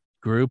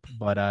group,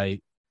 but I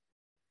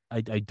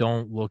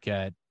don't look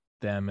at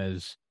them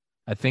as,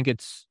 I think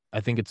it's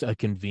a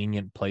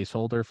convenient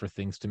placeholder for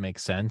things to make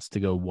sense,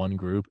 to go one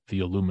group, the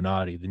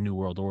Illuminati, the New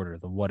World Order,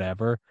 the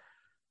whatever,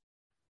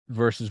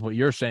 versus what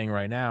you're saying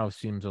right now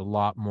seems a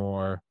lot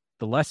more,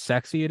 the less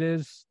sexy it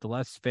is, the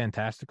less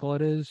fantastical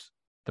it is,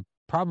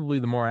 probably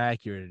the more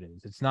accurate it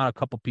is. It's not a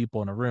couple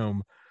people in a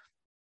room.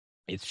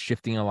 It's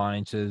shifting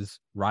alliances,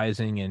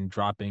 rising and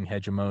dropping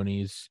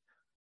hegemonies,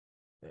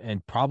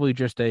 and probably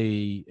just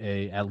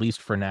at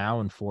least for now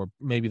and for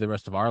maybe the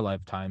rest of our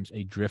lifetimes,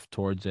 a drift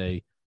towards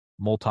a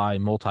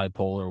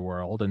multipolar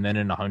world, and then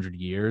in 100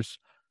 years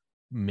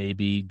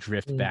maybe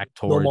drift back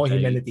towards no more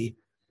humanity,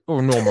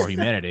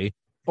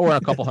 or in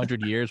a couple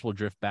hundred years we'll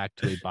drift back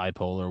to a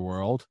bipolar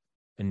world,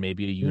 and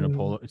maybe a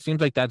unipolar. It seems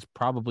like that's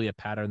probably a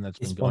pattern that's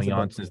been going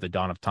on since the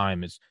dawn of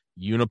time, is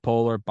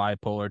unipolar,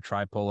 bipolar,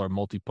 tripolar,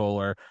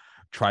 multipolar,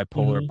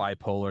 tripolar,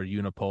 bipolar,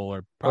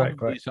 unipolar, probably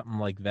correct. Something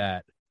like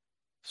that.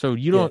 So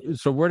you don't,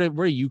 so where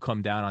do you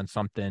come down on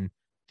something?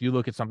 Do you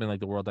look at something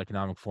like the World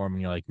Economic Forum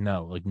and you're like,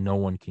 no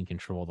one can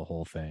control the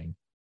whole thing.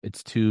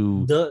 It's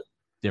too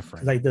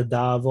different. Like the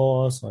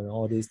Davos and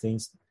all these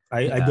things.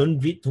 I don't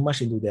read too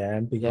much into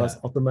them, because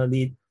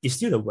ultimately it's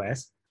still the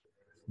West.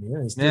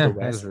 It's still the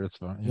West.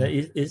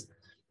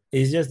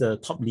 It's just the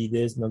top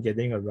leaders,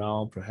 getting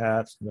around,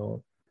 perhaps,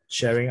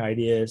 sharing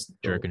ideas,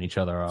 jerking each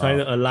other off, trying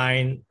to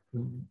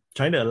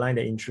align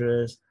their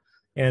interests,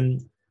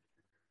 and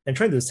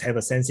trying to have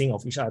a sensing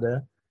of each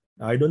other.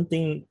 I don't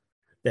think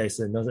there is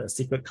a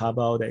secret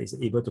cabal that is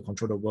able to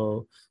control the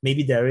world.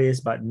 Maybe there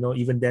is, but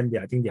even them,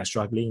 I think they are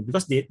struggling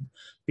because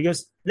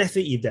let's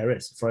say if there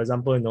is, for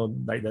example,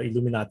 like the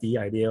Illuminati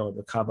idea or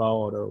the cabal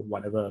or the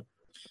whatever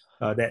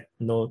that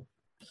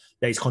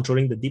that is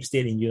controlling the deep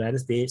state in the United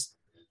States,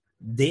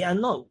 they are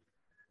not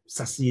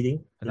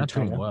succeeding. They're not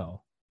doing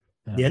well.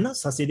 Yeah. They are not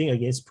succeeding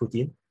against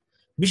Putin,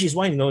 which is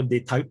why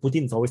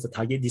Putin is always the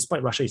target,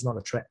 despite Russia is not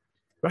a threat.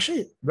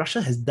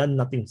 Russia has done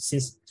nothing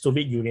since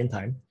Soviet Union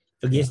time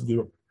against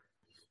Europe.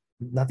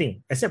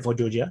 Nothing except for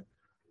Georgia,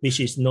 which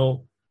is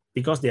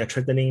because they are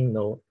threatening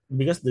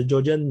because the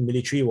Georgian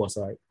military was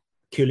like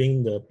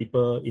killing the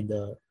people in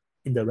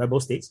the rebel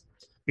states.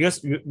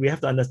 Because we have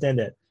to understand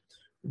that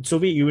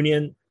Soviet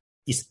Union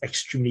is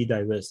extremely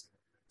diverse.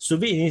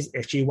 Soviet Union is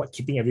actually what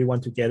keeping everyone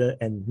together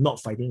and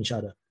not fighting each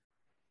other.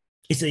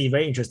 It's a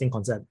very interesting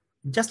concept.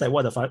 Just like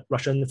what the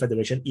Russian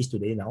Federation is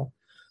today now,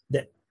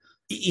 that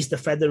it is the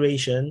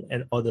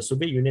Federation or the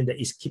Soviet Union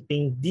that is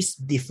keeping these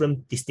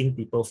different distinct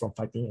people from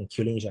fighting and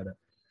killing each other.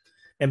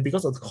 And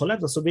because of the collapse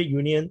of the Soviet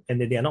Union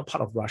and that they are not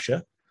part of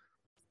Russia,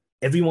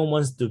 everyone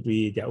wants to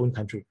be their own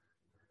country.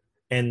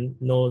 And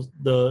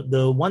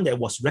the one that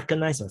was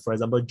recognized, for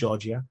example,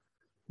 Georgia,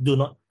 do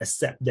not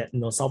accept that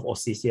South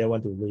Ossetia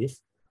want to leave,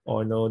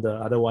 or the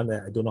other one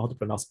that I don't know how to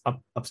pronounce,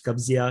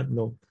 Abkhazia,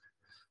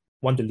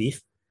 want to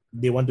leave.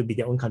 They want to be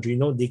their own country.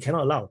 They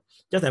cannot allow.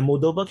 Just like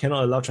Moldova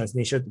cannot allow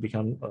Transnistria to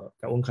become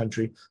their own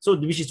country. So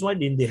which is why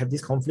they have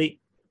this conflict,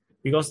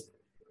 because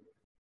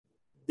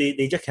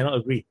they just cannot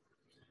agree.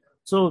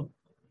 So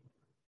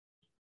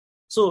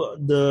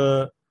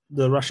the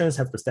Russians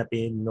have to step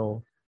in,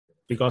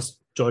 because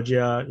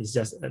Georgia is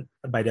just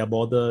by their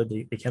border.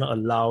 They cannot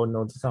allow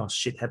this kind of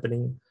shit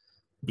happening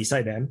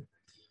beside them.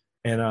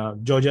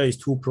 And Georgia is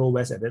too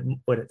pro-West at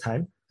that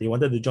time. They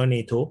wanted to join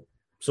NATO.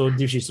 So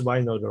this is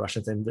why the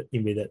Russians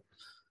invaded.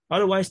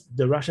 Otherwise,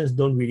 the Russians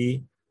don't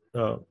really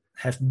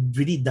have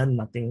really done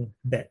nothing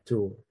bad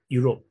to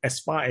Europe, as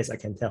far as I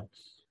can tell.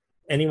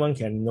 Anyone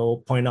can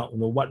point out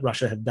what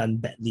Russia have done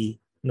badly,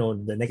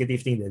 the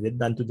negative thing that they've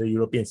done to the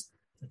Europeans.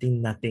 I think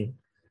nothing.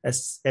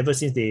 Ever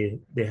since they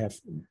have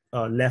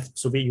left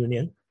Soviet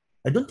Union,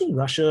 I don't think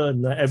Russia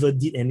ever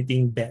did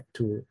anything bad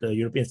to the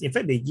Europeans. In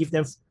fact, they give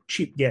them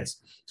cheap gas.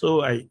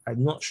 So I'm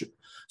not sure.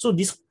 So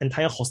this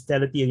entire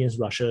hostility against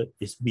Russia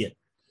is weird.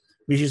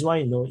 Which is why,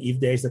 if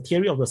there is a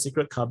theory of the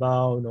secret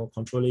cabal,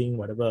 controlling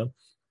whatever,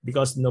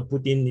 because,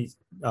 Putin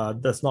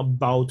does not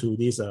bow to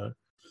this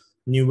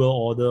New World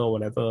Order or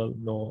whatever,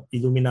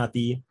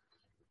 Illuminati.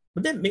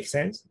 But that makes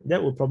sense.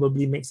 That would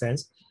probably make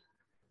sense.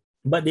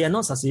 But they are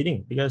not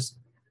succeeding because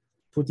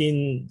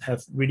Putin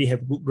really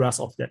have good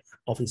grasp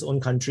of his own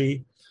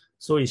country.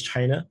 So is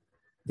China.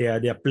 They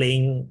are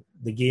playing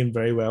the game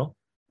very well.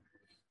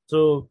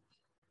 So,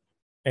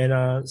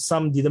 and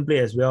some didn't play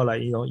as well,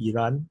 like,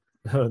 Iran.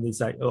 It's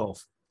like,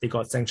 they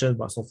got sanctioned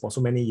but for so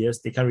many years,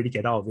 they can't really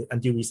get out of it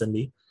until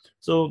recently.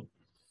 So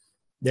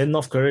then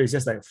North Korea is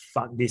just like,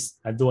 fuck this,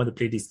 I don't want to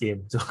play this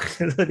game. So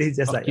they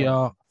just fuck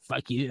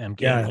fuck you, I'm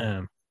getting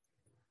him.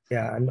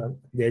 Yeah,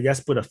 they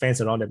just put a fence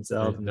around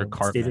themselves. They're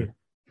carpet.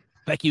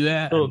 Fuck you,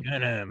 I'm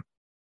getting him.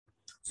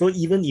 So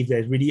even if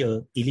there's really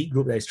an elite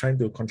group that is trying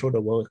to conquer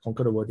the world,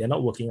 they're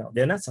not working out.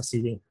 They're not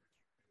succeeding.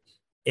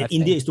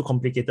 India is too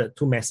complicated,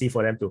 too messy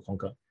for them to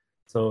conquer.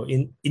 So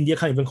India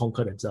can't even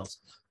conquer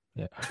themselves.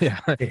 Yeah.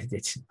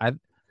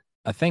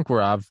 I think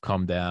where I've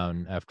come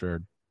down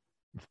after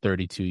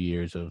 32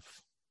 years of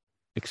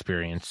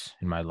experience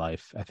in my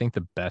life, I think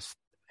the best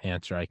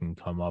answer I can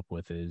come up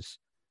with is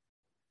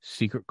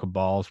secret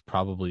cabals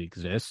probably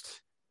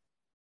exist,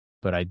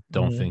 but I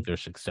don't think they're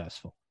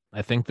successful.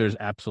 I think there's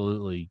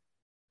absolutely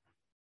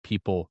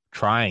people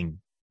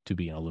trying to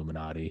be an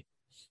Illuminati.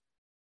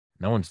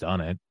 No one's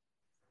done it.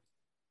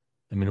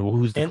 I mean,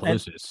 who's the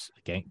closest?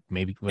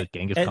 Maybe with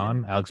Genghis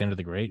Khan, Alexander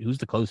the Great? Who's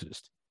the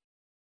closest?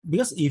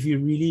 Because if you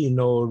really,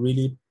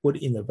 really put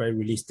in a very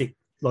realistic,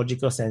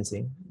 logical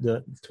sensing,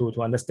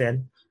 to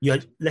understand,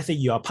 let's say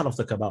you are part of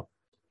the cabal.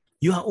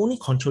 You are only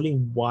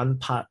controlling one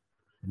part,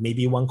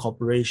 maybe one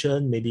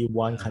corporation, maybe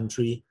one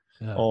country,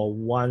 or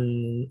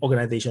one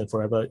organization,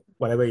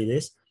 whatever it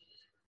is.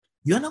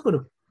 You are not going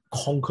to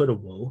conquer the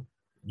world.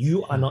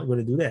 You are not going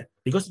to do that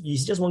because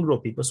it's just one group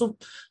of people. So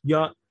you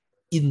are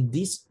in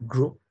this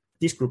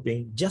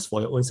grouping just for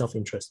your own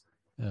self-interest.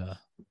 Yeah.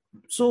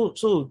 So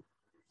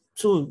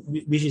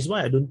which is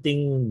why I don't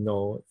think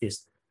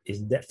is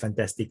that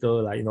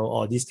fantastical, like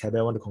this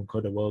cabal want to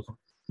conquer the world.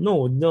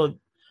 No.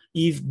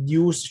 If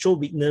you show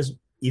weakness,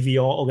 if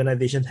your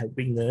organization has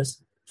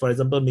weakness, for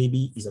example,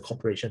 maybe it's a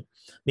corporation,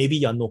 maybe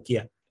you're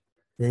Nokia,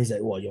 then it's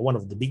like, well, you're one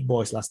of the big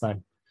boys last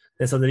time.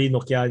 Then suddenly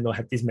Nokia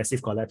had this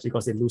massive collapse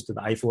because they lose to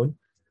the iPhone.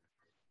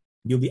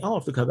 You'll be out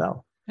of the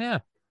cabal. Yeah.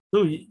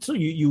 So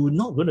you're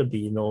not gonna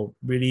be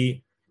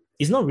really.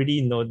 It's not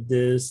really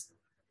this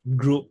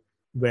group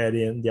where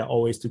they're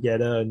always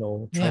together,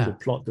 trying to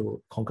plot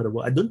to conquer the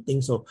world. I don't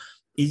think so.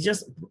 It's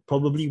just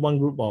probably one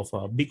group of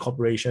big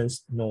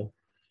corporations,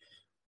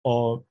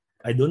 or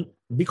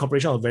big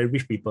corporations of very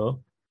rich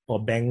people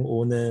or bank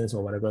owners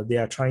or whatever. They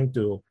are trying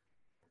to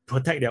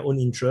protect their own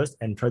interests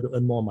and try to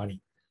earn more money.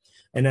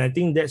 And I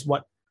think that's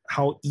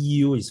how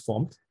EU is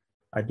formed.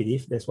 I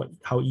believe that's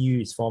how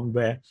EU is formed,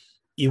 where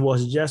it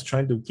was just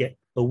trying to get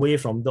away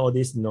from all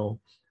these,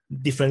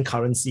 different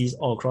currencies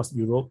all across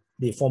Europe.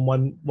 They form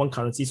one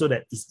currency so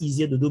that it's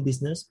easier to do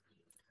business.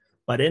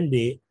 But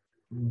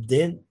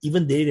then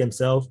even they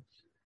themselves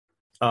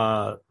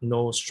are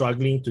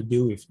struggling to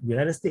deal with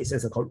United States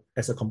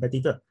as a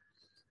competitor.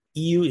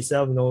 EU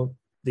itself,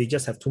 they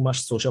just have too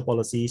much social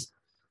policies,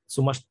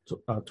 too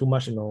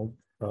much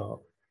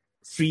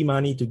free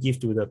money to give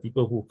to the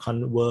people who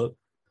can't work,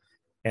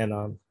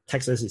 and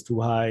taxes is too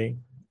high,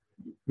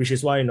 which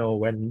is why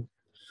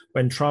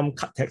when Trump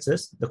cut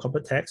taxes, the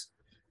corporate tax,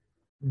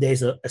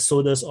 there's a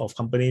exodus of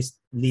companies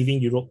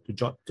leaving Europe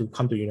to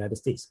come to the United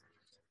States.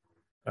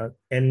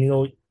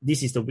 And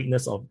this is the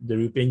weakness of the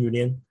European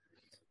Union,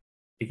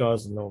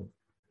 because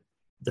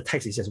the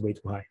tax is just way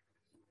too high.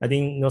 I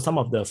think some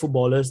of the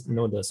footballers,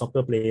 the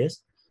soccer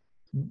players,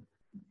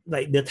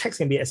 like the tax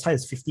can be as high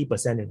as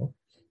 50%,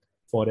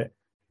 for that.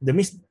 That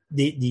means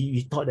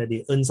we thought that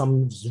they earn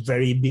some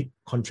very big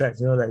contracts,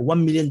 like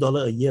 $1 million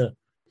a year.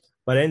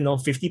 But then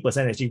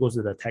 50% actually goes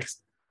to the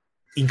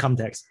income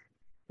tax.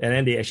 And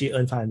then they actually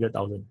earn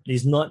 500,000.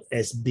 It's not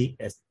as big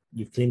as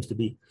it claims to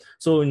be.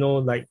 So,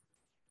 like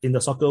in the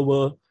soccer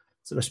world,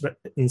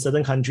 in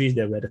certain countries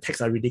where the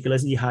tax are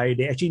ridiculously high,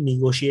 they actually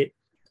negotiate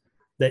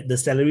the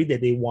salary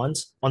that they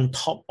want on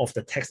top of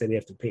the tax that they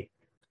have to pay.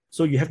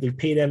 So you have to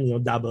pay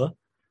them, double.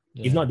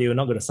 Yeah. If not, they are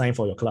not going to sign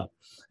for your club.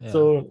 Yeah.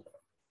 So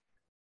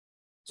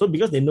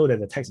because they know that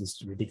the tax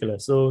is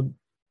ridiculous. So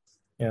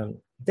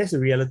that's the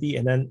reality.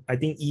 And then I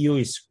think EU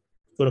is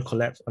going to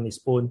collapse on its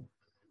own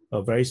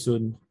very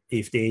soon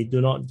if they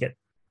do not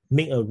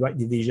make a right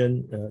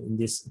decision in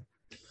this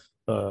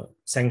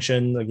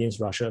sanction against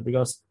Russia,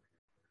 because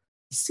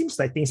it seems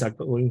like things are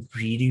going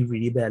really,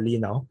 really badly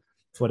now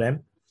for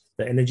them.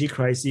 The energy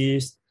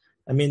crisis.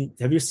 I mean,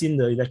 have you seen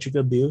the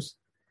electrical bills?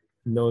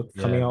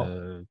 Coming out.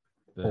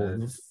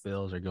 The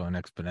bills are going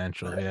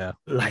exponential. Yeah,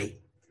 like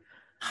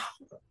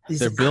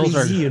their bills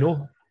crazy,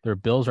 Their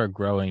bills are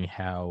growing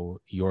how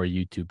your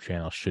YouTube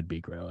channel should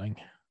be growing.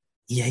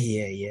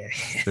 Yeah.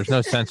 There's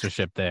no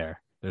censorship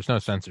there.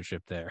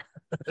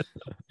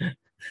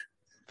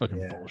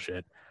 Fucking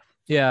bullshit.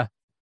 Yeah.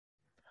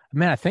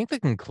 Man, I think the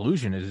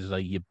conclusion is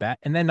like you bet.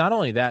 And then not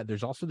only that,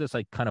 there's also this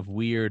like kind of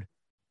weird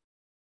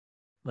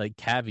like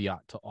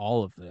caveat to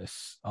all of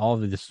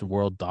this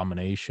world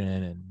domination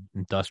and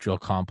industrial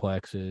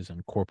complexes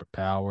and corporate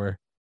power.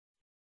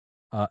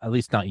 At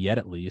least not yet,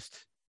 at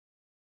least.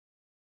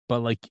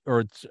 But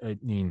for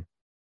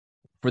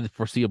the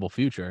foreseeable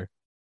future,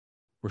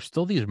 we're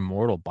still these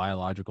mortal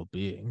biological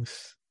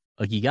beings.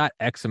 Like, you got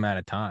X amount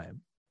of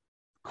time.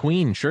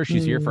 Queen, sure,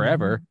 she's here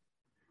forever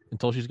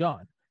until she's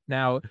gone.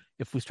 Now,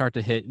 if we start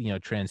to hit,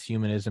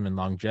 transhumanism and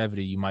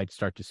longevity, you might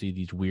start to see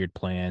these weird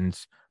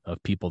plans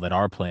of people that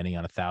are planning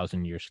on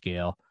 1,000-year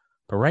scale.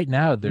 But right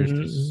now, there's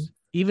this,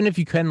 even if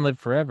you can live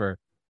forever,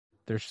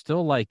 there's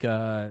still might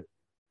have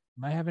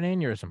an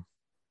aneurysm.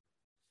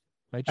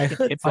 Might just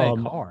get hit by a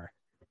car.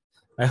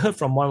 I heard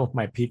from one of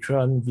my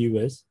Patreon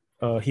viewers.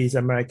 He's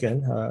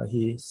American.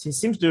 He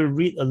seems to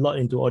read a lot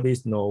into all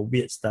this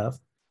weird stuff.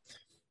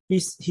 He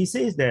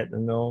says that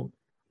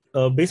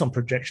based on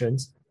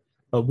projections,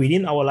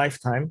 within our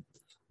lifetime,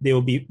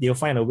 they'll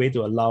find a way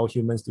to allow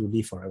humans to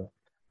live forever.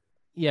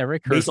 Yeah,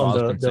 Rick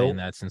Kurzweil's been saying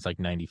that since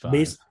 95.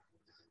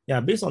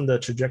 Based on the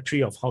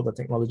trajectory of how the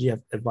technology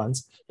have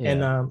advanced,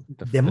 and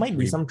there might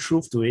be some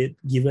truth to it,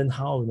 given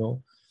how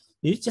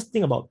you just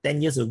think about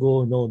 10 years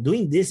ago.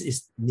 Doing this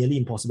is nearly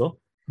impossible.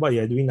 What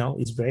you're doing now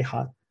is very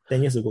hard.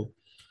 10 years ago,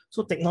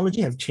 so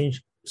technology have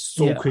changed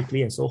so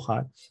quickly and so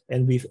hard,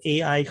 and with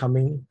AI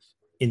coming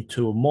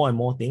into more and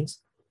more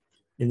things,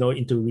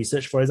 into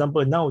research. For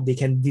example, now they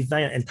can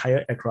design an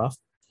entire aircraft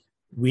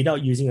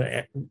without using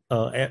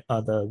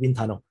the wind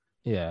tunnel.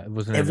 Yeah, it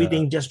wasn't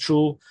everything just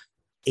through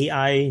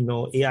AI,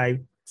 AI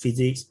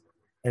physics,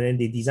 and then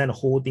they design the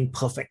whole thing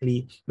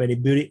perfectly. When they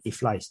build it, it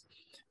flies.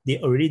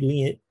 They're already doing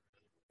it,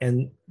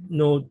 and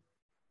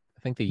I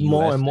think the US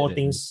more and more did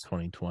things.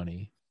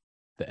 2020,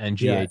 the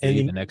NGAD,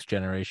 the next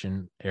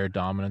generation air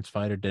dominance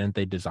fighter, didn't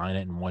they design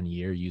it in 1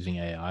 year using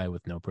AI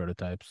with no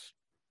prototypes?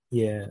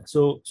 Yeah.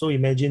 So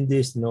imagine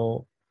this.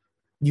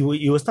 You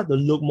will start to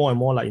look more and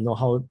more like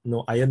how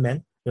Iron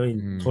Man,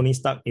 Tony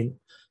Stark, in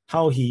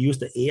how he used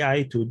the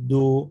AI to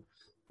do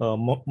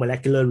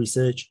molecular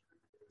research.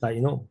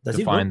 Like, does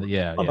it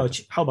work?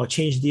 How about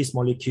change this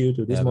molecule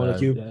to this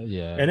molecule?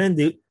 And then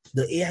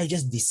the AI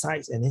just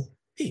decides, and then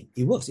hey,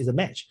 it works. It's a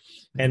match.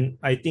 And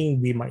I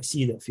think we might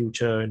see the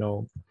future,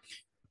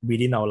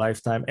 within our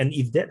lifetime. And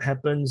if that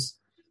happens,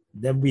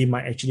 then we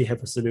might actually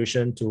have a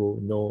solution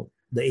to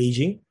the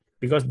aging,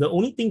 because the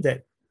only thing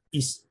that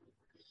is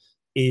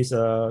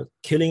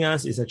killing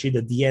us is actually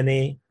the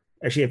DNA.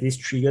 Actually have this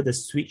trigger, the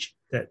switch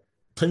that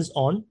turns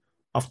on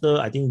after,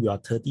 I think, we are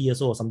 30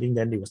 years old or something.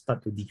 Then they will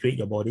start to degrade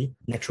your body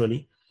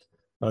naturally.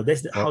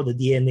 That's how the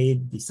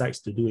DNA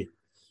decides to do it.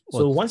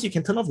 So once you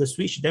can turn off the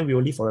switch, then we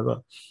will live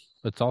forever.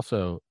 It's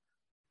also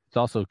It's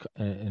also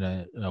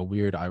in a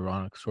weird,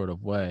 ironic sort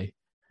of way.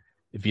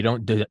 If you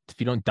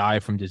don't die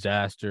from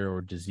disaster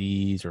or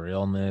disease or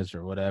illness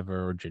or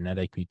whatever, or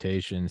genetic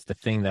mutations, the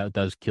thing that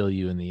does kill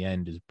you in the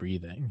end is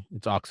breathing.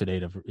 It's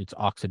oxidative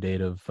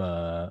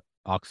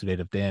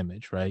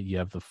damage, right? You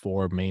have the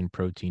 4 main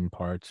protein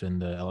parts in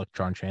the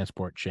electron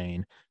transport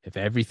chain. If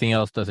everything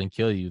else doesn't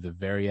kill you, the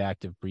very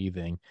act of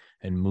breathing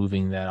and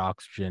moving that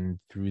oxygen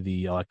through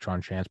the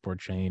electron transport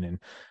chain and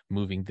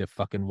moving the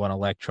fucking 1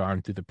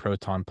 electron through the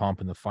proton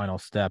pump in the final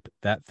step,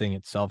 that thing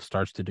itself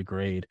starts to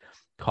degrade,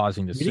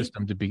 causing the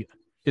system to be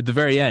at the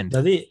very end.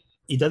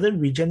 It doesn't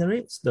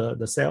regenerate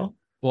the cell?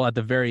 Well, at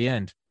the very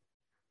end,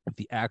 if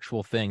the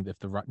actual thing,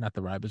 not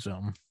the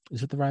ribosome,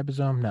 is it the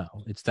ribosome? No,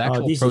 it's the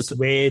actual. This is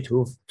way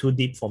too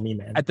deep for me,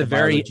 man. So at the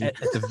very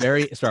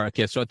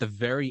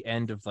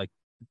end of like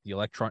the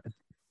electron,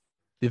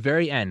 the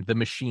very end, the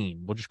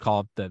machine, we'll just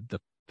call it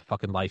the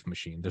fucking life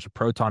machine. There's a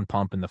proton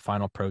pump in the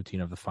final protein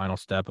of the final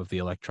step of the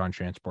electron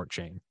transport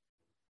chain.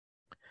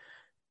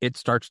 It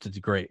starts to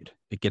degrade.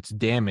 It gets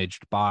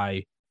damaged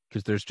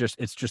because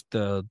it's just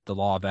the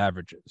law of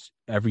averages.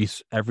 Every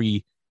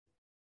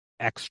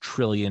X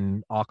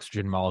trillion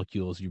oxygen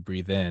molecules you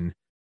breathe in,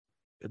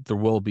 there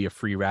will be a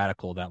free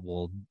radical that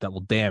will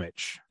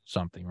damage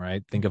something,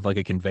 right? Think of like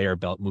a conveyor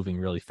belt moving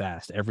really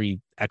fast. Every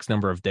X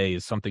number of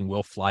days, something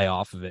will fly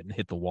off of it and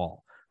hit the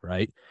wall,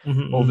 right?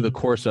 Mm-hmm. Over the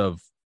course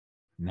of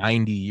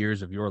 90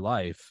 years of your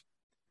life,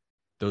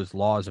 those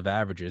laws of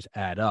averages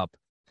add up.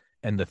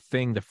 And the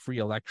thing the free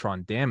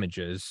electron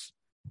damages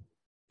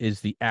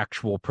is the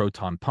actual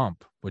proton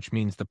pump, which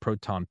means the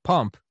proton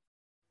pump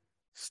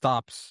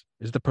stops.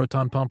 Is the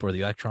proton pump or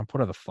the electron,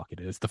 whatever the fuck it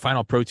is, the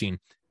final protein,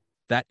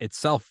 that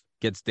itself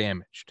gets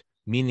damaged,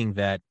 meaning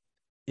that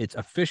its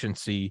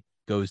efficiency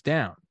goes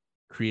down,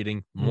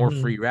 creating more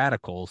free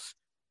radicals,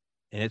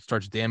 and it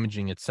starts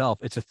damaging itself.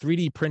 It's a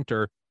 3D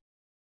printer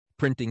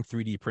printing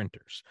 3D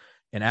printers.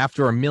 And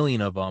after 1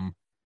 million of them,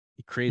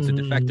 it creates a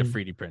defective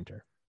 3D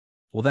printer.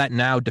 Well, that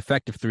now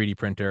defective 3D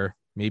printer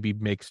maybe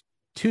makes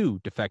 2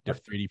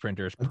 defective 3D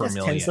printers per that's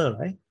million. Cancer,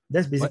 right?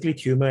 That's basically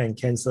tumor and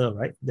cancer,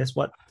 right? That's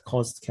what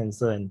caused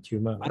cancer and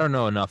tumor. Right? I don't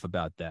know enough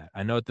about that.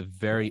 I know at the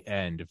very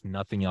end, if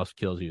nothing else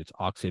kills you, it's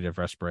oxidative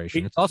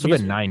respiration. It's also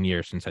been 9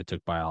 years since I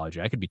took biology.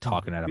 I could be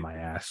talking out of my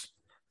ass.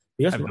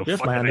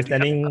 Because my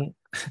understanding,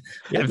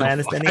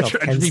 of cancer.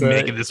 I'm just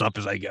making this up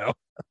as I go.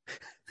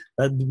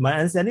 My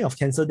understanding of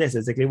cancer, that's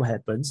exactly what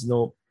happens.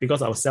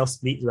 Because our cell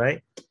splits,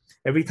 right?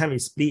 Every time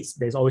it splits,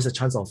 there's always a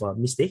chance of a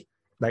mistake,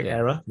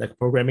 error, like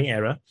programming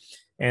error.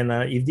 And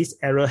if this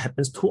error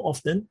happens too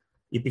often,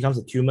 it becomes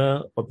a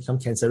tumor or become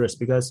cancerous.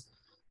 Because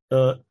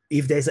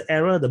if there's an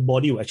error, the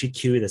body will actually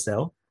kill the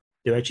cell.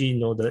 They'll actually,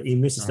 the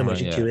immune system will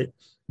actually kill it.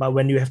 But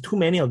when you have too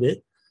many of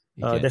it,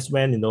 that's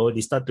when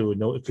they start to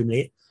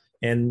accumulate.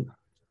 And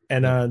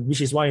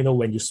which is why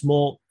when you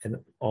smoke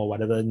or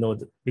whatever,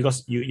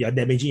 because you are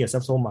damaging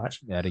yourself so much,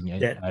 adding in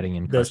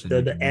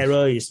the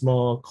error is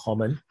more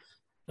common.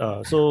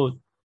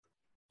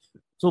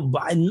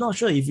 But I'm not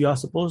sure if you are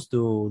supposed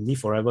to live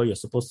forever, you're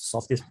supposed to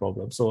solve this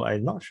problem. So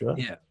I'm not sure.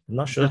 Yeah. I'm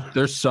not sure.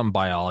 There's some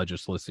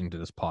biologists listening to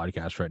this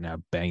podcast right now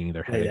banging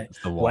their head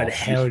against the wall. What the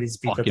hell are these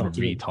people fucking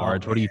talking retards?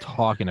 about? What are you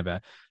talking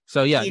about?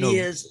 So yeah,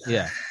 Idiots.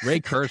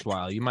 Ray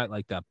Kurzweil, you might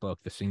like that book,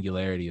 The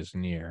Singularity is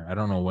Near. I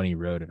don't know when he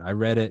wrote it. I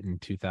read it in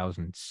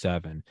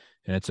 2007,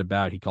 and it's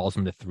about, he calls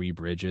them the 3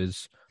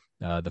 bridges.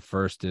 The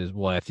first is,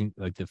 I think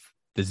like the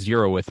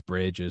 0th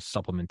bridge is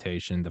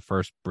supplementation. The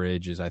first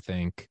bridge is, I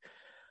think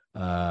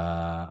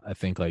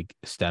like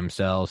stem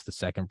cells. The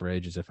second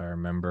bridge is, if I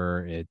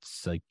remember,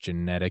 it's like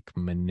genetic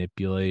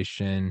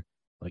manipulation,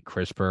 like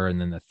CRISPR. And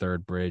then the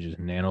third bridge is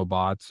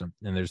nanobots.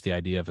 And there's the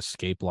idea of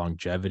escape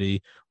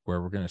longevity, where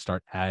we're going to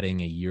start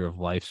adding a year of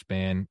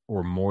lifespan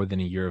or more than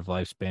a year of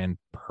lifespan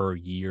per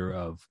year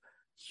of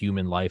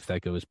human life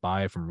that goes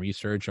by from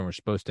research. And we're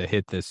supposed to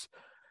hit this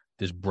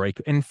break.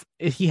 And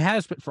he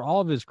has, but for all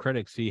of his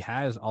critics, he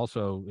has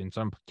also in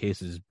some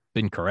cases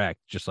been correct,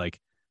 just like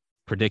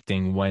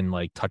predicting when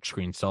like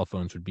touchscreen cell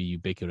phones would be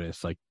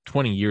ubiquitous like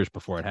 20 years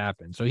before it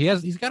happened. So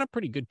he's got a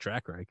pretty good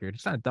track record.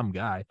 He's not a dumb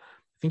guy.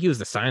 I think he was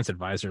the science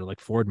advisor like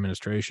 4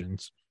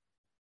 administrations.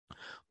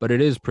 But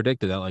it is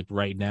predicted that like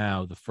right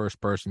now the first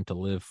person to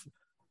live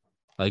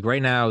for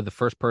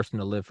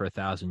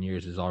 1,000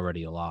 years is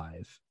already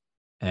alive.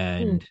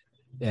 And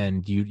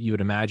you would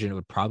imagine it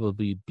would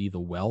probably be the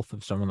wealth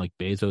of someone like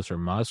Bezos or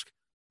Musk,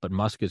 but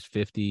Musk is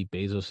 50,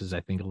 Bezos is I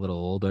think a little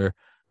older.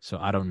 So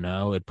I don't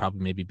know. It'd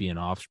probably maybe be an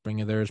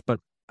offspring of theirs.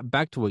 But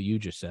back to what you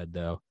just said,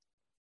 though,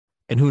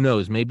 and who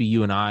knows? Maybe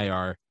you and I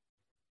are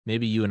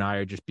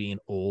just being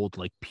old,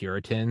 like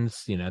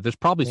Puritans. There's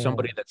probably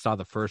somebody that saw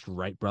the first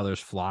Wright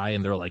brothers fly,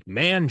 and they're like,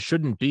 "Man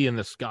shouldn't be in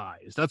the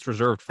skies. That's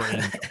reserved for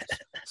angels."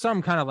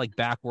 Some kind of like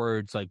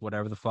backwards, like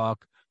whatever the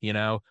fuck.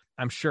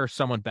 I'm sure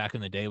someone back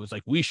in the day was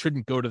like, "We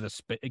shouldn't go to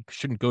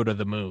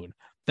the moon.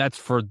 That's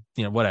for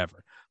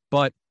whatever."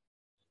 But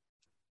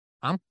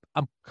I'm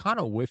kind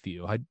of with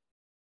you.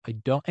 I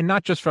don't, and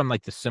not just from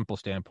like the simple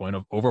standpoint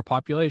of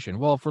overpopulation.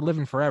 Well, if we're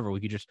living forever, we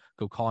could just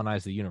go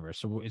colonize the universe.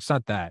 So it's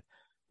not that.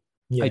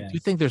 I do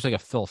think there's like a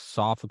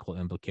philosophical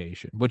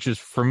implication, which is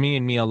for me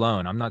and me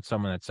alone. I'm not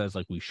someone that says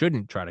like we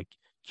shouldn't try to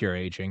cure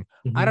aging.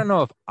 I don't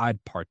know if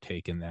I'd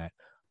partake in that.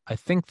 I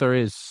think there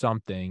is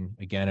something,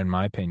 again, in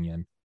my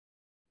opinion,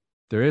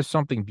 there is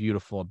something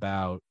beautiful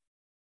about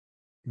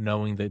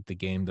knowing that the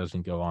game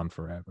doesn't go on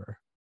forever,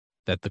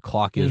 that the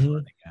clock is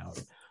running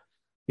out.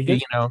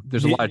 Because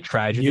there's a lot of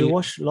tragedy. Do you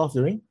watch Lord of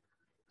the Ring?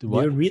 Do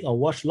you read or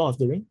watch Lord of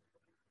the Ring?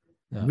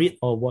 No. Read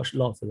or watch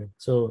Lord of the Ring.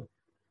 So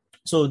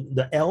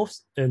the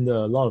elves in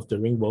the Lord of the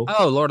Ring world.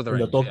 Oh, Lord of the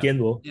Rings. The Tolkien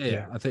world.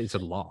 Yeah. I think it's a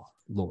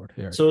Lord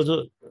here. So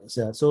the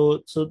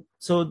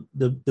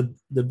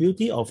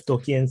beauty of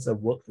Tolkien's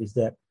work is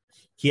that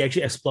he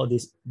actually explored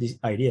this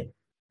idea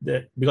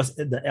that because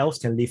the elves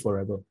can live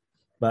forever,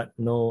 but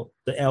no,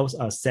 the elves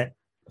are sad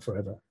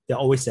forever. They're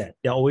always sad.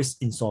 They're always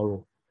in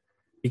sorrow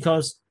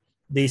because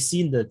they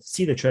see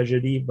the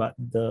tragedy, but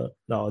they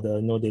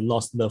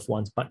lost loved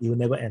ones, but it will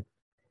never end.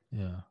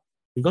 Yeah,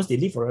 because they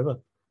live forever.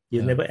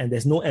 You'll never end.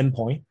 There's no end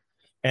point,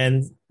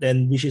 and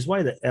then which is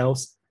why the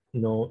elves,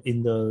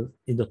 in the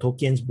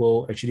Tolkien's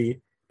world,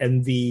 actually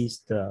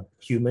envies the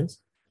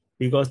humans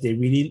because they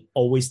really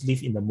always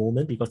live in the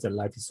moment because their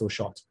life is so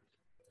short.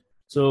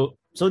 So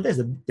there's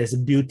a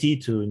beauty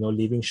to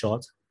living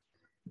short.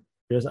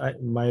 Because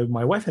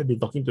my wife had been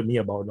talking to me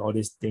about all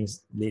these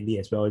things lately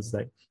as well. It's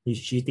like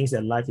she thinks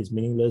that life is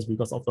meaningless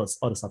because of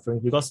all the suffering.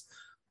 Because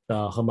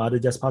her mother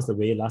just passed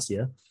away last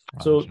year,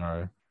 so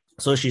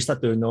she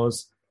started to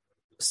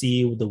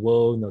see the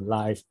world,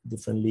 life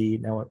differently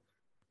now.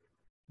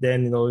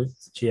 Then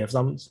she have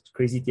some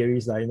crazy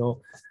theories like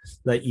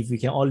like if we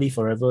can all live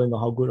forever,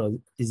 how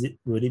good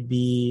would it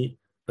be,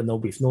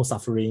 with no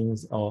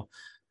sufferings, or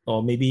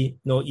maybe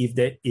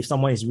if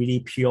someone is really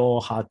pure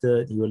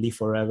hearted, you will live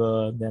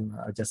forever. Then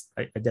I just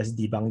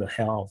debunk the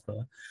hell of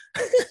her.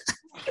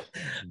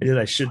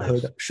 I just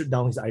shoot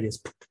down his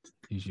ideas.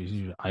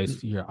 You're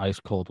ice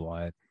cold,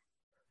 Wyatt.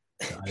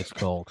 You're ice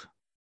cold.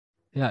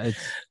 Yeah,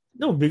 it's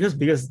no because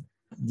this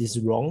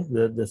is wrong.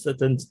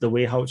 The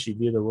way how she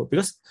view the world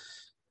because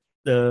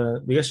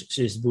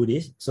she's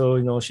Buddhist,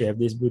 so she have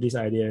this Buddhist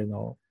idea,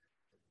 no,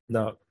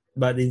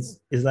 but it's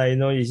like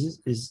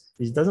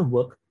it doesn't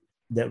work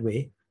that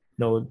way.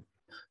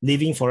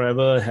 Living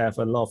forever have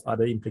a lot of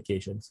other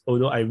implications.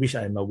 Although I wish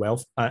I'm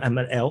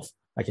an elf,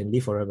 I can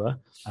live forever.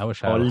 I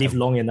wish I live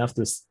long enough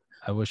to.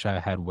 I wish I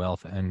had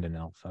wealth and an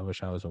elf. I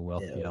wish I was a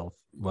wealthy elf.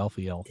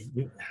 Wealthy elf.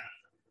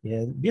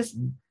 Yeah,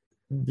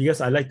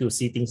 because I like to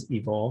see things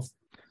evolve.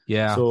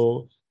 Yeah.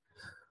 So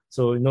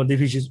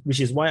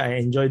which is why I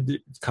enjoy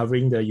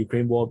covering the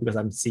Ukraine war because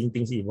I'm seeing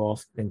things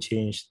evolve and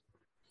change.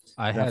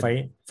 I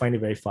find it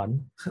very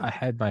fun. I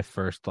had my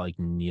first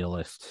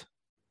nihilist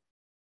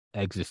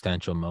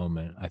existential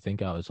moment. I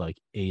think I was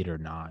 8 or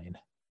 9,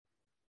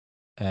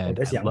 and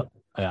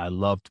I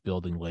loved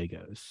building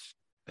Legos.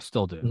 I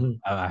still do.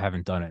 I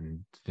haven't done it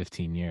in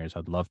 15 years.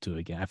 I'd love to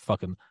again. I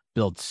fucking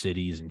build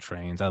cities and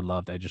trains. I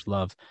just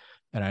loved.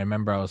 And I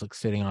remember I was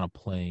sitting on a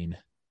plane.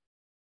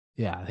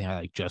 Yeah, I think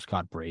I just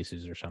got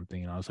braces or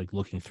something, and I was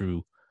looking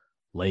through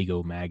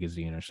Lego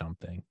magazine or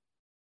something,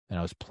 and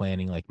I was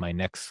planning my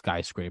next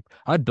skyscraper.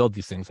 I'd build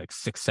these things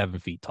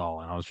 6-7 feet tall,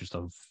 and I was just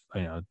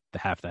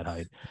half that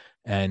height.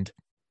 And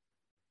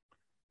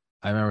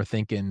I remember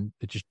thinking,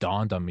 it just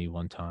dawned on me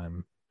one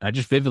time. I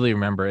just vividly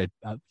remember it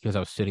because I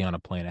was sitting on a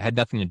plane. It had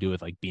nothing to do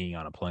with being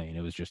on a plane.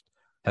 It was just,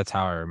 that's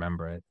how I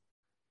remember it.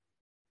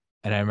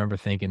 And I remember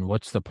thinking,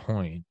 what's the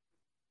point?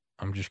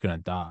 I'm just going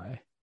to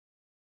die.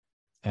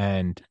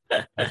 And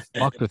it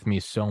fucked with me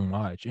so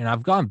much. And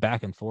I've gone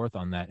back and forth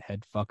on that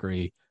head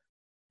fuckery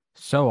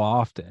so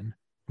often.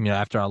 I mean,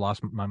 after I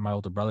lost my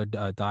older brother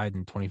died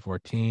in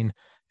 2014,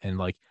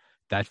 and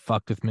that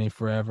fucked with me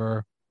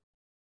forever.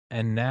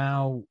 And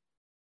now,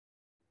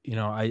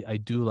 I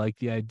do like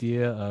the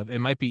idea of, it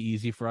might be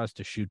easy for us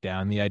to shoot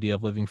down the idea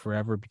of living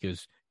forever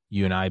because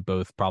you and I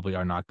both probably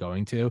are not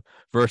going to,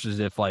 versus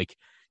if the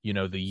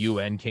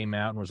UN came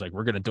out and was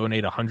we're going to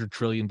donate $100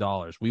 trillion.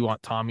 We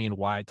want Tommy and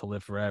Wyatt to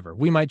live forever.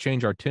 We might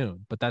change our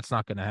tune, but that's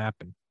not going to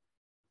happen.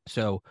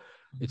 So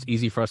it's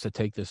easy for us to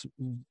take this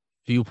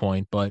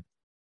viewpoint, but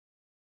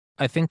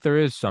I think there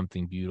is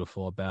something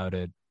beautiful about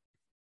it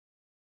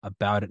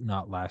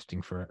not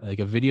lasting for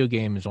a video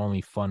game is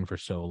only fun for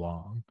so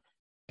long.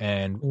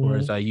 And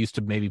whereas I used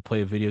to maybe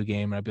play a video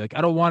game and I'd be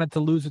I don't want it to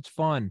lose its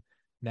fun.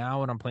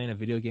 Now when I'm playing a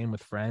video game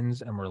with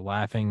friends and we're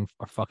laughing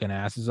our fucking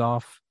asses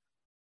off,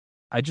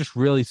 I just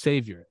really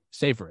savor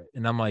it.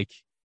 And I'm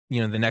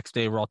the next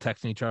day we're all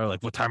texting each other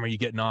what time are you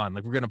getting on?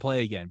 We're going to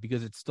play again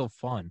because it's still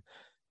fun.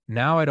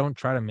 Now I don't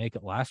try to make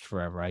it last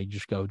forever. I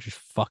just go, just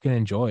fucking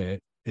enjoy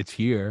it. It's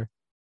here,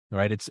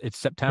 right? It's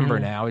September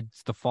now.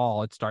 It's the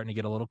fall. It's starting to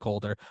get a little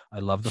colder. I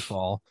love the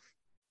fall.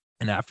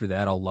 And after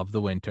that, I'll love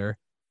the winter.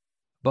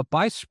 But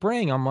by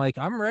spring, I'm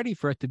I'm ready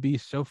for it to be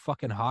so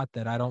fucking hot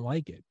that I don't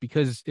like it,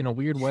 because in a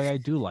weird way, I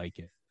do like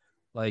it.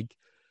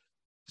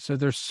 So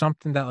there's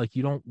something that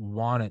you don't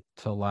want it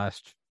to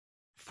last.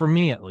 For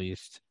me, at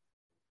least,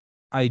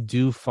 I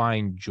do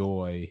find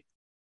joy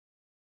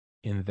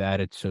in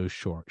that it's so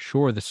short.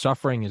 Sure, the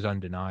suffering is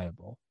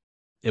undeniable,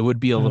 it would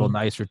be a little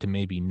nicer to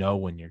maybe know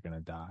when you're going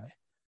to die.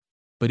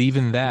 But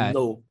even that,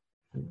 No.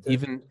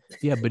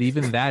 but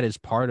even that is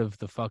part of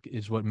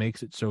is what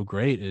makes it so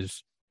great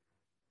is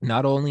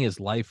not only is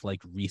life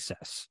like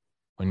recess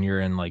when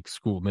you're in like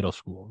middle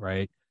school,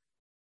 right?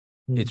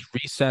 It's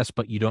recess,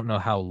 but you don't know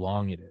how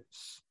long it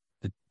is.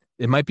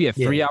 It might be a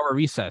 3-hour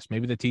recess.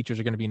 Maybe the teachers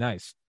are going to be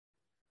nice.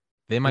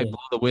 They might blow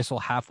the whistle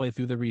halfway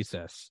through the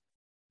recess.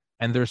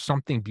 And there's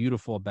something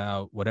beautiful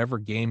about whatever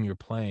game you're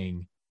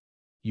playing.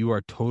 You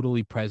are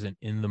totally present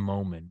in the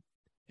moment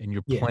and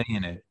you're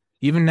playing it.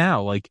 Even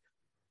now, like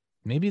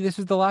maybe this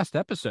is the last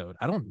episode.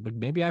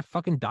 Maybe I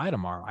fucking die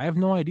tomorrow. I have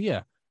no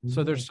idea.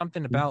 So there's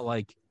something about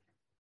like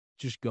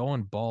just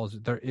going balls.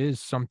 There is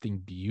something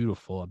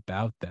beautiful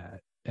about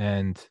that.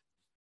 And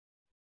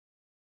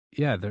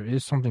yeah, there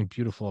is something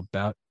beautiful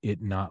about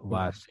it not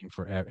lasting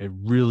forever. It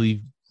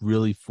really,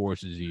 really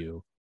forces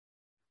you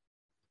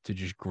to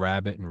just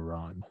grab it and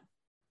run.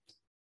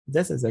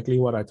 That's exactly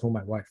what I told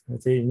my wife. I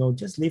say,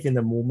 just live in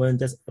the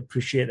moment, just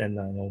appreciate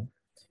and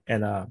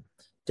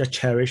just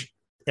cherish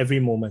every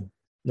moment.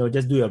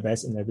 Just do your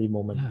best in every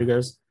moment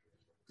because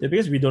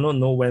we do not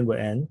know when we'll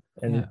end.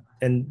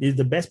 And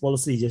the best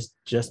policy is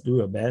just do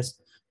your best.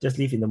 Just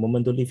live in the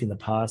moment, don't live in the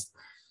past.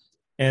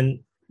 And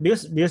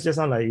because just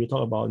now like you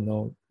talk about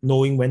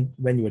knowing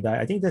when you will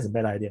die, I think that's a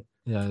bad idea.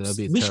 Yeah, that'd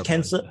be which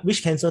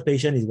cancer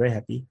patient is very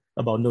happy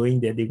about knowing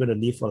that they're going to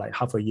live for like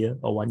half a year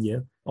or 1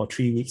 year or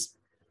 3 weeks?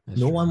 That's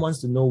true. One wants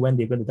to know when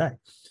they're going to die.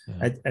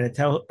 Yeah. I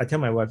tell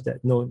my wife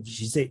that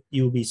she said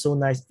it would be so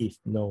nice if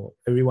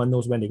everyone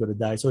knows when they're going to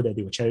die so that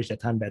they will cherish their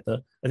time better.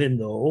 I said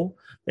no,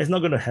 that's not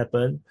going to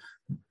happen.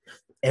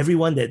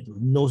 Everyone that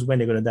knows when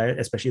they're going to die,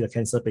 especially the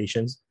cancer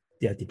patients,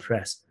 they are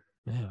depressed.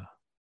 Yeah,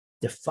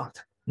 they're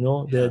fucked.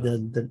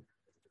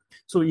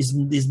 So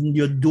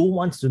you don't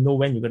want to know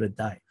when you're going to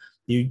die.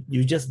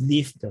 You just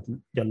live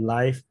your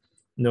life,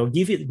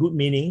 give it good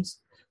meanings,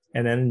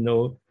 and then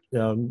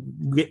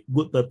good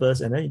purpose,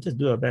 and then you just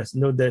do your best.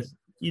 That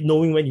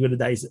knowing when you're going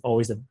to die is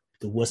always the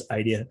worst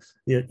idea.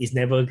 It's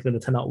never going to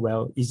turn out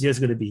well. It's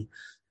just going to be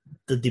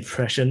the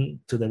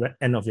depression to the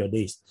end of your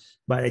days.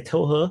 But I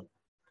told her,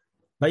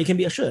 but you can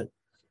be assured,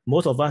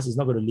 most of us is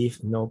not going to live,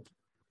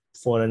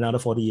 for another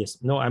 40 years.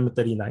 I'm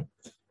 39.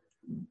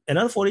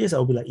 Another 40 years,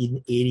 I'll be like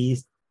in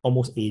 80s,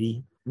 almost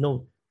 80.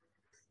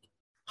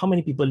 How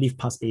many people live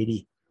past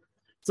 80?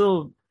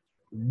 So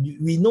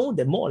we know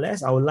that more or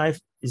less our life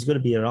is going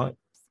to be around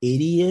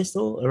 80 years,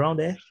 so around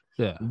there.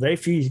 Yeah. Very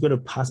few is going to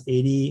pass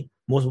 80.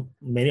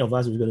 Many of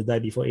us is going to die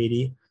before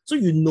 80. So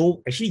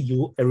actually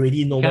you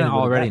already know when you're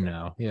already die.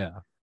 know. Yeah.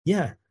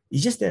 Yeah.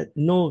 It's just that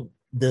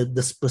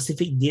the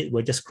specific date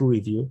will just screw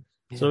with you.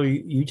 Yeah. So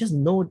you just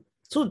know.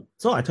 So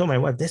I told my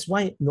wife, that's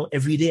why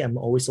every day I'm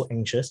always so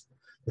anxious.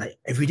 Like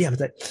every day I'm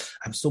like,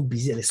 I'm so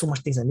busy. There's so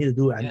much things I need to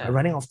do. I'm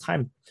running out of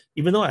time.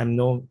 Even though I'm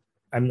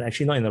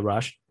actually not in a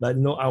rush, but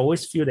I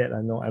always feel that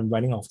I'm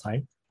running out of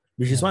time,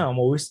 which is why I'm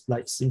always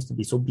like seems to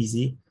be so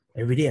busy.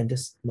 Every day I'm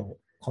just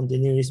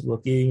continuous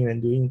working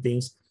and doing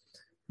things,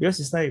 because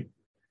it's like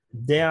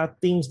there are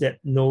things that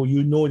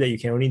that you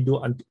can only do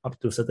up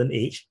to a certain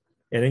age,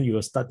 and then you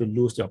will start to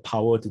lose your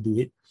power to do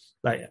it.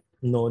 Like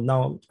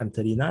now I'm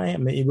 39,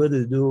 I'm able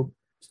to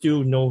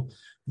still go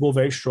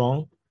very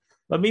strong.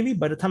 But maybe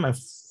by the time I'm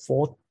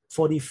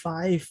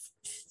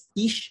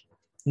 45-ish,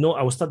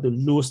 I will start to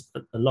lose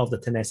a lot of the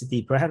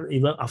tenacity. Perhaps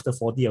even after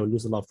 40, I will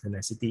lose a lot of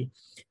tenacity.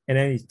 And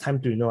then it's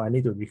time to, I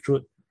need to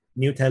recruit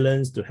new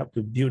talents to help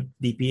to build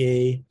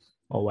DPA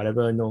or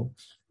whatever,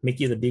 make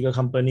it a bigger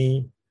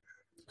company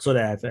so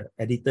that I have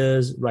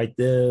editors,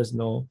 writers, they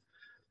will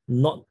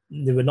not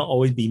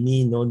always be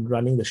me,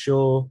 running the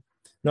show.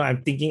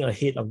 I'm thinking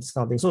ahead of this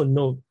kind of thing. So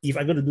if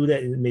I'm going to do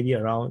that maybe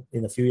around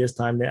in a few years'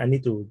 time, then I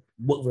need to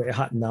work very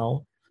hard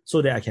now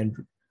so that I can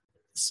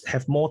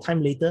have more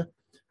time later.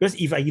 Because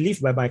if I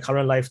live by my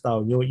current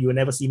lifestyle, you will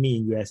never see me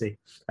in USA.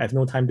 I have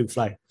no time to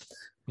fly.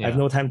 Yeah. I have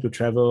no time to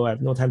travel. I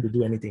have no time to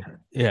do anything.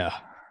 Yeah.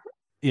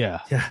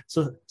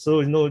 So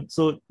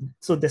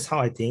that's how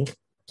I think.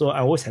 So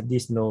I always have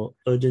this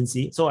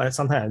urgency. So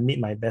sometimes I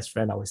meet my best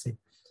friend. I always say,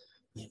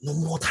 no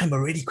more time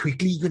already.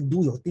 Quickly, you can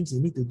do your things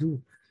you need to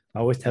do. I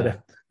always tell them.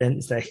 Then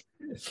it's like,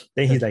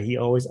 then he's like,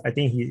 I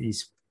think he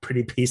is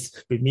pretty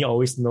pissed with me,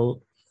 always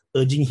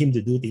urging him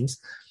to do things.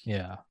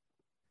 Yeah.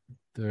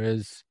 There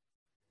is,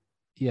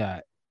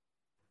 I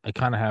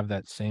kind of have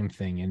that same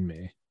thing in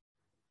me.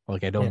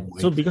 Like I don't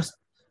wait.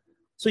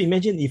 So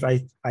imagine if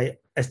I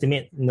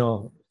estimate,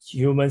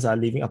 humans are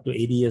living up to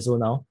 80 years old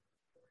now.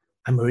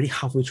 I'm already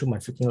halfway through my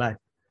freaking life.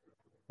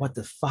 What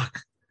the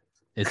fuck?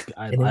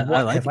 I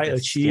like it.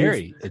 It's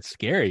scary. It's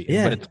scary,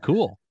 but it's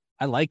cool.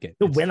 I like it.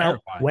 So when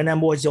I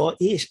was your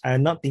age,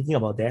 I'm not thinking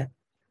about that.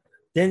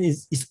 Then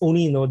it's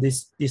only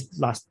this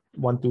last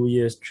 1-2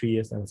 years, 3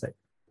 years, and I was like,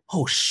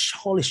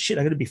 holy shit,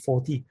 I'm gonna be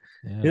 40.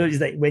 Yeah. It's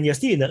like when you're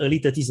still in the early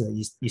 30s,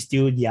 you're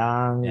still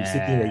young. You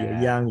still think that you're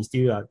young. You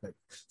still are like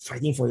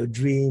fighting for your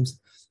dreams.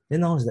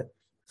 Then I was like,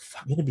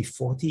 fuck, I'm gonna be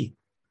 40.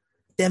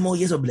 10 more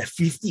years, I'll be like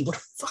 50. What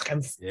the fuck?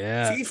 I'm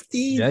 50.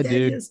 Yeah,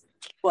 dude. Years.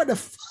 what the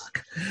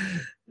fuck?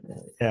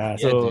 Yeah,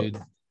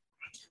 dude.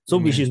 So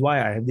which is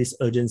why I have this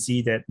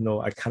urgency that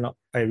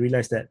I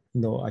realize that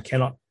I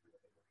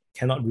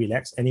cannot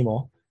relax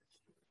anymore.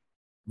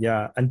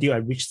 Yeah, until I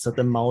reach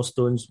certain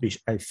milestones which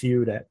I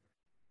feel that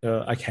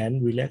I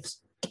can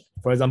relax.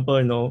 For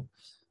example,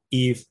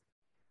 if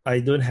I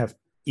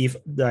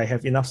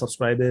have enough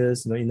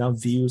subscribers,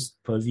 enough views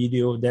per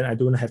video, then I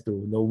don't have to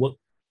work.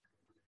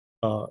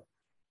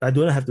 I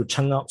don't have to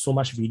chunk out so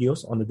much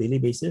videos on a daily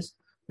basis.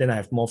 Then I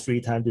have more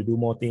free time to do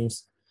more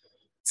things,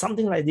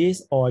 something like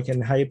this, or I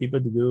can hire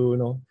people to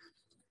do,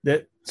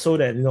 that so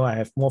that I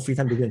have more free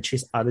time to go and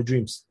chase other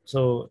dreams.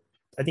 So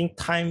I think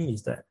time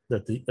is the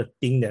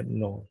thing that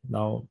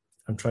now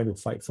I'm trying to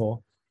fight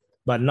for.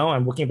 But now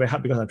I'm working very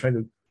hard because I'm trying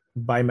to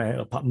buy my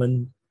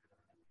apartment,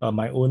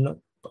 my own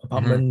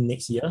apartment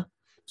next year.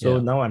 So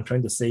now I'm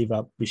trying to save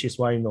up, which is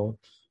why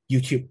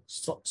YouTube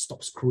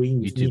stop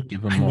screwing with me.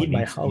 Give him I more. need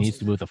my house. He needs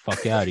to move the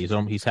fuck out.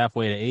 He's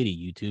halfway to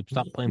 80. YouTube,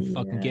 stop playing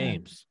fucking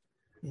games.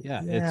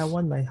 Yeah, I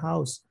want my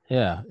house.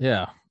 Yeah.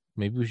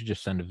 Maybe we should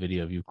just send a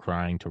video of you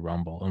crying to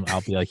Rumble, and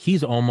I'll be like,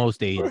 he's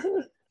almost 80,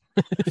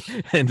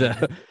 and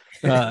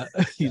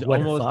he's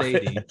almost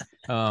 80.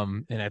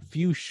 In a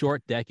few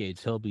short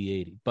decades, he'll be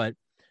 80. But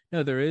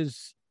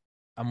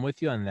I'm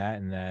with you on that,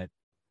 and that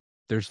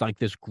there's like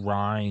this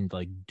grind,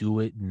 like do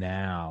it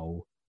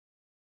now.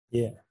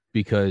 Yeah.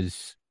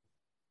 Because,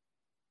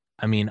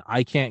 I mean,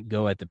 I can't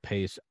go at the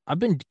pace. I've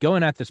been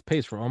going at this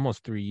pace for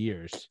almost 3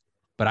 years,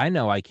 but I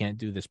know I can't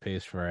do this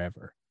pace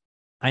forever.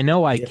 I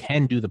know I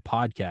can do the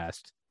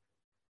podcast.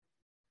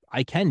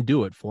 I can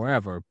do it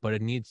forever, but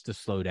it needs to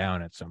slow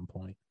down at some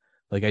point.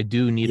 Like I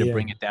do need to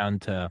bring it down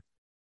to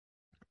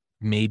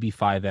maybe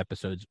 5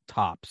 episodes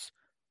tops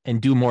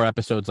and do more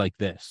episodes like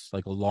this,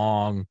 like a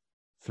long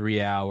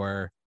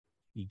 3-hour,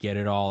 you get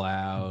it all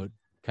out,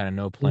 kind of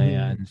no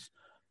plans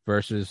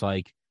versus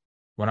like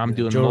when I'm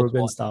doing Joe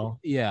Rogan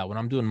style. Yeah, when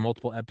I'm doing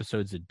multiple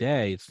episodes a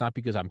day, it's not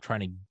because I'm trying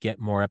to get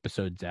more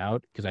episodes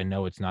out because I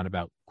know it's not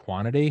about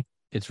quantity.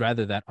 It's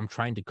rather that I'm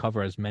trying to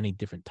cover as many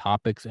different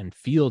topics and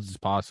fields as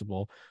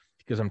possible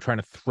because I'm trying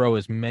to throw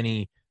as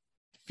many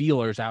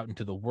feelers out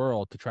into the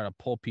world to try to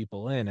pull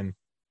people in. And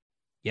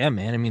yeah,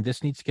 man, I mean,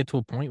 this needs to get to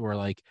a point where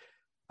like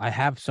I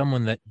have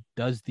someone that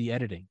does the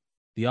editing,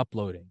 the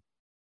uploading,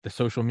 the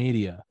social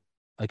media.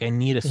 Like I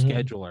need a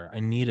scheduler. I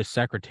need a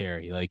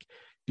secretary. Like,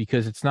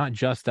 because it's not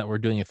just that we're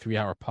doing a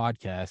 3-hour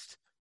podcast.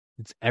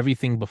 It's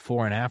everything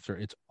before and after.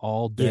 It's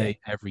all day,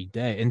 every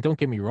day. And don't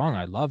get me wrong.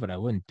 I love it. I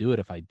wouldn't do it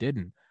if I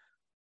didn't.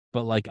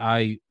 But like,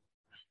 I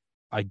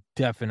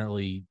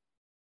definitely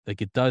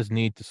like it does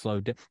need to slow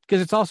down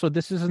because it's also,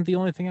 this isn't the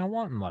only thing I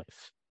want in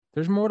life.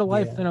 There's more to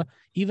life than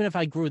even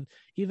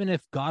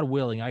if God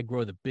willing, I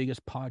grow the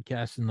biggest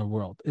podcast in the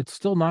world, it's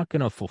still not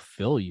going to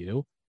fulfill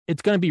you.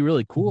 It's going to be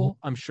really cool.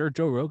 I'm sure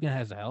Joe Rogan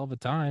has a hell of a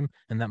time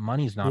and that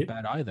money's not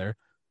bad either,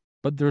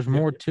 but there's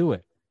more to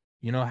it.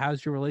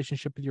 How's your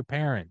relationship with your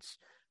parents?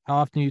 How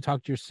often do you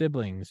talk to your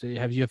siblings?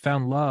 Have you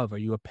found love? Are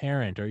you a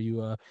parent? Or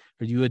do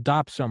you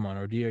adopt someone?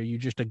 Or are you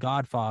just a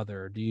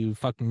godfather? Or do you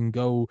fucking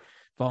go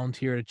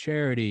volunteer at a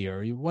charity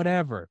or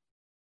whatever?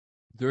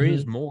 There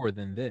is more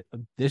than this.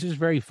 This is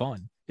very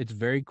fun. It's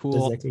very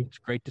cool. Exactly. It's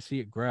great to see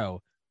it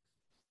grow.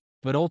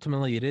 But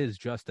ultimately, it is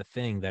just a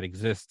thing that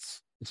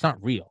exists. It's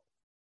not real.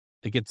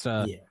 Like it's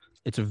a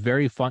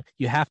very fun.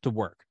 You have to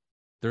work.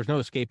 There's no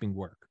escaping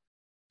work.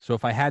 So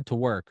if I had to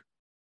work,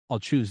 I'll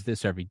choose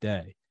this every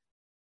day.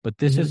 But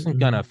this isn't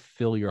going to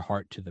fill your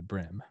heart to the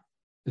brim.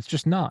 It's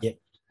just not. Yeah.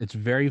 It's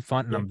very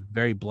fun, and I'm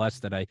very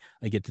blessed that I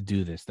get to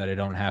do this, that I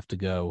don't have to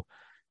go,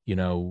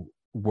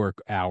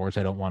 work hours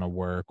I don't want to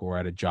work or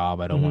at a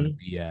job I don't want to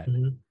be at.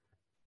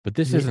 But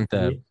this isn't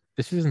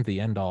the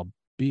end all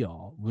be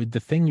all. With the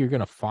thing you're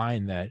going to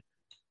find that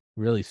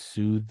really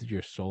soothes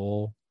your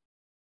soul,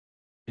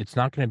 it's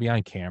not going to be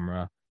on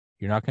camera.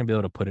 You're not going to be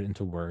able to put it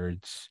into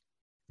words.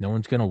 No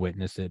one's going to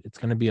witness it. It's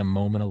going to be a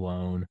moment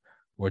alone,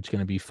 or it's going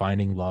to be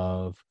finding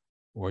love,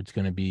 or it's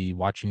going to be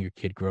watching your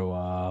kid grow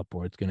up,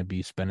 or it's going to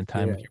be spending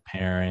time with your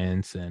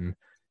parents. And,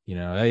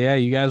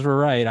 you guys were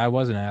right. I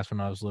wasn't asked when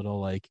I was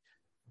little. Like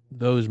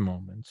those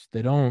moments,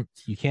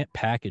 you can't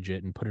package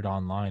it and put it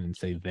online and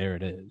say, there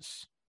it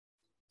is.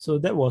 So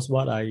that was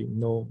what I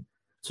know.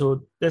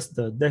 So that's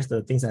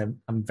the things I'm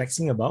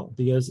vexing about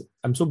because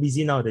I'm so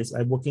busy nowadays.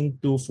 I'm working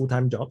 2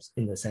 full-time jobs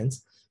in a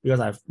sense because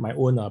I have my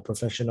own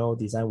professional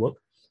design work,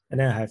 and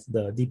then I have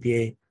the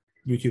DPA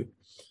YouTube,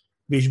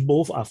 which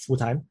both are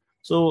full-time.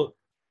 So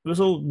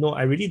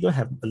I really don't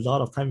have a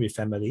lot of time with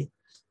family,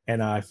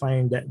 and I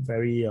find that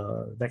very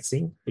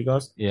vexing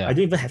because I don't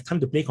even have time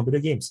to play computer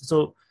games.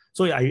 So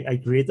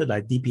I created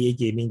like DPA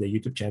Gaming, the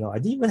YouTube channel. I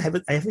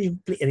haven't even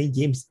played any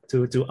games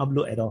to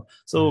upload at all.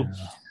 So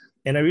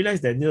and I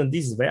realized that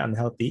this is very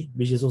unhealthy,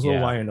 which is also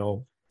why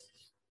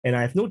and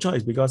I have no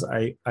choice because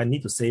I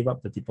need to save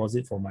up the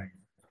deposit for my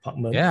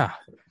apartment. Yeah.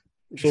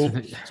 So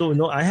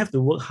I have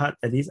to work hard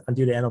at least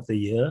until the end of the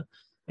year,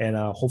 and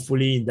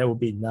hopefully that will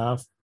be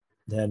enough.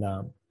 Then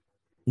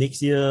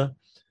next year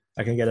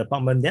I can get an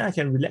apartment. Then I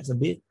can relax a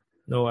bit.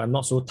 No, I'm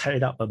not so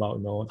tied up about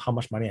how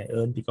much money I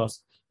earn,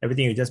 because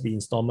everything will just be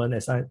installment.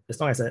 As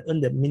long as I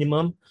earn the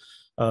minimum,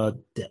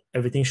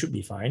 everything should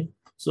be fine.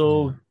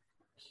 So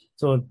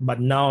but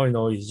now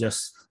it's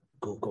just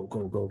go go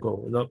go go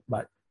go.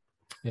 But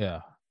yeah,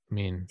 I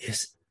mean,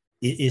 it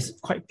is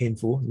quite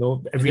painful.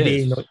 Every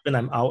day, when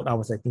I'm out, I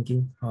was like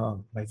thinking,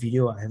 my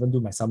video, I haven't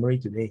done my summary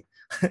today.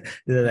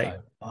 They're like,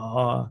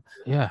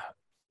 yeah,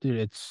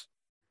 dude,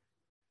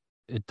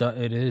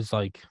 it is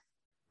like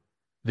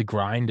the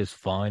grind is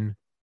fun.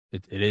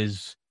 It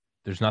is.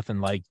 There's nothing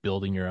like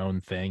building your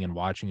own thing and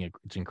watching it.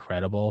 It's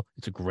incredible.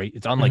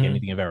 It's unlike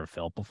anything I've ever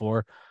felt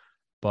before.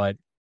 But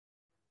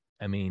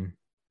I mean,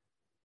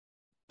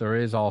 there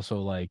is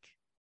also like,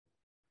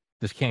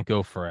 this can't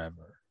go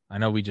forever. I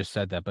know we just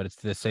said that, but it's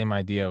the same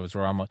idea as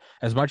where I'm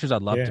as much as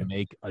I'd love to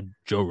make a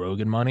Joe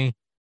Rogan money,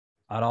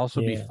 I'd also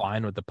be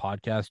fine with the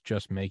podcast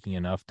just making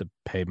enough to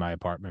pay my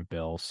apartment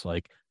bills.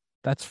 Like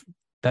that's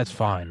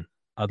fine.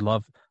 I'd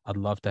love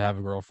to have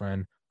a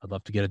girlfriend. I'd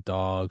love to get a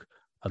dog.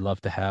 I'd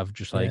love to have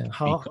just like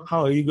how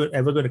are you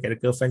ever going to get a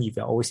girlfriend if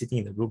you're always sitting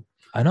in the room?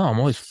 I know, I'm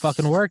always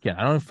fucking working.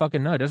 I don't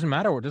fucking know. It doesn't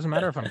matter. It doesn't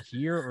matter if I'm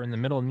here or in the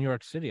middle of New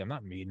York City. I'm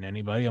not meeting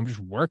anybody. I'm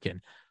just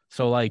working.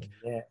 So like,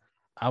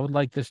 I would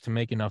like this to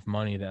make enough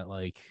money that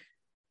like,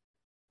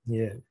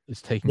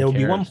 it's taking. There will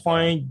be one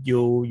point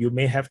you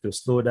may have to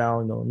slow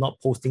down. Not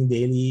posting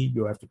daily.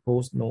 You have to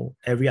post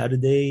every other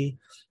day.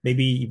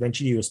 Maybe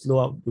eventually you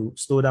slow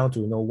down to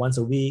once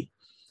a week,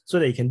 so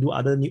that you can do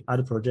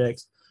other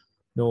projects.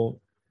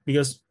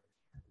 Because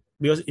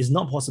it's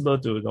not possible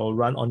to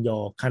run on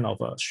your kind of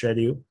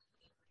schedule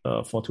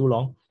for too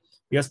long,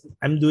 because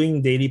I'm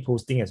doing daily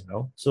posting as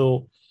well.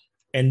 So,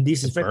 and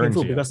this is very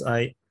painful because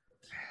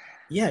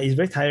it's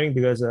very tiring,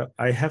 because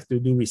I have to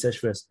do research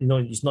first.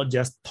 It's not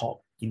just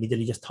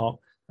immediately just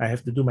talk. I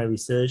have to do my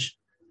research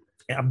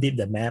and update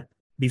the map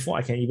before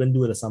I can even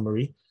do the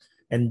summary.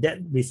 And that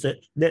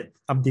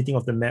updating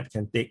of the map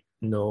can take,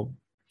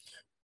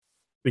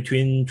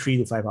 between 3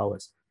 to 5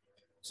 hours.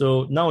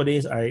 So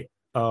nowadays I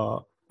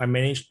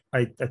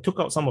took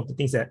out some of the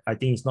things that I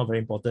think is not very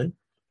important.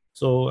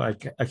 So I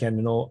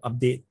can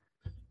update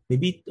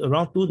maybe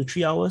around 2 to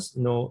 3 hours,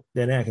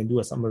 then I can do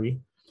a summary.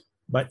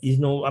 But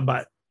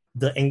about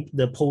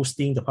the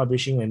posting, the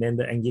publishing, and then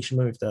the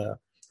engagement with the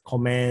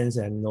comments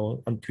and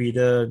on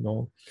Twitter,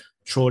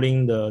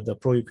 trolling the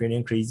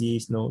pro-Ukrainian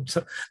crazies,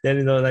 so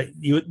then like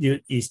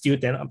you still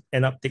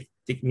end up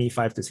take me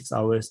 5 to 6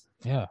 hours.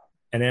 Yeah.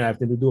 And then I have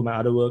to do my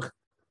other work,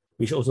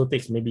 which also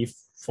takes maybe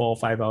 4 or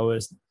 5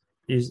 hours.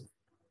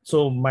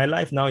 So my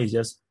life now is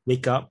just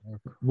wake up,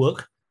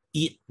 work,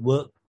 eat,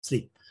 work,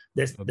 sleep.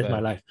 That's my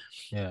life.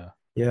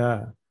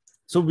 Yeah.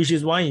 So which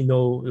is why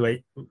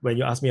when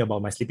you asked me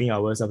about my sleeping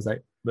hours, I was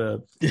like,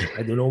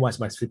 I don't know what's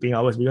my sleeping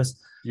hours,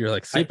 because you're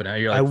like sleeping.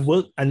 I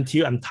work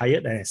until I'm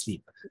tired and I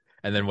sleep,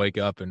 and then wake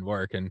up and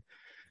work. And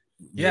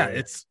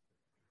it's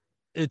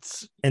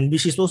and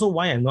which is also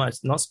why I'm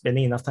not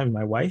spending enough time with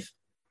my wife,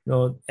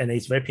 and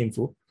it's very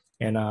painful.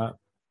 And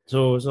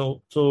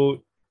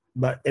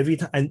but every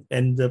time,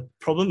 and the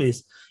problem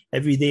is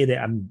every day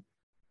that I'm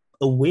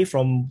away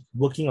from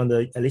working on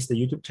at least the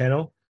YouTube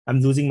channel,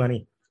 I'm losing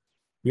money.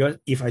 Because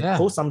if I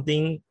post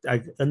something,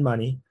 I earn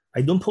money.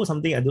 I don't post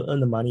something, I don't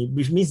earn the money,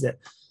 which means that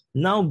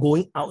now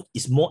going out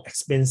is more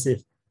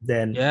expensive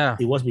than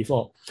it was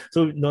before.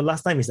 So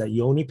last time is that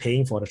you're only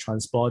paying for the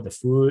transport, the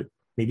food,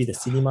 maybe the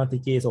cinema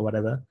tickets or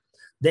whatever.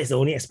 That's the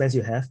only expense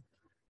you have.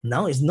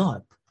 Now it's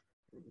not.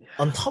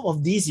 On top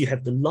of this, you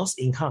have the lost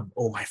income.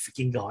 Oh my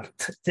freaking God.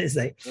 It's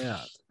like,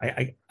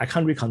 I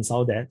can't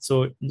reconcile that.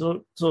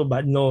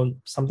 But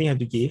something have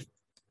to give.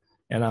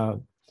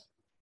 And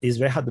it's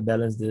very hard to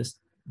balance this.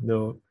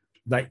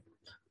 Like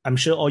I'm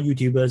sure all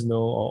YouTubers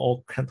know, or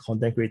all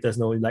content creators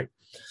know, like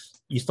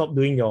you stop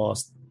doing your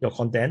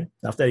content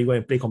after you go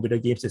and play computer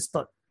games.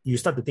 You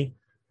start to think,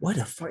 why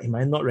the fuck am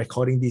I not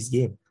recording this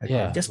game?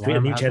 Just create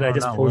a new channel, I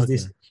just post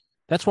this.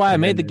 That's why I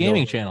made the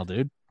gaming channel,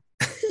 dude.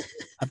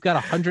 I've got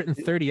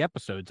 130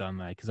 episodes on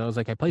that, because I was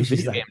like, I play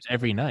video games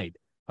every night.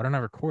 Why don't I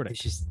record it?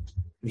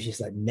 Which is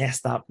like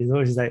messed up.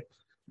 It's like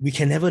we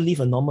can never live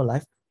a normal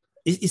life.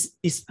 It's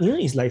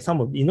like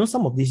some of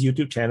these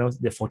YouTube channels,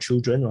 they're for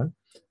children, right?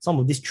 Some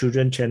of these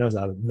children channels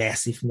are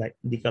massive, like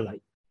they got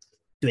like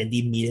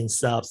 20 million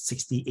subs,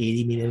 60,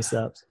 80 million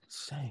subs.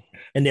 Insane.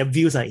 And their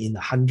views are in the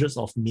hundreds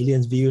of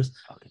millions views.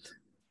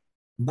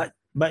 But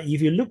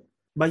if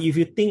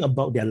you think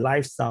about their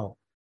lifestyle,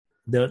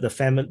 the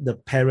family, the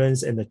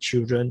parents and the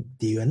children,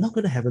 they are not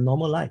going to have a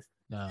normal life.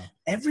 No.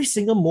 Every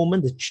single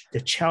moment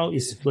the child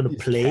is going to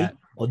play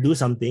or do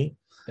something.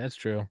 That's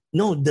true.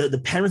 No,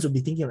 the parents will be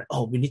thinking like,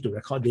 oh, we need to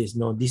record this.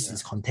 No, this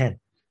is content.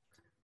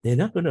 They're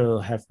not going to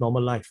have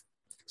normal life.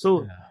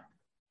 So,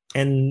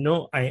 and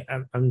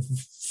I'm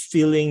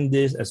feeling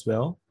this as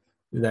well.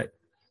 That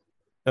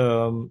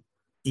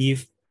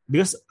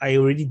because I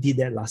already did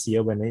that last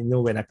year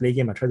when I play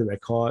game, I try to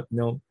record,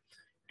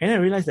 and I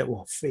realized that,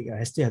 fake,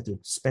 I still have to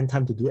spend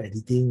time to do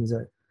editing.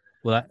 So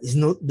Well, it's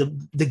no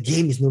the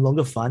game is no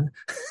longer fun.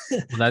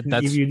 that's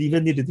if you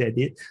even need to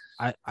edit.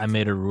 I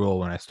made a rule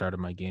when I started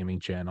my gaming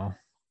channel.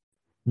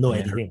 No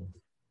editing.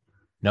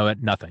 No,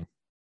 nothing.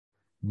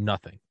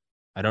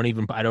 I don't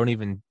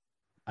even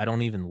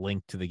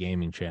link to the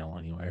gaming channel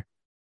anywhere.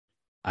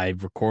 I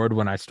record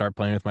when I start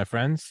playing with my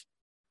friends.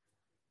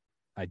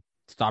 I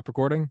stop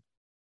recording.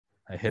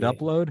 I hit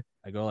upload.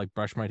 I go like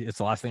brush my teeth. It's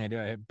the last thing I do.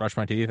 I brush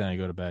my teeth and I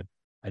go to bed.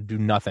 I do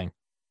nothing.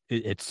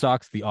 It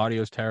sucks. The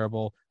audio is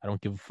terrible. I don't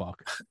give a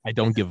fuck. I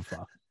don't give a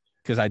fuck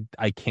because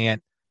I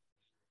can't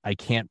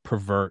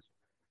pervert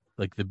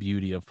like the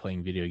beauty of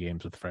playing video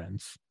games with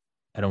friends.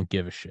 I don't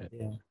give a shit.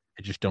 Yeah.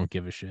 I just don't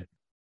give a shit.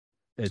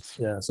 It's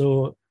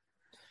So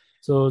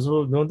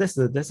no, that's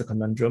the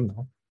conundrum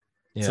now.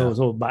 yeah.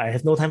 So but I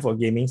have no time for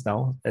gamings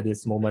now at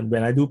this moment.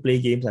 When I do play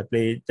games, I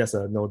play just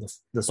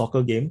the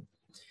soccer game.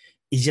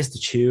 It's just to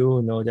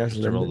chill,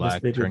 just to relax,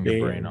 play, turn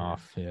your brain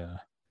off. Yeah.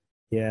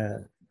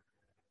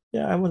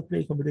 I want to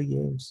play computer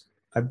games.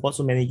 I bought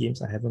so many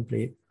games I haven't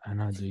played. I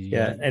know, dude.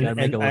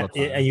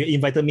 And you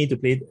invited me to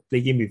play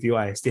game with you.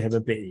 I still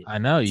haven't played it. I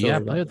know. You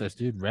gotta play with us,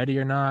 dude. Ready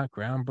or Not,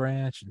 Ground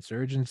Branch,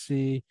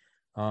 Insurgency.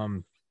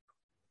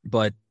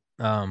 But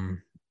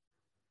kind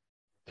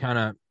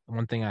of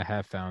one thing I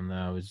have found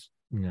though is,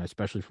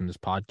 especially from this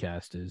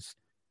podcast, is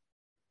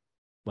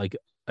like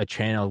a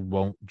channel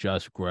won't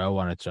just grow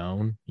on its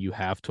own. You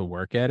have to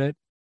work at it.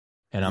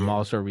 And I'm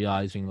also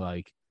realizing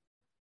like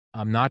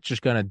I'm not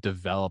just gonna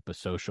develop a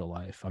social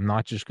life. I'm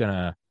not just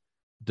gonna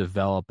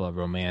develop a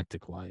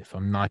romantic life.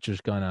 I'm not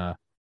just gonna,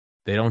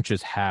 they don't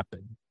just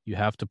happen. You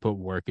have to put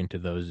work into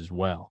those as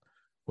well,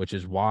 which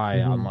is why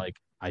I'm like,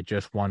 I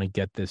just want to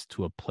get this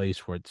to a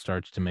place where it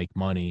starts to make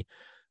money.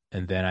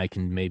 And then I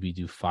can maybe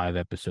do 5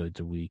 episodes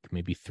a week,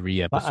 maybe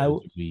 3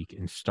 episodes a week,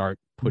 and start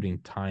putting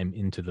time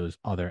into those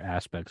other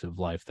aspects of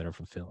life that are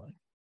fulfilling.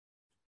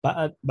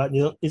 But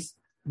it's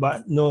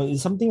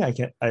something I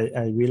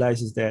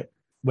realize is that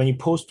when you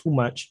post too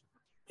much,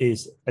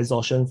 is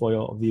exhaustion for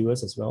your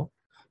viewers as well.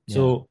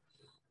 So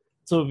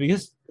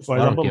because, for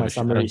example, my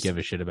summaries, I don't give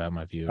a shit about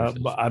my viewers.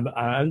 But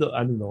I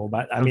don't know.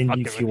 But I mean,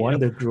 if you want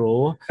to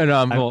grow,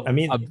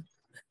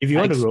 if you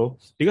want to grow,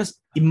 because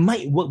it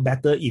might work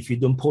better if you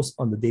don't post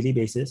on the daily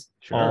basis,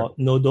 or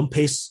don't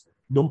post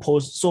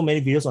so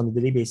many videos on the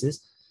daily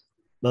basis.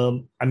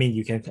 I mean,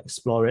 you can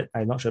explore it.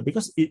 I'm not sure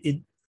because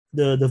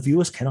the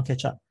viewers cannot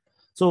catch up.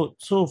 So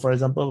for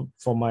example,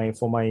 for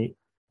my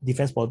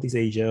Defense Politics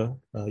Asia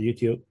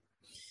YouTube,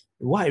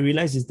 what I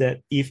realized is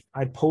that if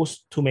I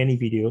post too many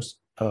videos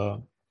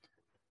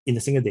in a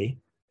single day,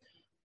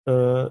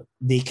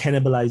 they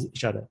cannibalize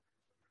each other.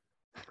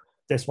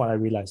 That's what I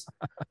realized.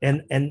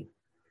 and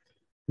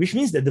which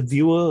means that the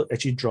viewer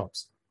actually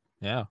drops.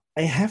 Yeah.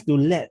 I have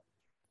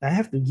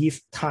to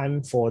give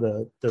time for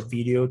the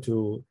video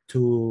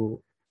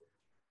to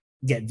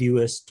get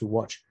viewers to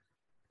watch.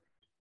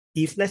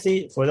 If let's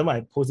say, for example,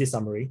 I post this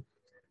summary,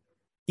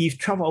 if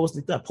 12 hours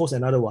later I post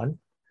another one,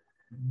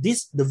 the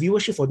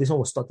viewership for this one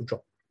will start to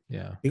drop.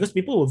 Yeah. Because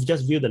people will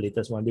just view the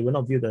latest one. They will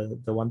not view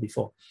the one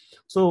before.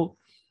 So,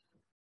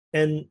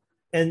 and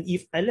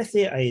if let's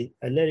say I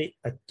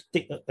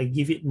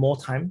give it more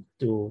time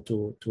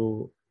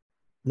to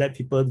let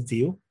people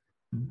view,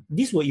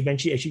 this will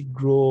eventually actually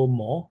grow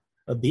more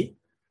a bit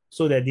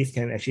so that this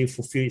can actually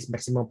fulfill its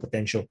maximum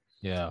potential.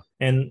 Yeah.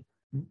 And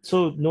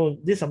so,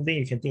 this is something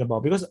you can think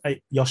about because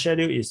your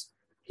schedule is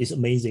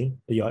amazing.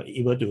 You're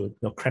able to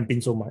cramp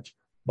in so much,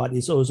 but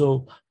it's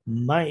also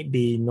might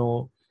be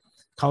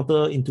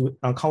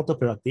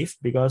counterproductive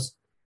because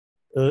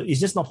it's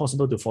just not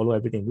possible to follow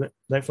everything.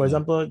 Like for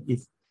example,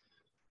 if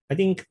I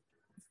think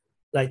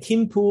like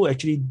Tim Pool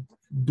actually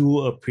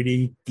do a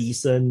pretty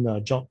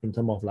decent job in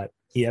terms of like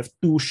he have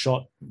 2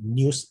 short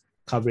news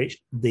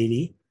coverage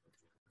daily,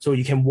 so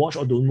you can watch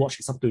or don't watch.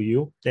 It's up to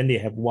you. Then they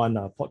have one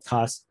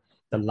podcast,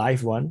 the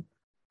live one.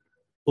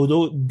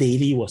 Although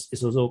daily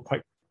is also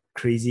quite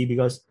crazy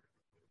because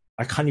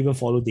I can't even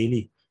follow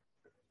daily.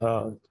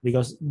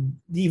 Because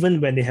even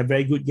when they have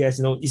very good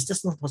guests, it's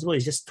just not possible.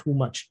 It's just too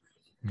much.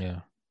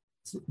 Yeah.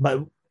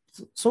 But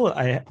so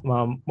I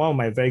one of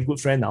my very good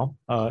friend now,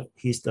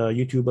 he's the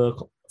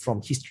YouTuber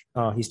from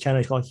his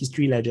channel is called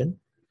History Legend.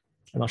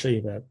 I'm not sure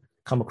if you have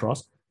come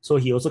across. So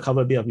he also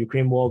covered a bit of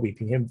Ukraine war. We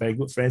became very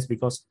good friends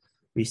because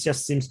we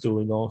just seems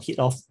to hit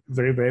off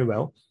very, very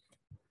well.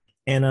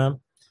 And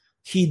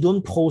he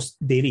don't post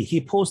daily. He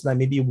posts like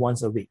maybe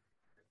once a week.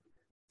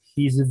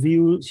 His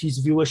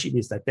viewership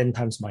is like 10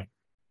 times mine.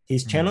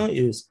 His channel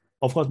is,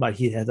 of course, but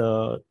he had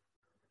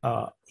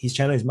his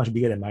channel is much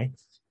bigger than mine.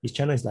 His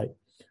channel is like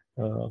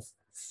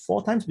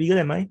 4 times bigger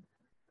than mine.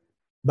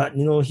 But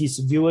his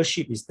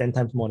viewership is 10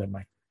 times more than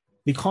mine.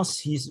 Because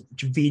his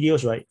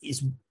videos, right,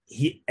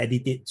 he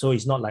edited, so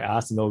it's not like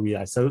us, we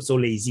are so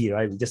lazy,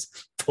 right? We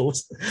just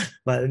post.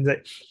 But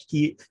like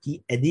he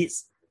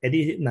edits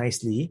it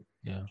nicely.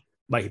 Yeah.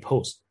 But he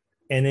posts.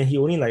 And then he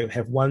only like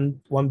have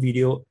one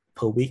video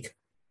per week,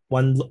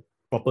 one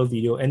proper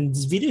video. And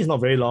this video is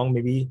not very long,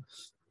 maybe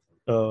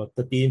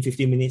 13,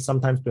 15 minutes,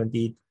 sometimes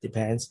 20,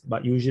 depends.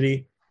 But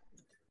usually,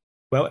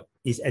 well,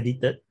 it's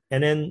edited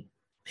and then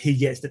he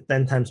gets the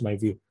 10 times my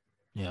view.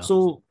 Yeah.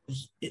 So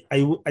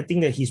I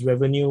think that his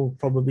revenue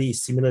probably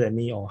is similar than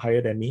me or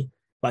higher than me,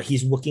 but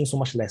he's working so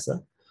much lesser.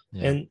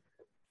 Yeah.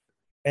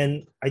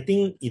 And I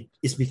think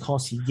it's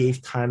because he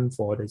gave time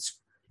for this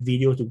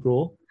video to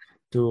grow,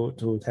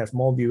 to have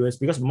more viewers,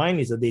 because mine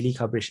is a daily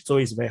coverage, so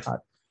it's very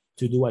hard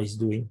to do what he's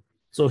doing.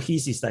 So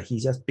his is like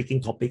he's just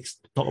picking topics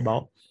to talk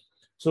about.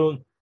 So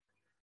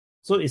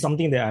it's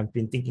something that I've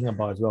been thinking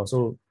about as well.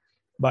 So,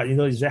 but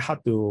it's very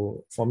hard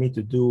for me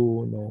to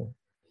do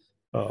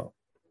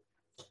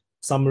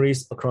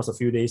summaries across a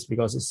few days,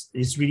 because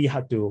it's really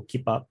hard to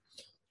keep up.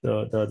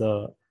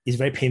 It's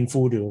very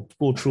painful to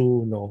go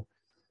through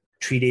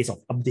 3 days of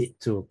update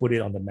to put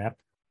it on the map.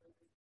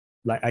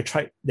 Like I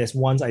tried, there's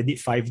once I did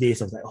 5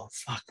 days. I was like, oh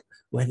fuck,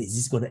 when is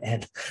this going to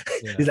end?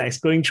 Yeah. It's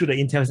like going through the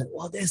intel. It's like,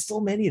 wow, there's so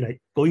many,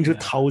 like going through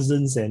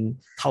thousands and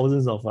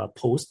thousands of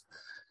posts.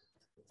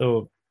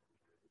 So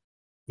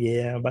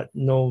yeah, but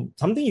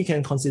something you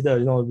can consider,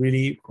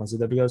 really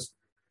consider, because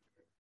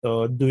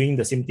doing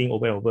the same thing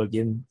over and over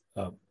again,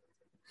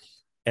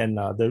 and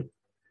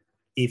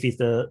if it's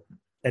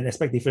and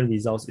expect different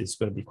results, it's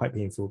going to be quite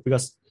painful,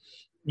 because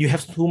you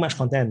have too much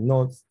content.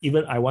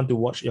 Even I want to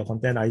watch your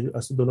content, I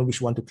also don't know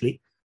which one to click,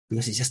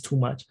 because it's just too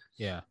much.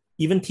 Yeah.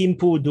 Even Team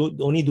Pool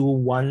only do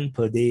one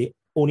per day,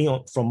 only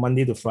from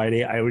Monday to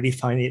Friday. I already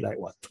find it like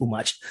too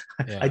much.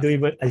 Yeah.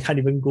 I can't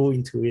even go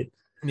into it.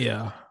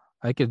 Yeah,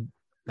 I can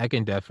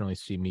definitely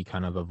see me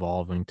kind of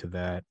evolving to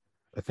that.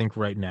 I think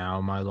right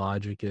now my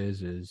logic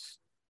is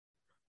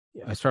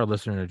I started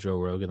listening to Joe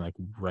Rogan like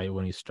right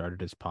when he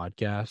started his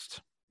podcast,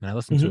 and I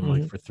listened to him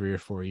like for 3 or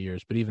 4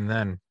 years. But even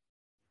then,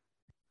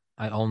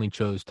 I only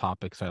chose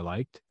topics I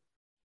liked,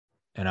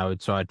 and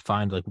I'd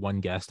find like one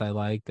guest I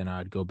liked, and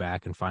I'd go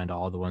back and find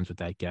all the ones with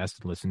that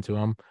guest and listen to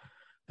them.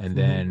 And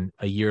then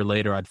a year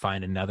later, I'd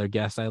find another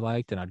guest I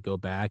liked, and I'd go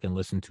back and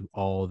listen to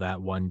all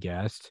that one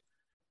guest.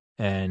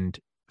 And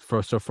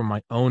from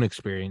my own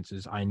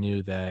experiences, I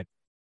knew that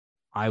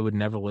I would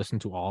never listen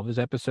to all of his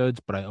episodes,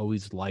 but I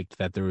always liked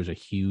that there was a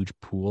huge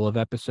pool of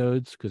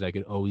episodes, because I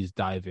could always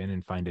dive in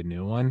and find a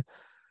new one.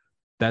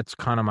 That's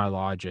kind of my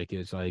logic,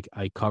 is like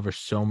I cover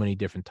so many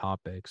different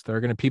topics. There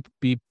are going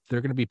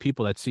to be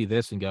people that see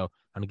this and go,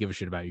 I don't give a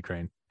shit about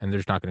Ukraine, and they're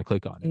just not going to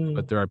click on it.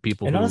 But there are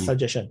people Another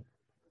suggestion,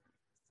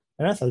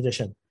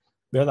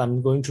 because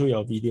I'm going through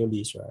your video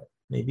list, right?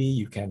 Maybe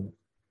you can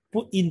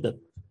put in the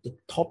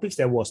topics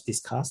that was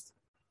discussed,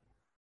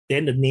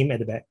 then the name at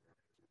the back.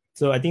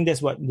 So I think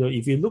that's what,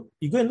 if you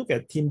go and look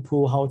at Tim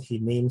Pool, how he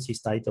names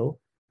his title,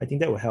 I think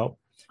that will help.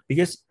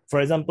 Because,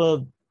 for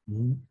example,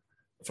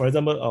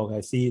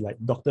 I see like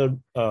Dr.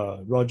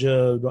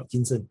 Roger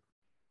Rodkinson.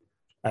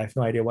 I have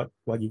no idea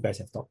what you guys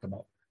have talked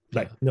about.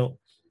 Like,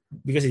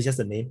 because it's just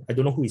a name. I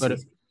don't know who is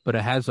it. But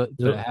it has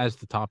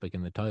the topic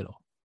in the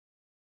title.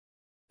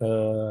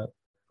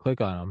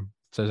 Click on them.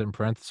 It says in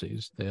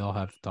parentheses. They all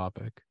have the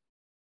topic.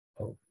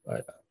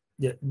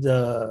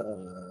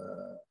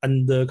 The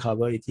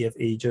undercover ETF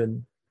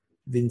agent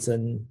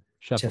Vincent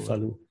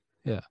Cefalu.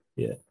 Yeah.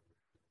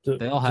 So,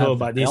 they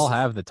all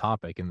have the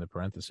topic in the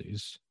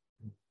parentheses.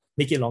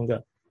 Make it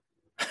longer.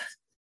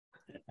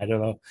 I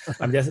don't know.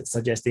 I'm just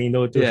suggesting,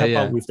 to help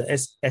out with the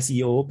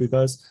SEO,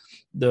 because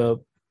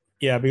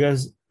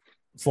because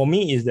for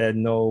me is that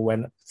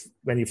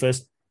when you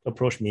first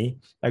approach me,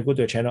 I go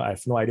to a channel, I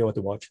have no idea what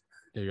to watch.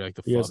 Yeah, you're like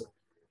the because fuck.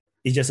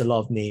 It's just a lot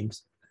of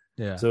names.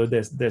 Yeah. So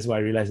that's why I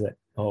realized that,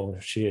 oh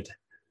shit.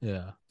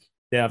 Yeah.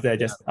 Then after I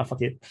just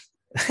fuck it.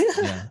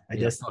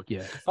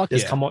 Fuck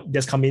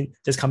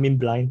come in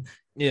blind.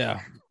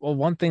 Yeah. Well,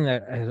 one thing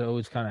that has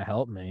always kind of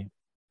helped me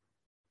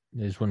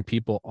is when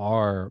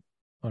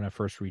I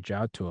first reach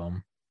out to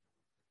them,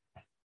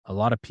 a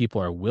lot of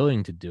people are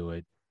willing to do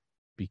it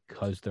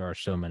because there are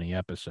so many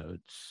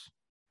episodes.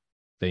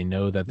 They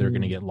know that they're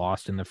going to get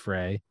lost in the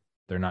fray.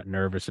 They're not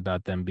nervous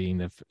about them being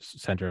the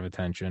center of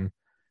attention.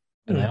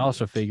 And I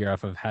also figure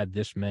if I've had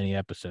this many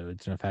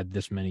episodes and I've had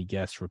this many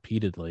guests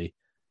repeatedly,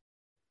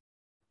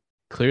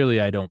 clearly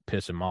I don't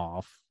piss them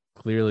off.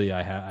 Clearly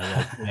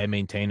I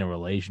maintain a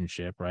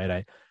relationship,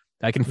 right?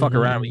 I can fuck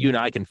around with you, and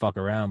I can fuck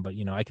around, but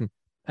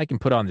I can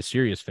put on the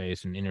serious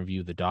face and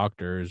interview the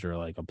doctors or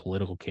like a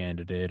political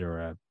candidate or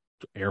a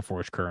Air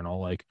Force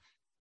colonel. Like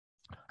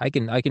I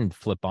can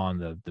flip on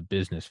the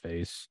business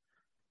face.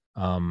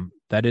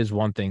 That is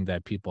one thing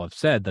that people have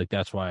said. Like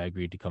that's why I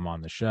agreed to come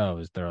on the show.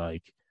 Is they're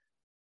like,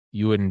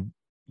 you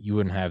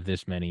wouldn't have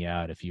this many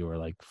out if you were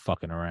like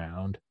fucking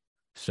around.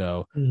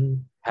 So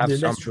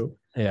that's true.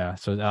 Yeah.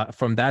 So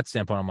from that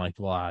standpoint, I'm like,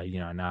 well,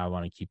 now I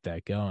want to keep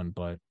that going,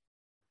 but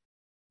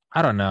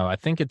I don't know.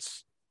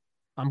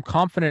 I'm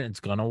confident it's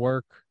going to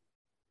work.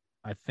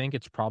 I think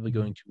it's probably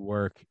going to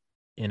work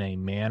in a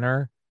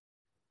manner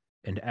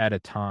and at a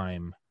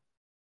time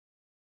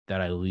that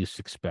I least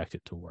expect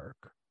it to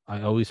work.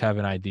 I always have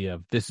an idea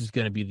of this is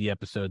going to be the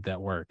episode that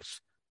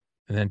works,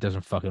 and then it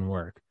doesn't fucking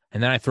work.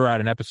 And then I throw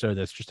out an episode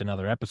that's just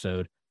another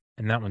episode,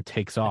 and that one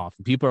takes off.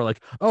 And people are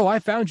like, oh, I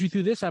found you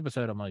through this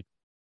episode. I'm like,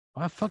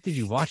 why the fuck did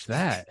you watch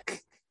that?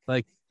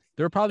 Like,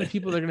 There are probably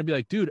people that are going to be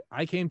like, dude,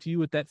 I came to you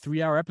with that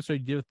 3-hour episode you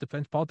did with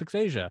Defense Politics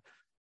Asia.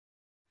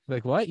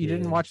 Like, what? You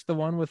didn't watch the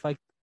one with like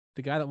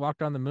the guy that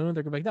walked on the moon?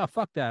 They're going to be like, no,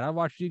 fuck that. I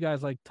watched you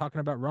guys like talking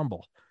about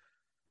Rumble.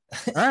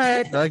 All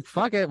right. Like,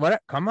 fuck it.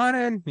 What? Come on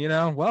in,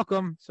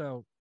 welcome.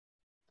 So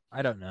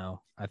I don't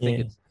know. I think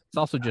it's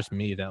also just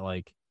me that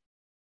like,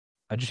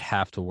 I just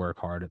have to work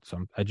hard at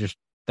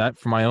that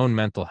for my own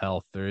mental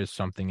health. There is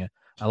something.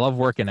 I love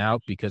working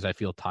out because I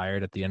feel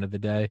tired at the end of the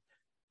day.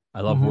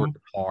 I love working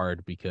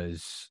hard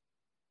because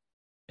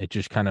it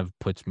just kind of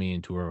puts me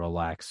into a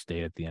relaxed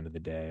state at the end of the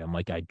day. I'm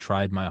like, I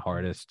tried my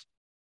hardest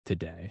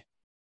today.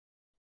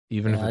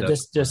 Even if I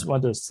just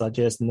want to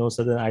suggest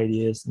certain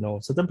ideas,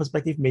 certain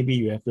perspective maybe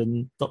you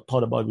haven't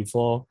thought about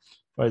before.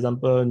 For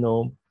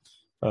example,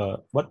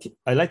 what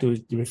I like to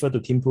refer to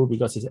Tim Pool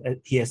because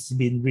he has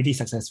been really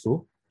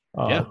successful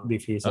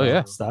with his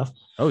stuff.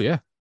 Oh yeah.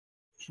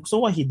 So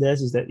what he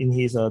does is that in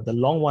his the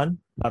long one,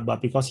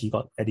 but because he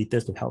got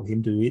editors to help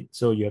him do it,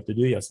 so you have to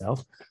do it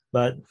yourself.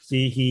 But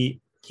see,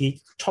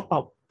 he chop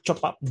up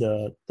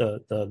the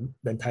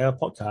entire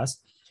podcast,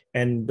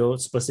 and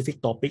those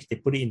specific topics they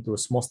put it into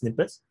small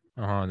snippets.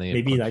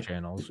 Maybe like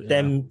channels,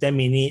 10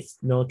 minutes,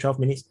 12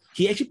 minutes.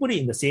 He actually put it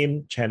in the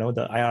same channel,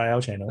 the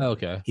IRL channel.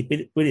 Okay. He put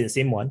it in the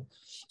same one.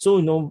 So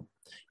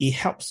it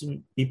helps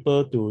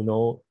people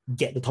to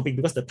get the topic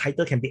because the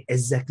title can be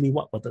exactly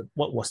what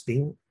was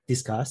being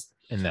discussed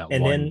in that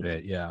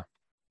bit, yeah.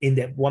 In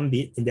that one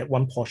bit, in that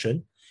one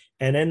portion,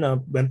 and then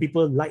when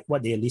people like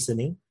what they are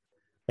listening,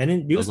 and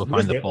then because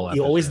it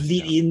always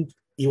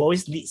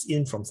leads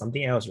in from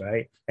something else,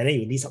 right? And then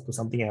you leads up to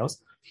something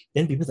else.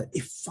 Then people say,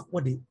 "Hey, fuck,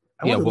 what did?"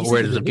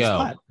 Where does it go?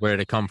 Part. Where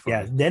did it come from?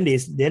 Yeah, then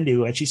they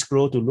will actually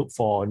scroll to look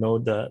for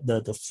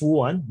the full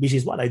one, which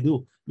is what I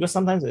do because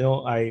sometimes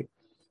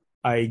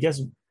I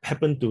just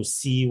happen to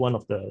see one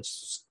of the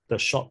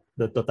short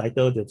the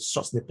title, the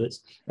short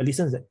snippets. I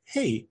listen and say,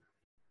 hey,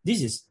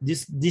 this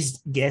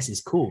guest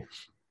is cool.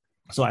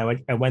 So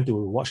I went to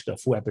watch the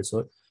full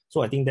episode. So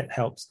I think that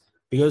helps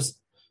because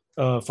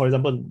for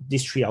example,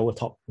 this 3-hour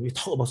talk, we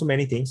talk about so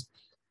many things.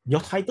 Your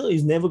title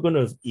is never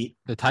gonna eat.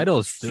 The title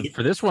is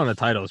for this one. The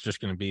title is just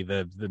going to be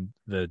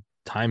the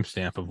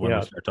timestamp of when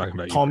we start talking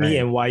about Tommy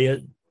Ukraine. and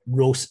Wyatt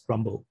roast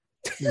Rumble.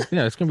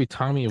 Yeah, it's going to be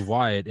Tommy and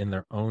Wyatt in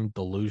their own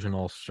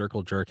delusional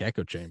Circlejerk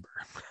echo chamber.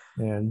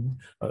 And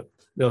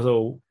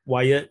also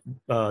Wyatt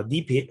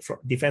DP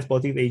Defense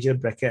Politics Asia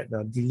bracket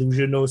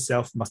delusional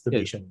self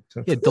masturbation.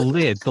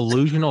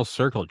 Delusional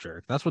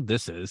Circlejerk. That's what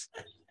this is.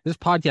 This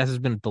podcast has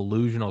been a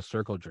delusional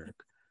Circlejerk.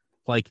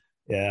 Like,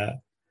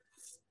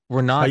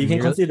 we're not. But you can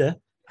consider.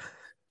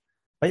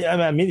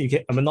 I mean, you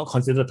can. I mean, not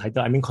consider the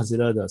title. I mean,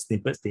 consider the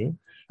snippet thing.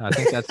 I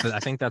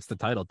think that's the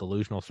title,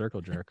 delusional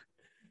Circlejerk.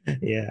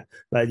 Yeah,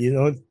 but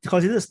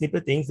consider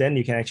snippet things. Then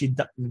you can actually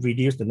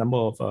reduce the number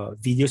of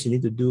videos you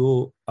need to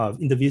do,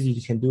 interviews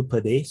you can do per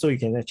day. So you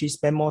can actually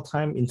spend more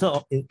time instead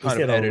of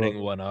editing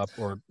one up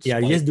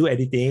you just do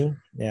editing.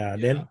 Yeah,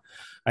 then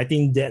I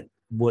think that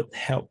would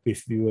help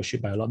with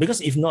viewership by a lot.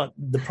 Because if not,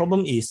 the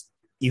problem is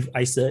if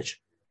I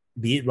search,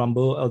 be it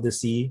Rumble,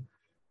 LDC,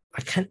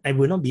 I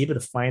will not be able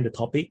to find the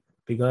topic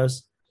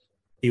because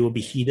it will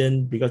be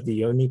hidden because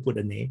they only put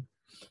a name.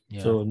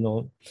 Yeah.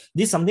 So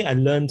this is something I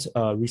learned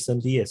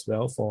recently as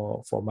well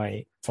for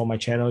my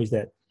channel is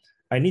that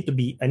I need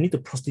to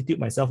prostitute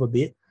myself a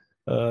bit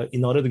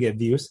in order to get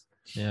views.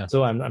 Yeah.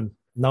 So I'm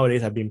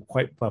nowadays I've been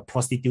quite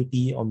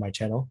prostitute on my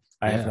channel.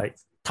 I have like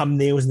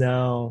thumbnails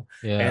now,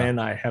 and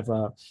I have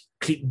a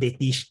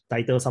clickbaity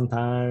title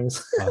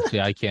sometimes. See,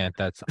 I can't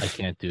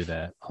do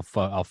that.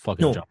 I'll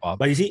fucking jump off.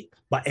 But you see,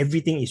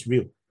 everything is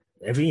real.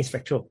 Everything is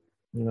factual.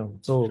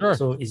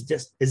 So it's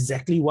just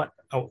exactly what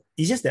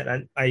it's just that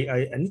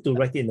I need to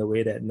write it in a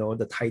way that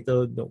the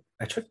title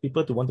attracts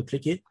people to want to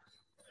click it.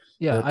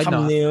 Yeah,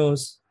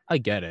 thumbnails. I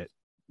get it.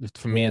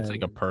 For me, it's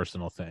like a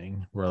personal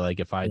thing where like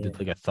if I did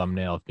like a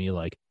thumbnail of me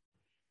like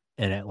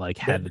and it like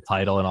had the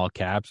title in all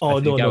caps. Oh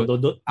no,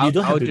 you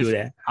don't have to do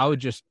that. I would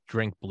just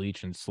drink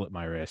bleach and slit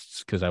my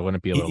wrists because I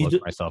wouldn't be able to look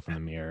at myself in the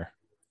mirror.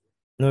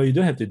 No, you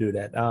don't have to do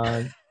that.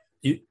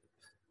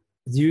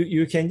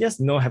 You can just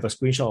have a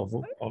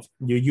screenshot of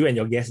you and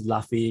your guests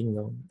laughing.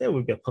 That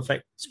would be a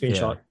perfect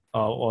screenshot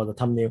or the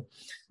thumbnail.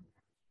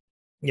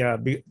 Yeah,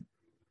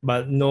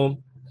 but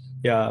no,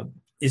 yeah,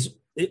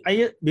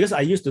 because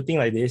I used to think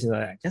like this.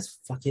 Just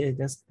fuck it,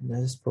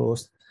 just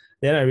post.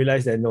 Then I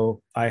realized that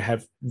I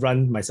have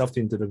run myself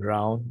into the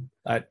ground.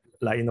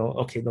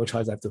 Okay, no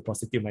choice. I have to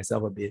prostitute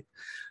myself a bit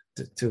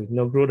to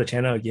grow the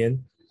channel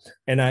again,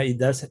 and it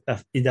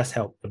does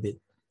help a bit.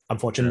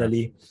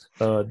 Unfortunately,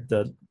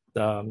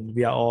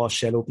 we are all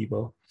shallow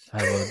people.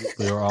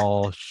 We are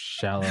all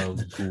shallow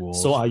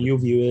ghouls. So are you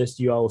viewers?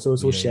 You are also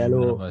so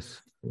shallow.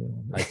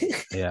 I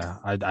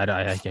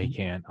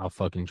can't. I'll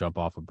fucking jump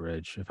off a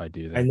bridge if I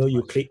do that. I know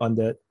you click on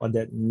that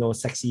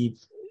sexy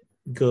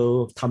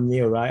girl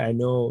thumbnail, right? I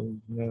know.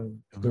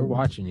 We're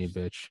watching you,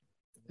 bitch.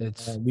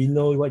 It's we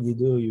know what you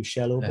do, you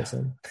shallow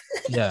person.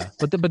 Yeah,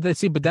 but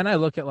then I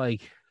look at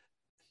like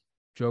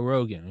Joe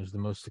Rogan, who's the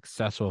most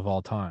successful of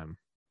all time.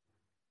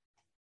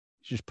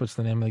 He just puts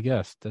the name of the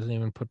guest. Doesn't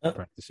even put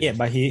parentheses. Yeah,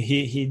 but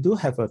he do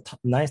have a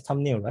nice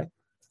thumbnail, right?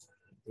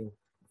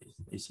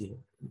 Is he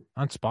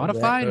on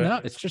Spotify? No,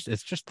 it's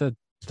just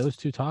those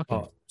two talking.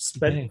 Oh,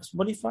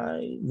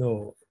 Spotify?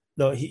 No.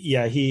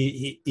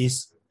 He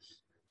is.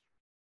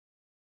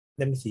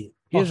 Let me see.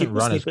 He doesn't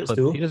run his clip.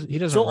 Too. He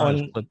doesn't run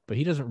his clip, but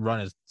he doesn't run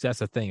his. That's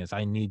the thing is,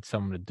 I need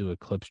someone to do a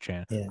clips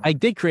channel. Yeah. I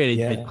did create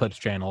a clips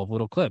channel of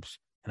little clips,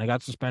 and I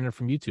got suspended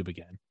from YouTube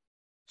again.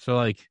 So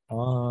like,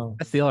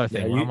 that's the other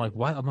thing. I'm like,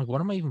 what? I'm like,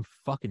 what am I even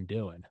fucking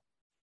doing?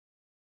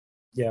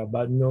 Yeah,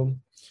 but no,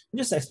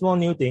 just explore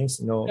new things.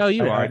 No,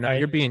 you are.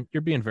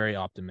 You're being very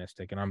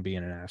optimistic, and I'm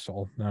being an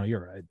asshole. No,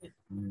 you're right.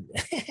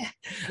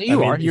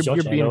 You are.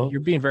 You're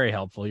being very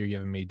helpful. You're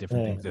giving me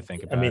different things to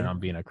think about. And I'm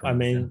being a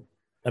criminal.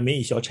 I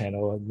mean, it's your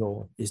channel.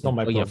 No, it's not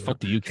my problem. Yeah, fuck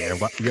do you care?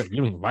 What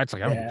you mean? Why it's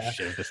like I don't give a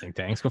shit if this thing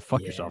tanks. Go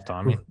fuck yourself,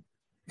 Tommy.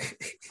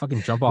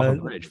 Fucking jump off a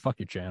bridge. Fuck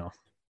your channel.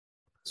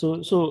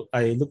 So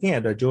I looking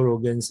at the Joe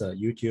Rogan's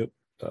YouTube,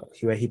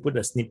 where he put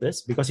the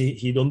snippets because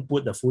he don't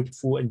put the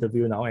full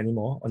interview now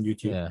anymore on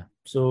YouTube. Yeah.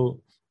 So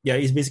yeah,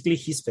 it's basically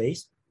his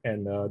face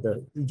and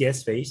the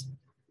guest face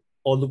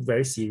all look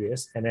very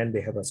serious, and then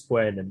they have a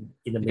square in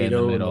the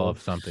middle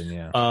of something.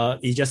 Yeah.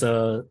 It's just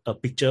a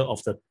picture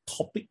of the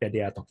topic that they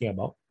are talking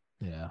about.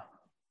 Yeah.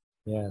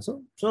 Yeah.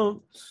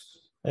 So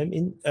I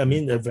mean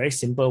a very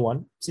simple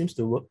one seems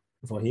to work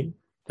for him,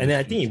 and then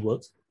I think it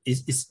works.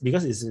 It's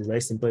because it's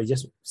very simple. You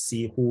just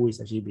see who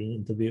is actually being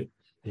interviewed.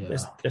 Yeah.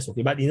 That's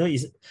okay. But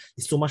it's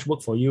so much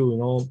work for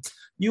you.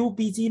 You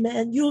busy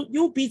man.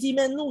 You busy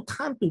man. No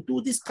time to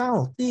do this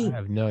kind of thing. I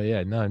have no.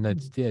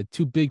 It's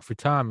too big for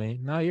Tommy.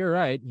 No, you're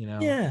right.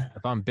 Yeah.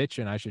 If I'm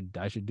bitching, I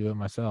should do it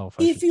myself.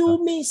 If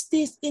you miss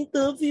this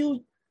interview,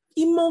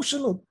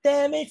 emotional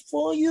damage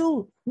for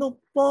you. No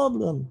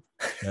problem.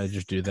 Should I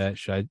just do that?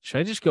 Should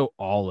I just go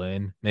all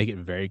in? Make it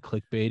very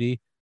clickbaity.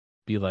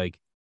 Be like,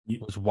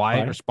 was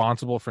Wyatt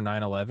responsible for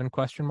 9/11?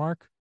 Question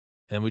mark.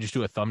 And we just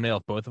do a thumbnail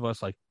of both of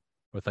us, like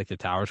with like the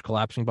towers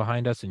collapsing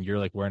behind us, and you're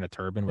like wearing a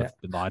turban with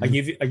Bin Laden. I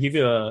give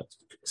you a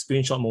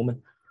screenshot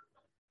moment.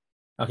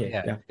 Okay,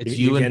 yeah. It's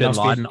you and Bin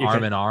Laden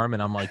arm in arm,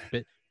 and I'm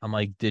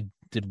like, did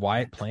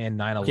Wyatt plan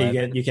 9/11?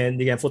 Okay, you can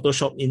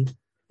Photoshop in.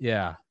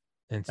 Yeah,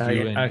 and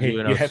you and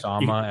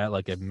Osama at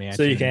like a mansion.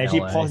 So you can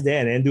actually pause there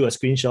and then do a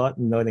screenshot.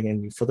 They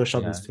can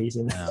Photoshop his face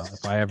in. No,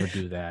 if I ever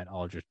do that,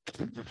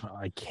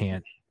 I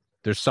can't.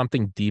 There's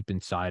something deep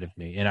inside of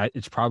me, and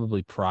it's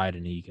probably pride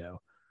and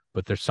ego,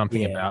 but there's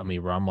something about me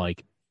where I'm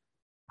like,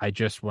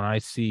 when I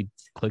see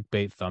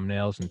clickbait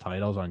thumbnails and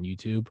titles on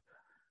YouTube,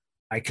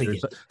 I click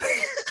it.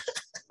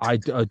 I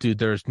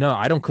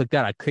don't click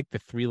that. I click the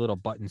three little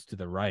buttons to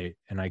the right,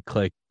 and I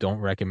click don't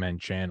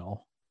recommend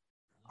channel.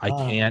 I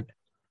can't.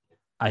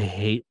 I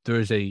hate.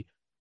 There's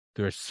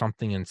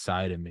something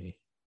inside of me.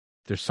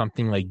 There's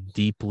something like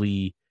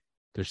deeply.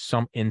 There's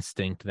some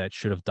instinct that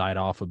should have died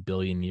off a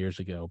billion years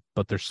ago,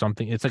 but there's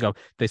something. It's like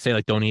they say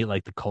like don't eat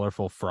like the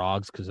colorful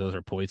frogs because those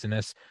are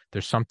poisonous.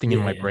 There's something in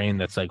my brain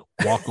that's like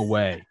walk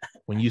away.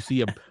 When you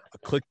see a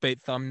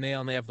clickbait thumbnail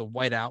and they have the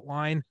white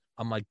outline,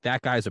 I'm like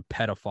that guy's a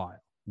pedophile.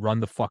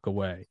 Run the fuck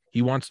away.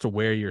 He wants to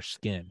wear your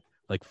skin.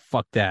 Like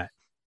fuck that.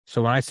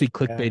 So when I see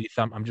clickbaity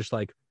I'm just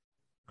like,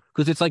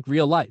 because it's like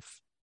real life.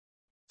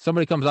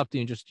 Somebody comes up to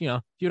you and just you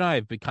and I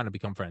have kind of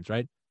become friends,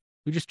 right?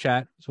 We just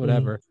chat, so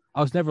whatever.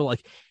 I was never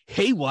like,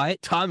 hey,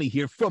 Wyatt, Tommy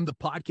here from the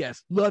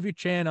podcast. Love your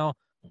channel.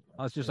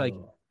 I was just like,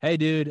 hey,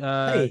 dude,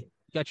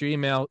 got your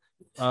email.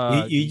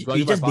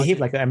 You just behave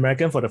like an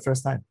American for the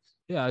first time.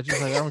 Yeah, it's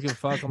just like, I don't give a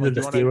fuck. I'm like,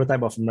 the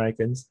stereotype of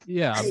Americans.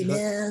 Yeah. Hey,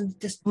 man.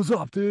 What's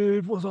up,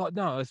 dude? What's up?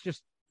 No, it's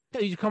just,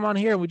 you come on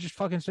here and we just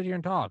fucking sit here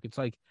and talk. It's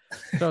like,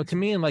 so to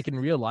me, and like in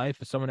real life,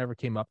 if someone ever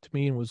came up to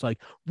me and was like,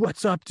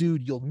 what's up,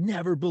 dude? You'll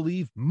never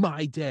believe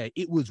my day.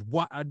 It was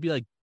what? I'd be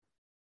like,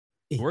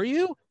 were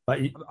you? But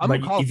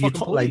if you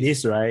talk like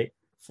this, right,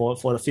 for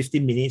the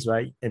 15 minutes,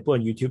 right, and put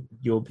on YouTube,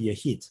 you'll be a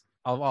hit.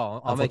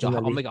 I'll make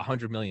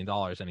 $100 million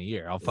in a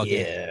year. I'll fucking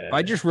if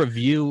I just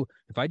review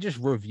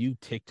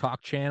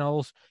TikTok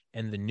channels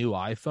and the new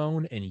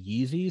iPhone and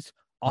Yeezys,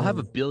 I'll have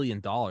 $1 billion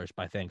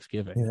by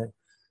Thanksgiving. Yeah.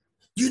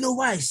 You know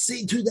what I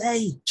see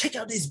today? Check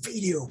out this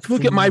video.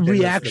 Look at my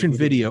reaction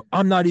video.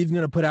 I'm not even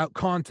gonna put out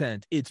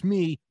content. It's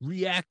me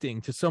reacting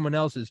to someone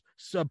else's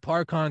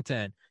subpar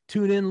content.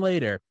 Tune in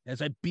later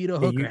as I beat a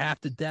hooker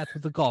half to death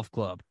with a golf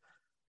club.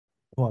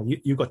 Well,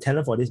 you got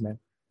talent for this, man.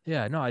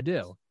 Yeah, no, I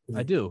do.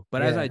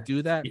 But as I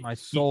do that, my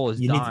soul is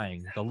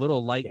dying. The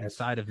little light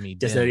inside of me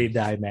just let it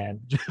die,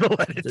 man. Just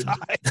let it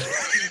die.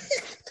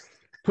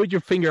 Put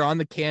your finger on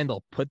the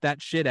candle. Put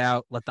that shit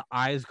out. Let the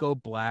eyes go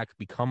black.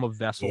 Become a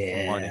vessel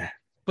for money.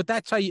 But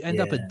that's how you end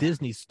up a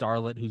Disney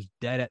starlet who's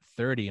dead at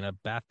 30 in a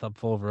bathtub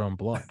full of her own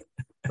blood,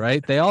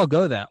 right? They all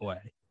go that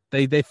way.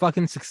 They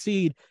fucking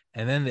succeed,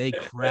 and then they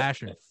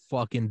crash and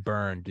fucking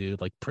burn,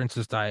 dude. Like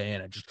Princess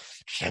Diana,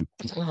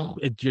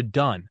 you're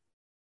done.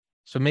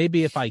 So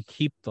maybe if I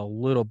keep the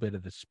little bit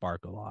of the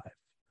spark alive.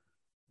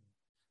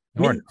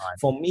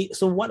 For me,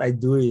 so what I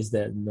do is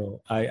that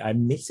I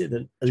mix it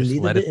a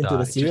little bit into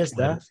the serious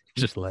stuff.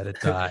 Just let it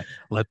die.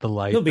 Let the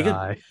light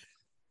die.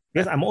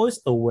 because I'm always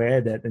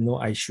aware that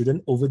I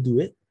shouldn't overdo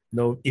it.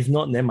 If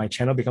not, then my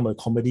channel become a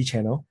comedy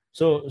channel.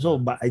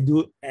 But I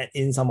do add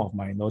in some of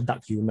my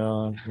dark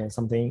humor,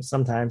 something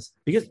sometimes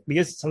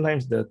because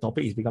sometimes the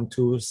topic is become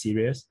too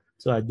serious.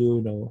 So I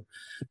do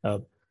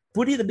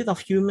put in a bit of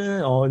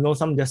humor or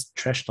some just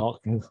trash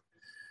talk.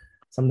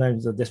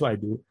 Sometimes that's what I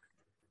do.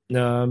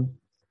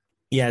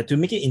 To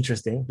make it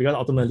interesting, because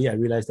ultimately I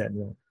realized that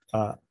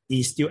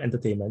it's still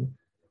entertainment.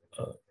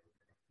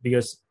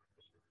 Because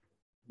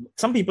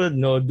some people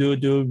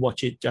do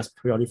watch it just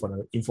purely for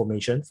the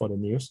information, for the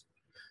news,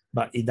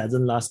 but it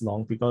doesn't last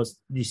long because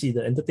you see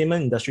the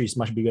entertainment industry is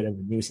much bigger than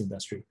the news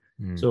industry.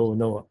 So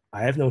no,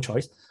 I have no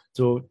choice.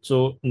 So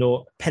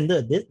pander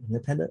a bit,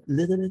 pander a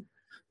little bit.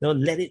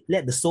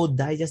 Let the soul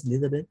die just a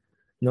little bit.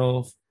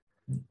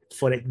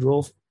 For that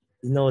growth,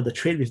 the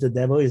trade with the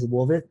devil is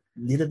worth it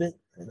a little bit.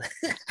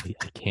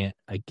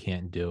 I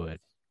can't do it.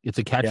 It's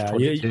a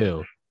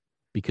catch-22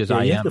 because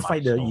I you am have to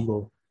fight the soul.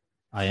 ego.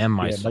 I am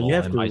my soul,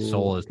 and my to...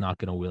 soul is not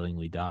going to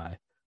willingly die.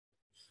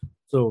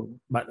 So,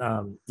 but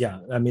I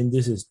mean,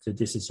 this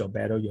is your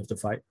battle you have to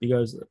fight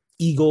because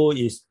ego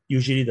is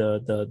usually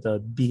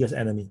the biggest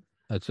enemy.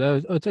 It's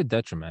a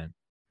detriment.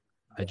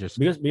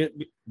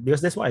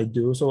 Because that's what I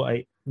do. So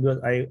I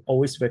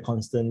always very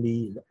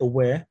constantly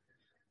aware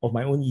of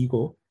my own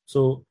ego.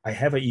 So I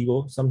have an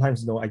ego.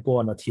 Sometimes I go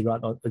on a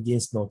tirade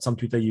against some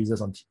Twitter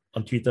users on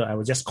Twitter. I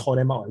will just call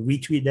them out,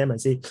 retweet them, and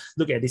say,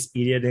 "Look at this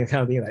idiot," and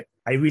kind of thing. Like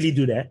I really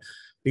do that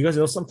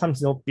because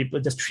sometimes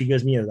people just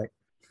triggers me, and like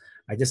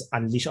I just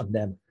unleash on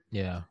them.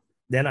 Yeah.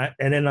 Then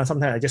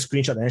sometimes I just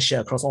screenshot and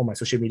share across all my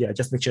social media. I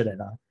just make sure that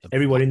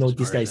everybody knows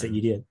this guy is an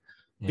idiot.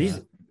 Yeah.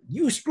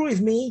 You screw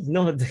with me,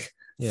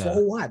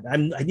 for what? I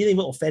didn't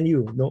even offend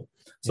you,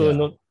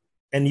 So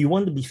and you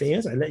want to be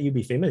famous, I let you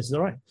be famous. It's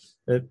all right.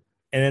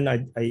 And then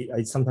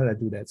I sometimes I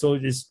do that. So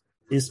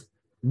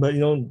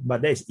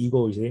but that is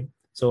ego, you see.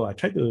 So I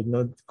try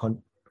to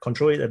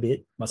control it a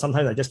bit, but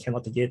sometimes I just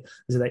cannot take it.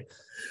 It's like,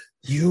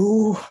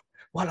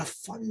 what a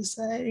fun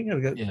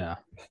saying. Yeah.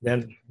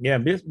 Then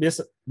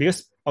because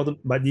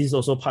but this is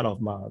also part of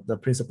the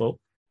principle.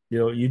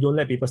 You don't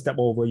let people step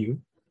over you.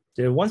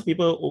 So once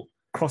people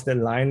cross that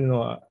line,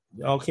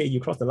 okay, you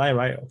cross the line,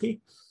 right? Okay,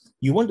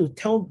 you want to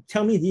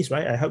tell me this,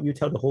 right? I help you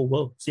tell the whole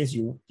world since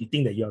you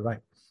think that you're right.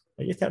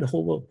 I just tell the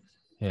whole world.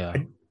 Yeah.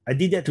 I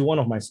did that to one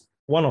of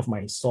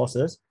my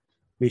sources,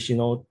 which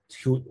who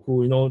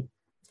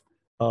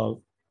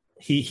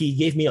he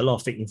gave me a lot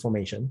of fake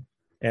information,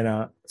 and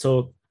I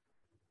don't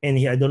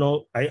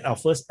know. At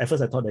first I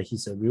thought that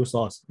he's a real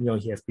source.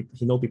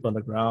 He know people on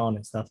the ground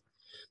and stuff.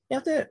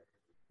 After that,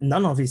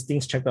 none of his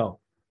things checked out,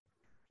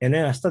 and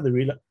then I started to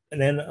realize.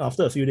 And then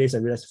after a few days, I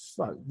realized,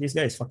 fuck, this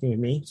guy is fucking with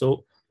me.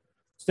 So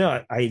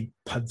still, I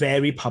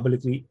very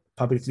publicly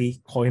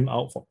call him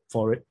out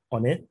for it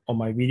on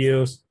my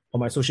videos, on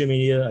my social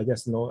media. I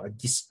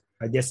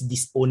just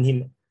disown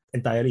him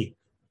entirely.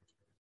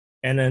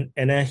 And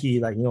then he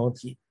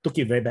he took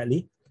it very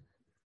badly.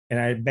 And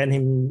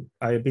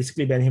I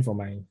basically banned him from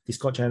my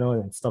Discord channel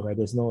and stuff like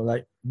this.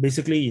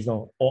 Basically he's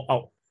all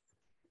out.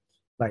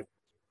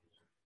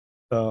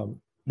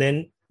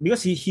 Then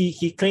because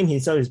he claimed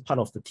himself as part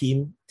of the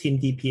team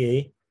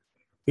DPA.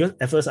 Because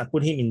at first I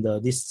put him in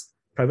this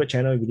private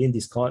channel within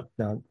Discord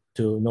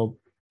to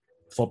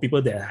for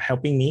people that are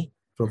helping me,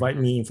 provide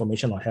me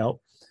information or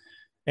help.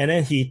 And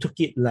then he took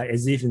it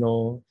as if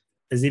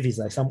it's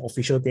like some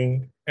official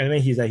thing. And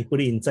then he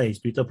put it inside his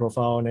Twitter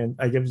profile, and then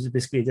I just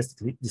basically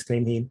just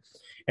disclaim him.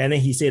 And then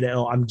he said that,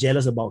 I'm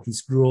jealous about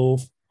his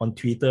growth on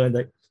Twitter. And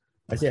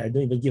I said, I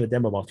don't even give a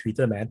damn about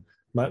Twitter, man.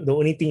 But the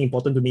only thing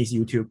important to me is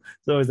YouTube.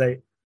 So it's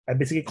like I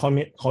basically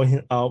call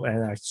him out,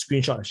 and I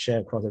screenshot and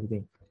share across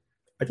everything.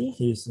 I think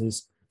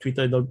his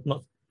Twitter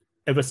not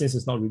ever since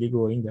it's not really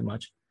growing that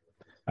much.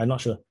 I'm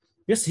not sure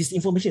because his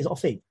information is all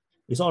fake.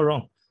 It's all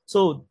wrong.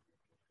 So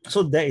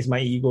that is my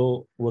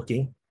ego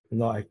working.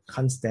 I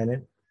can't stand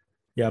it.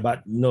 Yeah,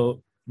 but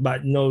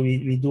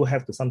we do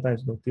have to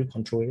sometimes to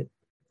control it.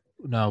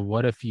 Now,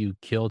 what if you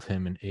killed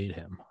him and ate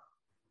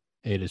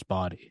his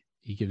body?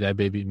 You give that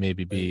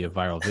maybe be a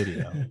viral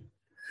video.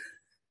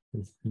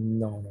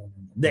 No.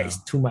 That is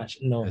too much.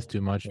 No, that's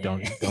too much.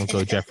 Don't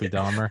go Jeffrey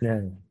Dahmer.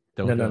 No.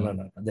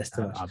 That's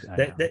too much.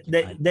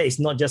 That is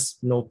not just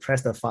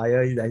press the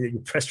fire.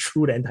 You press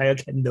through the entire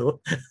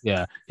candle.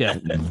 Yeah.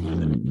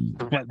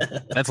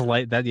 That's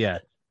light. That yeah.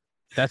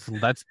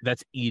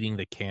 That's eating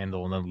the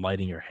candle and then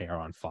lighting your hair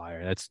on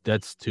fire.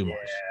 That's too much.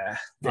 Yeah,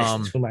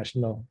 that's too much.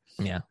 No.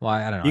 Yeah. Well,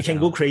 I don't know. You can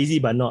go crazy,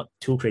 but not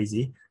too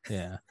crazy.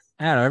 Yeah.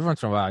 I don't know. Every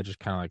once in a while, I just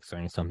kind of like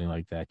saying something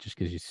like that, just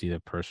because you see the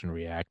person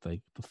react.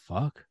 Like, what the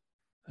fuck?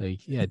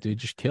 Like, yeah, dude,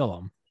 just kill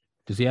him.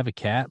 Does he have a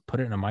cat? Put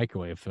it in a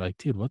microwave. They're like,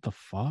 dude, what the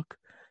fuck?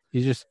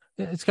 It's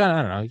kind of,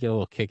 I don't know, you get a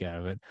little kick out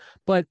of it.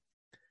 But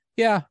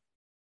yeah,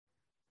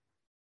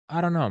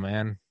 I don't know,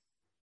 man.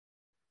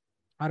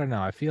 I don't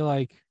know. I feel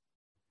like,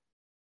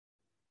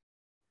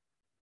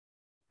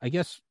 I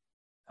guess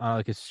on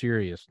like a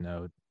serious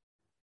note,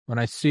 when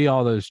I see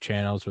all those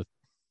channels with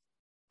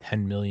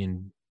 10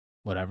 million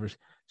whatever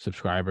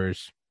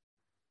subscribers,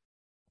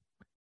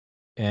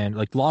 and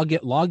like log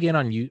in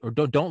on you, or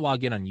don't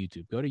log in on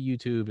YouTube. Go to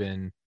YouTube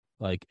and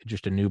like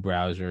just a new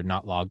browser,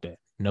 not logged in,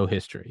 no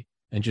history,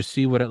 and just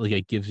see what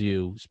it gives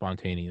you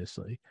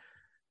spontaneously.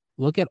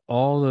 Look at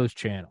all those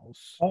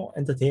channels. Oh,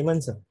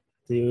 entertainment.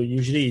 They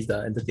usually is the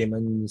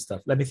entertainment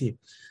stuff. Let me see.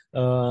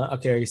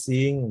 Okay,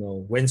 seeing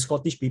when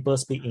Scottish people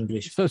speak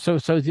English. So,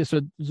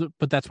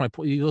 but that's my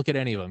point. You look at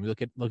any of them. You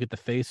look at the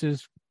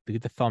faces, look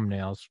at the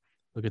thumbnails,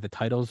 look at the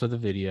titles of the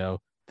video,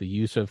 the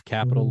use of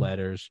capital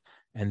letters,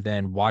 and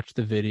then watch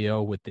the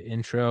video with the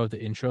intro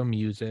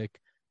music,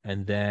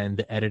 and then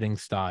the editing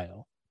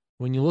style.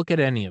 When you look at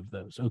any of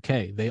those,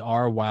 okay, they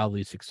are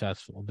wildly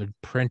successful. They're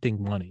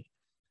printing money,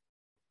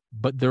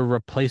 but they're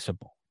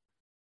replaceable.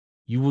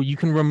 You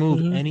can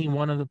remove any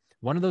one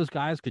of those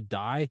guys could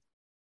die.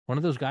 One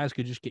of those guys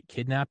could just get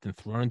kidnapped and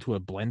thrown into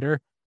a blender.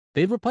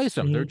 They'd replace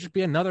him. There'd just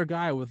be another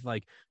guy with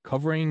like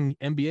covering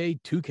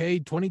NBA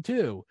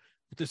 2K22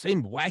 with the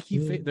same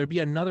wacky face. There'd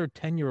be another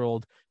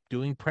 10-year-old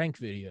doing prank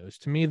videos.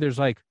 To me, there's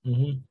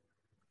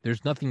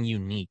there's nothing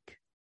unique.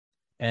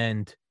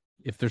 And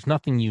if there's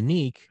nothing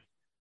unique,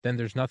 then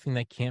there's nothing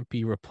that can't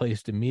be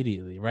replaced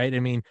immediately, right? I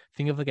mean,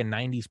 think of like a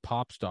 90s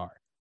pop star.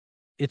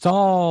 It's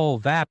all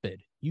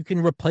vapid. You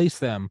can replace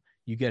them.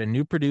 You get a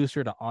new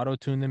producer to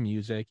auto-tune the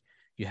music.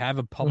 You have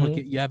a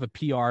you have a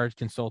PR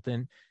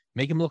consultant,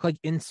 make them look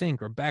like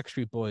NSYNC or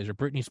Backstreet Boys or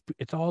Britney Spears.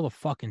 It's all the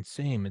fucking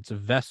same. It's a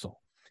vessel.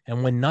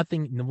 And when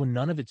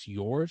none of it's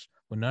yours,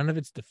 when none of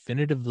it's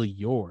definitively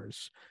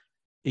yours,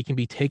 it can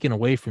be taken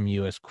away from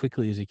you as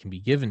quickly as it can be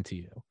given to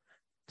you.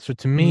 So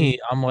to me,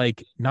 I'm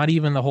like, not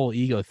even the whole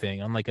ego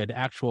thing. I'm like an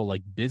actual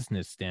like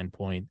business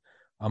standpoint.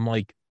 I'm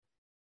like,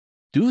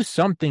 do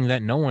something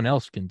that no one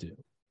else can do.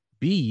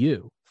 Be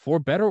you, for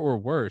better or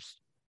worse.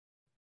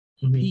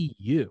 Be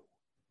you.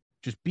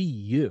 Just be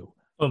you,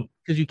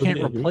 because you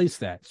can't replace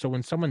that. So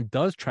when someone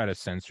does try to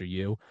censor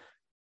you,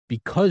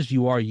 because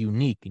you are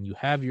unique and you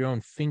have your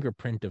own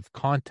fingerprint of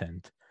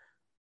content,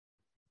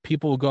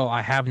 people will go,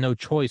 I have no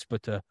choice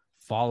but to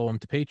follow them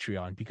to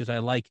Patreon because I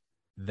like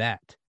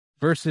that.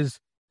 Versus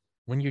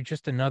when you're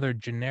just another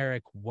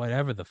generic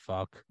whatever the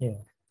fuck. Yeah.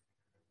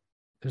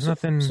 There's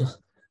nothing.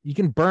 You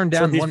can burn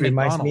down one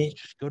McDonald's,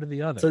 just go to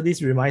the other. So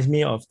this reminds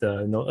me of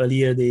the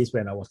earlier days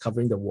when I was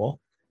covering the war.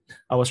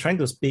 I was trying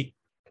to speak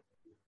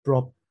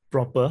proper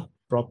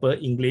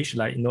English,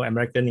 like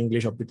American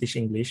English or British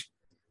English.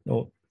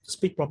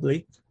 Speak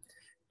properly.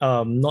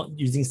 Not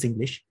using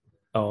Singlish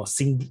or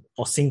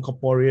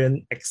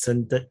Singaporean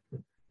accented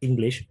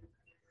English.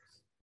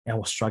 And I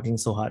was struggling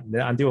so hard.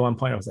 Then until one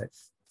point I was like,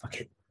 fuck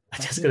it, I'm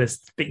just gonna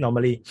speak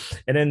normally.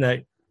 And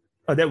then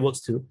that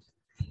works too.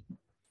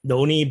 The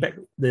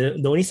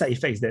only side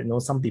effect is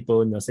that some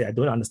people say I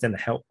don't understand the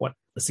hell what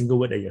a single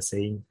word that you're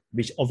saying,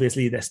 which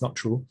obviously that's not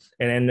true.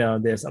 And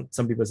then there's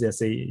some people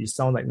say you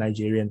sound like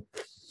Nigerian,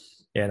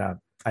 and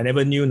I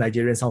never knew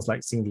Nigerian sounds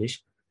like Singlish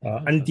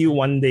until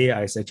one day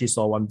I actually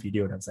saw one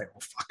video and I was like, oh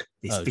fuck,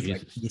 they speak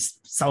like this,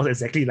 sounds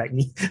exactly like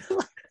me.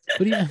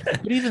 but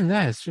even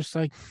that, it's just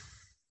like,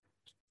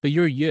 but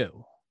you're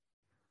you,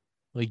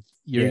 like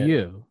you're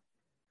you,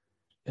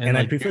 and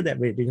like, I prefer that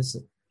way because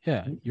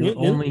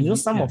you're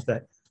some of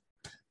that.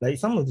 Like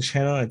some of the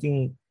channel, I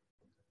think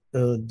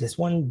there's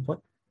one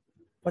what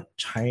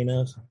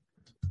China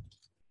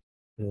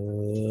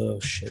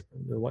shit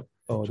what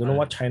I don't know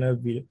what China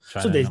video.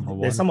 So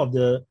there's some of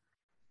the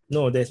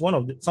some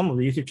of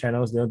the YouTube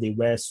channels, they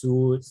wear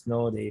suits,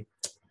 they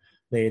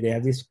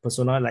have this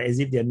persona like as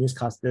if they're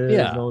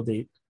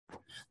newscasters.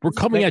 We're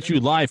coming at you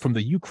live from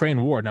the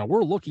Ukraine war. Now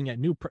we're looking at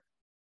new.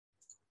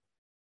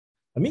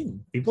 I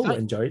mean, people will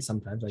enjoy it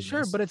sometimes.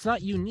 Sure, but it's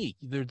not unique.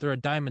 They're a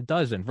dime a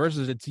dozen.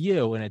 Versus it's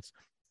you and it's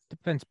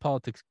defense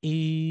politics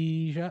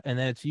Asia, and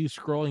then it's you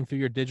scrolling through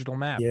your digital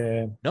map.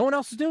 Yeah, no one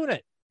else is doing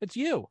it. It's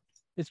you.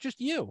 It's just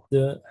you.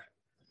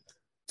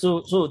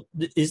 So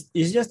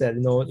it's just that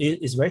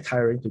it's very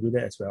tiring to do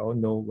that as well.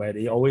 Where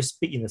they always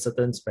speak in a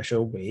certain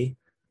special way,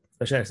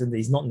 special accent that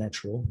is not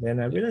natural. Then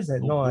I realized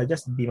that I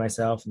just be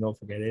myself.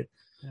 Forget it.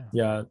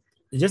 Yeah,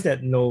 it's just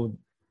that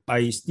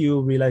I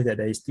still realize that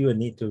there is still a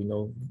need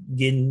to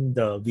gain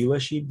the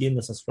viewership, gain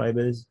the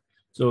subscribers.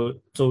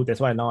 So that's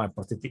why now I'm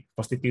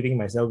prostituting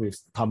myself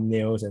with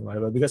thumbnails and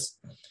whatever, because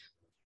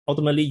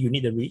ultimately you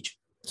need the reach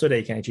so that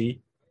you can actually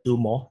do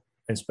more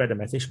and spread the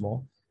message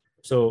more.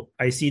 So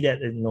I see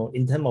that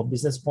in terms of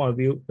business point of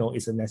view,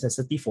 it's a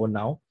necessity for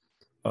now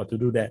to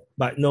do that.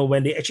 But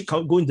when they actually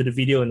go into the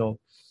video,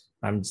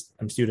 I'm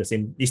still the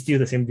same. It's still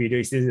the same video.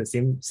 It's still the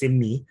same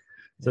me.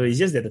 So it's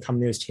just that the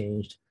thumbnail has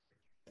changed.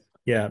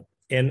 Yeah.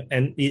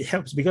 And it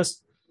helps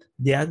because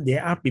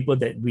there are people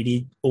that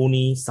really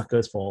only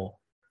suckers for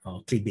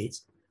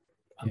clickbaits,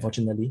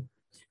 unfortunately,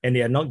 and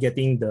they are not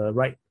getting the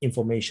right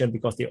information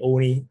because they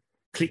only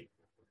click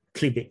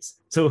clickbaits.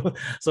 So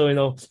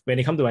when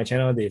they come to my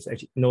channel, they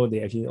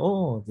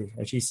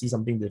actually see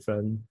something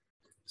different.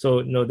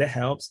 So that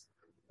helps.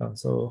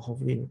 So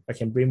hopefully I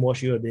can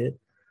brainwash you a bit.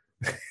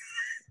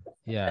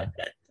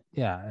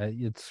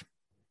 It's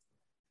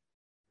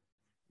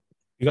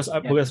because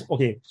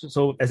okay,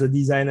 so as a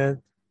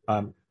designer,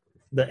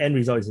 the end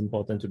result is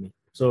important to me.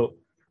 So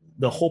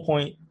the whole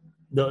point,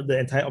 the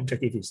entire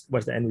objective is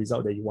what's the end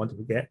result that you want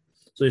to get.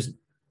 So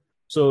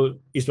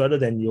it's rather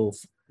than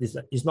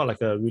it's not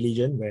like a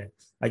religion where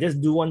I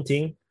just do one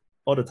thing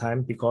all the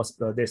time because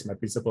that's my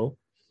principle,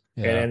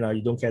 and then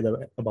you don't care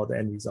about the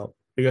end result.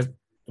 Because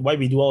why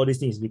we do all these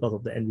things is because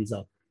of the end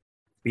result.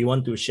 We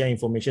want to share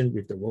information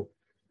with the world.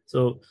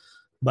 So,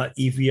 but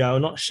if we are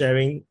not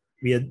sharing,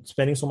 we are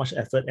spending so much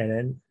effort, and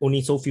then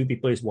only so few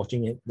people is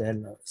watching it,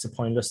 then it's a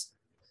pointless.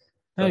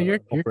 No, you're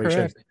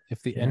correct.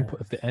 If the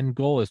end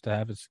goal is to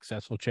have a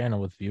successful channel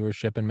with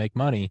viewership and make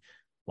money,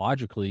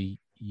 logically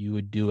you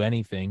would do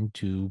anything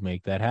to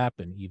make that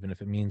happen, even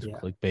if it means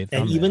clickbait.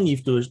 And even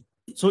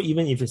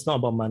if it's not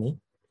about money,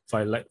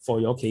 for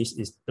your case,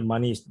 is the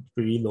money is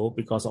pretty low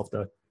because of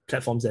the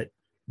platforms that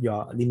you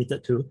are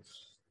limited to.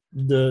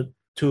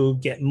 To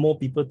get more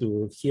people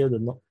to hear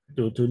to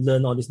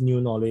learn all this new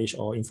knowledge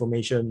or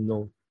information,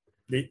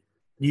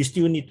 you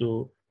still need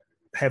to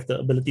have the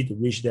ability to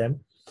reach them.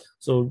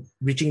 So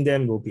reaching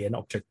them will be an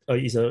object.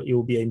 It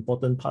will be an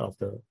important part of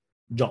the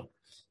job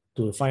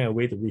to find a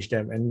way to reach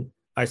them. And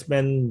I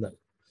spend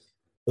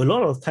a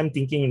lot of time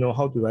thinking,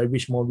 how do I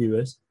reach more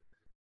viewers?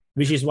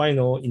 Which is why,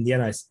 in the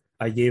end,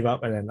 I gave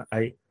up, and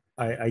then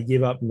I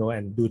gave up,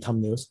 and do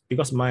thumbnails,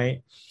 because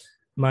my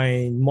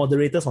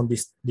moderators on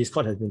this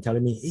Discord has been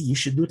telling me, hey, you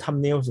should do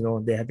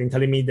thumbnails. They have been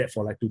telling me that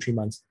for like 2-3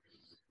 months,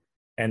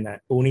 and I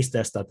only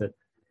just started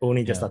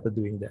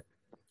doing that.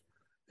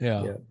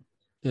 Yeah.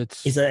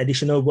 It's an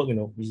additional work.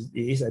 It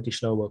is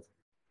additional work.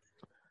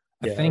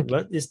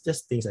 But it's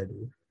just things I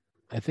do.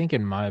 I think,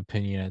 in my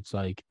opinion, it's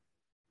like,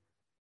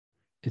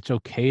 it's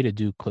okay to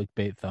do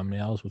clickbait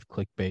thumbnails with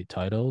clickbait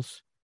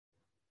titles,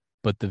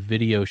 but the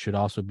video should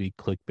also be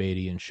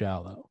clickbaity and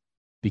shallow.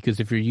 Because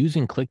if you're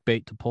using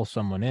clickbait to pull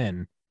someone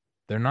in,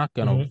 they're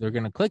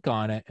gonna click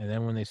on it, and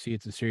then when they see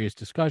it's a serious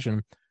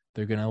discussion,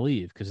 they're gonna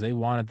leave because they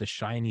wanted the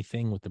shiny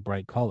thing with the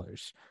bright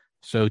colors.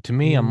 So to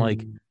me, I'm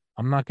like,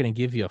 I'm not gonna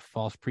give you a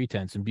false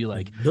pretense and be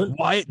like,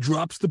 Wyatt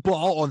drops the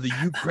ball on the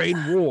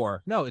Ukraine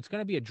war. No, it's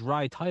gonna be a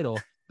dry title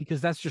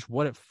because that's just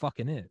what it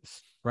fucking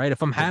is. Right?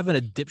 If I'm having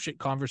a dipshit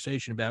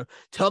conversation about,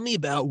 tell me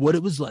about what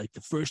it was like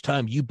the first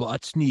time you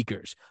bought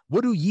sneakers.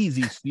 What do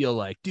Yeezys feel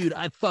like? Dude,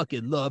 I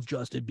fucking love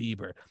Justin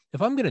Bieber.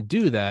 If I'm going to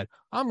do that,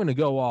 I'm going to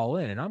go all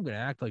in, and I'm going to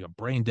act like a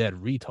brain dead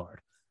retard.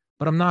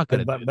 But I'm not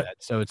going to do that.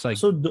 So it's like...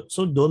 So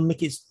don't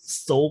make it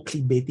so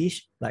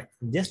clickbaitish. Like,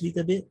 just a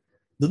little bit.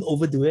 Don't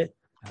overdo it.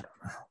 I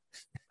don't know.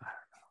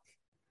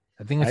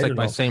 I think it's like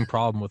my same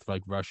problem with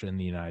like Russia and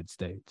the United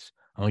States.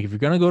 I'm like, if you're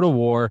going to go to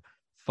war,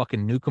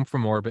 fucking nuke them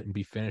from orbit and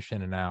be finished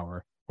in an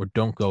hour. Or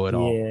don't go at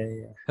all.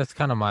 Yeah. That's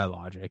kind of my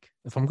logic.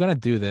 If I'm going to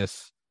do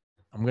this,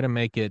 I'm going to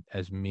make it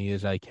as me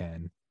as I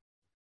can.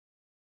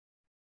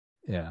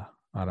 Yeah,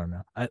 I don't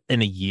know.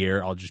 In a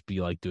year, I'll just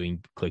be like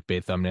doing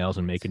clickbait thumbnails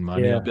and making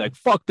money. I'll be like,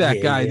 fuck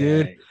that guy,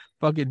 dude.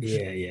 Fucking.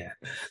 Yeah.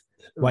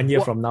 1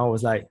 year from now,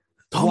 it's like,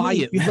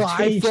 Wyatt,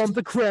 live from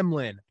the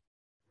Kremlin.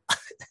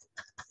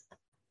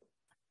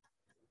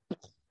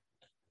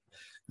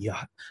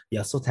 Yeah,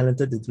 you're so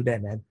talented to do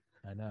that, man.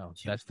 I know.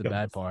 That's the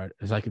bad part.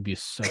 Is I could be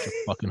such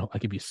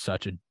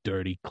a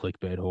dirty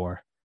clickbait whore.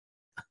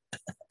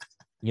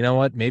 You know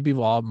what? Maybe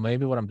what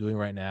I'm doing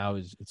right now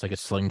is it's like a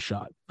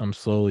slingshot. I'm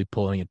slowly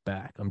pulling it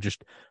back.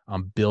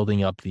 I'm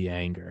building up the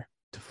anger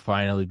to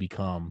finally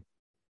become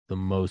the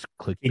most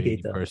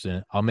clickbaity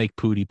person. I'll make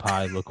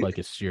PewDiePie look like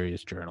a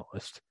serious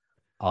journalist.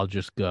 I'll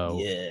just go.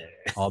 Yeah.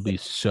 I'll be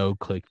so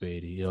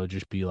clickbaity. It'll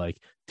just be like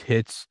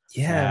tits,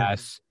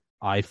 ass,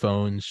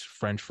 iPhones,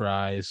 French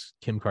fries,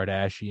 Kim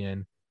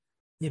Kardashian.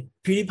 Yeah,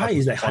 PewDiePie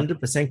is like 100%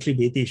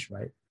 clickbaitish,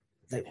 right?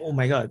 Like, oh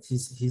my god,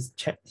 his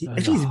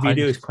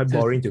video is quite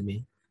boring to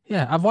me.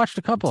 Yeah, I've watched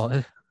a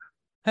couple.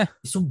 It's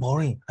so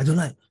boring. I don't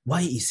like.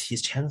 Why is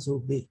his channel so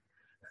big?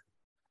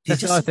 He's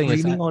just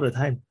screaming all the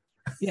time.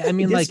 Yeah, I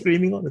mean, like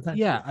screaming all the time.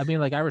 Yeah, I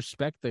mean, like I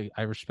respect the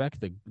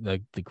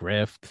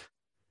grift,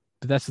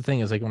 but that's the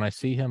thing is like when I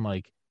see him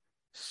like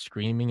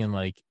screaming and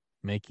like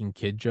making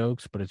kid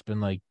jokes, but it's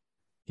been like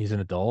he's an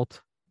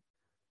adult.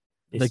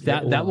 Like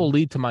that will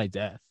lead to my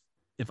death.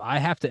 If I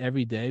have to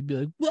every day be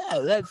like,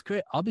 whoa, that's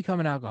great, I'll become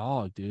an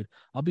alcoholic, dude.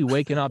 I'll be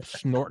waking up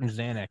snorting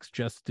Xanax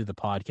just to do the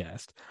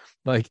podcast.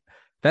 Like,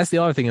 that's the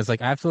other thing is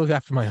like, I have to look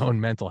after my own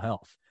mental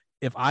health.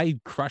 If I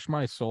crush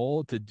my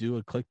soul to do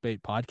a clickbait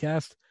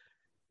podcast,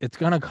 it's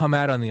going to come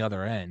out on the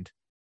other end.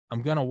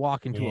 I'm going to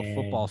walk into a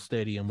football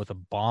stadium with a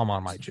bomb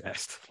on my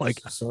chest.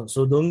 Like, so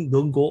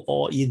don't go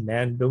all in,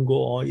 man. Don't go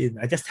all in.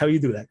 I just tell you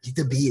to like,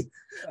 little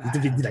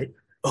bit like,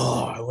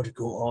 oh, I want to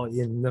go all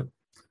in. No.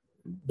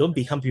 Don't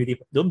become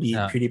PewDiePie. Don't be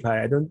PewDiePie.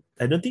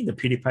 I don't think the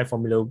PewDiePie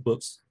formula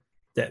works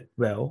that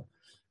well.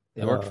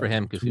 It worked for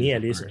him because me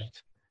at least.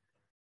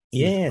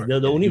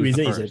 The only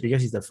reason is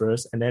because he's the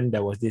first, and then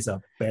there was this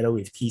battle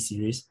with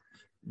T-Series.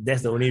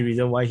 That's the only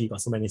reason why he got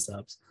so many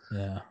subs.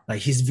 Yeah,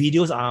 like his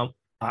videos are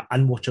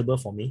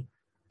unwatchable for me.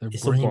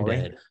 It's so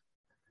boring. Dead.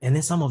 And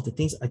then some of the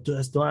things I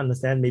just don't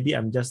understand. Maybe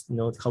I'm just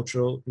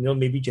cultural,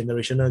 maybe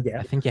generational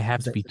gap. I think you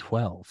have to be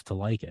 12 to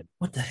like it.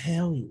 What the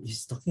hell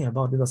is talking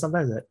about?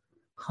 Sometimes that.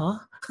 Huh?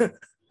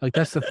 Like,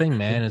 that's the thing,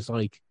 man. Is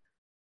like,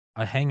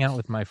 I hang out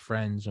with my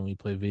friends and we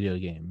play video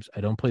games.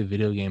 I don't play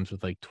video games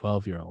with like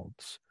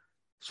 12-year-olds.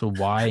 So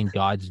why in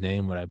God's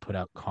name would I put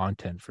out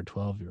content for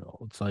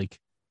 12-year-olds? Like,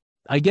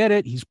 I get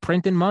it. He's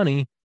printing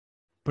money.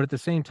 But at the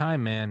same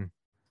time, man,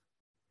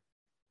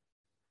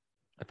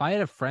 if I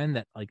had a friend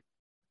that like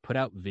put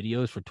out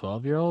videos for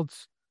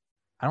 12-year-olds,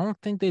 I don't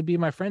think they'd be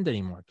my friend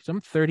anymore because I'm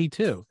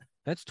 32.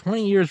 That's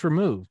 20 years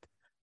removed.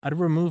 I'd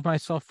remove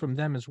myself from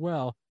them as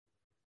well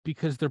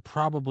because they're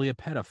probably a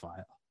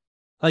pedophile.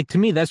 Like, to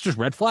me, that's just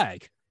red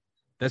flag.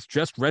 That's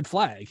just red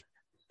flag.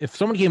 If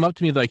someone came up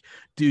to me like,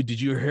 dude, did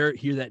you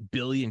hear that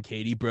Billy and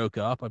Katie broke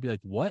up? I'd be like,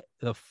 what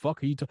the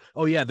fuck are you talking?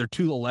 Oh, yeah, they're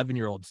two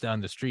 11-year-olds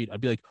down the street.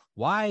 I'd be like,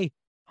 why?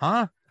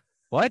 Huh?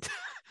 What?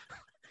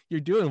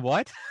 You're doing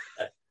what?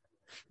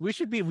 We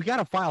got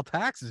to file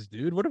taxes,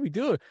 dude. What are we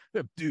doing?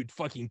 Dude,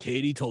 fucking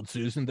Katie told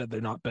Susan that they're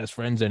not best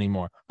friends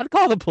anymore. I'd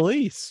call the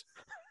police.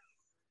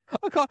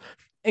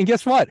 And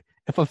guess what?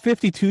 If a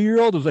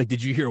 52-year-old was like,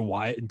 did you hear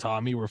Wyatt and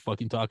Tommy were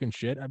fucking talking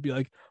shit? I'd be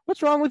like,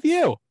 what's wrong with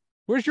you?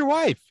 Where's your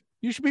wife?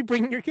 You should be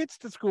bringing your kids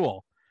to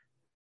school.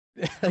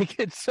 Like,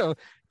 it's so,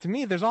 to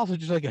me, there's also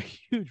just like a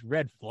huge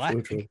red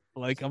flag. True.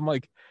 Like, I'm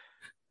like,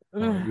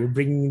 you're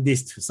bringing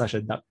this to such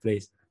a dark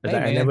place. hey, I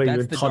man, never that's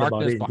even the thought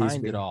about darkness it in this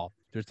behind way. it all.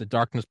 There's the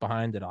darkness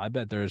behind it all. I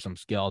bet there's some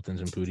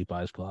skeletons in Pootie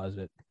Pie's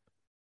closet.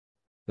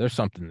 There's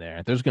something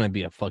there. There's going to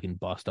be a fucking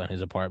bust on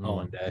his apartment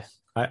one day.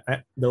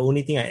 The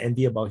only thing I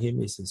envy about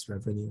him is his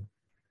revenue.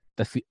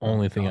 That's the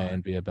only thing I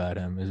envy about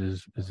him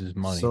is his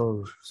money.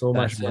 So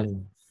much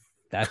money.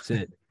 That's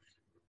it.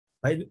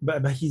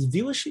 But his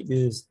viewership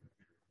is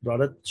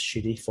rather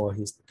shitty for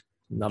his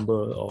number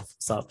of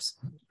subs.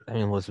 I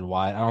mean, listen,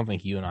 why? I don't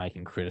think you and I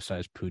can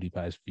criticize Pootie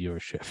Pie's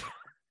viewership.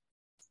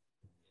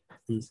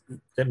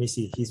 Let me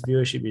see. His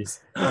viewership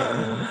is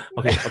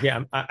okay.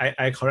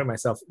 I correct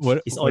myself.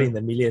 It's all in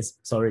the millions.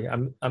 Sorry.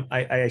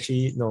 I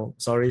actually no.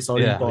 Sorry.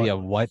 Yeah. God. Yeah.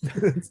 What?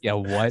 Yeah.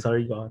 What?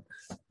 Sorry, God.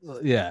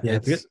 Yeah.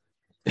 Because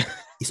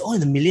it's all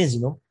in the millions.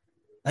 You know.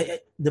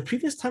 The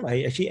previous time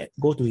I actually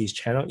go to his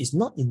channel, it's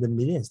not in the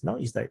millions. Now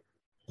it's like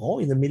all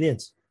in the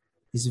millions.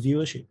 His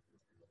viewership.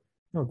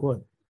 No, go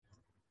on.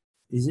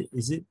 Is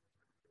it?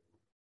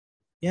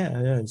 Yeah,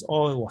 it's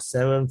all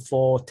 7,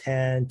 4,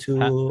 10, 2,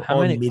 how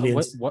all many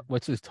millions.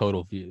 What's his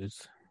total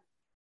views?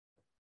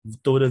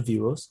 Total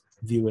viewers.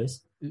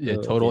 Yeah,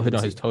 total. No,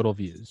 his total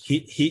views.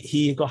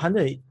 He got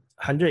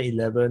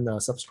 111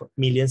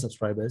 million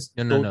subscribers.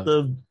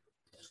 No.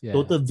 Yeah.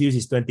 Total views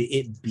is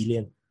 28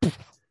 billion.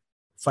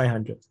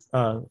 500.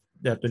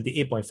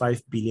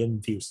 28.5 billion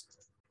views.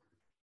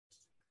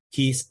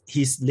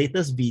 His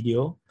latest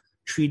video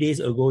 3 days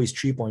ago is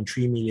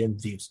 3.3 million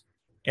views,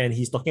 and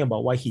he's talking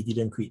about why he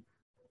didn't quit.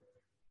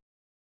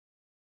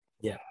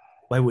 Yeah,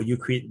 why would you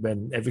quit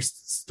when every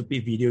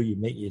stupid video you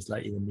make is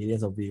like in the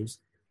millions of views?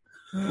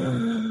 What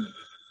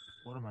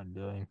am I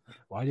doing?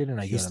 Why didn't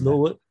I go to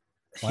medical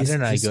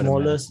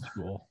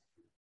school?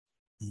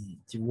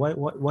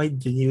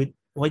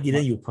 Why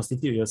didn't you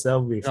prostitute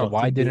yourself with? No,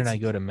 why didn't I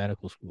go to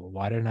medical school?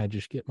 Why didn't I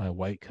just get my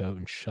white coat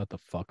and shut the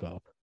fuck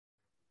up?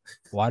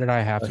 Why did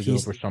I have to go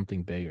for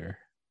something bigger?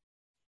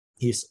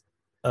 He's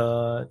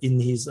in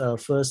his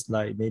first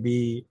like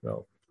maybe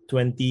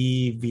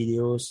 20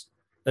 videos.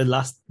 The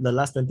last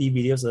 20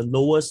 videos, the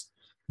lowest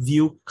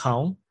view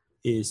count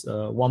is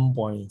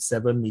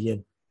 1.7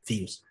 million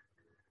views.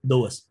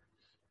 Lowest.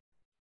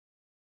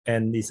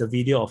 And it's a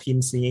video of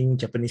him singing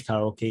Japanese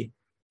karaoke.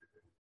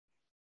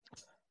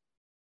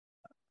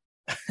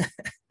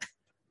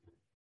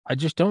 I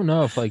just don't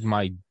know if like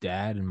my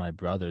dad and my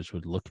brothers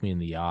would look me in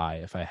the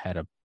eye if I had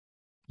a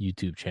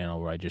YouTube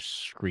channel where I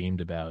just screamed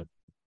about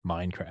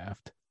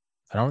Minecraft.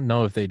 I don't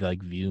know if they'd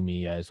like view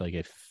me as like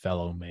a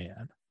fellow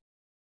man.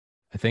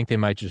 I think they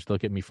might just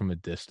look at me from a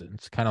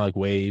distance, kind of like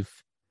wave.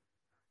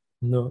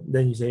 No,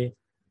 then you say,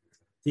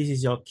 "This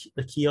is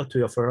the key to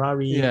your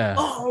Ferrari." Yeah.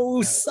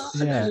 Oh,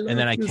 son. Yeah, and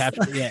then I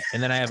capture. Yeah,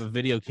 and then I have a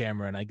video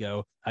camera, and I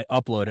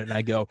upload it, and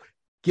I go,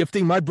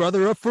 gifting my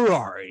brother a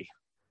Ferrari.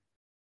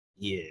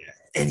 Yeah,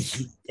 and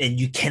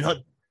you cannot,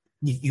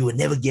 you will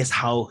never guess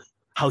how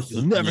he.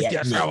 You'll never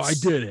guess how I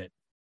did it.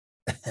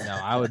 No,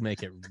 I would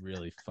make it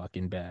really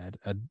fucking bad.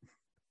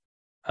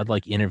 I'd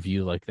like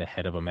interview like the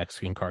head of a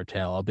Mexican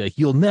cartel. I'll be like,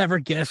 you'll never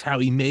guess how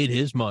he made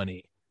his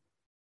money.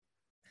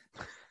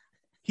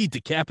 He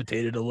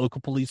decapitated a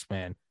local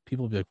policeman.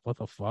 People will be like, what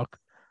the fuck?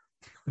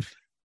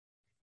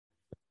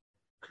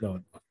 No,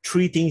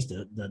 3 things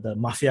the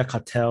mafia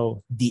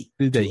cartel did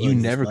that you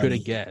never could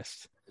have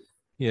guessed.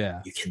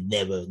 Yeah. You can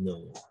never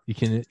know. You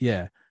can,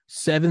 yeah.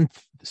 7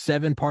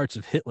 parts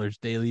of Hitler's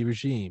daily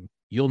regime.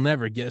 You'll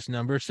never guess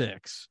number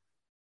 6.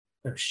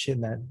 Oh shit,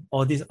 man!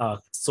 All these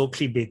are so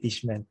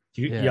clickbaitish, man.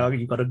 You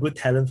got a good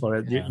talent for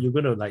it. Yeah. You're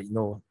gonna like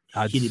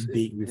hit it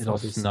big with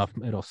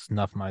it'll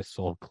snuff my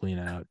soul clean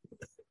out.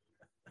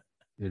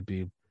 It'd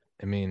be,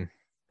 I mean,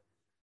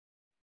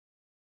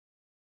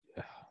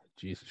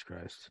 Jesus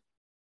Christ.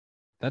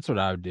 That's what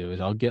I would do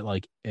is I'll get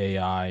like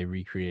AI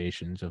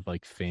recreations of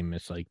like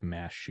famous like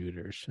mass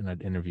shooters and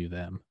I'd interview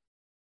them.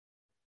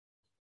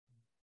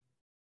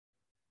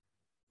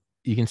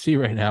 You can see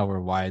right now where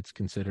Wyatt's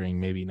considering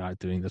maybe not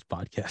doing this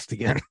podcast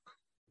again.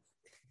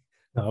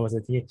 I was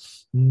thinking,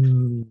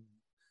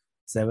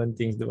 7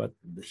 things that what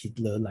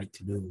Hitler liked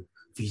to do.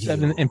 Video.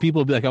 7, and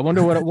people would be like, I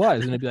wonder what it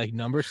was. And it'd be like,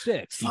 number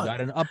 6. You Fuck.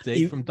 got an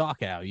update from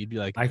Dachau. You'd be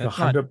like, I'm that's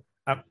not...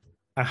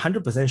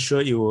 100%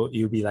 sure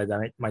you'll be like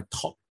that. My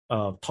top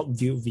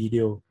view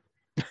video.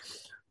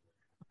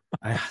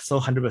 I so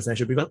 100%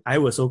 sure because I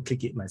will so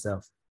click it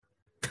myself.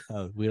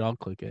 We'd all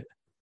click it.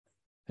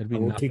 It'd be I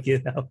will click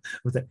it out. I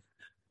was like,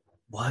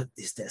 what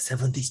is that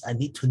 7 things I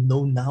need to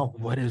know now?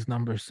 What is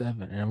number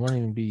 7? And it wouldn't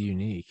even be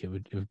unique. It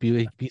would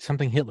be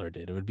something Hitler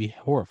did. It would be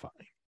horrifying.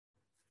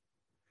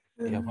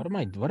 Yeah, what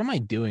am I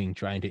doing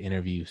trying to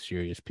interview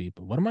serious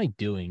people? What am I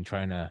doing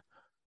trying to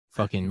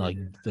fucking like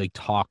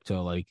talk to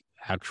like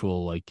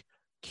actual like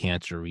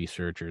cancer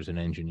researchers and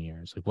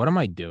engineers? Like, what am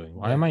I doing?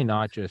 Why am I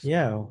not just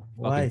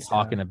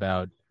talking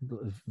about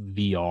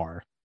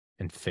VR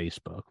and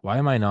Facebook? Why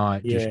am I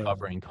not just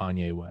covering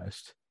Kanye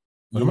West?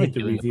 You need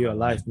to review your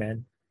life,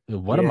 man.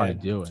 What am I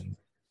doing?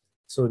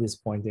 So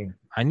disappointing.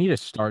 I need to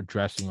start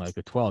dressing like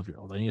a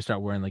 12-year-old. I need to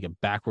start wearing like a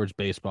backwards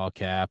baseball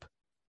cap,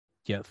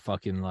 get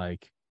fucking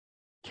like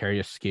carry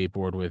a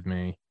skateboard with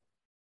me,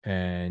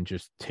 and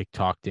just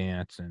TikTok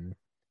dance and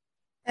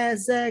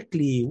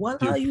exactly.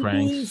 What are you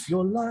doing with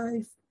your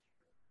life?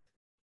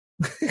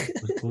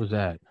 What was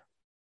that?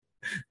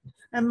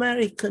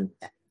 American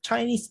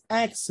Chinese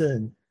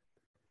accent.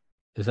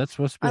 Is that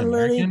supposed to be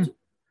American?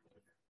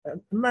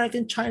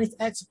 American Chinese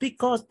accent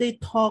because they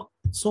talk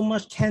so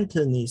much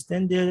Cantonese.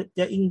 Then their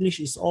English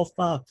is all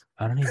fucked.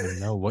 I don't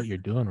even know what you're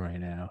doing right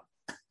now.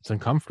 It's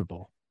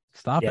uncomfortable.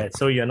 Stop it.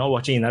 So you're not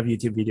watching enough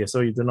YouTube videos, so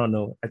you do not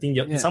know. I think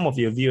some of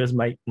your viewers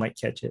might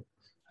catch it.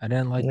 I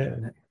didn't like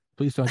that.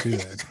 Please don't do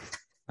that.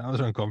 That was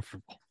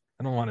uncomfortable.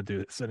 I don't want to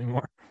do this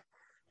anymore.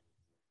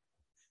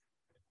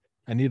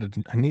 I need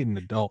an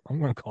adult. I'm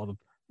gonna call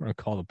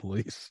the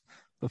police.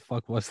 The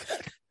fuck was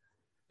that?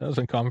 That was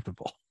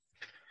uncomfortable.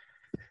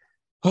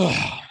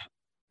 All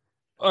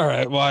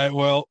right. Why?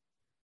 Well,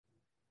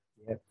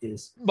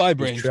 my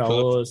brain's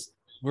cooked.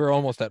 We're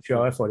almost at 3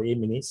 hours 48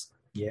 minutes.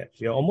 Yeah,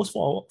 we're almost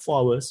 4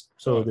 hours.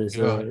 So it's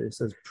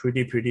a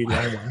pretty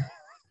long one.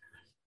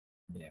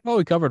 Yeah. Well,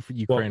 we covered for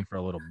Ukraine for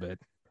a little bit.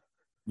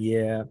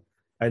 Yeah,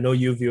 I know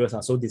you viewers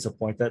are so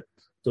disappointed.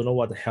 Don't know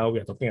what the hell we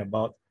are talking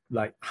about.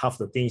 Like half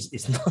the things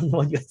is not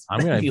what you're. I'm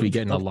gonna be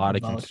getting a lot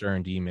of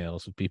concerned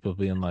emails of people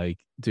being like,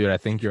 "Dude, I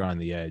think you're on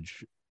the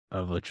edge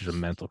of just a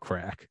mental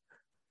crack."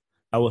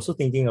 I was also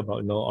thinking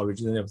about,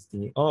 originally I was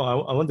thinking, I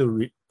want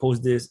to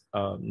post this,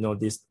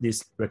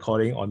 this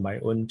recording on my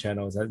own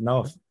channel. So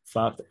now,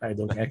 fuck, I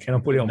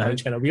cannot put it on my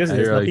channel because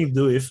there's nothing to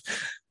do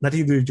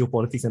with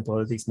geopolitics and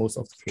politics. Most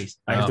of the case,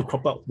 I have to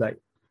crop out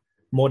like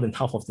more than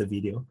half of the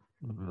video,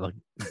 like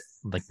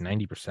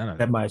 90% of it.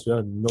 That might as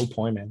well. No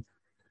point, man.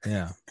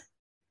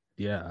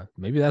 Yeah.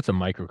 Maybe that's a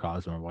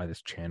microcosm of why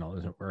this channel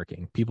isn't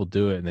working. People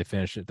do it and they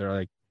finish it. They're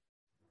like,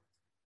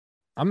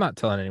 I'm not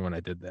telling anyone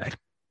I did that.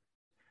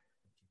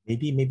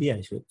 Maybe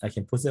I should. I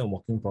can post it on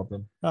Walking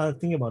Problem.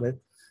 Think about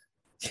it.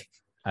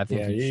 I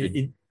think you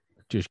should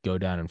just go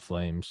down in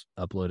flames,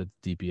 upload it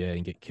to DPA,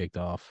 and get kicked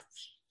off.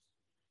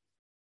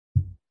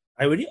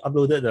 I already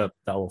uploaded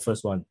our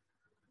first one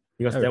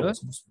because that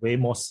was way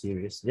more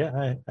serious.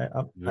 Yeah, I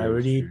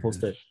already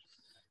posted.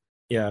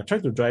 Yeah, I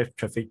tried to drive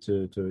traffic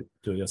to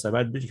your side,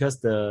 but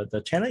because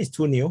the channel is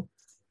too new,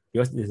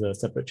 because it's a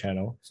separate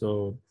channel,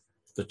 so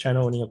the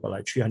channel only got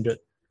like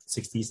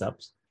 360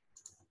 subs.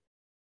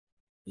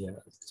 Yeah,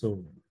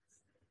 so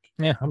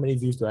how many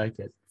views do I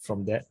get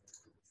from that?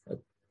 I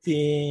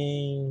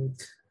think,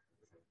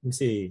 let me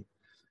see,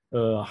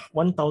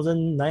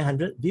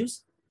 1,900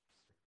 views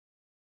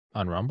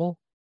on Rumble,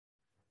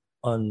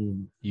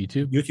 on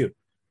YouTube.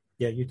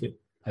 Yeah, YouTube.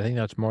 I think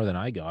that's more than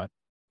I got.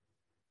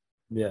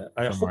 Yeah,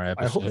 I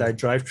hope that I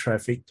drive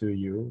traffic to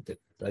you. That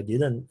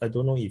I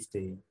don't know if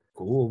they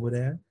go over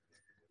there.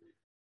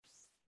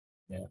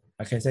 Yeah,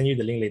 I can send you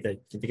the link later. You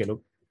can take a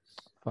look.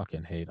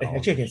 Fucking hate all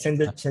actually I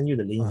can send you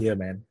the link here,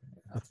 man.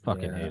 I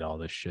fucking hate all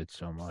this shit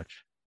so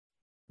much.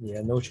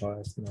 Yeah, no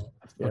choice. No,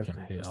 I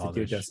fucking hate all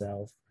this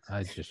yourself.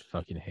 I just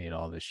fucking hate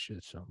all this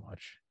shit so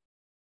much.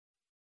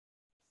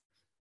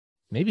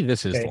 Maybe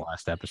this is the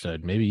last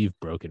episode. Maybe you've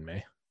broken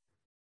me.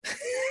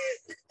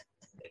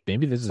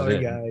 Maybe this is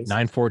it. Guys.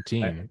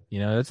 914.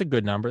 That's a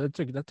good number. That's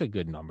a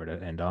good number to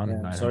end on.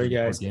 Yeah, sorry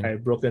guys,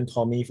 I've broken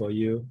Tommy for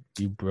you.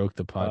 You broke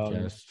the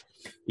podcast.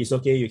 It's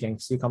okay. You can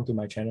still come to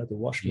my channel to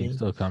watch me. You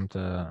still come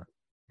to,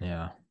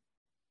 yeah.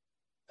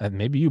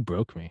 Maybe you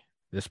broke me.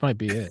 This might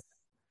be it.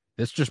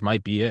 This just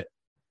might be it.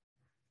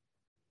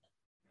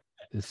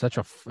 It's such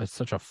a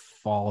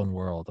fallen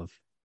world of.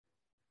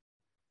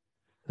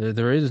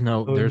 There's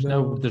no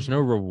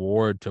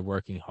reward to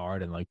working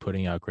hard and like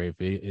putting out great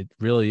video. It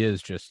really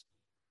is just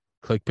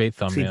clickbait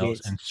thumbnails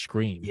and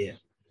scream. Yeah,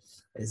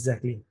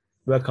 exactly.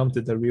 Welcome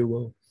to the real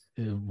world.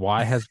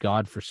 Why has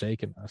God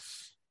forsaken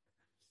us?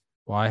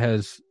 Why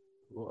has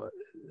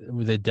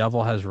the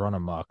devil has run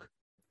amok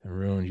and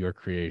ruined your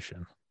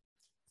creation?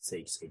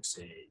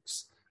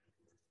 666.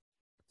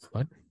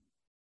 What?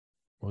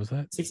 What was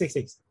that?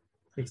 666.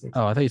 666.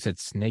 Oh, I thought you said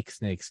snake.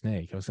 I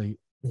was like,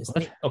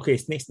 Snake. Okay,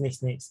 snake. snake,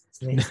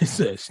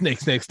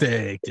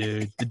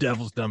 dude. The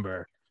devil's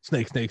number.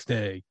 Snake.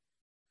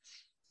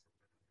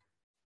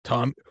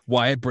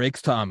 Wyatt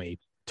breaks Tommy,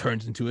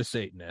 turns into a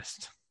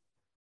Satanist.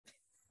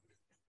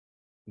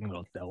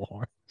 Little devil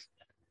horn.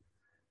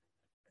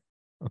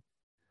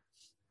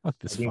 Fuck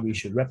this. I think we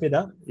should wrap it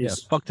up.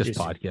 Fuck this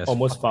podcast.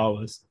 Almost 4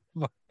 hours.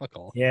 Fuck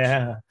all.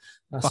 Yeah.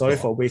 Sorry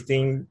for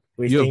wasting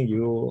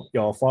your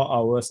 4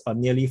 hours or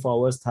nearly 4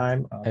 hours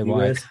time. Hey,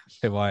 viewers.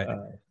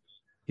 Wyatt.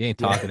 You ain't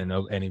talking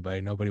to anybody.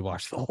 Nobody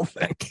watched the whole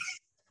thing.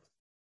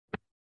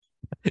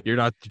 You're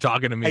not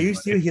talking to me. Are you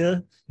still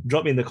here?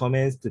 Drop in the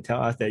comments to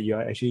tell us that you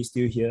are actually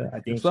still here. I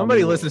think if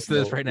somebody listens to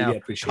this right now,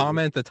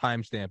 comment the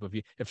timestamp of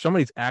you. If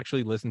somebody's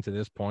actually listened to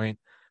this point,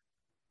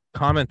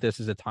 comment this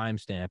as a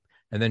timestamp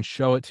and then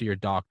show it to your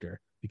doctor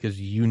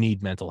because you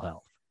need mental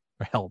health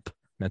or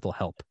mental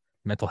health.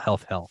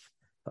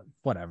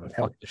 Whatever.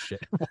 Fuck this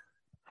shit.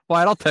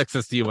 Wyatt, I'll text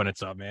this to you when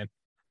it's up, man.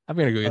 I'm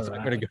gonna go get. I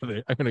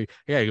gotta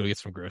go get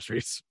some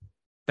groceries.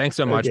 Thanks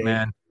so much,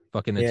 man.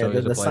 Fucking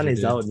the sun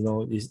is out.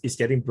 It's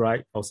getting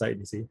bright outside.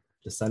 You see,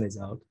 the sun is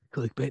out.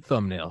 Clickbait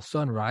thumbnail: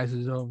 sun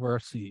rises over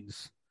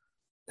seas.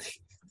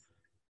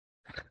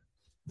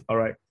 All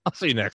right. I'll see you next.